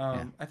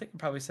 I think I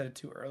probably said it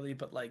too early,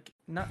 but like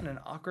not in an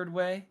awkward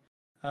way.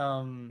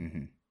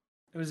 Mm-hmm.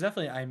 It was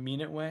definitely I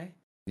mean it way,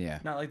 Yeah.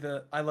 not like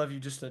the I love you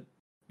just to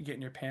get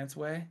in your pants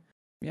way.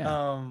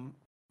 Yeah.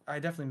 I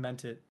definitely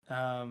meant it.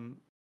 I'm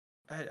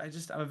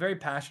a very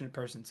passionate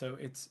person, so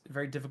it's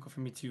very difficult for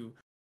me to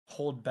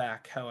hold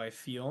back how I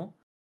feel,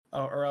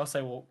 or else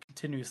I will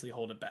continuously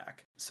hold it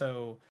back.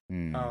 So,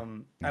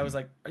 I was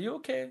like, "Are you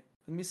okay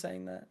with me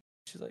saying that?"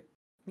 She's like,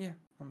 "Yeah."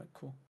 I'm like,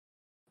 "Cool,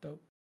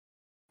 dope."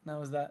 And that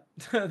was that.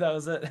 That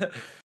was it.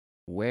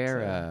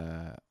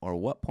 Where or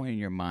what point in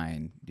your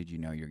mind did you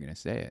know you're going to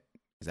say it?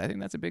 Because I think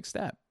that's a big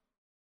step.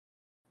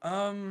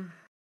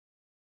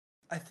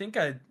 I think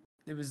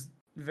it was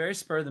very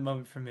spur of the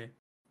moment for me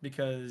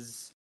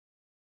because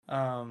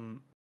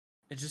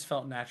it just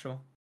felt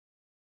natural.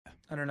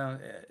 I don't know.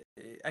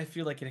 I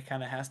feel like it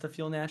kind of has to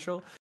feel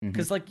natural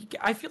because like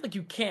I feel like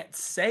you can't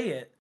say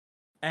it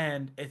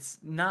and it's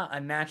not a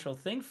natural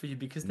thing for you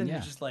because then you're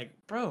just like,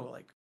 bro,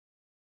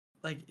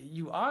 like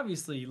you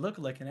obviously look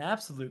like an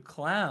absolute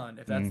clown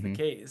if that's the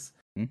case.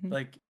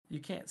 Like you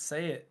can't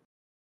say it.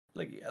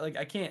 Like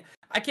I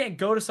can't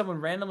go to someone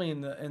randomly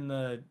in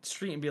the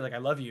street and be like I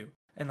love you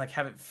and like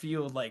have it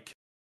feel like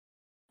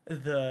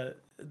the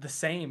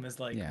same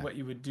as like what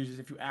you would do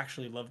if you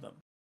actually love them.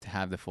 To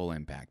have the full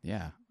impact.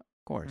 Yeah,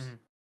 of course.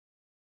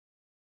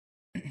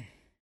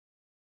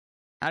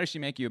 How does she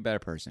make you a better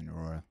person,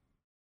 Aurora?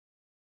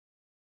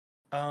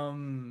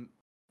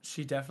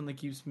 She definitely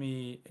keeps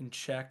me in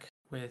check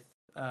with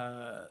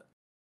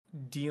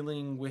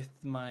dealing with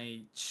my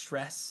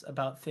stress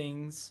about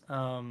things.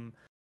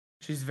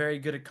 She's very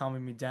good at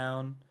calming me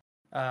down.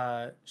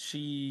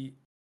 She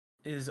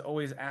is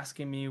always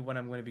asking me what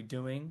I'm going to be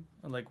doing,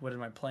 like what are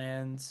my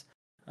plans,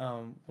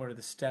 what are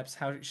the steps,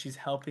 how she's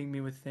helping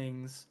me with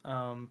things.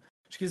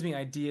 She gives me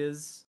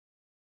ideas.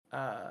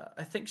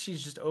 I think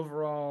she's just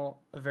overall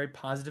a very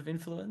positive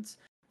influence,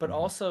 but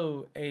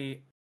also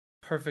a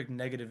perfect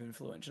negative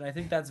influence, and I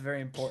think that's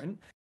very important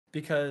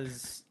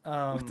because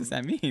what does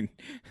that mean?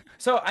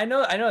 So I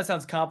know it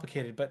sounds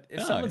complicated, but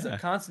if someone's yeah. a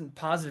constant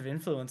positive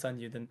influence on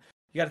you, then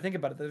you got to think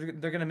about it.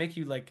 They're gonna make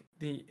you like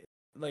the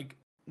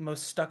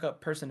most stuck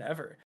up person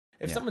ever.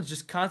 If someone's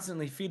just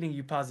constantly feeding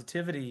you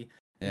positivity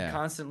and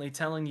constantly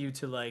telling you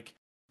to like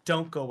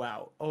don't go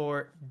out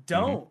or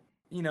don't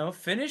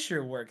finish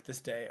your work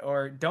this day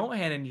or don't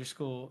hand in your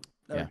school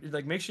or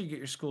like make sure you get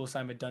your school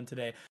assignment done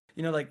today.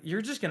 Like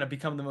you're just gonna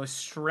become the most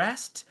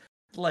stressed,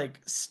 like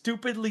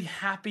stupidly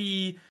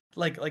happy,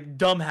 like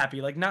dumb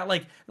happy, like not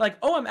like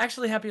oh I'm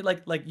actually happy,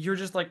 like you're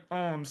just like oh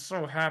I'm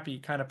so happy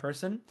kind of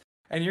person,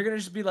 and you're gonna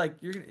just be like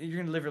you're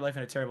gonna live your life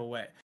in a terrible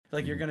way.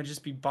 Like you're gonna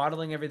just be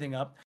bottling everything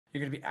up.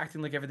 You're gonna be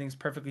acting like everything's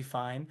perfectly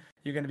fine.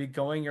 You're gonna be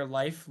going your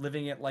life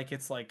living it like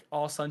it's like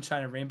all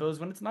sunshine and rainbows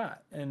when it's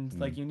not. And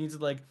like you need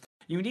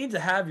to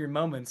have your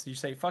moments. You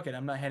say fuck it,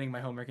 I'm not handing my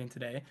homework in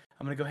today.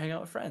 I'm gonna go hang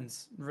out with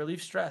friends,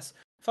 relieve stress.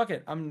 Fuck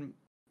it, I'm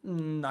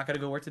not gonna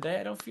go work today.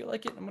 I don't feel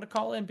like it. I'm gonna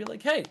call in and be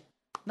like, hey,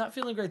 not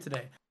feeling great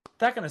today.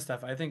 That kind of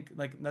stuff. I think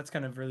like that's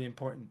kind of really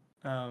important.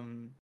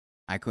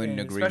 I couldn't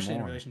agree especially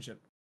more. in a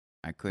relationship.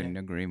 I couldn't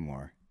agree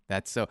more.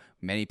 That's so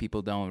many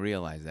people don't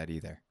realize that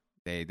either.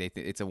 They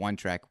it's a one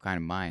track kind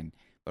of mind.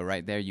 But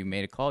right there, you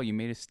made a call. You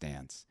made a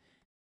stance.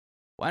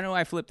 Why don't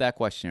I flip that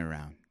question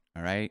around?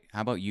 All right.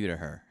 How about you to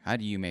her? How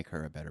do you make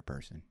her a better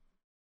person?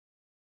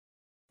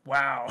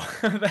 Wow,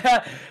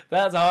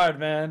 that's hard,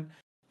 man.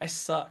 I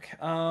suck.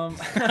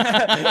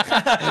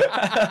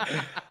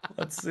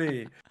 Let's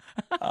see.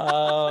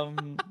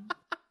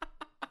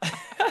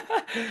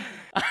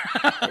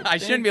 I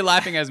shouldn't be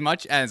laughing as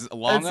much as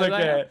long as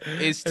I am.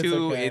 It's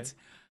okay.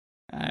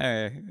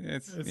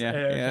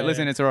 Yeah.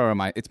 Listen, it's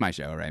Aurora. It's my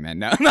show, right, man?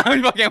 No,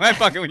 I'm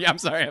fucking with you. I'm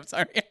sorry.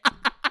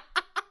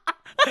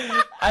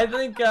 I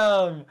think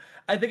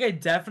I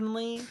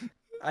definitely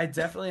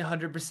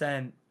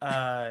 100%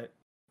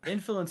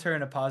 influence her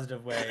in a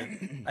positive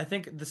way. I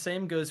think the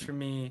same goes for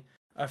me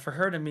for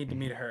her to meet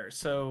her.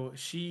 So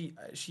she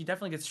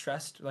definitely gets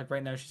stressed. Like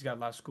right now, she's got a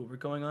lot of schoolwork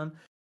going on.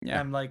 And Yeah.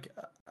 I'm like,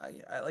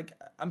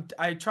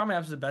 I try my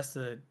absolute best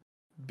to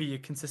be a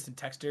consistent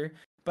texter,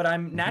 but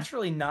I'm Hmm.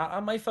 naturally not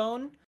on my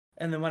phone.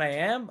 And then when I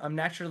am, I'm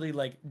naturally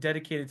like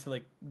dedicated to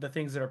like the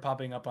things that are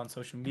popping up on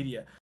social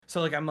media.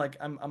 So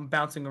I'm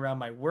bouncing around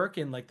my work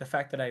and like the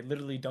fact that I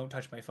literally don't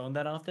touch my phone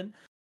that often.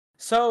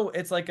 So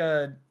it's like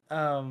I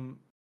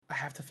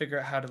have to figure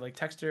out how to like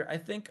text her. I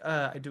think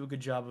I do a good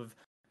job of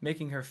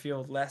making her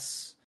feel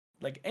less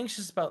like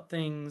anxious about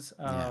things.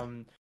 Yeah.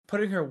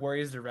 Putting her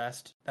worries to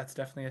rest. That's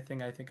definitely a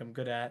thing I think I'm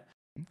good at.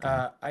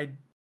 Okay. I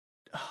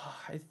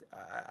I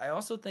I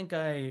also think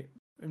I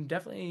am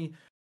definitely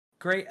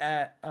great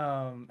at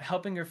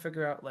helping her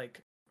figure out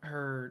like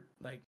her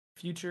like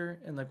future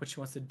and like what she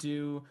wants to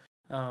do.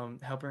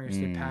 Helping her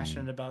stay Mm.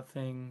 passionate about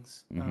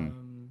things.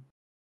 Mm-hmm.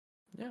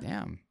 Yeah.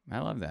 Damn, I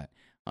love that.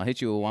 I'll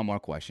hit you with one more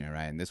question, all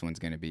right? And this one's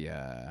gonna be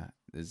a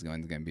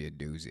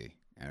doozy,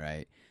 all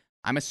right?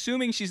 I'm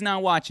assuming she's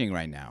not watching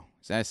right now.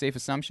 Is that a safe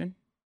assumption?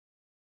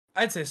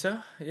 I'd say so.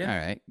 All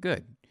Yeah. right,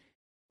 good.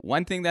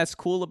 One thing that's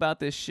cool about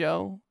this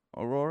show,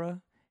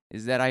 Aurora,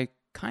 is that I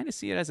kind of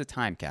see it as a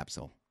time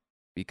capsule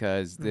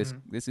because this Hmm.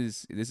 this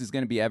is this is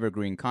going to be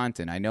evergreen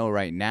content. I know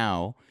right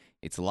now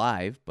it's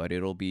live, but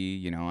it'll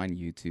be on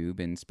YouTube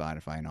and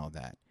Spotify and all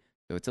that.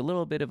 So it's a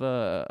little bit of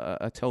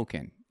a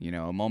token,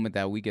 a moment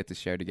that we get to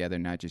share together,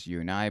 not just you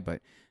and I,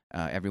 but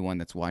everyone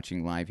that's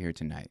watching live here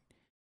tonight.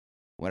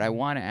 What I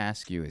want to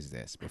ask you is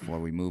this before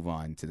we move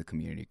on to the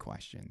community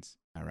questions.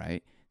 All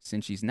right,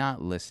 since she's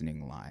not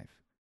listening live,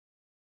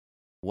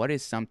 what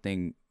is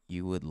something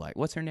you would like?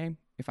 What's her name,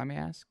 if I may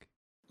ask?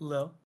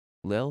 Lil.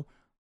 Lil?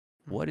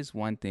 What is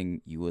one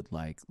thing you would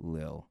like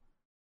Lil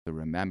to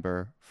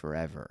remember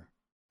forever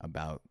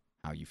about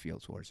how you feel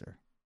towards her?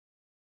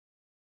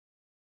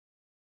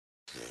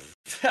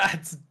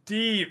 That's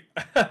deep.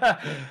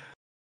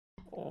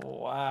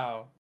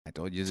 Wow. I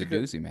told you it's a Took a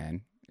doozy,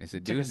 man. It's a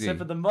took a sip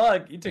doozy. of the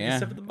mug. You took a Yeah.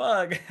 sip of the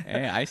mug.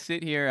 Hey, I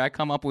sit here, I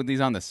come up with these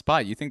on the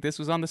spot. You think this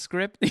was on the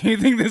script? You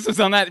think this was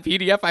on that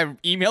PDF I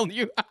emailed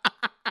you?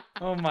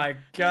 Oh my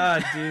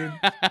god, dude.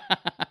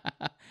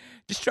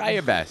 Just try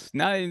your best.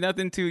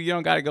 Nothing too. You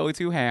don't got to go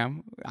too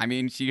ham. I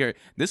mean,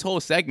 this whole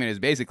segment is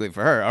basically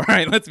for her. All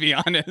right, let's be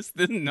honest.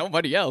 This is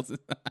nobody else.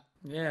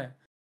 Yeah.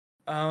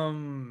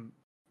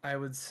 I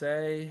would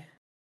say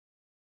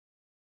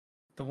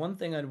the one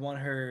thing I'd want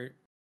her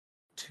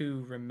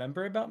to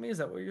remember about me, is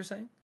that what you're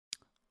saying?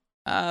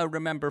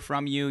 Remember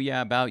from you,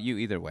 yeah, about you.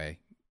 Either way,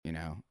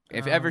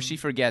 if ever she Um,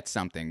 forgets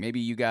something, maybe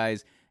you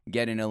guys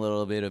get in a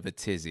little bit of a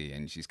tizzy,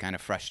 and she's kind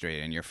of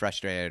frustrated, and you're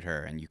frustrated at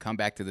her, and you come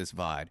back to this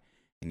VOD,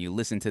 and you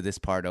listen to this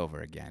part over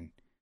again.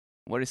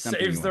 What is something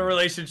you saves the want?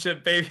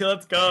 relationship, baby.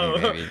 Let's Hey go.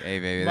 baby, hey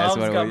baby, that's Mom's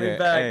what got we. me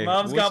back. Hey,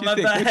 Mom's what got you my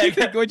think? back. What you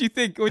think? What you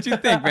think? What you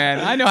think, man?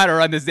 I know how to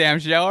run this damn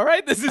show. All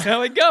right, this is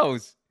how it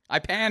goes. I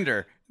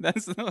pander.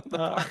 That's the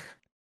part.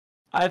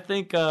 I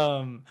think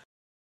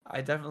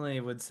I definitely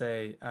would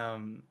say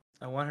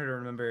I want her to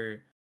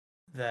remember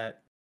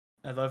that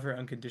I love her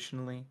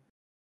unconditionally,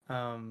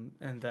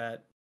 and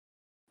that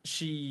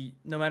she,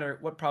 no matter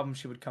what problem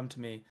she would come to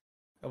me,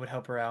 I would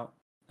help her out,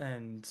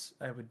 and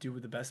I would do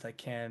the best I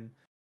can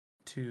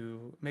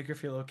to make her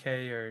feel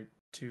okay or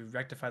to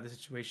rectify the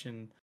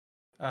situation.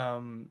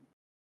 Um,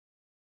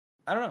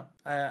 I don't know.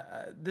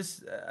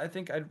 I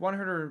think I'd want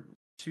her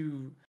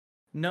to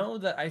know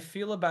that I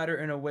feel about her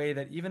in a way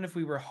that even if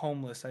we were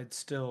homeless, I'd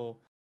still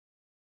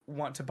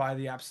want to buy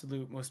the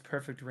absolute most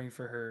perfect ring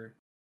for her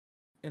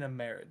in a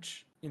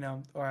marriage,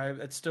 or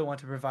I'd still want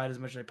to provide as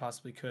much as I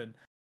possibly could.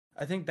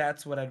 I think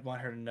that's what I'd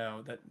want her to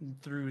know, that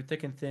through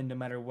thick and thin, no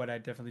matter what,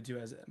 I'd definitely do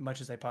as much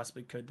as I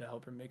possibly could to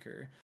help her, make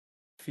her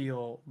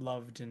feel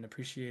loved and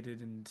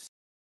appreciated and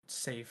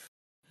safe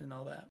and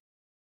all that.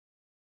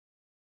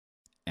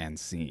 And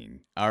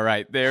scene. All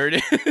right, there it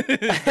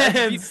is.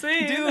 And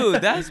scene.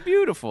 Dude, that's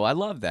beautiful. I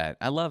love that.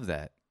 I love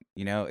that.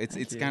 It's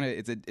Thank it's you. kind of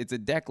it's a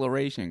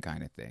declaration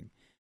kind of thing.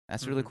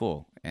 That's really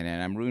cool. And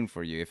I'm rooting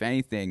for you. If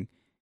anything,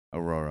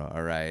 Aurora,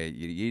 all right,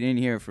 you didn't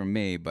hear it from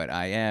me, but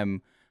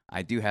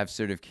I do have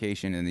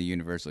certification in the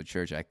Universal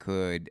Church. I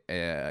could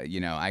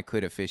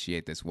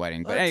officiate this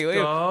wedding. But Let's anyway,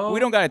 go. we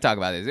don't got to talk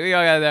about this. We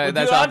don't gotta, We'll do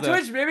that's it off on the.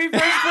 Twitch, maybe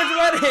first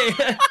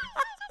Twitch wedding.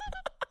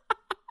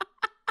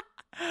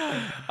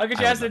 I'll get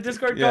you I asked would in a love to.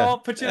 Discord Yeah. call,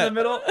 put you in the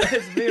middle.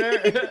 It's me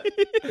there.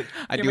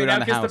 I Can do we it now on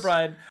the kiss house. the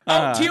bride?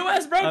 Oh,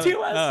 TOS, bro, TOS.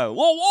 Whoa,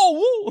 whoa,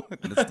 whoa!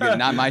 That's good.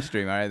 Not my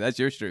stream. All right, that's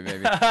your stream,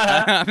 baby.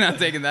 I'm not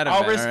taking that.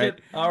 I'll event, risk all right?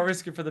 it. I'll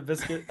risk it for the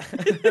biscuit.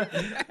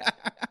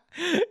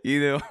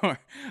 Either or.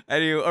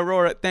 Anyway,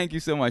 Aurora, thank you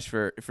so much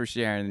for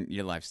sharing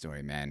your life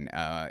story, man.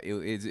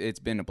 It's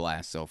been a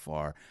blast so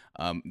far.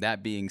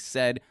 That being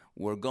said,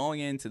 we're going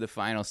into the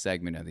final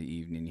segment of the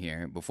evening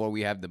here before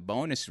we have the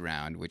bonus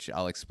round, which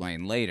I'll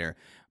explain later.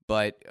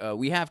 But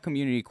we have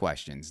community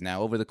questions.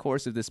 Now, over the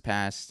course of this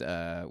past,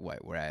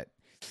 we're at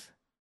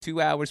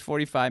 2 hours,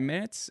 45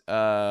 minutes.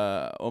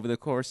 Over the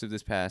course of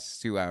this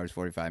past 2 hours,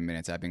 45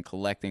 minutes, I've been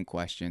collecting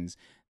questions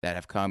that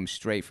have come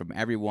straight from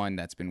everyone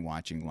that's been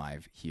watching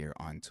live here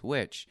on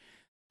Twitch.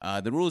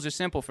 The rules are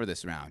simple for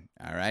this round.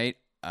 All right.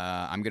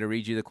 I'm going to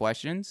read you the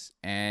questions,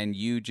 and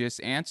you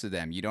just answer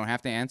them. You don't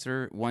have to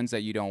answer ones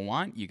that you don't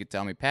want. You could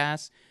tell me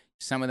pass.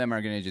 Some of them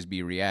are going to just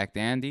be React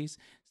Andes.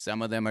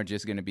 Some of them are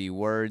just going to be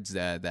words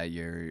that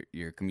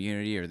your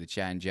community or the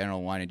chat in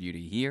general wanted you to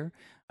hear.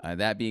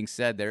 That being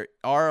said, there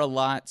are a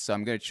lot, so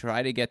I'm going to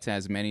try to get to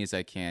as many as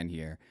I can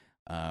here.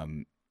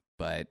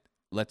 But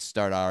let's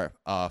start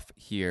off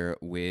here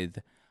with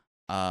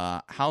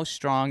how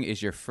strong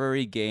is your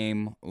furry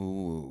game?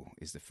 Ooh,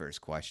 is the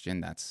first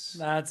question. That's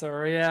a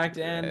React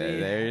Andy.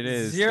 there it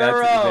is. Zero,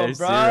 There's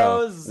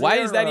bro. zero. Why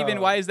is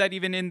that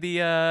even in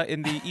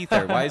the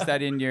ether? Why is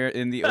that in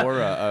the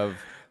aura of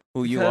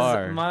who you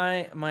are?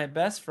 My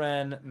best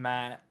friend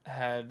Matt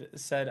had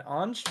said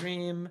on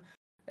stream,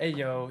 "Hey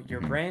yo,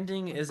 your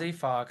branding is a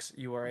fox.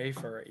 You are a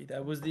furry."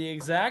 That was the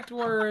exact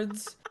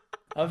words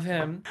of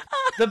him.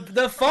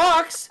 The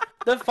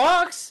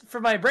fox for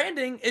my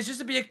branding is just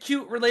to be a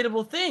cute,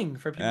 relatable thing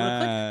for people to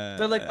click.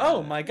 They're like,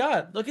 "Oh my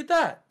god, look at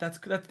that! That's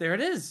there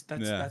it is.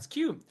 That's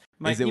cute."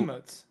 My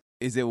emotes.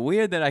 Is it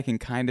weird that I can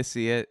kind of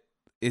see it?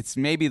 It's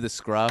maybe the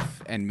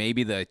scruff and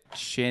maybe the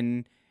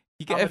chin.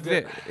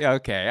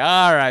 Okay,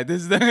 all right.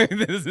 This is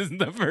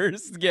the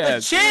first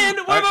guess. The chin?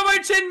 What about my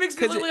chin makes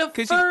me look like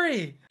a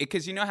furry?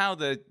 Because you know how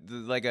the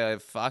like a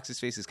fox's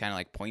face is kind of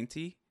like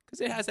pointy.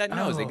 Because it has that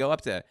nose, they go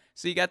up to.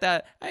 So you got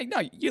that.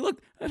 No, you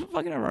look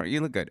fucking Aurora. You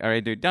look good. All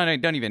right, dude. Don't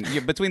even.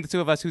 Between the two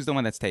of us, who's the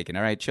one that's taken?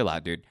 All right, chill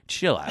out, dude.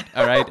 Chill out.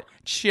 All right,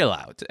 chill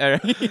out. All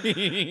right.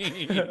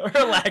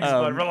 Relax,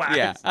 bud. Relax.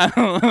 Yeah.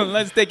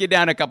 Let's take you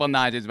down a couple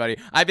notches, buddy.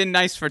 I've been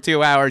nice for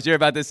 2 hours. You're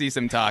about to see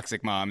some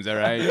toxic moms. All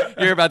right.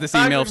 You're about to see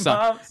milfs.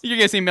 You're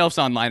gonna see milfs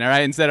online. All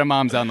right, instead of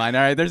moms online.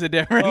 All right. There's a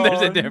difference.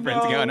 There's a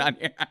difference going on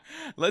here.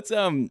 Let's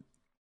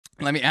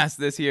Let me ask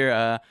this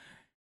here.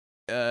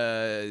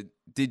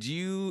 Did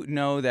you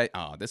know that?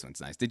 Oh, this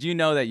one's nice. Did you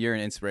know that you're an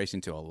inspiration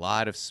to a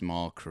lot of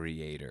small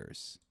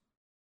creators?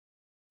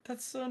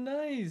 That's so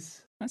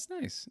nice. That's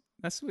nice.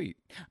 That's sweet.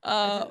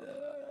 I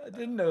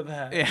didn't know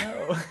that. Yeah.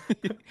 No.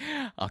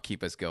 I'll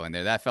keep us going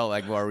there. That felt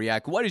like more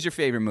React. What is your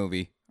favorite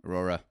movie,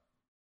 Aurora?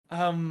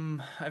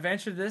 I've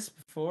answered this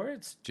before.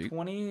 It's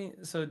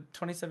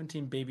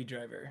 2017 Baby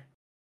Driver.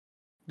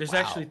 There's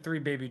actually 3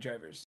 Baby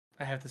Drivers.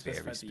 I have to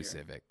specify Very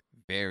specific.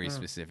 Very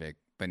specific,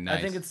 but nice.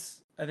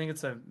 I think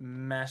it's a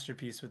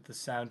masterpiece with the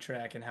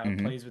soundtrack and how it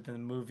plays within the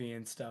movie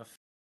and stuff.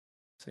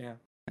 So yeah,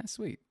 that's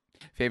sweet.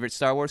 Favorite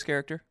Star Wars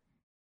character?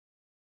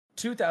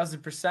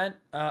 2000%.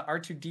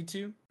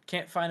 R2D2.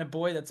 Can't find a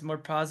boy that's more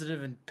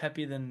positive and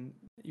peppy than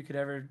you could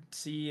ever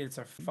see. It's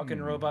a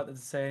fucking robot that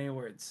doesn't say any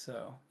words.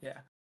 So yeah.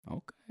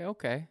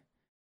 Okay.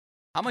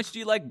 How much do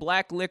you like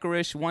black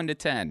licorice? 1 to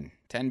 10.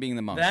 10 being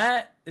the most.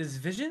 That is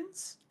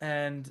Visions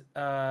and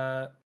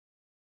 4,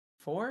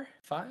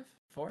 5.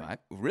 4? 5?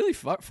 Really?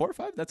 4 or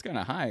 5? That's kind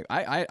of high.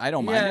 I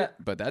don't mind it,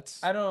 but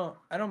that's. I don't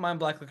mind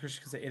black licorice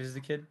because I ate it as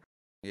a kid.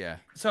 Yeah.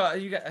 So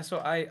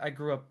I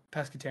grew up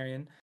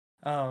pescatarian,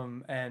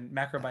 and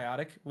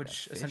macrobiotic,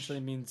 which essentially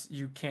means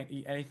you can't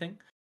eat anything.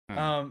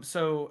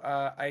 So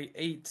I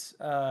ate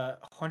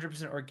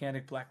 100%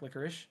 organic black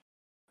licorice.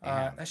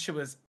 That shit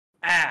was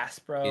ass,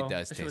 bro. It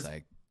does taste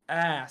like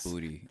ass.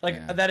 Booty.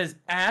 That is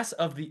ass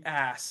of the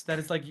ass. That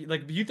is like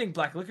you think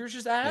black licorice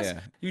is ass?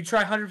 Yeah. You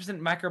try 100%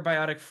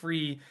 macrobiotic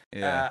free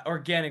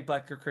organic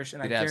black licorice,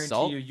 and I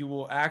guarantee you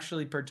will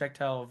actually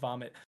projectile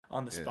vomit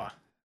on the spot.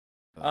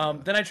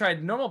 Then I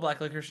tried normal black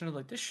licorice, and I was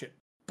like, this shit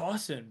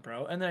bussin',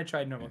 bro. And then I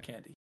tried normal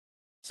candy.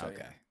 So,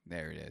 okay,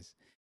 there it is.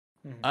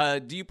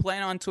 Mm-hmm. Do you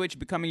plan on Twitch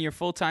becoming your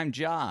full-time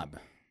job?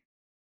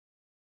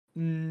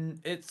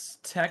 It's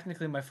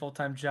technically my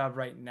full-time job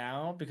right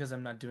now because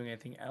I'm not doing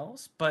anything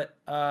else, but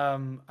I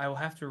will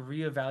have to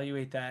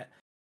reevaluate that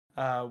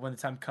when the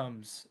time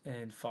comes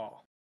in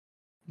fall.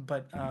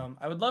 But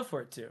I would love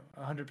for it to,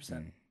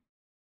 100%.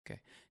 Okay.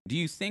 Do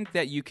you think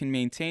that you can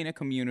maintain a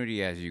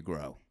community as you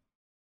grow?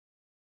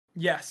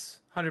 Yes,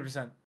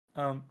 100%.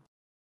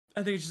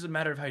 I think it's just a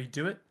matter of how you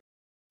do it.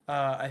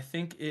 I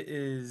think it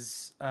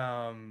is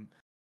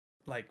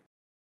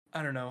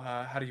I don't know,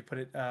 how do you put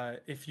it?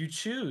 If you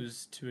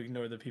choose to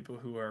ignore the people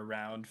who are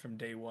around from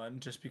day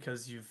one just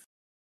because you've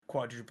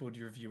quadrupled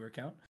your viewer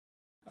count,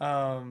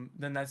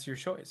 then that's your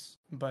choice.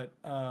 But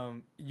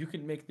you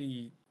can make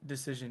the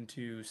decision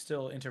to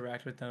still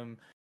interact with them,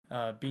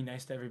 be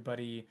nice to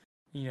everybody.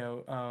 You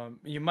know,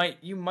 you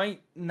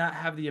might not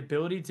have the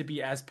ability to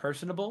be as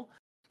personable,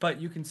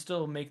 but you can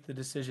still make the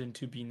decision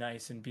to be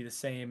nice and be the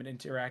same and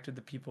interact with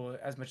the people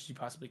as much as you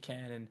possibly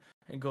can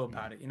and go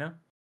about it, you know?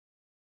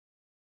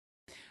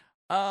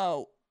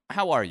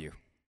 How are you?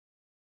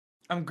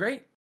 I'm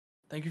great.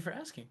 Thank you for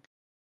asking.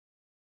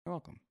 You're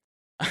welcome.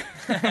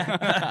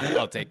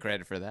 I'll take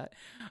credit for that.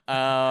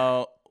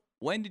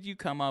 When did you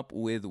come up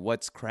with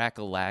what's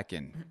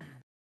crack-a-lackin'?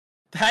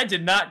 I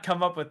did not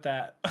come up with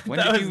that. When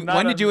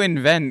did you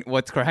invent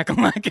what's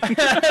crack-a-lackin'? Did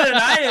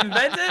I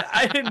invent it?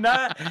 I did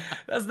not.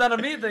 That's not a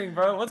me thing,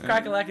 bro. What's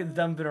crack-a-lackin's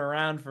been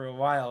around for a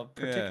while,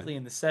 particularly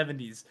in the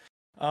 70s.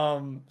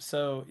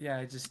 So yeah,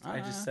 I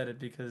just said it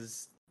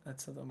because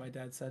that's what my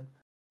dad said.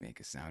 Make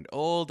us sound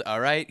old. All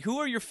right. Who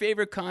are your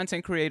favorite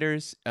content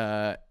creators?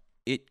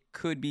 It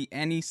could be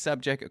any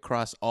subject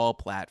across all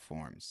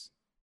platforms.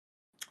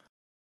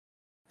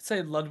 I'd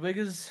say Ludwig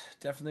is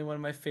definitely one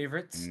of my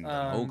favorites. The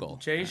mogul.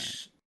 Jay, All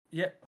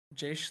right.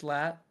 Jay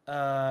Schlatt.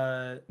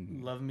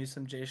 Mhm. Love me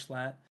some Jay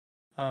Schlatt.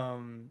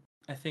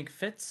 I think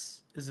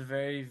Fitz is a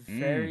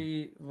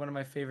very one of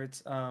my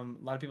favorites. A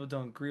lot of people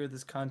don't agree with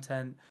his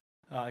content.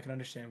 I can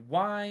understand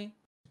why.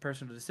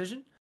 Personal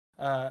decision.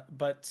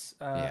 But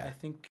Yeah. I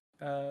think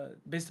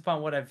based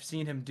upon what I've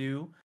seen him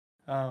do,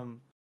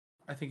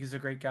 I think he's a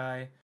great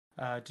guy.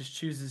 Just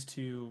chooses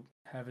to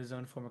have his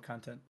own form of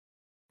content.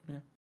 Yeah.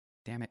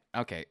 Damn it.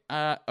 Okay.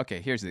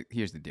 Okay. Here's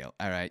the deal.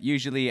 All right.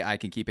 Usually I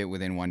can keep it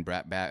within one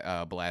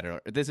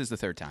bladder. This is the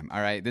third time. All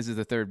right. This is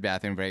the third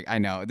bathroom break. I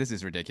know this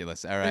is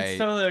ridiculous. All right. It's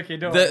totally okay.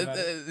 Don't worry about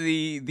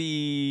it.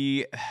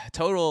 The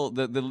total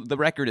the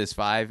record is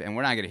 5, and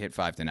we're not gonna hit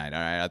 5 tonight.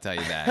 All right. I'll tell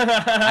you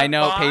that. I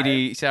know,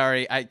 PD.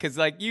 Sorry. Because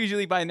like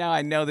usually by now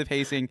I know the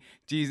pacing.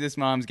 Jesus,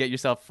 moms, get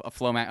yourself a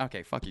flow mat.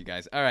 Okay. Fuck you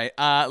guys. All right.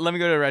 Let me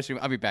go to the restroom.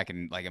 I'll be back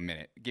in like a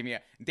minute. Give me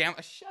a damn.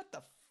 Shut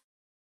the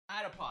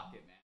out of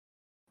pocket, man.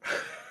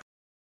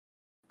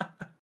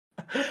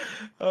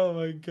 Oh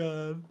my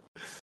god.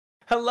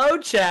 Hello,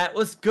 chat.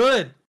 What's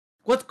good?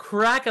 What's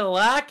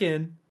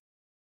crack-a-lackin'?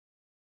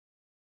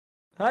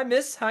 Hi,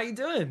 miss. How you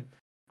doing?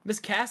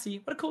 Miss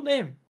Cassie. What a cool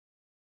name.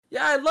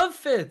 Yeah, I love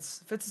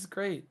Fitz. Fitz is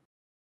great.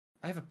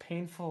 I have a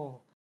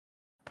painful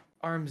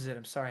arm zit.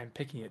 I'm sorry, I'm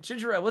picking it.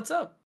 Ginger Ale, what's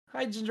up?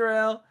 Hi, Ginger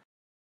Ale.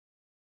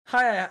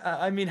 Hi,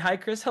 hi,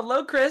 Chris.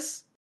 Hello,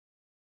 Chris.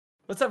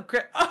 What's up,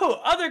 Chris? Oh,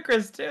 other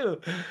Chris,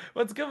 too.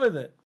 What's good with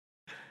it?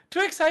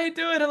 Twix, how you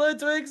doing? Hello,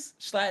 Twix.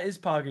 Schlatt is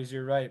poggers,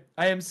 you're right.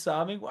 I am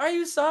sobbing. Why are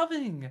you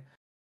sobbing?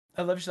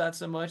 I love Schlatt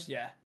so much.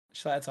 Yeah,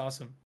 Schlatt's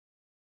awesome.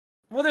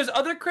 Well, there's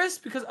other Chris,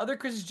 because other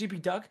Chris is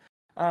GP Duck.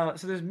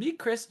 So there's me,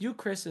 Chris, you,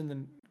 Chris, and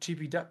then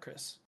GP Duck,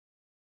 Chris.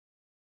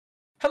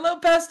 Hello,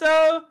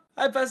 Pesto.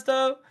 Hi,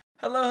 Pesto.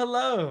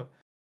 Hello.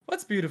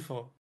 What's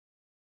beautiful?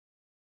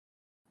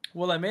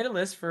 Well, I made a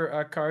list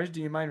for cars.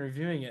 Do you mind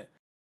reviewing it?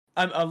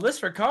 A list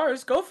for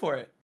cars? Go for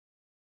it.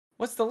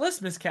 What's the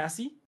list, Miss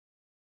Cassie?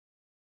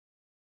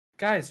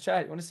 Guys,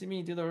 chat, you want to see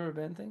me do the rubber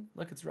band thing?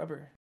 Look, it's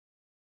rubber.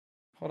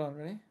 Hold on,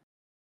 ready?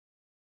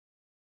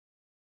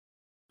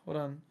 Hold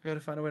on. I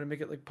gotta find a way to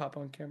make it like pop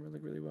on camera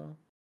like really well.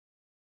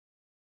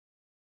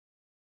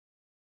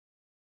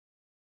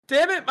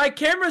 Damn it, my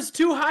camera's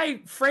too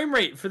high frame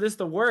rate for this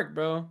to work,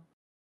 bro.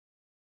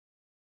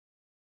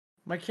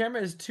 My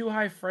camera is too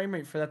high frame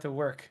rate for that to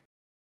work.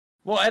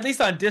 Well, at least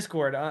on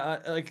Discord.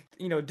 Like,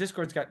 you know,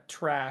 Discord's got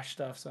trash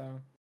stuff,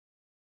 so.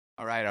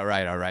 All right,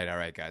 guys.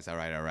 All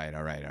right.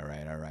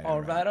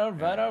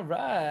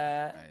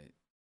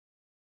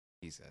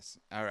 Jesus.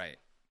 All right.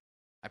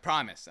 I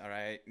promise. All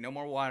right. No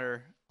more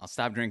water. I'll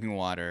stop drinking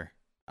water.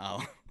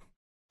 I'll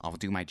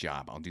do my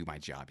job. I'll do my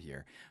job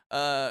here.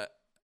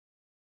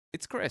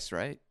 It's Chris,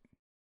 right?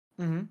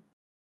 Mm-hmm.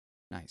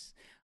 Nice.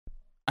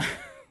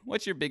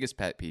 What's your biggest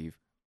pet peeve?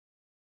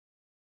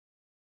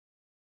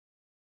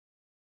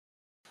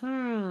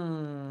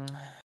 That's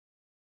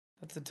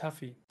a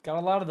toughie. Got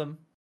a lot of them.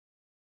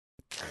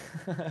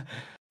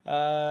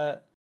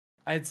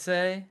 I'd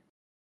say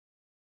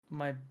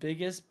my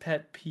biggest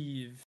pet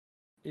peeve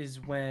is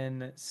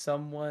when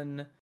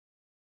someone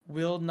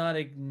will not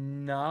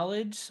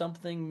acknowledge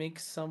something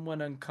makes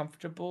someone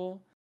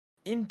uncomfortable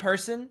in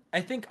person. I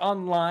think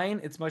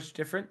online it's much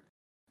different.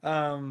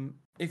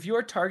 If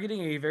you're targeting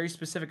a very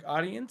specific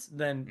audience,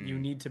 then you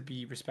need to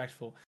be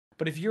respectful.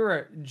 But if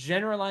you're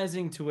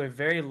generalizing to a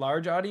very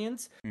large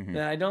audience, then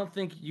I don't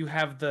think you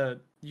have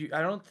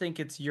I don't think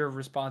it's your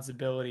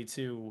responsibility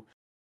to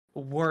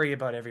worry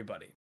about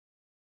everybody.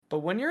 But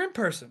when you're in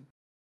person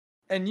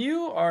and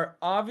you are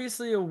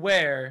obviously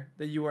aware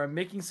that you are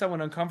making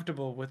someone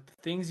uncomfortable with the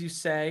things you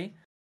say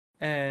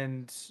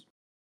and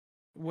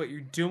what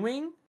you're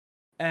doing,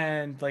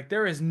 and like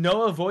there is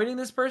no avoiding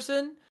this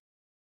person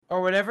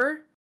or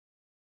whatever,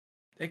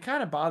 it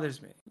kind of bothers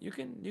me. You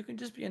can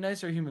just be a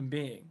nicer human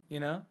being,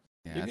 you know?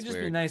 Yeah, You can that's just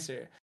be weird.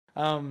 nicer.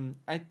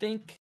 I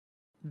think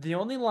the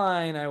only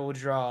line I will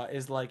draw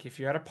is like if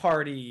you're at a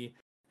party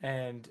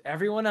and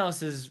everyone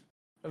else is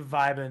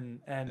vibing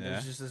and Yeah.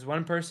 there's just this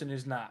one person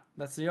who's not.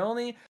 That's the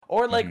only,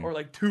 or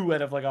like 2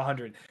 out of like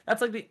 100.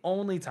 That's like the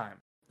only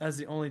time. That's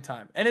the only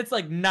time, and it's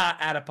like not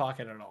out of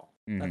pocket at all.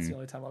 That's the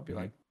only time I'll be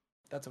like,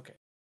 that's okay.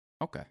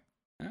 Okay.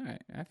 All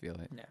right. I feel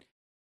it.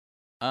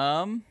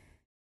 Yeah.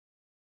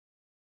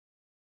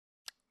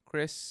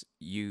 Chris,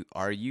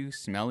 are you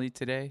smelly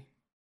today?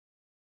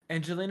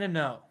 Angelina,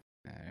 no.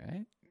 All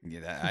right.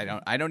 Yeah,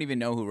 I don't even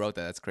know who wrote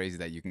that. That's crazy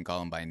that you can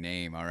call him by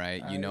name. All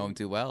right. You know him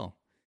too well.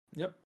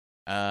 Yep.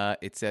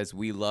 It says,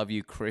 "We love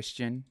you,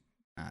 Christian."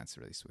 That's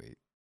really sweet.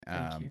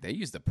 Thank you. They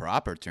used the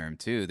proper term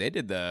too. They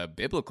did the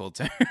biblical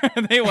term.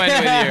 They went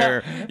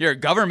with your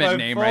government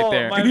name right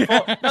there. My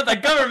fault. Not the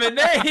government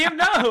name,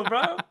 no,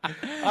 bro.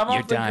 I'm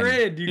off the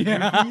grid, you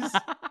goofies.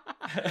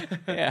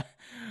 Yeah.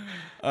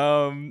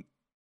 Oh,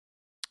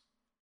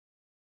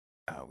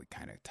 we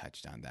kind of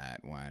touched on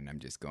that one. I'm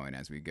just going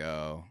as we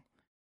go.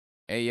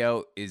 Hey,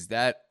 yo, is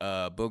that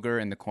a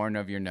booger in the corner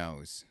of your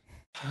nose?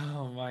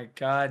 Oh my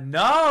God,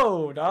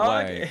 no, dog.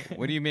 Why?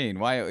 What do you mean?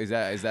 Why is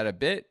that a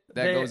bit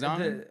that They goes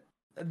on?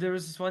 there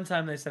was this one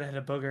time they said I had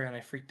a booger and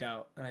I freaked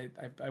out and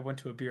I went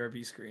to a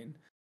BRB screen.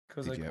 I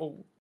was Did like, you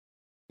oh,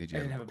 did I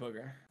you have didn't a have a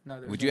booger. No,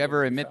 there was Would no you ever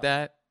booger. You admit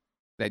fell.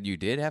 that you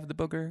did have the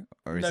booger,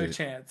 or is No it?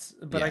 chance.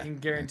 But I Yeah. can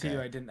guarantee you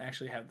Okay. I didn't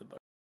actually have the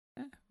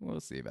booger.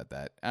 We'll see about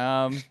that.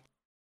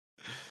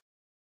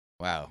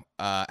 Wow.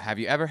 Have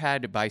you ever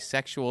had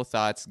bisexual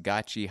thoughts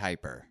gotchi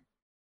hyper?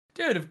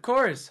 Dude, of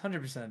course,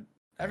 100%. There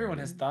Everyone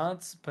it has is.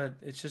 thoughts, but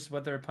it's just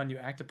whether upon you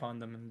act upon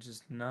them, and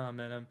just nah,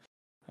 man.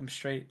 I'm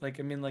straight. Like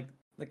I mean,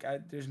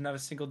 there's not a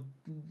single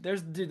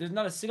there's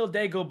not a single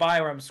day go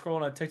by where I'm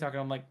scrolling on TikTok and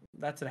I'm like,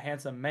 that's a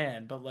handsome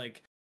man, but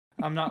like,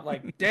 I'm not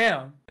like,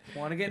 damn,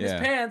 want to get in his Yeah.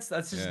 pants.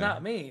 That's just Yeah.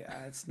 not me.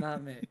 It's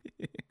not me.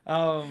 Yeah.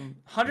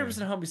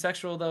 100%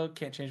 homosexual though.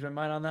 Can't change my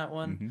mind on that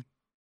one. Mhm.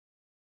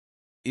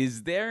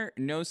 Is there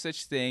no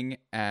such thing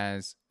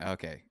as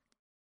okay?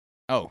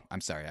 Oh,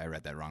 I'm sorry, I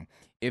read that wrong.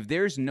 If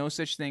there's no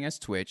such thing as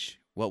Twitch,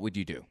 what would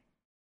you do?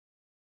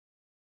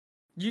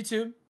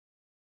 YouTube,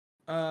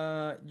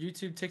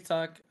 YouTube,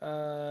 TikTok.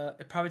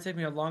 It probably take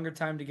me a longer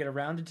time to get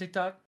around to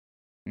TikTok.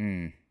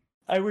 Hmm.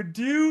 I would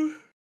do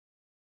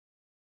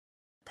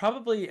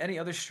probably any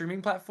other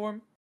streaming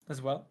platform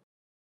as well.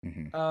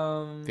 hmm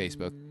Um,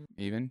 Facebook,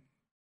 even.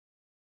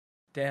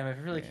 Damn, if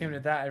it really came Yeah.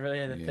 to that, I really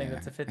had to think. Yeah.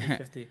 That's a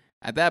 50-50.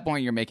 At that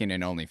point, you're making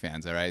an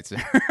OnlyFans, all right? So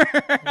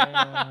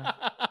Yeah.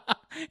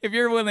 if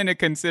you're willing to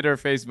consider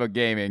Facebook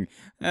gaming,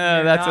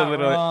 You're that's a not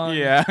little wrong.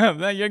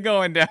 yeah. You're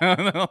going down.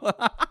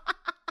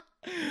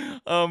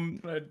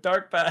 A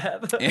dark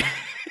path.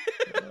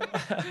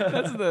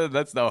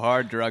 That's the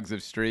hard drugs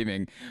of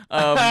streaming.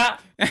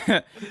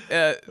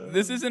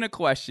 This isn't a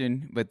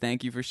question, but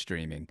thank you for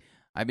streaming.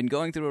 I've been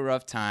going through a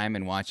rough time,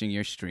 and watching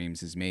your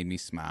streams has made me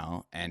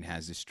smile and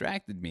has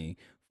distracted me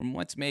from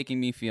what's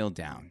making me feel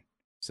down.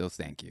 So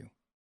thank you.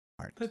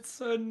 Heart. That's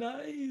so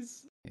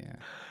nice. Yeah.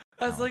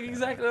 That's Oh, like God.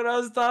 exactly what I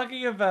was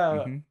talking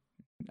about. Mhm.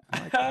 I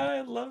like that.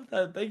 I love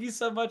that. Thank you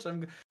so much.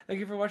 Thank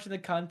you for watching the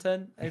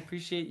content. I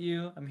appreciate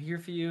you. I'm here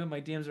for you. My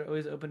DMs are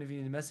always open if you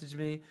need to message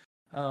me.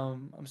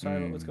 I'm sorry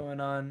about what's going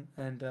on,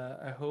 and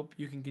I hope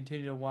you can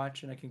continue to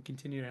watch, and I can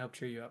continue to help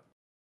cheer you up.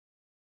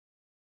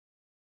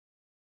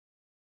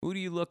 Who do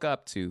you look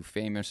up to,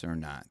 famous or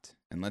not?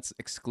 And let's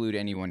exclude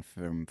anyone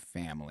from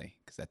family,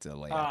 because that's a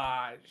layup.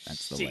 Ah,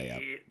 That's the layup.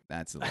 shit.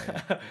 That's the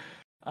layup.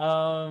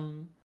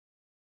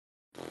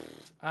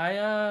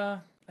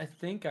 I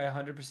think I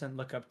 100%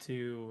 look up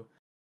to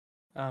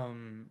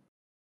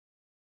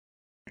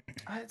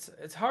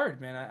it's hard,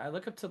 man. I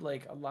look up to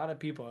like a lot of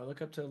people. I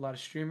look up to a lot of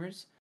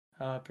streamers,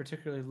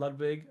 particularly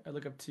Ludwig. I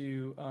look up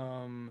to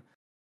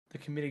the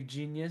comedic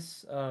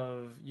genius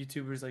of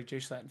YouTubers like Jay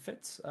Schlatt and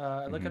Fitz.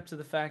 I look Mhm. up to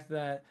the fact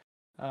that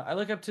I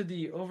look up to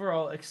the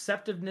overall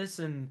acceptiveness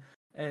and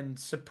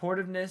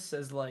supportiveness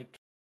as like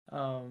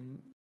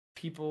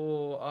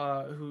people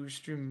who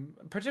stream,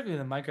 particularly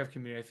in the Minecraft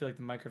community. I feel like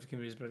the Minecraft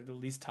community is the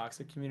least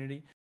toxic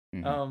community.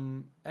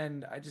 Mhm.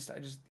 And I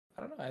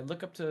don't know. I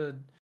look up to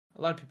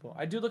a lot of people.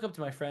 I do look up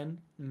to my friend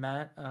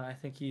Matt. I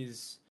think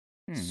he's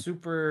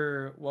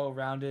super well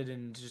rounded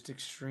and just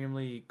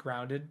extremely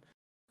grounded.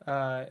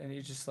 And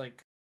he just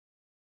like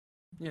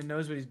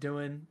knows what he's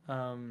doing.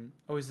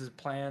 Always has a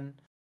plan.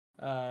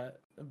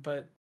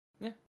 But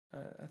yeah,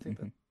 I think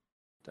Mhm.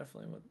 that's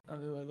definitely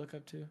who I look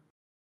up to.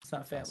 It's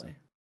not That's family.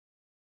 awesome.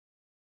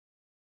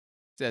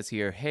 It says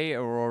here, hey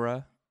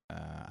Aurora,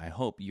 I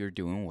hope you're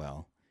doing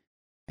well.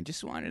 I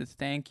just wanted to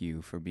thank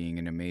you for being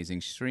an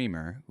amazing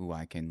streamer who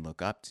I can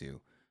look up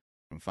to.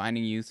 From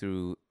finding you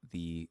through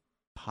the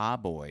Pa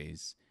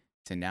Boys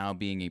to now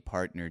being a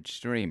partnered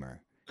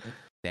streamer.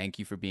 Thank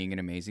you for being an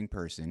amazing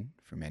person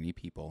for many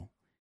people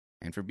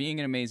and for being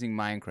an amazing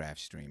Minecraft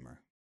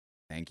streamer.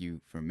 Thank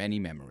you for many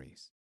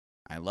memories.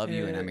 I love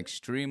you and I'm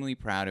extremely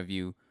proud of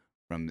you.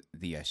 From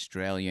the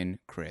Australian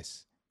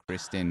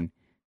Kristen,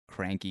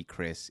 Cranky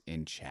Chris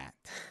in chat.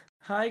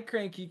 Hi,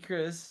 Cranky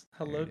Chris.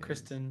 Hello, it is.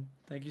 Kristen.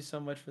 Thank you so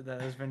much for that.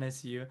 That was very nice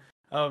of you.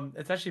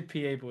 It's actually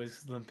PA Boys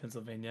 'cause I live in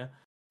Pennsylvania.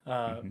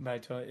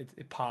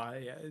 It's Pa.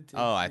 Yeah.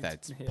 I thought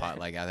it's pot.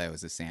 Like I thought it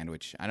was a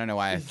sandwich. I don't know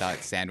why I thought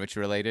sandwich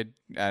related.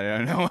 I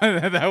don't know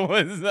what that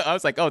was. I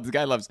was like, oh, this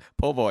guy loves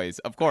po' boys.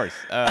 Of course.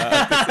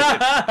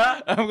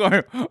 I'm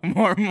going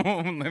more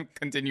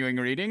continuing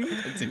reading.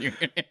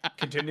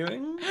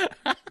 Continuing,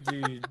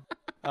 dude.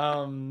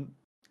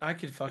 I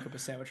could fuck up a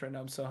sandwich right now.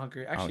 I'm so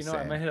hungry. Actually, no,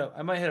 same.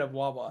 I might hit up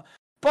Wawa.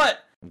 But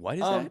What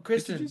is that?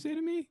 Kristen, What did you say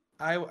to me?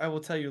 I will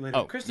tell you later.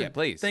 Oh, Kristen, yeah,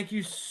 please. thank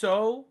you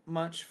so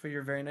much for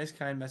your very nice,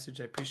 kind message.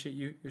 I appreciate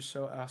you. You're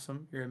so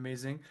awesome. You're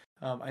amazing.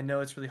 I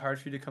know it's really hard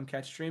for you to come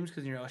catch streams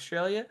because you're in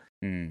Australia.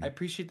 I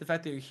appreciate the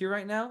fact that you're here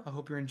right now. I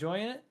hope you're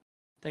enjoying it.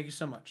 Thank you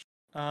so much.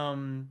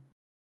 But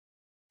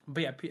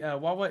yeah,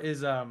 Wawa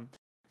is the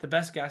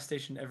best gas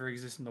station ever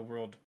exists in the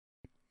world.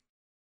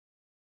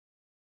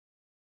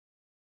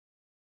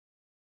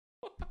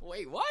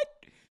 Wait, what?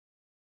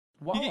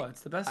 Wawa,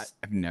 it's the best.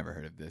 I've never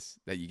heard of this.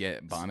 That you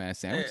get bomb ass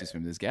sandwiches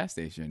from this gas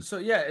station. So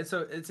yeah, it's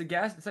a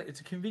gas. It's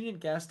a convenient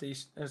gas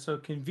station. So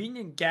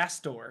convenient gas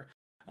store,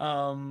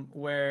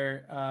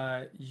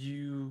 where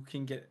you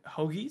can get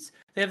hoagies.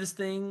 They have this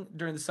thing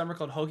during the summer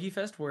called Hoagie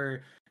Fest,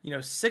 where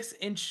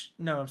 12-inch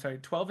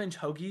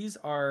hoagies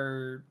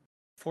are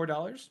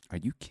 $4. Are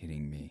you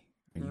kidding me?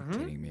 Are you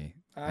kidding me?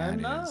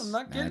 I'm not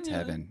kidding That's you.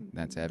 heaven.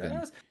 That's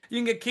heaven. You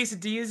can get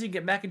quesadillas, you can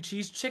get mac and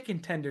cheese, chicken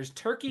tenders,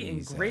 turkey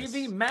Jesus. and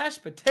gravy,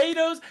 mashed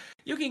potatoes.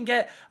 You can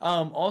get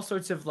all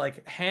sorts of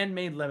like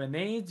handmade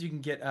lemonades. You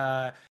can get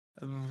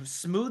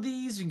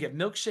smoothies. You can get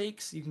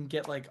milkshakes. You can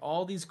get like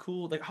all these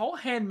cool, like all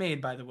handmade,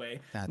 by the way,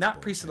 That's not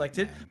bullshit,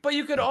 pre-selected. man. But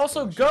you could That's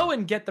also bullshit. go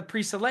and get the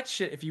pre-select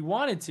shit if you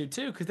wanted to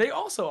too, because they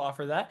also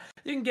offer that.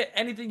 You can get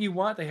anything you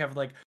want. They have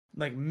like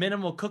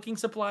minimal cooking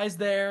supplies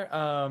there.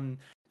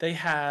 They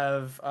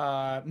have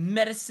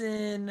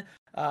medicine.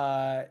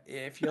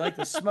 If you like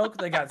to smoke,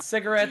 they got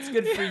cigarettes.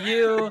 Good for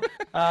you.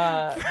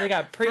 They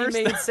got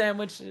pre-made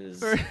sandwiches.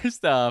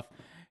 First off,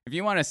 if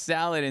you want a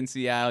salad in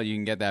Seattle, you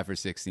can get that for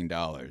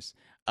 $16.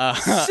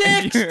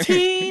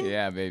 16?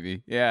 Yeah,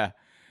 baby. Yeah,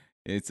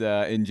 it's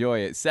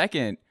enjoy it.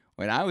 Second,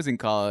 when I was in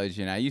college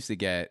and I used to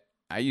get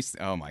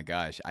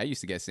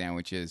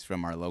sandwiches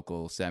from our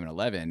local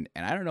 7-Eleven,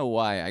 and I don't know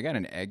why I got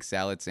an egg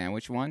salad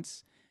sandwich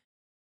once.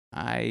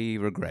 I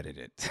regretted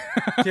it.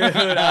 Dude,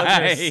 I was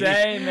gonna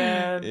say,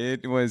 man.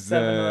 It was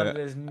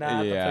 7-Eleven is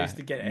not the place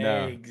to get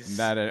eggs.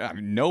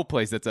 No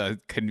place that's a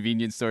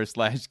convenience store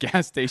 /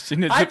 gas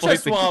station. Is I a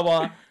place trust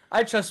Wawa.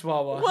 I trust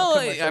Wawa. Well, I put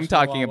my trust I'm in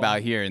talking Wawa. about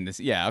here in this.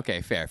 Yeah,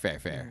 okay, fair.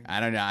 I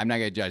don't know. I'm not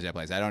gonna judge that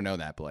place. I don't know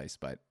that place,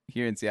 but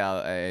here in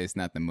Seattle, it's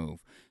not the move.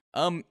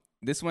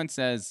 This one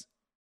says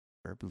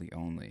verbally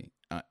only.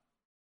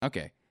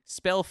 Okay,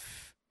 spell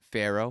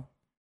pharaoh.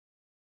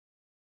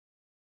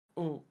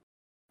 Ooh,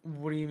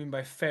 what do you mean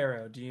by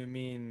pharaoh? Do you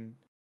mean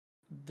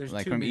there's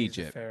Like two from meanings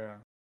of Egypt. pharaoh?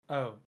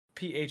 Oh,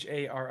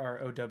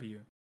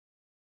 Pharrow.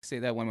 Say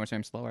that one more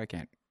time slower. I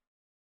can't.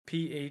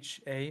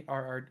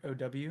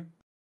 Pharrow.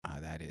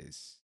 That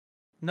is.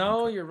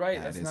 No, you're right.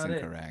 That That's is not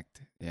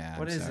incorrect. Yeah,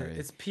 What I'm is sorry. it?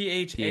 It's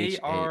Pharroah.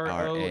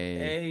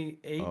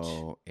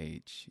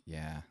 OH.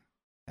 Yeah,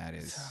 that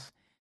is.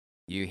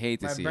 You hate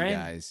to My see brain- it,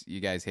 guys. You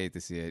guys hate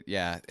to see it.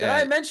 Yeah. Did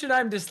I mention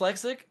I'm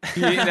dyslexic?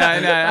 No, I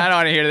don't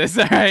want to hear this.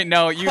 All right,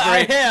 no, you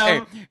I great.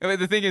 am. Hey,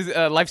 the thing is,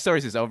 Life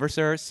Stories is over,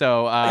 sir.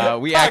 So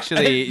we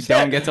actually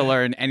don't get to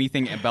learn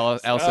anything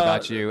else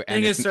about you.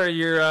 Thing is, sir,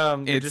 your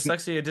it's-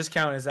 dyslexia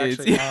discount is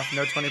actually off.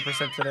 No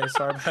 20% today.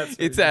 Sorry about that.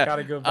 It's you a-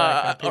 gotta go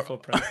back and pay full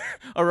price.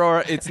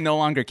 Aurora, it's no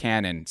longer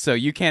canon, so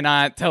you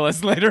cannot tell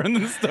us later in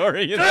the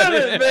story. Damn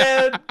it,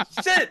 man!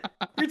 Shit!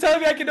 You're telling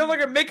me I can no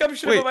longer make up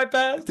shit Wait. about my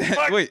past?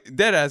 Fuck. Wait,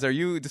 Deadass, are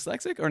you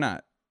dyslexic or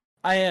not?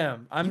 I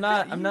am. I'm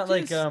not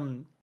just-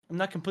 I'm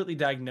not completely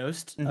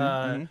diagnosed.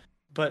 Mhm.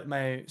 But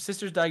my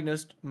sister's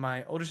diagnosed,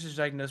 my older sister's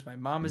diagnosed, my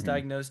mom is Mhm.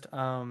 diagnosed.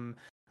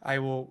 I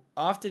will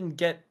often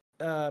get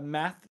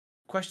math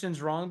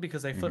questions wrong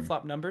because I flip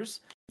flop numbers.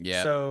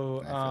 Yeah.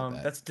 So I feel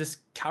that. that's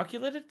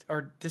dyscalculated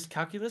or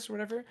dyscalculus or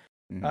whatever.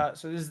 Mhm.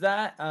 So there's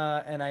that,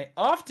 and I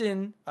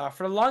often,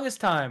 for the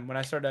longest time when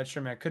I started out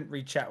streaming, I couldn't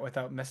read chat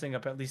without messing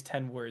up at least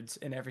 10 words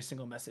in every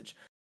single message.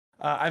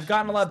 I've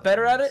gotten a lot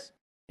better at it,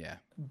 Yeah,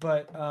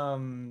 but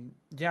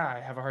yeah, I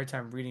have a hard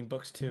time reading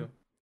books too.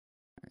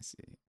 I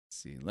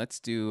see.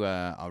 Let's do.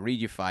 I'll read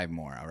you 5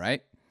 more. All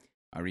right.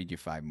 I'll read you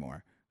 5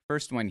 more.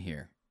 First one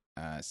here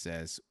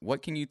says,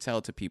 "What can you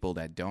tell to people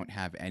that don't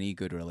have any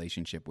good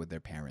relationship with their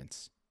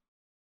parents?"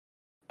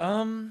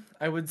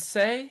 I would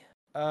say,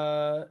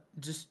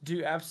 just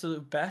do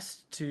absolute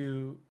best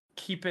to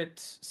keep it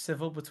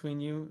civil between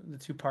you, the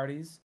two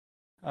parties.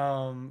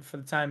 For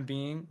the time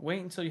being,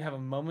 wait until you have a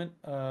moment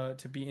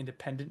to be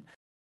independent.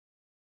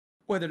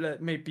 Whether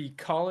that might be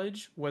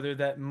college, whether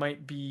that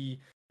might be,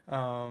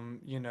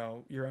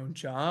 your own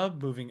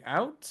job, moving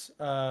out,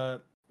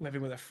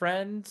 living with a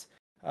friend,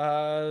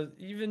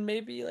 even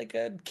maybe like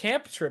a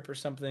camp trip or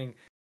something.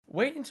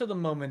 Wait until the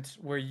moment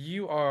where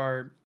you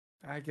are,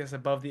 I guess,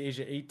 above the age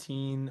of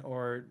 18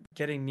 or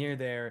getting near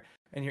there,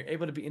 and you're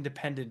able to be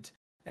independent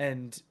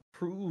and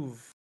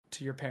prove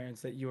to your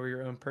parents that you are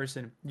your own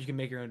person. You can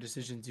make your own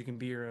decisions. You can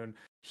be your own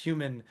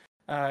human.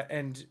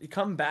 And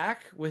come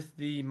back with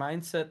the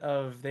mindset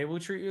of they will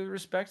treat you with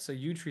respect, so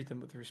you treat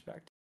them with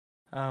respect.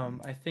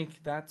 I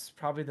think that's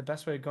probably the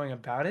best way of going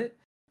about it.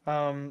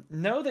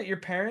 Know that your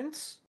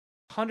parents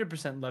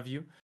 100% love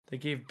you. They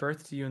gave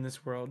birth to you in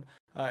this world.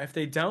 If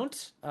they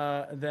don't,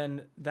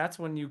 then that's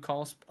when you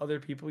call other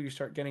people. You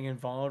start getting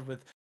involved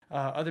with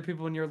other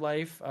people in your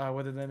life,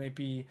 whether that may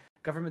be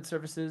government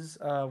services,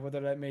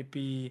 whether that may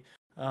be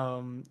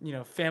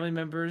family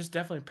members,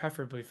 definitely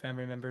preferably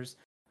family members,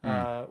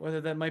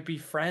 whether that might be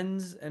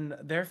friends and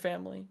their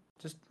family.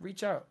 Just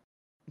reach out.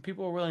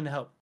 People are willing to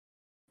help.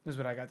 Is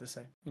what I got to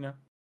say.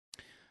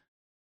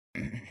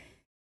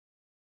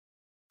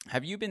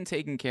 Have you been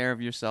taking care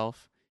of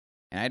yourself?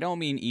 And I don't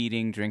mean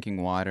eating,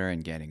 drinking water,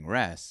 and getting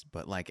rest,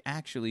 but like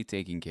actually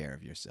taking care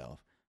of yourself,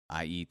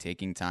 i.e.,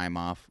 taking time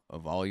off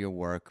of all your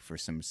work for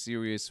some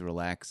serious,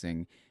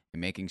 relaxing, in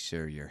making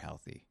sure you're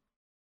healthy?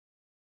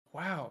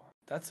 Wow,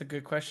 that's a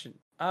good question.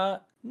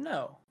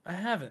 No, I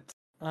haven't.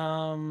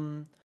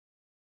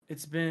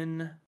 It's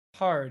been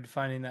hard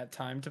finding that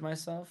time to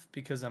myself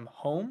because I'm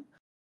home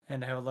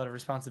and I have a lot of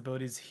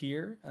responsibilities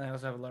here, and I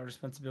also have a lot of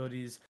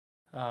responsibilities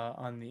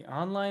on the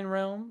online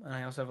realm, and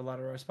I also have a lot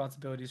of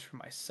responsibilities for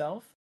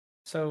myself.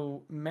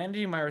 So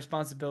managing my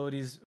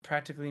responsibilities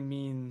practically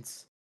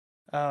means,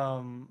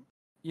 um,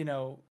 you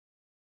know,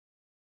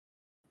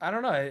 I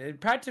don't know. It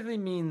practically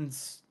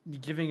means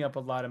giving up a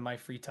lot of my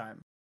free time.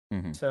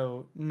 Mm-hmm.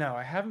 So no,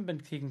 I haven't been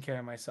taking care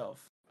of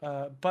myself.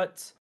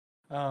 But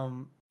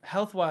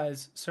health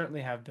wise,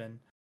 certainly have been.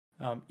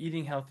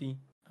 Eating healthy,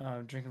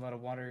 drinking a lot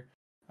of water,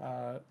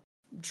 uh,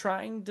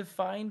 trying to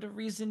find a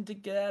reason to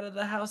get out of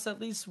the house at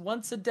least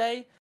once a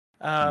day.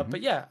 Mm-hmm.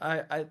 But yeah,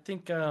 I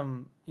think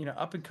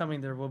up and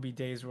coming there will be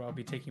days where I'll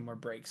be taking more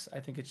breaks. I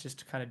think it's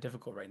just kind of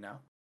difficult right now.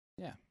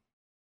 Yeah.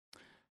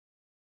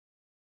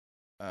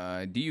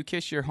 Do you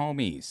kiss your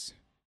homies?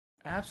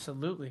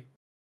 Absolutely,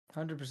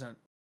 100%.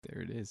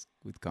 There it is,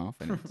 with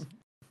confidence.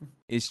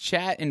 Is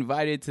chat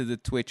invited to the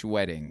Twitch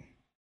wedding?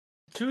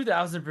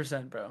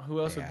 2000%, bro. Who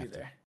else They would be have to.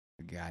 there?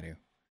 Got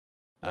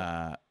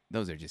to.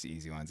 Those are just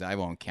easy ones. I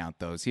won't count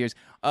those. Here's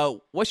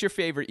what's your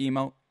favorite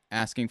emote?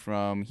 Asking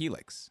from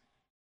Helix.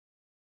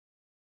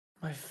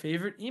 My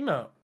favorite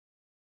emote.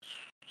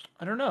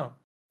 I don't know.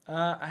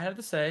 I had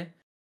to say,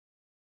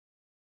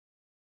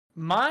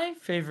 my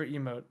favorite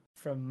emote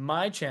from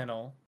my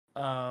channel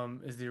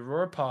is the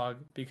Aurora Pog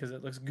because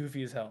it looks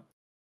goofy as hell.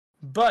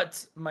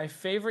 But my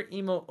favorite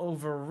emote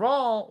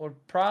overall would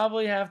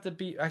probably have to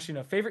be actually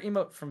no favorite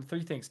emote from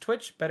three things: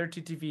 Twitch, Better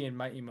TTV, and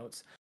my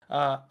emotes.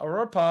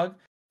 Aurora Pog,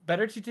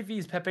 Better TTV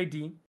is Pepe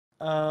D.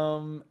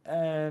 And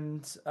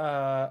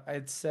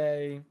I'd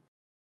say,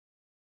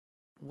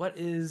 what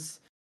is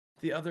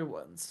the other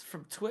ones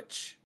from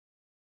Twitch?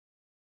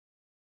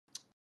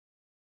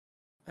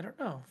 I don't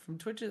know. From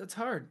Twitch, it's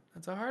hard.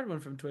 That's a hard one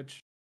from Twitch.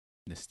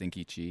 The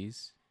stinky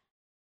cheese.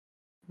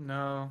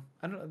 No,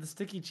 I don't know. The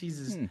sticky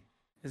cheese Hmm.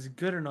 is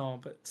good and all,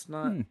 but it's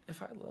not. Hmm.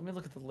 Let me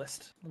look at the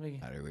list. Let me.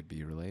 Thought it would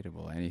be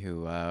relatable.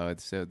 Anywho,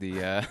 so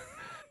the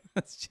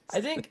that's just,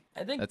 I think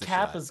that's a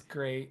Kappa's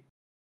great,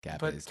 Kappa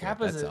but is good.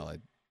 That's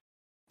solid.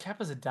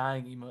 Kappa's a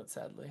dying emote,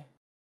 sadly.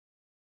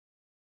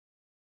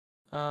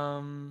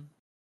 Um,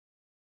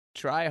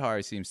 Try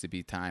hard seems to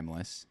be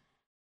timeless.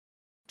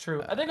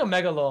 true. I think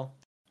Omega Lol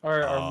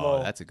or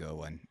Lol. That's a good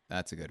one.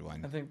 That's a good I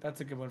one. think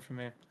that's a good one for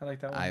me. I like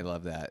that one. I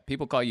love that.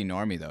 People call you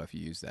Normie though if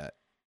you use that.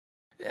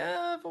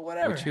 Yeah, but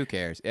whatever. Which who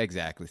cares?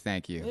 Exactly.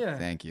 Thank you. Yeah.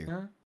 Thank you.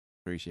 Yeah.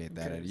 Appreciate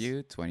that out of cares?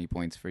 you. 20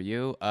 points for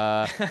you.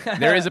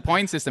 There is a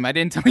point system. I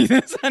didn't tell you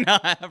this from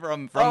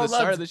the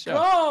start of the show.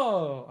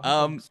 Go.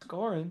 I'm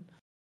scoring.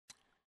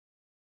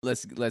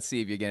 Let's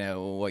see if you're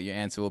gonna what your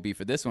answer will be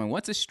for this one.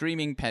 What's a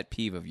streaming pet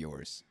peeve of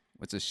yours?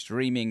 What's a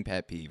streaming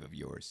pet peeve of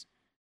yours?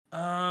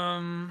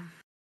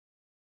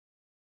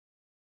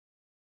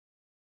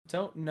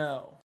 Don't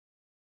know.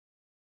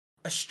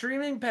 A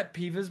streaming pet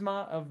peeve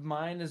of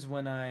mine is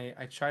when I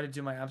try to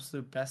do my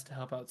absolute best to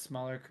help out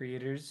smaller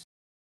creators,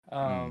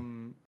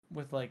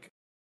 with like,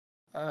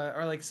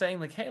 or like saying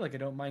like, hey, like I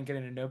don't mind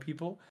getting to know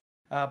people,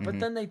 but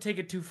then they take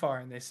it too far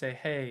and they say,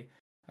 hey,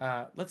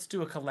 let's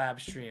do a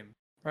collab stream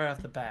right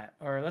off the bat,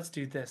 or let's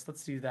do this,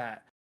 let's do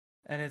that,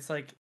 and it's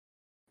like,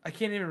 I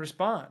can't even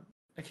respond.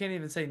 I can't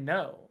even say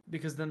no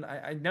because then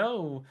I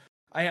know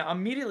I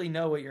immediately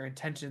know what your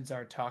intentions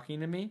are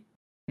talking to me.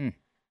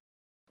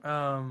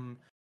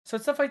 So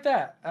it's stuff like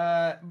that.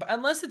 But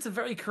unless it's a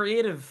very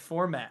creative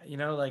format,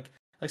 like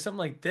something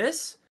like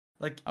this.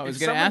 Like I was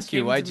if gonna someone ask you,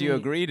 came why'd to you me-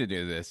 agree to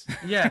do this?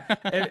 Yeah,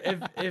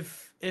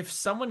 if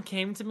someone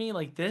came to me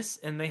like this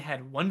and they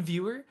had one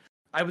viewer,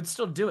 I would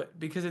still do it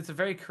because it's a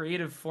very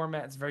creative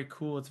format. It's very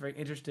cool. It's very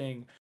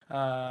interesting.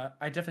 I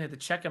definitely have to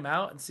check them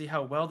out and see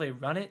how well they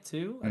run it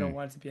too. I don't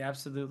want it to be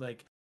absolute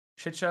like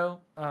shit show.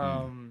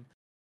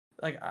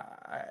 Like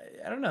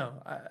I don't know.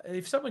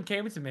 If someone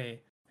came to me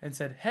and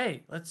said,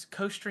 "Hey, let's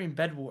co-stream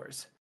Bed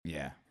Wars,"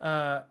 Yeah.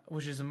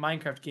 which is a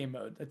Minecraft game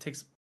mode that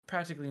takes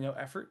practically no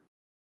effort,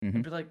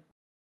 I'd be like,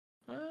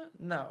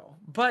 no.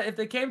 But if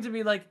they came to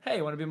me like,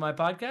 "Hey, want to be my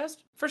podcast?"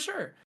 For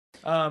sure.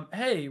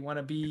 Hey, want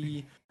to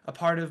be a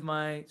part of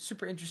my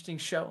super interesting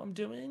show I'm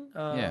doing?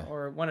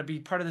 Or want to be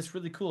part of this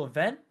really cool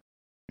event?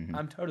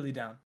 I'm totally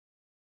down.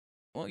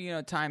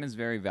 Well, time is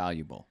very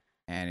valuable,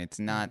 and it's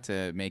not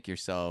to make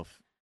yourself,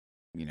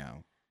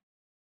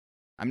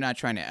 I'm not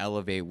trying to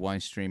elevate one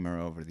streamer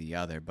over the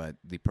other, but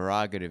the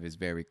prerogative is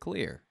very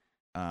clear.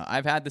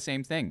 I've had the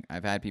same thing.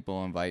 I've had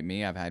people invite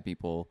me. I've had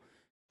people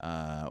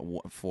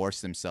force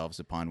themselves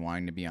upon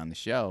wanting to be on the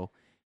show,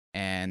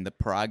 and the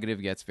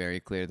prerogative gets very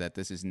clear that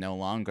this is no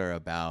longer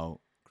about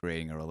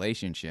creating a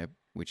relationship,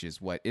 which is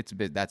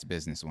that's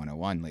business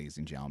 101, ladies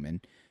and gentlemen.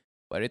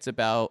 But it's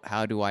about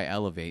how do I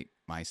elevate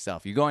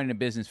myself. You're going into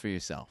business for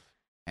yourself,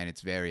 and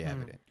it's very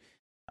evident.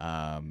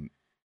 I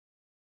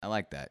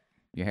like that.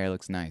 Your hair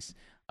looks nice.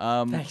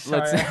 Thanks.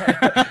 Let's. Sorry.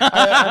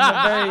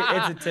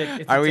 I'm it's a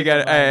tick. It's a Are we tick gonna?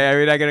 of mine. Are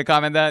we not gonna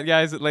comment that,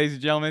 guys, ladies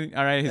and gentlemen?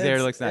 All right, his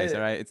hair looks nice. It-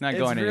 All right, it's not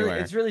it's going really, anywhere.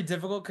 It's really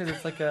difficult because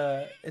it's like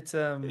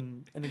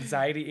an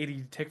anxiety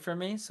ADD tick for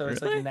me. So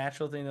it's like Really? a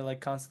natural thing to like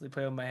constantly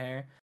play with my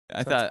hair.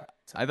 I So thought.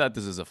 I thought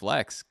this was a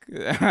flex.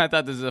 I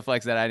thought this was a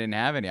flex that I didn't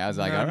have any. I was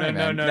like, No, all right,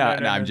 no, man. no, No, no,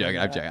 no, I'm no, joking.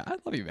 no, I'm no. joking. I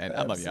love you, man.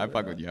 I love you. I'm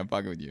fucking with you. I'm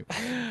fucking with you.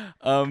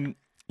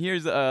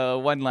 Here's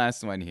one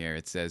last one here.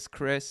 It says,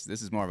 Chris,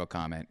 this is more of a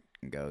comment.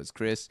 It goes,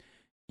 Chris,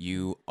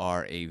 you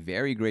are a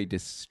very great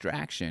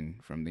distraction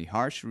from the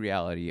harsh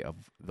reality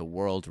of the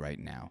world right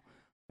now.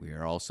 We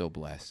are also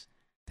blessed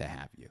to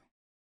have you.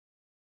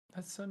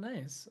 That's so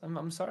nice.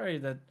 I'm sorry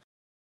that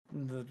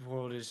the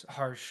world is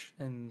harsh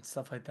and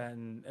stuff like that,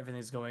 and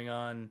everything's going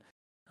on.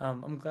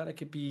 I'm glad I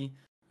could be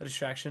a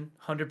distraction,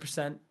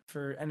 100%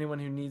 for anyone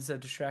who needs a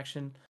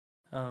distraction.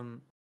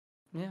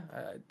 Yeah,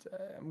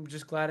 I'm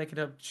just glad I could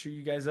help cheer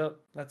you guys up.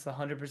 That's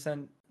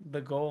 100%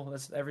 the goal.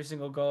 That's every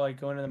single goal. I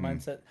go into the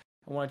mindset.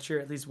 I want to cheer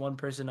at least one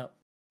person up.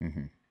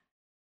 Mm-hmm.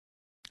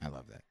 I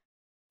love that.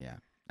 Yeah.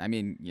 I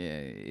mean,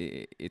 yeah,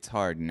 it's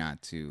hard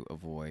not to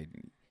avoid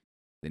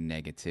the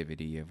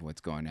negativity of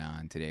what's going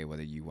on today,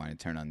 whether you want to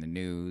turn on the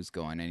news,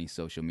 go on any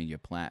social media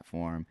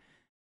platform.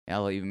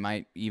 It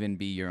might even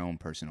be your own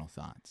personal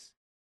thoughts.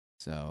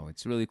 So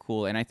it's really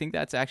cool. And I think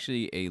that's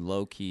actually a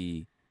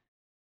low-key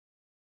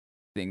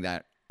thing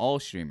that all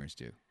streamers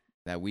do,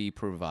 that we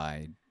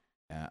provide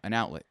an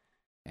outlet.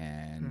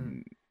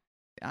 And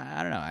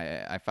I don't know.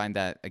 I find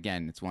that,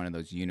 again, it's one of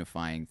those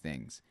unifying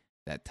things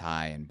that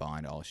tie and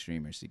bond all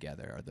streamers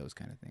together, are those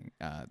kind of things,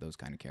 those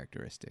kind of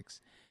characteristics.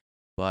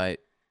 But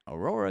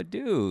Aurora,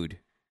 dude,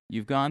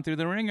 you've gone through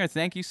the ringer.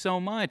 Thank you so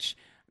much.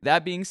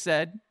 That being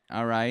said,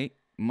 all right,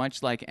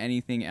 much like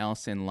anything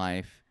else in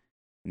life,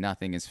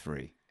 nothing is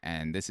free,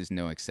 and this is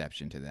no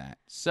exception to that.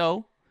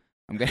 So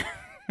I'm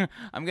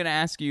gonna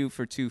ask you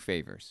for two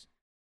favors.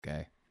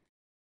 Okay.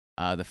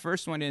 The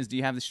first one is, do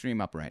you have the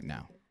stream up right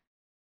now?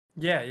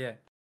 Yeah.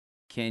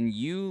 Can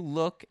you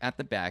look at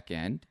the back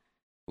end,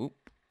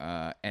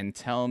 and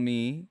tell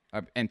me,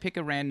 and pick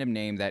a random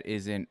name that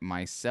isn't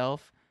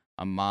myself,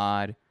 a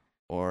mod,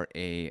 or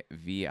a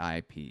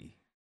VIP?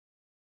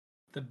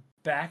 The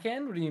back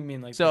end? What do you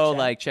mean, like? So, the chat?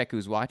 like, check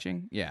who's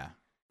watching. Yeah.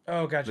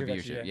 Oh, gotcha, The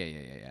gotcha. viewership. Yeah.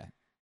 Yeah.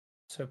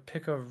 So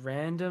pick a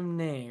random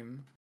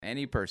name.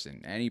 Any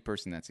person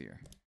that's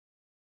here.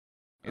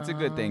 It's a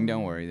good thing.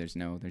 Don't worry. There's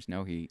no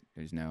heat.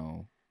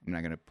 I'm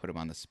not gonna put him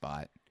on the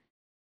spot.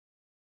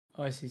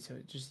 Oh, I see. So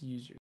just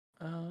use your.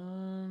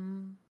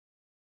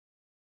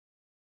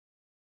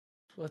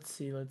 Let's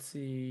see.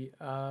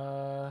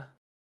 I'm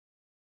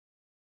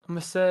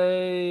gonna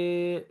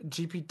say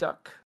GP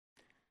Duck.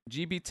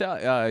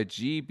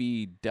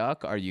 GB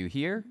Duck, are you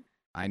here?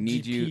 I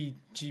need you.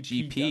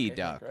 GP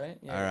Duck. Duck, right?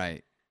 Yeah. All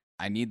right.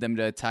 I need them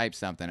to type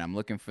something. I'm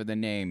looking for the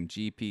name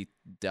GP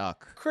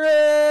Duck.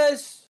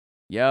 Chris.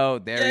 Yo,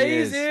 there he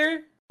is. He's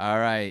here. All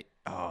right.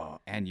 Oh,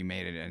 and you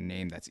made it a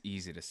name that's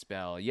easy to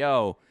spell.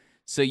 Yo,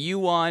 so you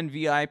won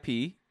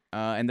VIP,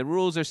 and the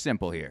rules are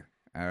simple here.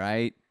 All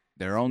right.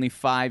 There are only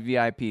 5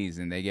 VIPs,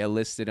 and they get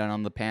listed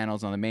on the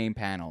panels, on the main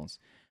panels.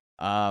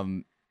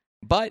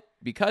 But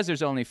because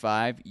there's only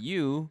 5,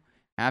 you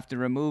have to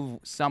remove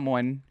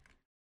someone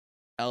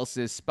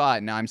else's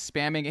spot. Now I'm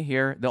spamming it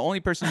here. The only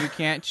person you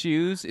can't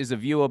choose is a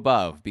view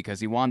above because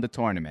he won the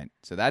tournament.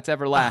 So that's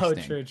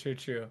everlasting. Oh,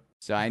 true.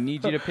 So I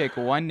need you to pick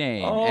one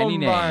name. Oh any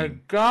name. my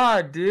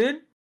god,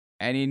 dude.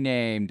 Any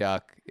name,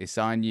 Duck. It's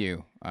on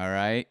you. All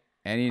right.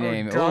 Any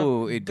name. Duck,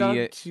 Ooh, it'd Duck be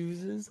a.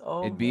 chooses.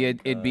 Oh It'd be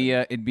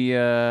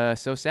a.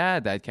 So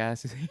sad that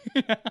Cass is.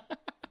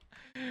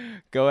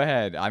 Go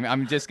ahead.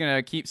 I'm just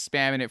gonna keep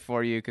spamming it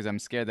for you because I'm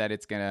scared that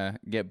it's gonna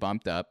get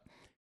bumped up.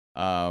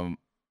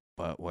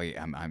 But wait,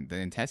 I'm the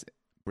intense.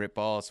 Brit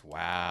balls.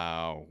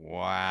 Wow.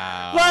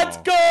 Let's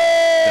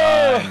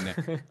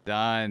go.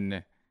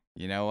 Done.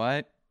 You know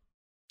what?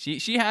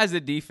 She has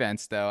a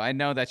defense though. I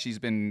know that she's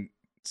been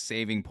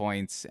saving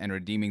points and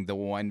redeeming the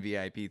one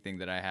VIP thing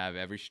that I have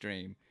every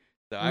stream.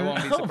 So I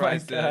won't be Oh my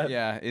surprised. God.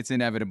 Yeah, it's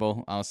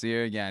inevitable. I'll see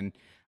her again.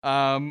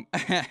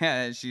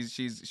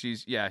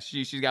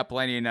 She's got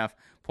plenty enough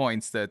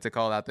points to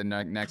call out the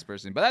next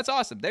person. But that's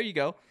awesome. There you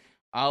go.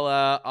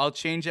 I'll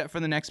change that for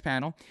the next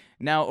panel.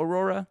 Now,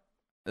 Aurora,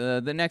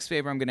 the next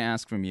favor I'm going to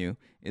ask from you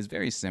is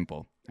very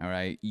simple. All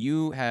right,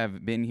 you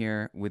have been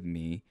here with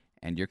me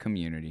and your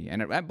community,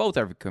 and both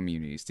our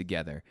communities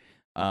together,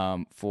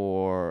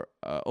 for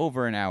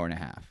over an hour and a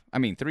half. I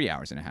mean, 3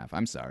 hours and a half.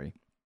 I'm sorry.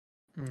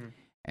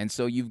 And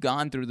so you've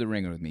gone through the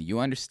ringer with me. You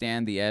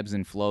understand the ebbs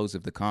and flows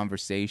of the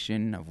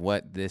conversation of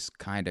what this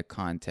kind of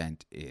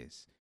content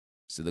is.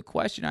 So the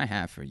question I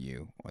have for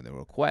you, or the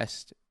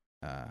request,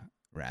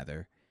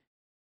 rather,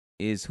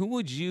 is who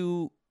would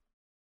you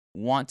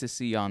want to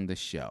see on the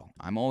show?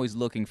 I'm always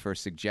looking for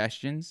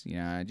suggestions.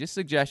 Just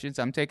suggestions.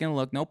 I'm taking a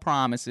look. No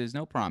promises.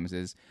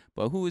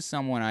 But who is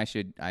someone I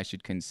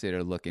should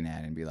consider looking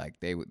at and be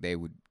like, they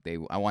would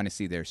I want to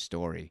see their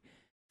story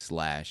 /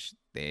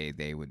 they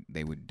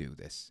would do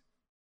this.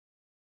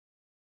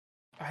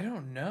 I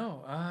don't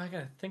know. I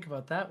gotta think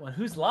about that one.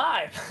 Who's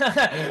live?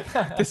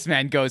 This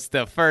man goes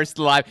to first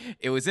live.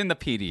 It was in the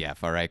PDF,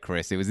 all right,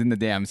 Chris. It was in the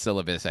damn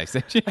syllabus I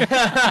sent you.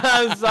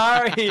 I'm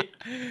sorry.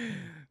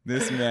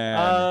 This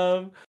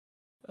man.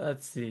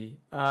 Let's see.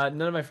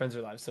 None of my friends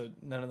are live, so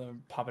none of them are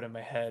popping in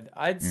my head.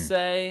 I'd Mm.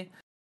 say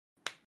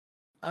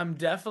I'm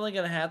definitely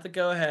gonna have to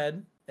go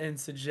ahead and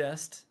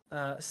suggest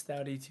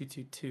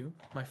Stouty222,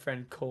 my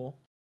friend Cole.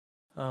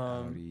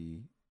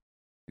 Howdy,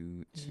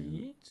 two, two,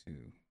 He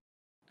two.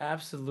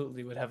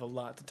 absolutely would have a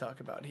lot to talk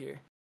about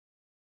here.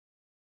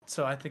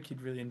 So I think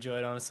you'd really enjoy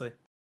it, honestly.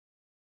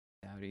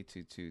 Howdy,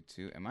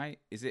 222.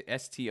 Is it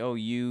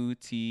STOUTY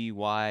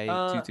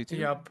 222?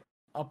 Yeah,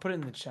 I'll put it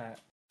in the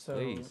chat. So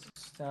Please.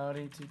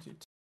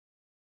 Stouty222,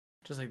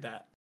 just like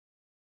that.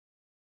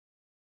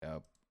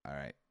 Yep. All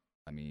right.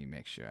 Let me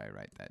make sure I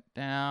write that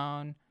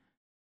down.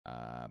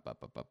 Copy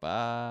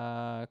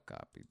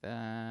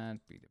that.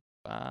 Beat it.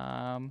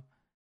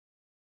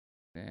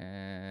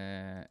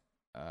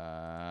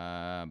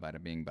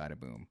 Bada bing, bada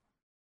boom.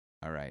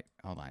 All right.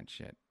 Hold on.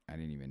 Shit. I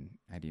didn't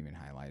even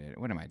highlight it.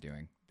 What am I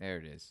doing? There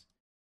it is.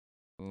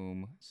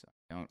 Boom. So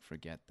don't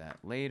forget that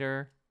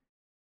later.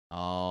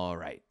 All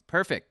right.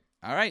 Perfect.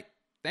 All right.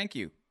 Thank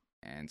you.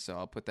 And so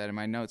I'll put that in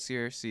my notes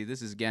here. See,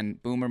 this is again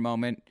boomer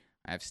moment.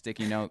 I have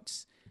sticky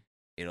notes.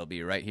 It'll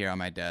be right here on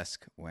my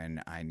desk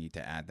when I need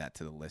to add that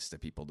to the list of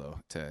people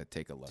to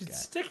take a look Dude, at.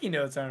 sticky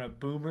notes aren't a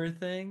boomer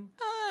thing.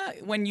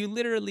 When you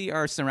literally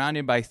are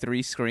surrounded by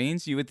 3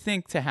 screens, you would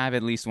think to have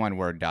at least one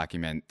Word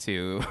document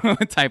to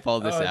type all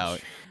this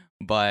out.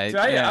 But Dude,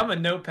 I'm a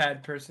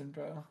notepad person,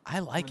 bro. I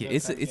like I'm a it.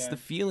 It's notepad the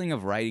guy. feeling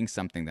of writing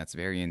something that's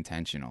very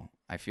intentional.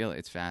 I feel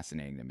it's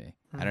fascinating to me.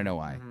 I don't know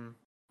why.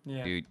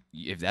 Yeah. Dude,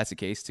 if that's the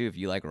case too, if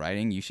you like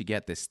writing, you should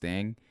get this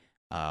thing.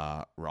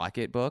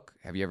 Rocket Book.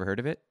 Have you ever heard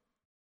of it?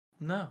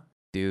 No.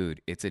 Dude,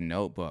 it's a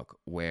notebook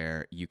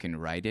where you can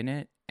write in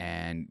it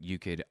and you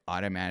could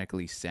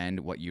automatically send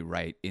what you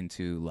write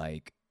into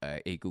like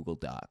a Google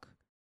Doc.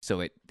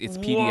 So it's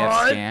PDF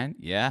What? scan.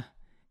 Yeah.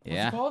 What's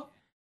Yeah. it called?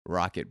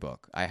 Rocket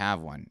Book. I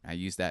have one. I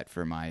use that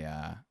for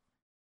my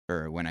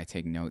for when I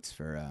take notes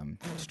for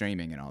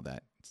streaming and all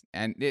that.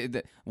 And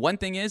the one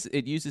thing is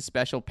it uses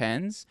special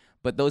pens,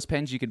 but those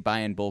pens you could buy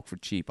in bulk for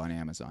cheap on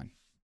Amazon.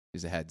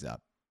 Just a heads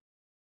up.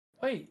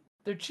 Wait,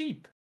 they're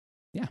cheap.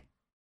 Yeah.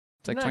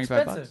 It's like They're not 25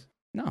 expensive. bucks.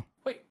 No.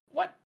 Wait,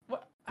 what?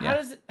 What?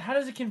 Yeah. How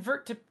does it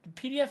convert to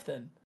PDF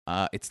then?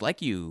 It's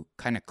like you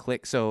kind of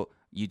click. So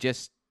you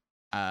just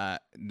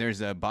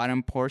there's a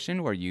bottom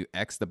portion where you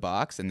X the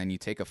box, and then you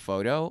take a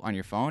photo on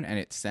your phone, and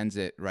it sends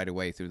it right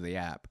away through the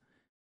app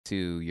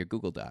to your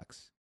Google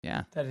Docs.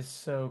 Yeah, That is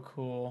so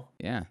cool.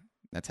 yeah.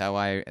 That's how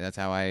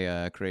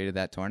I created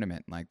that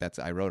tournament. Like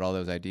I wrote all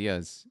those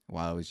ideas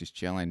while I was just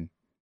chilling,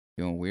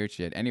 doing weird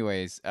shit.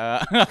 Anyways, we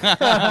don't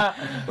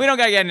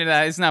gotta get into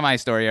that. It's not my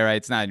story, all right?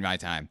 It's not my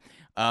time.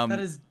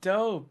 That is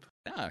dope.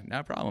 No,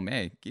 not a problem.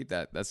 Hey, keep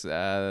that. That's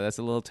a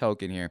little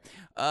token here.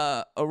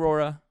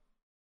 Aurora,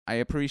 I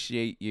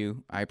appreciate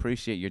you. I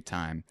appreciate your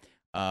time.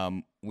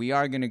 We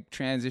are gonna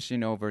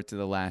transition over to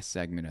the last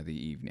segment of the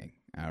evening.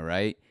 All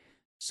right.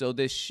 So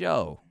this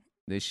show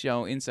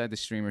Inside the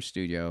Streamer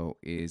Studio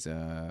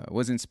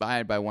was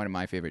inspired by one of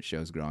my favorite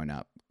shows growing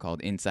up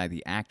called Inside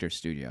the Actor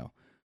Studio,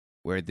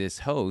 where this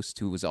host,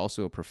 who was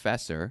also a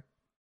professor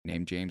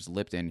named James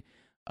Lipton,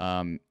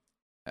 had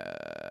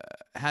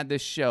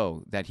this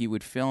show that he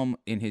would film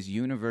in his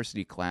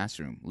university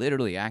classroom,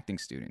 literally acting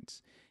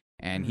students.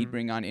 And he'd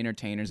bring on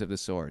entertainers of the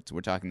sorts.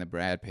 We're talking the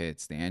Brad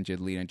Pitts, the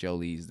Angelina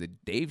Jolies, the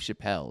Dave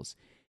Chappelles.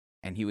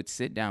 And he would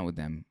sit down with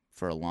them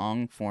for a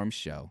long-form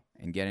show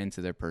and get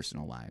into their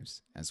personal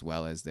lives as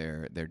well as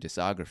their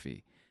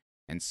discography.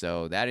 And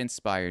so that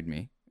inspired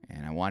me,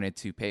 and I wanted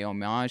to pay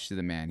homage to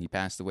the man. He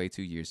passed away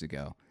 2 years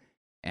ago.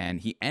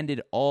 And he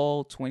ended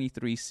all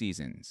 23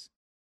 seasons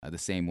the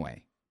same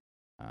way.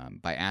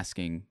 By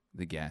asking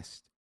the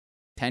guest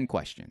 10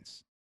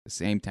 questions, the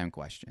same 10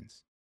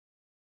 questions.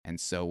 And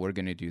so we're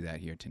going to do that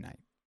here tonight.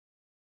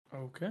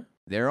 Okay.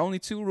 There are only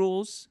 2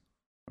 rules,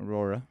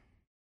 Aurora.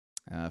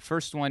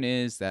 First one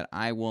is that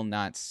I will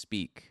not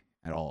speak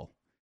at all.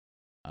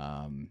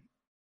 I'm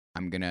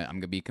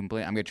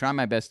gonna try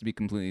my best to be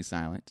completely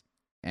silent,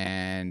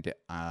 and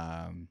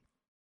I'm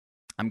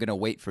gonna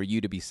wait for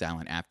you to be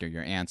silent after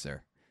your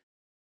answer.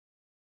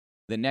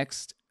 The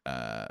next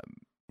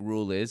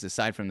rule is,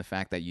 aside from the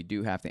fact that you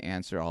do have to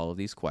answer all of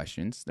these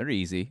questions, they're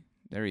easy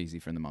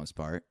for the most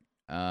part.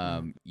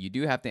 You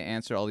do have to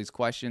answer all these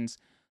questions,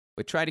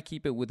 but try to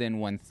keep it within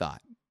one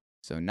thought.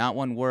 So not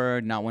one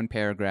word, not one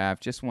paragraph,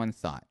 just one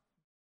thought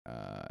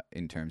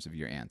in terms of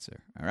your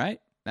answer. All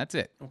right? That's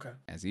it. Okay.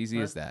 As easy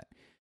as that.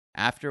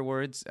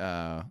 Afterwards,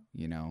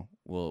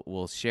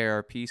 we'll share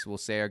our piece. We'll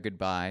say our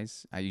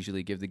goodbyes. I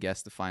usually give the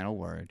guest the final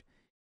word,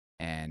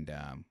 and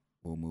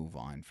we'll move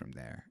on from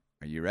there.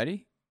 Are you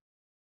ready?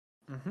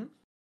 Mm-hmm.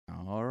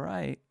 All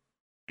right.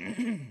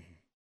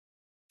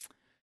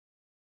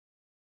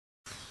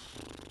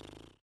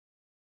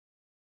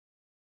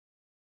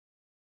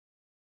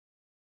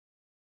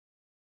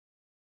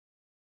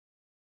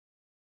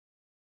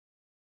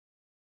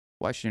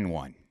 Question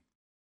 1.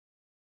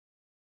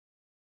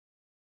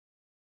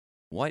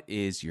 What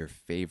is your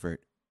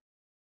favorite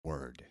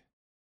word?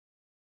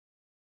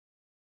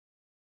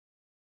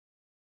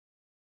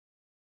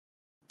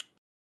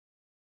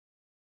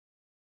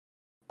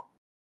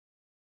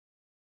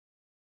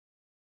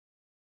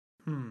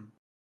 Hmm.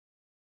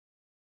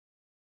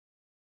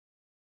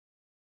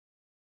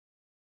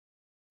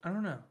 I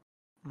don't know.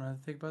 I'm gonna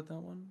think about that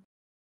one.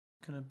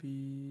 Gonna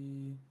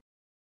be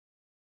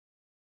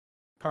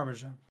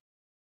Parmesan.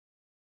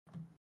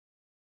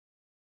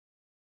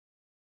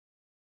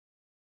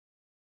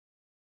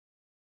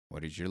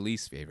 What is your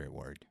least favorite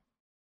word?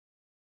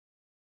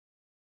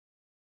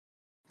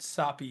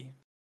 Soppy.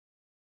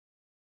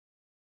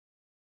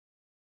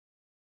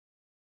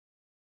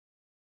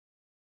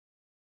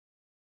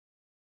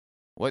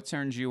 What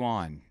turns you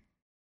on?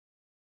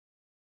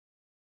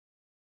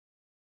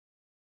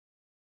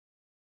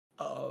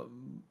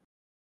 Um.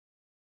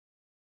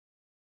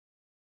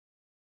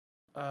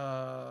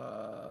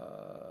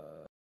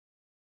 Uh.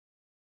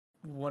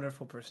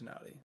 Wonderful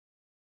personality.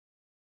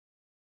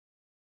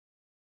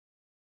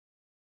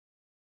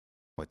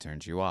 What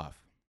turns you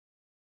off?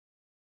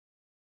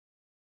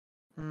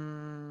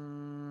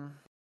 Hmm.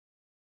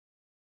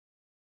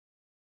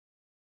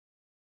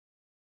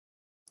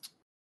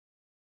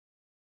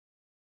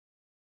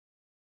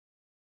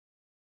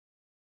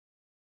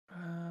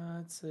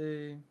 I'd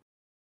say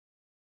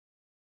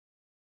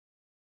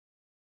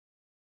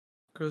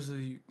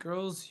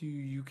girls who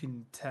you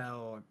can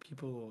tell, or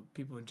people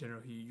in general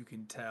who you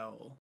can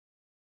tell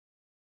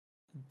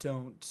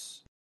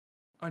don't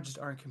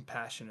aren't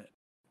compassionate.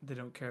 They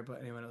don't care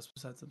about anyone else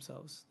besides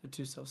themselves. They're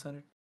too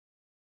self-centered.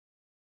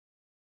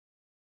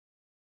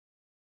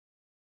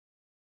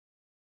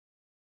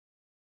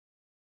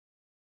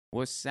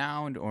 What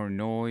sound or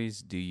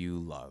noise do you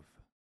love?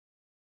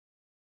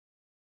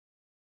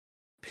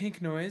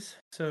 Pink noise,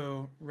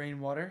 so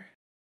rainwater,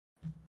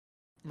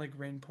 like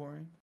rain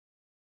pouring.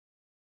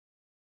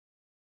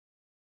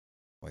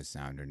 What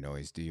sound or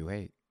noise do you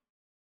hate?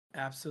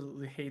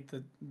 Absolutely hate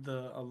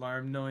the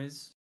alarm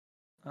noise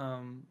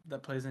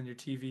that plays on your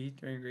TV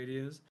during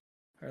radios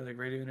or like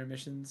radio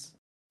intermissions.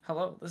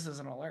 Hello, this is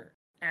an alert.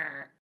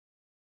 Ah.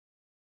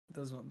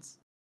 Those ones.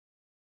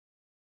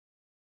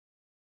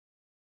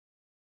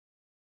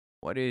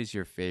 What is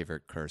your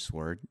favorite curse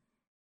word?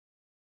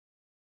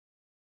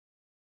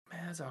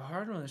 Man, that's a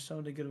hard one. There's so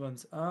many good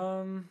ones.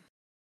 Don't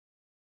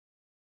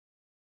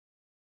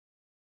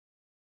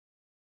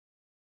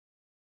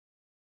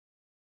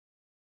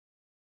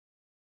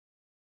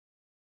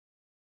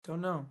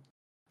know.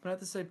 But I have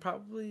to say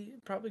probably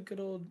good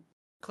old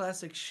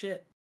classic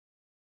shit.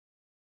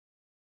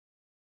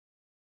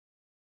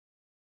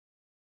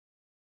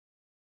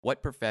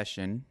 What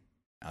profession,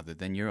 other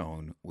than your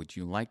own, would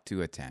you like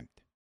to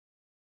attempt?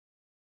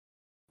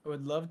 I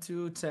would love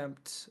to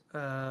attempt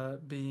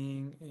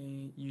being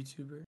a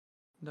YouTuber.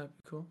 That'd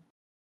be cool.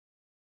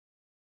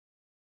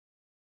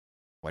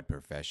 What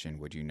profession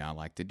would you not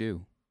like to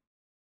do?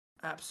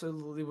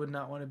 Absolutely would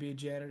not want to be a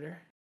janitor.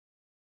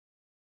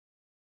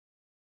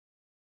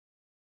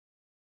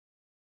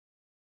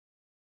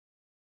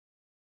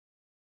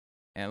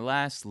 And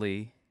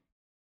lastly,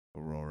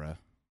 Aurora,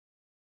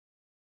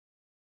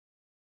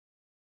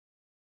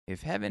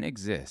 if heaven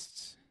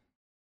exists,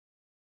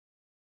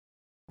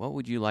 what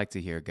would you like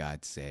to hear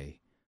God say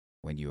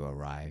when you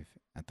arrive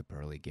at the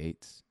pearly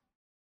gates?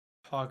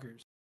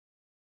 Hoggers.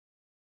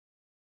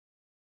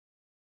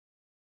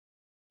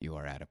 You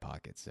are out of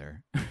pocket,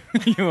 sir.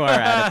 You are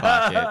out of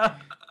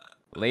pocket.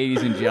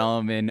 Ladies and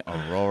gentlemen,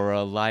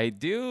 Aurora Light.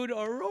 Dude,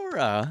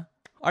 Aurora.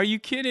 Are you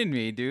kidding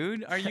me,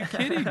 dude? Are you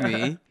kidding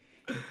me?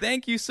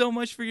 Thank you so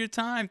much for your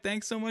time.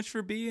 Thanks so much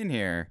for being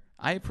here.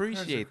 I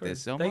appreciate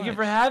this so much. Thank you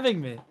for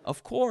having me.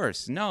 Of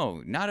course,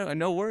 no,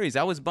 no worries.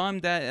 I was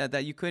bummed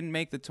that you couldn't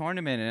make the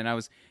tournament, and I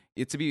was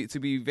to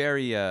be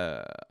very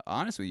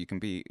honest with you,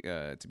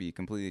 to be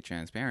completely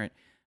transparent.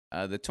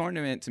 The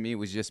tournament to me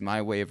was just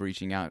my way of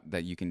reaching out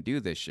that you can do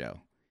this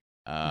show.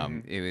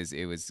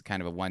 It was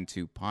kind of a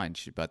 1-2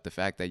 punch, but the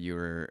fact that you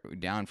were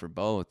down for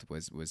both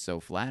was so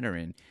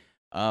flattering.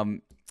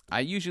 I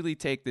usually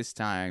take this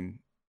time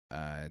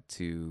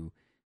to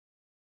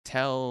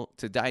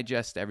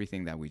digest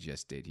everything that we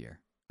just did here.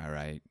 All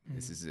right.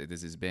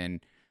 This has been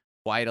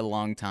quite a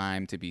long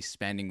time to be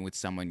spending with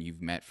someone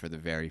you've met for the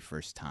very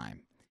first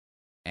time.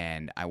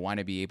 And I want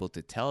to be able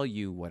to tell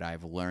you what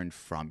I've learned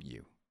from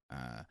you.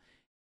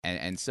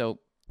 And so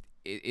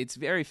it's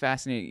very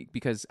fascinating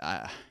because,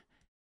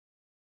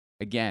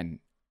 again,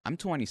 I'm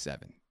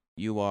 27.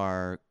 You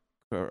are,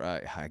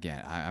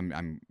 again,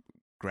 I'm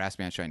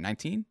grasping at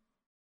 19?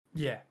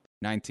 Yeah.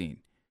 19.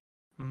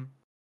 Mm.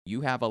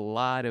 You have a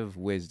lot of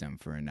wisdom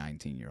for a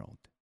 19-year-old.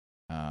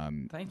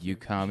 Thank You you.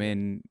 come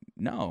in.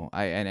 No,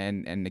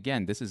 and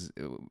again, this is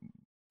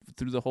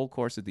through the whole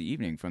course of the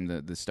evening, from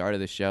the start of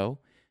the show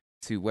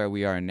to where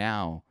we are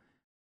now.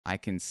 I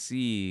can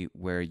see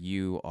where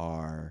you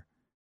are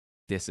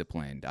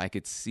disciplined. I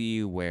could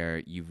see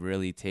where you've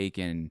really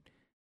taken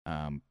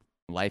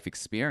life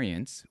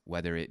experience,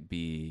 whether it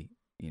be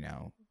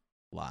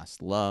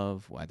lost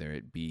love, whether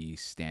it be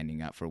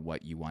standing up for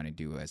what you want to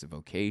do as a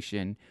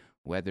vocation,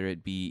 whether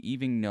it be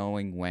even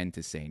knowing when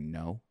to say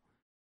no.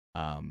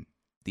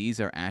 These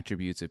are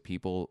attributes of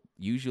people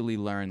usually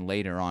learn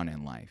later on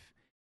in life.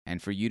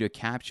 And for you to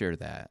capture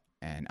that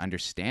and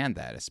understand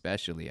that,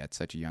 especially at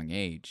such a young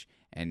age,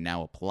 and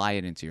now apply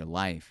it into your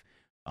life,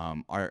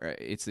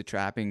 it's the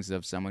trappings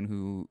of someone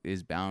who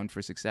is bound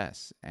for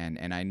success.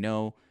 And I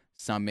know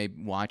some may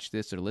watch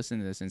this or listen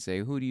to this and say,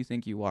 "Who do you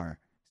think you are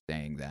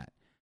saying that?"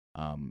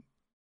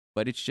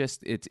 But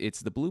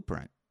it's the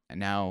blueprint. And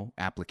now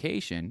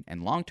application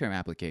and long-term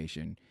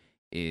application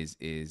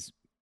is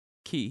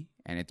key,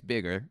 and it's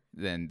bigger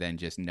than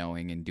just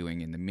knowing and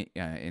doing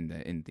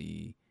in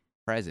the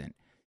present.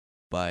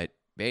 But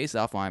based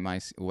off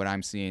what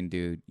I'm seeing,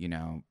 dude,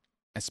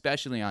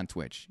 especially on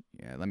Twitch.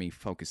 Yeah, let me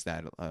focus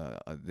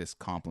this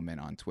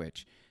compliment on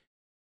Twitch.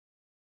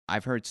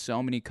 I've heard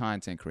so many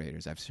content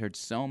creators. I've heard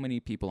so many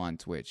people on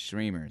Twitch,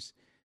 streamers,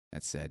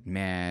 that said,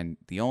 "Man,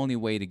 the only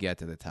way to get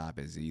to the top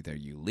is either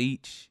you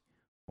leech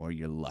or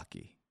you're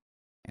lucky."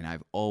 And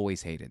I've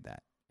always hated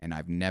that, and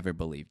I've never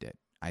believed it.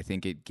 I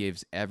think it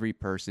gives every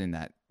person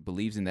that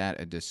believes in that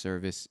a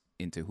disservice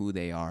into who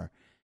they are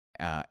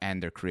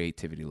and their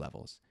creativity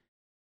levels.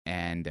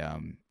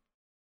 And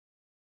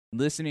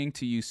listening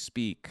to you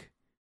speak,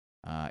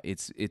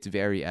 it's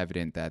very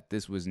evident that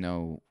this was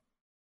no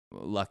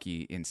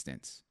lucky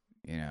instance.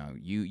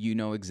 You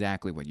know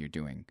exactly what you're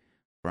doing,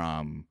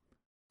 from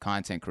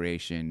content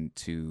creation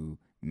to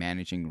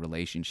managing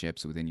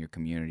relationships within your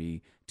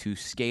community to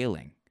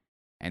scaling.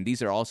 And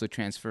these are also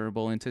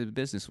transferable into the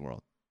business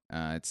world.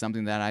 It's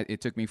something that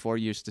it took me 4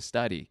 years to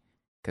study,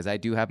 because I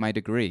do have my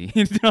degree.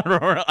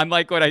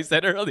 Unlike what I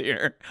said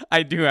earlier,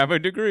 I do have a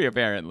degree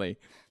apparently.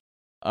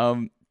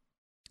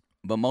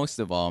 But most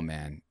of all,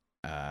 man,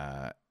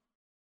 I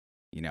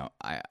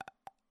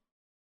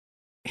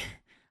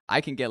I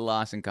can get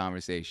lost in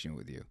conversation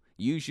with you.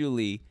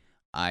 Usually,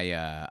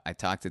 I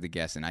talk to the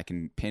guests and I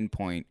can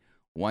pinpoint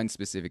one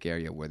specific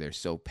area where they're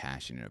so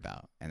passionate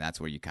about, and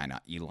that's where you kind of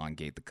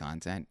elongate the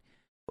content.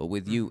 But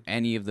with you,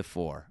 any of the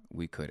four,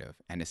 we could have,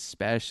 and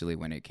especially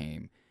when it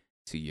came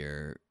to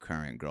your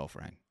current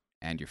girlfriend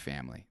and your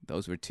family.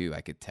 Those were two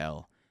I could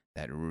tell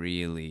that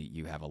really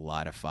you have a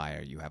lot of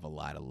fire, you have a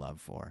lot of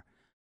love for.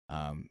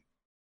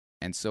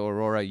 And so,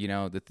 Aurora,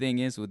 the thing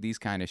is with these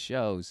kind of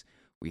shows,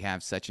 we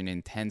have such an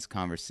intense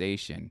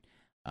conversation.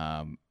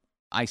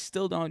 I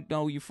still don't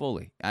know you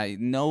fully.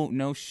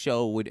 No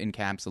show would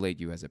encapsulate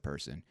you as a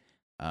person.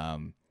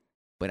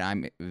 But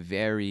I'm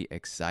very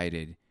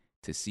excited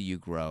to see you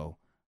grow,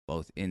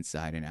 both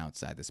inside and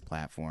outside this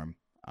platform.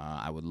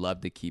 I would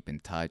love to keep in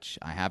touch.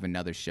 I have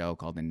another show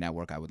called The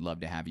Network. I would love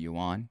to have you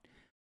on.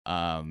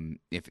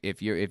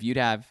 If you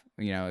have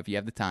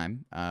the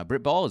time,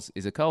 Britt Balls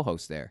is a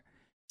co-host there,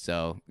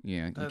 so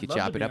you could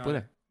chop it up with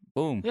her.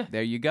 Boom, yeah.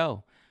 There you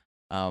go.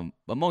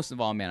 But most of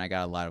all, man, I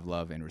got a lot of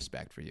love and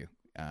respect for you.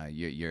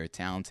 You're a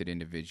talented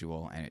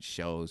individual, and it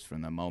shows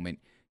from the moment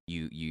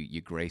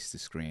you grace the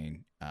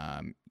screen.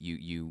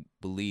 You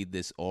bleed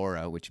this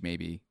aura, which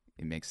maybe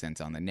it makes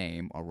sense on the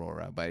name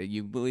Aurora, but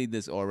you bleed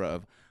this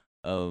aura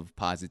of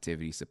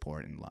positivity,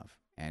 support, and love,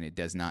 and it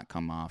does not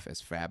come off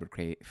as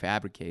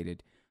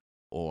fabricated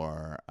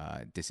or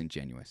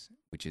disingenuous,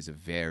 which is a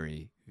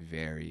very,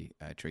 very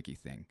tricky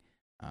thing,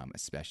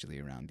 especially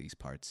around these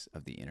parts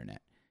of the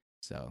internet.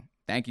 So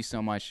thank you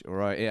so much,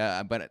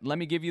 Aurora. But let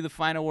me give you the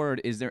final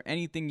word. Is there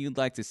anything you'd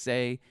like to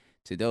say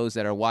to those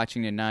that are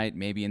watching tonight,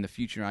 maybe in the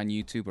future on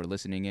YouTube or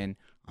listening in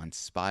on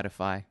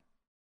Spotify?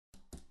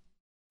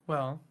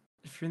 Well,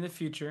 if you're in the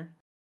future,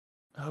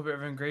 I hope you're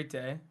having a great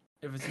day.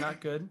 If it's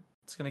not good,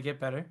 it's going to get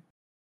better.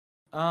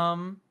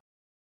 And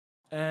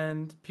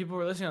people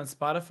who are listening on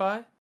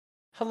Spotify,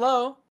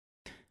 hello.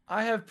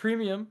 I have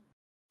premium.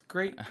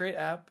 Great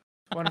app.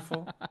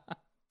 Wonderful.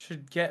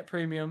 Should get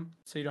premium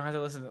so you don't have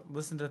to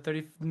listen to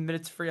 30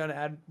 minutes free on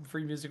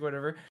ad-free music,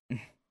 whatever.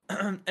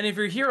 And if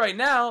you're here right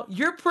now,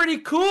 you're pretty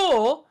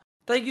cool.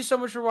 Thank you so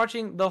much for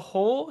watching the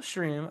whole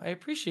stream. I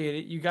appreciate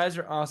it. You guys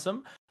are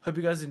awesome. Hope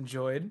you guys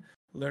enjoyed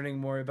learning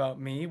more about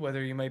me,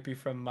 whether you might be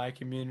from my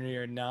community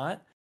or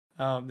not.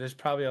 There's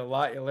probably a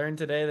lot you learned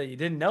today that you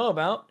didn't know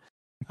about.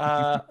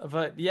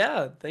 But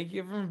yeah, thank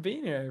you for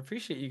being here. I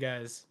appreciate you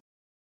guys.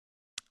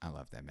 I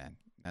love that, man.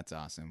 That's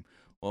awesome.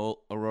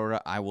 Well,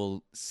 Aurora, I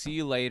will see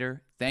you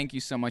later. Thank you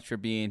so much for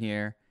being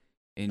here.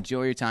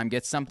 Enjoy your time.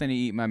 Get something to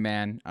eat, my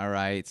man. All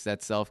right. It's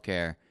that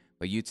self-care.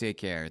 But you take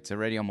care. It's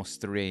already almost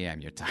 3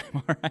 a.m. your time,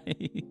 all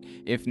right?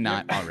 If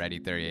not already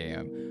 3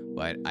 a.m.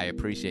 But I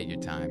appreciate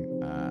your time.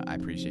 I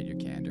appreciate your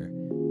candor.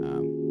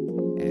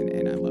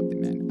 And I loved it,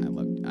 man.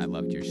 I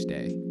loved your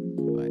stay.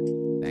 But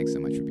thanks so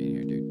much for being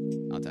here,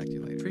 dude. I'll talk to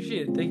you later.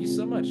 Appreciate it. Thank you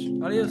so much.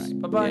 Adios.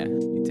 Right. Bye-bye. Yeah.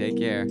 You take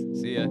care.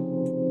 See ya.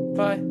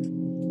 Bye.